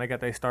walking around. They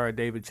got their Star of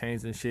David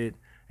chains and shit.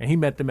 And he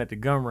met them at the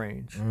gun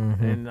range.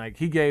 And like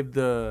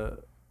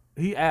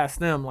he asked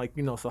them like,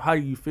 you know, so how do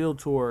you feel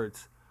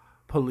towards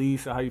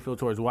police or how you feel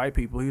towards white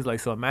people? He's like,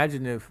 so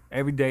imagine if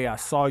every day I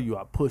saw you,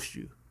 I pushed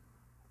you.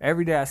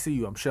 Every day I see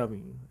you, I'm shoving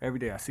you. Every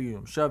day I see you,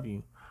 I'm shoving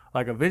you.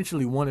 Like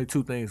eventually one or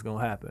two things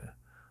gonna happen.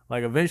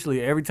 Like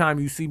eventually every time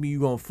you see me, you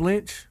gonna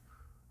flinch.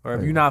 Or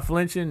if you're not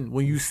flinching,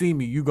 when you see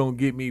me, you gonna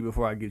get me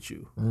before I get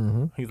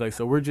you. He's like,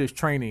 so we're just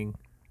training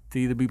to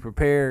either be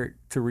prepared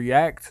to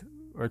react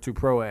or to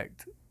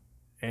proact.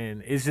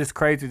 And it's just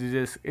crazy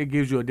to it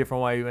gives you a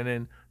different way. And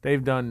then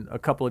they've done a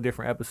couple of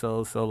different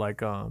episodes. So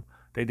like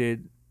they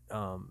did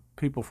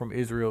people from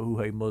Israel who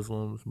hate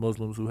Muslims,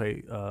 Muslims who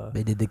hate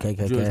They did the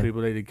KKK. Jewish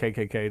people, they did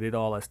KKK, did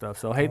all that stuff.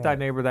 So Hate Thy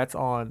Neighbor, that's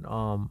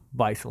on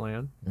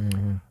Viceland.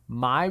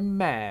 My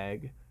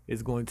mag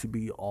is going to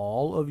be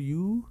all of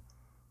you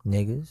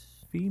Niggas.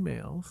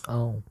 females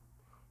Oh.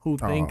 who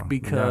think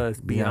because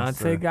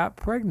Beyonce got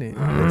pregnant,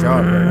 But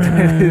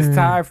y'all, it's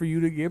time for you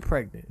to get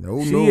pregnant.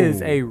 No, she no.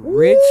 is a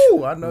rich,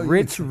 I know you-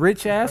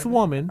 rich ass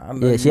woman. I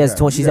know Yeah, you she has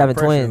got- she's you got having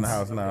pressure in twins. the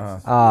house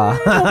now,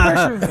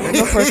 huh?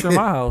 No pressure in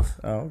my house.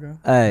 Oh, okay.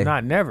 Hey.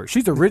 Not never.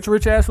 She's a rich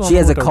ass woman. She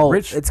has a with cult.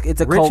 Rich, it's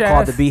a rich cult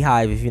called the ass-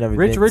 Beehive. If you never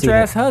rich seen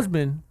ass it.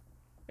 husband.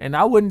 And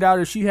I wouldn't doubt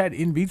if she had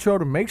in vitro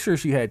to make sure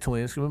she had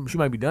twins. She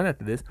might be done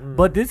after this.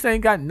 But this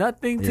ain't got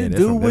nothing to Yeah, this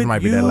do one- this with might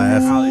be you that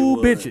last-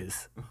 Hollywood.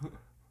 bitches.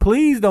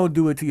 please don't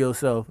do it to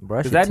yourself.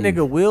 Brush Because your that teeth.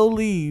 nigga will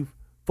leave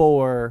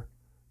for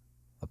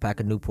A pack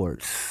of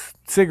Newports.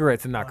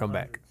 cigarettes and not come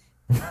back.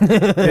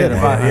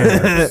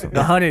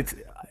 The hundreds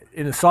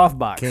in a soft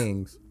box.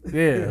 Kings.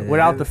 Yeah,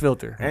 without the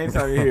filter.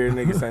 Anytime you hear a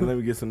nigga saying, "Let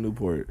me get some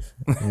Newports,"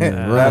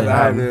 Right.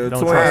 I've Don't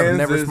trust him.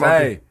 Never twins. smoked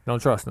Hey, it.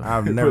 Don't trust them.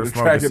 I've never Put a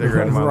smoked track a in the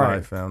cigarette in my right.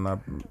 life,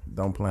 fam.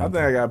 Don't plan I think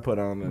to. I got to put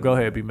on. Go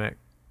ahead, B Mac.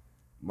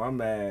 My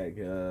mag.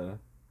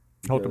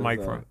 Hold the because,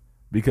 mic front.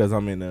 Because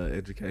I'm in the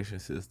education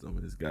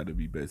system. It's got to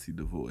be Betsy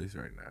DeVoice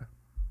right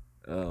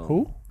now.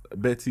 Who?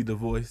 Betsy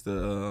DeVoice.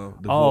 The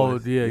Oh,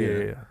 voice.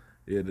 yeah.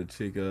 Yeah, the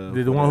chick.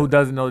 The one who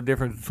doesn't know the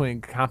difference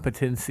between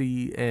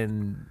competency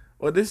and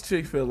Well, this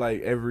chick feel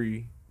like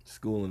every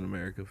school in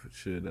America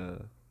should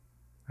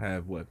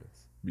have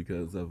weapons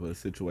because of a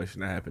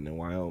situation that happened in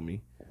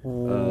Wyoming,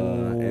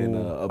 and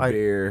a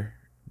bear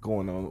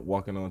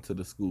walking onto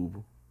the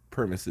school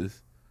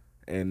premises,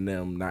 and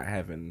them not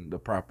having the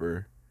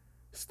proper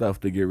stuff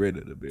to get rid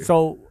of the bear.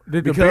 So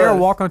did the Because- bear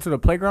walk onto the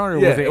playground, or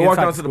Yeah, was it it walked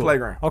inside onto the school?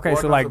 playground. Okay,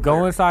 Walked so onto like the go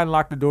playground. inside and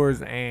lock the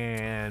doors,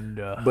 and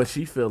But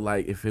she feel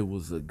like if it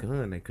was a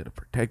gun, they could have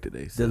protected The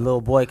themselves. little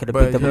boy could have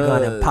picked up a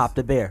gun and Because- popped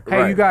the bear. hey,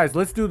 you Right. guys,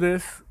 let's do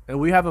this. And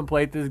we haven't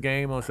played this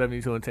game on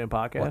 72 and 10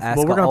 podcast, Well, ask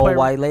but we're a gonna old play.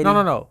 white lady?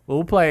 No.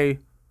 We'll play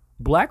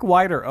black,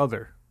 white, or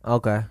other.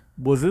 Okay.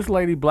 Was this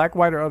lady black,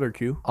 white, or other?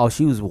 Q. Oh,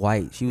 she was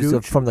white. She was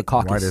Dude, from the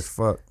White as Caucasus.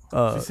 fuck.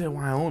 She said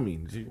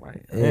Wyoming. She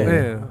white.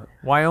 Yeah.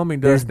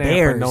 Wyoming does There's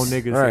stand for no bears.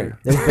 niggas Right. here.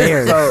 There's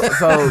bears.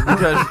 So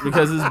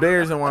because there's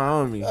bears in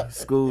Wyoming,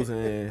 schools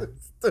in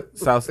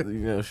South,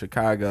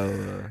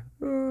 Chicago.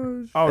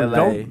 Oh,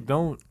 LA.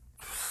 don't.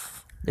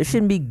 There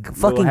shouldn't be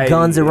fucking hey,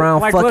 guns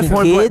around like, fucking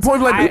listen, kids.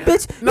 point blank, You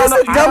bitch, no, that's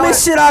no, the I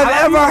dumbest don't- shit I've I don't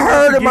ever even want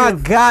heard to in my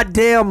give-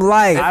 goddamn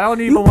life. I don't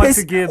You even want to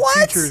piss- give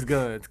what? teachers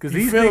guns because You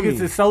these feel niggas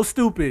me? is so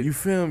stupid. You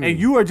feel me? And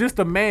you are just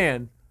a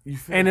man. You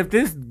feel And me? if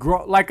this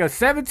like a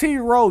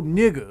 17-year-old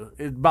nigga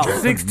is about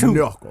 6'2",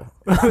 Knuckle.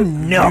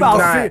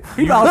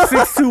 he about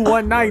 6'2",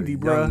 190,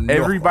 bro.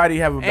 Everybody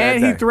have a bad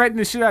And day. he threatened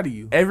the shit out of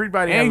you.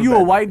 Everybody And have you a a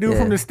bad white dude Yeah.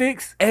 from the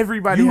sticks.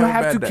 Everybody You have, a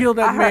have bad to day. kill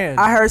that man.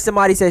 I heard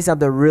somebody say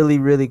something really,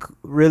 really,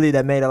 really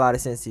that made a lot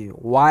of sense to you.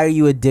 Why are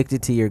you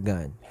addicted to your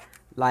gun?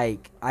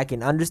 Like, I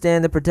can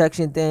understand the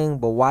protection thing,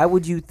 but why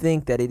would you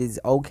think that it is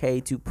okay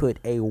to put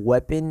a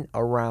weapon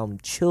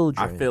around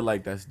children? I feel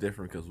like that's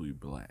different because we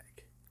black.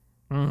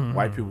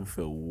 White people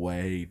feel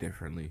way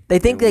differently. They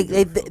think than we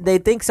they do feel. they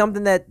think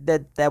something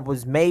that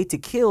was made to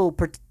kill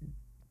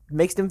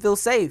makes them feel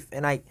safe,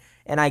 and I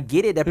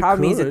get it. That It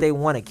probably means that could. they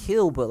want to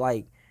kill, but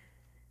like,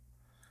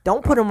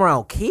 don't put them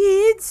around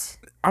kids.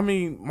 I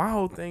mean, my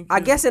whole thing. I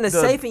is guess in a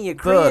the- safe in your The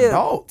crib.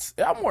 adults.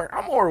 I'm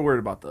more worried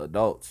about the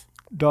adults.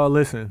 Dog,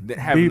 listen.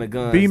 Having the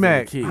guns B than the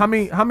Mac, kids. how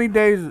many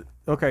days?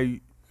 Okay,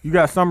 you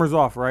got summers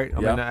off, right?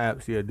 I'm Yep. in the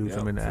apps. Yeah, dude,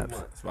 I'm in the 2 apps.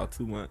 months, about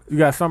 2 months. You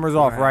got summers and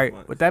a off, half right?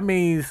 months. But that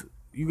means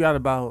you got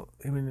about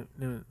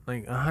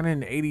like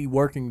 180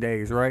 working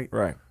days, right?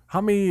 Right.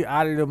 How many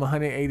out of them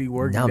 180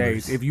 working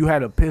Numbers. days, if you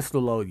had a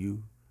pistol on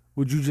you,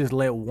 would you just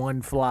let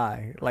one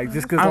fly? Like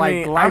just because I like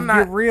mean, life I'm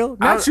not- get real?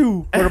 Not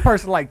you, but a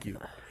person like you.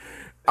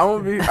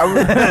 I'm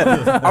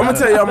gonna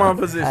tell you my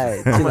position.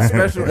 Hey, I'm a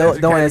special don't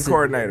education answer.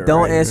 coordinator.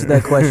 Don't right? answer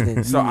that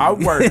question. So I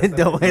work.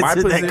 Don't my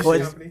answer that position,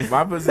 question.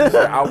 My position.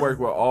 I work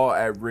with all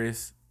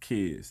at-risk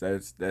kids.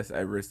 That's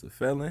at risk of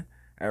failing,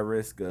 at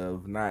risk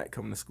of not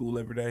coming to school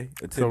every day.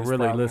 So attendance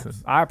really, problems.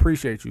 listen, I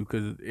appreciate you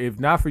because if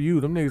not for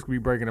you, them niggas could be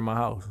breaking in my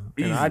house,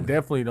 and I Easily.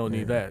 definitely don't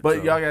need that. But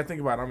so. y'all gotta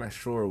think about it, I'm at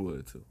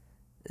Shorewood too.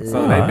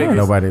 So Yeah. they biggest,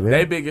 Nobody there.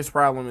 they biggest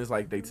problem is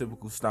like they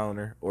typical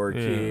stoner or a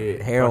Yeah.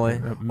 kid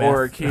Heroin.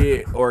 or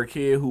a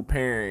kid who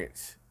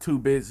parents too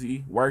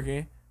busy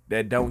working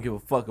that don't give a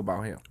fuck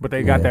about him. But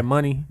they got Yeah. that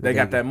money. They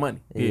got that money.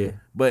 Yeah.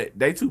 But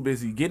they too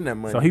busy getting that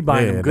money. So he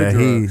buying them Yeah, good that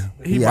drugs.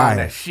 He he buying aight.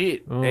 that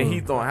shit, and he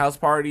throwing house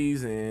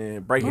parties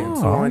and breaking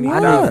Oh,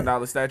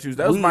 $20,000 statues.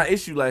 That was We- my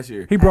issue last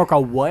year. He broke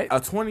a what? A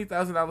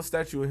 $20,000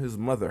 statue in his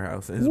mother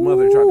house, and his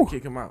mother tried to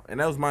kick him out, and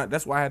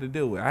that's why I had to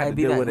deal with. I had Hey, to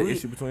be deal like, with an we-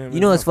 issue between him. You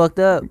know what's fucked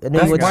up? And then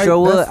That's you went to white-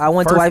 Sherwood. that's I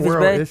went to first Whitefish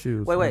world Bay.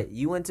 issues, wait, man.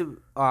 you went to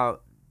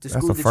the That's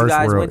school a that you first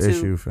guys world went to.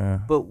 issue,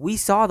 fam. But we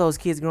saw those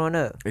kids growing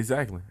up.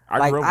 Exactly. I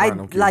Like grew up I around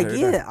them kids like every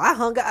yeah, day. I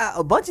hung out.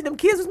 A bunch of them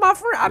kids was my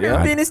friend. I've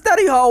Yeah. been in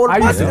study hall with a I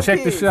bunch used of to them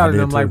check the kids. shit out of I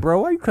them. did Like, too.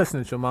 bro, why you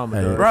cussing at your mama?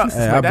 Hey, dog? Bro, She Hey,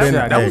 smacked I've the been- shit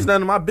out of that you. was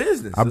none of my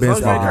business. I've As been long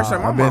as you ain't smoking. cursing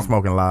at my I've been mama.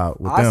 smoking loud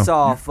with I them.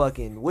 saw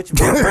fucking which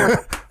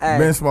hey,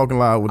 Been smoking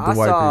loud with the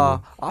white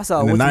people. I saw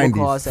in the which 90s.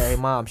 call say, "Hey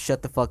mom,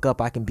 shut the fuck up.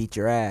 I can beat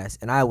your ass."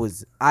 And I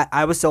was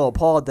so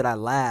appalled that I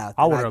laughed.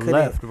 I and would have couldn't-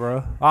 left,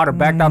 bro. I would have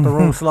backed out the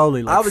room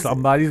slowly. Like, I was-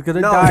 somebody's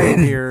gonna No. die in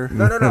here.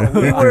 No.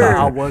 We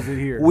I were wasn't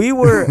here. we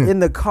were in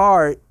the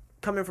car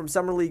coming from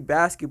summer league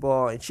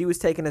basketball, and she was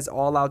taking us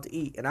all out to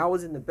eat, and I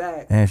was in the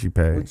back And she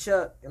paid. with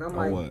Chuck, and I'm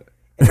like. what?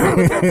 And I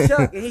look at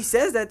Chuck, and he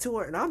says that to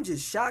her, and I'm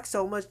just shocked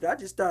so much that I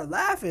just started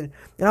laughing.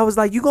 And I was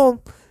like, "You gon'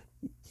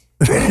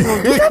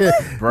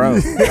 bro.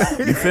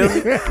 You feel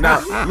me? Now,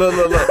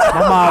 look.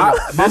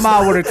 My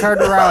mom would have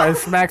turned around and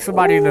smacked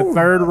somebody in the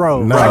third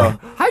row. No. Like,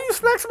 how you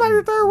smack somebody in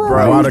the third row?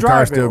 Bro, why Who's the car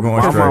driving? still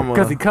going straight?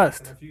 Because he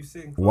cussed.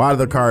 Why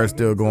the car is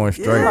still going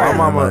straight? My man?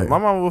 mama, Like, my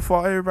mama would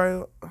fall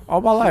everybody.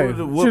 All my life.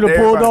 would've whooped Should have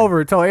pulled everybody. over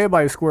and told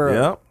everybody to square up.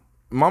 Yep.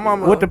 My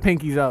mama With the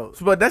pinkies out.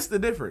 But that's the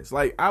difference.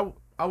 Like I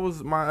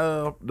was my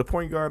the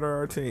point guard of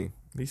our team.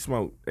 He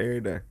smoked every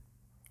day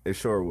at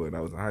Shorewood.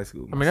 I was in high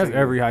school. I mean, that's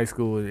every high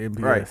school in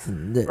MPS.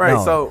 Right. Right.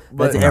 Right. So,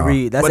 but That's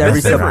every. That's but every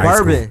this different.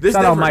 suburban. This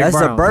Shout out different. Mike That's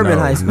Brown. suburban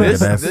high school. nigga,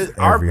 that's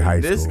every high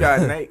This school.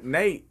 guy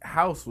Nate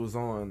house was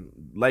on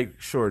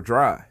Lakeshore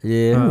Drive.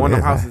 Yeah. One of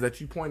them houses that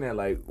you point at,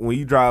 like when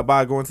you drive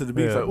by going to the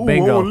beach, like, ooh, I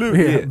Bingo. wanna live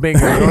here.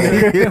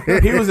 Bingo.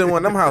 He was in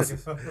one of them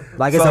houses.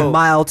 Like it's a So-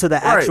 mile to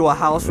the actual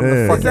house from the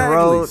Yeah. fucking Exactly.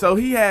 road. So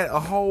he had a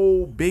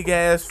whole big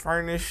ass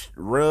furnished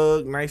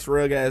rug, nice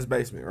rug ass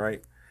basement,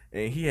 right?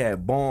 And he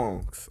had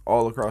bongs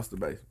all across the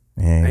basement.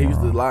 And he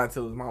used to lie and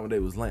tell his mama they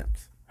was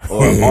lamps.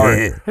 Or art.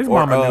 His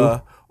or,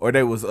 mama or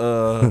they was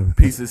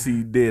pieces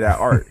he did at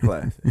art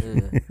class.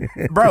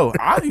 Bro,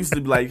 I used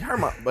to be like,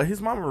 but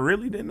his mama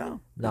really didn't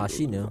know. Nah,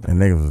 she knew. And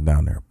niggas was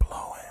down there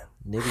blowing.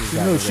 Niggas She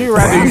got knew the she red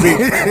rather you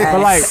be,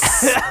 flags.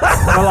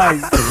 but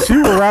like she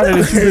would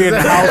rather that you be in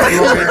the house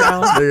blowing it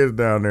down. Niggas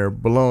down there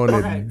blowing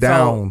it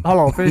down. So, hold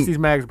on, finish these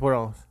mags and put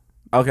on.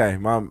 Okay,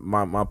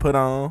 my put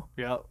on,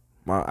 Yep.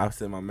 I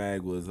said my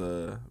mag was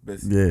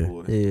best Yeah.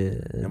 boy. Yeah.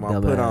 And my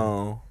put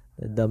on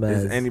is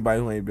Dumbass. anybody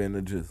who ain't been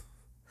to Jizzle.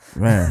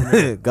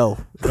 Man, Go.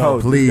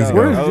 please go. go.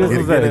 Where's Get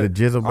Jizzle's get at? a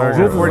Jizzle Oh, burger.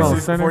 Jizzle's on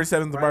 46 Center?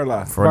 47th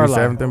Burla.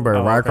 47th and Bird,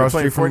 Oh, right okay. across the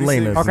street from 46.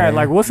 Lena's. Okay, man.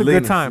 like what's a good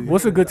Linus. time?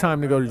 What's a good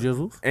time to go to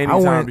Jizzle's?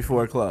 Anytime went-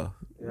 before it closed.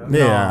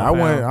 Yeah, I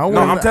went. No,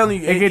 I'm telling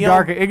you, It get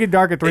dark. It get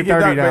dark at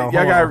 3:30 now.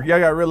 Y'all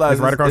got to realize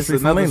It's right across the it's street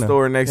from another Lena.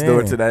 store next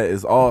door Yeah. to that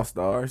is All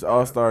Stars.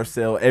 All Stars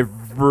sell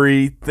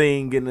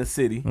everything in the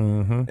city.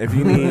 Mm-hmm. If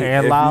you need,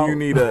 And if loud. you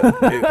need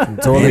a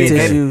Toilet any-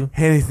 tissue.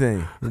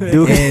 anything.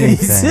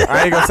 Anything.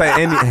 I ain't gonna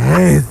say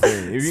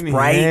anything. If you need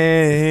Sprite.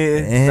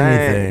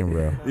 Anything,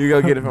 bro. you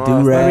go get it from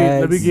All Do-rag.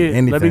 Stars. Let me get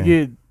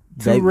Anything.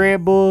 two Baby.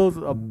 Red Bulls,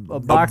 a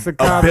box of A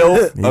Coke, bill,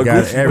 You a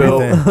got Gucci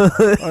everything. bill,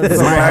 some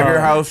Swagger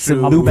House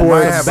some shoes, Newport. He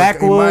might have he might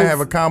Backwoods. have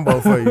a combo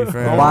for you, A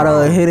fam.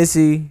 bottle of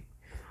Hennessy.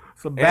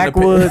 some And a pit-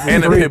 backwoods,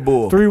 and a three, pit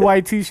bull. 3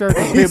 white T-shirts,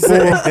 a He pit bull.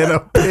 said in a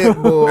pit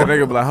bull. And they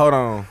gonna be like, hold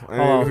on.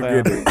 on,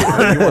 Get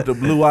it. You want the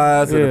blue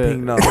eyes or Yeah. the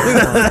pink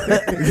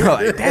nose? You're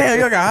like, damn,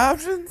 y'all got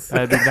options?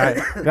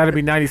 That'd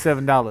be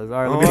 $97. All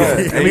right, let me Alright.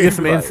 get, let me get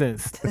some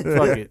incense.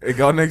 Fuck it. Hey,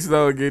 go next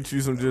door and get you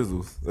some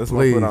jizzles. That's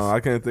Please. my put on. I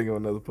can't think of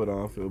another put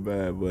on. I feel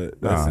bad,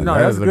 but that's Nah, it. No,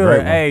 That that's is a great good.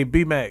 one. Hey,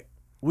 B-Mac,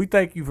 we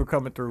thank you for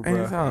coming through, bro.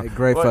 Anytime.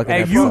 Great But- fucking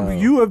Hey, episode.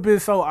 you have been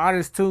so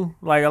honest too.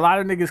 Like a lot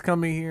of niggas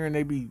come in here and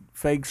they be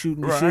fake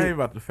shooting Bro, the I ain't shit.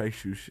 about to fake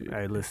shoot shit.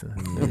 Hey, listen,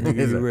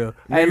 niggas be real. Niggas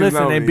Hey,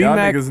 listen, know and me. Y'all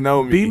B-Mac, niggas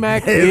know me.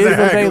 B-Mac is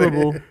Exactly.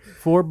 available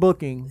for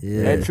booking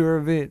Yeah. at your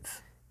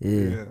events,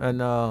 Yeah. and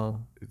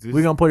Just-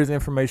 we're gonna put his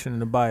information in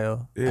the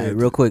bio. yeah, Hey,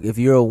 real quick, if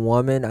you're a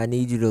woman, I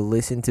need you to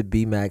listen to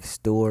B-Mac's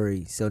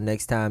story. So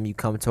next time you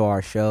come to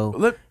our show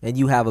Look, and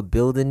you have a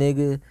building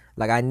nigga,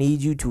 like I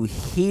need you to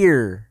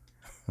hear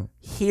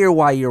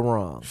why you're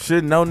wrong.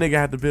 should no nigga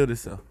have to build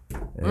himself?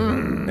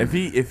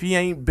 If he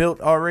ain't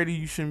built already,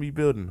 you shouldn't be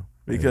building him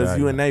because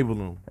you Exactly. enable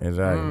him.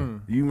 Exactly.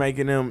 You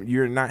making them.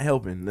 You're not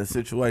helping the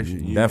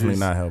situation. You Definitely just-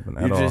 not helping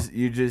at all.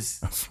 You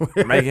just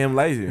making him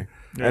lazier.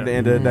 At the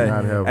end of the day.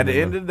 Not helping At the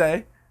him. end of the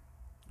day,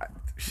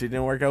 shit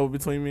didn't work out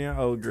between me and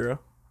old girl.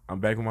 I'm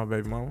back with my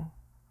baby mama.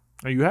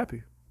 Are you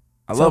happy?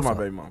 I love my So-so.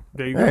 baby mama.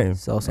 There you go. Hey,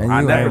 So and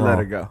I you never ain't let wrong.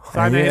 her go.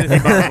 Sign Yeah. in.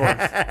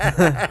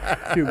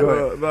 Cute, go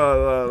ahead.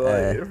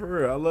 No, like, for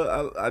real. I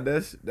love.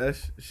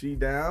 That's she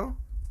down.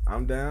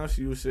 I'm down.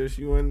 She said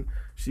she went.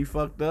 She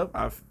fucked up.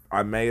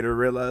 I made her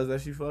realize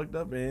that she fucked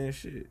up, and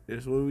shit.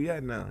 It's where we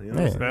at now. You know what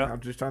I'm Yeah. saying? Yeah. I'm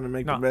just trying to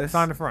make No, the best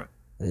sign the front.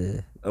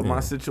 Yeah, of my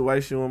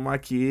situation with my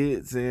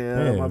kids and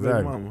Yeah, my exactly.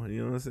 baby mama.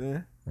 You know what I'm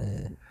saying?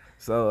 yeah.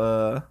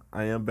 So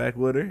I am back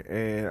with her,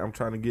 and I'm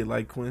trying to get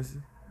like Quincy.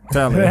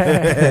 Tell me.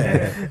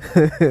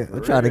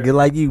 I'm trying to get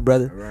like you,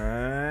 brother.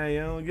 Right, you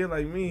don't get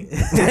like me. You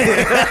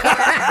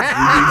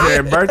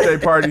DJing birthday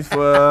parties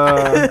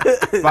for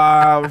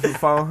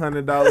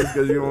 $400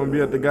 because you want to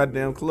be at the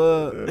goddamn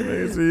club.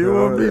 So you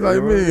won't be like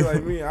You wanna me. be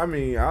like me. I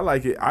mean, I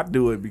like it. I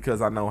do it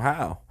because I know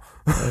how.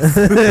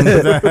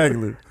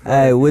 Exactly.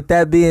 Hey, with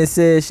that being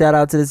said, shout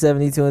out to the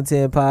 72 and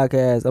 10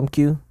 podcast. I'm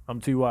Q. I'm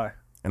TY.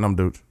 And I'm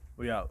Dooch.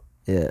 We out.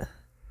 Yeah.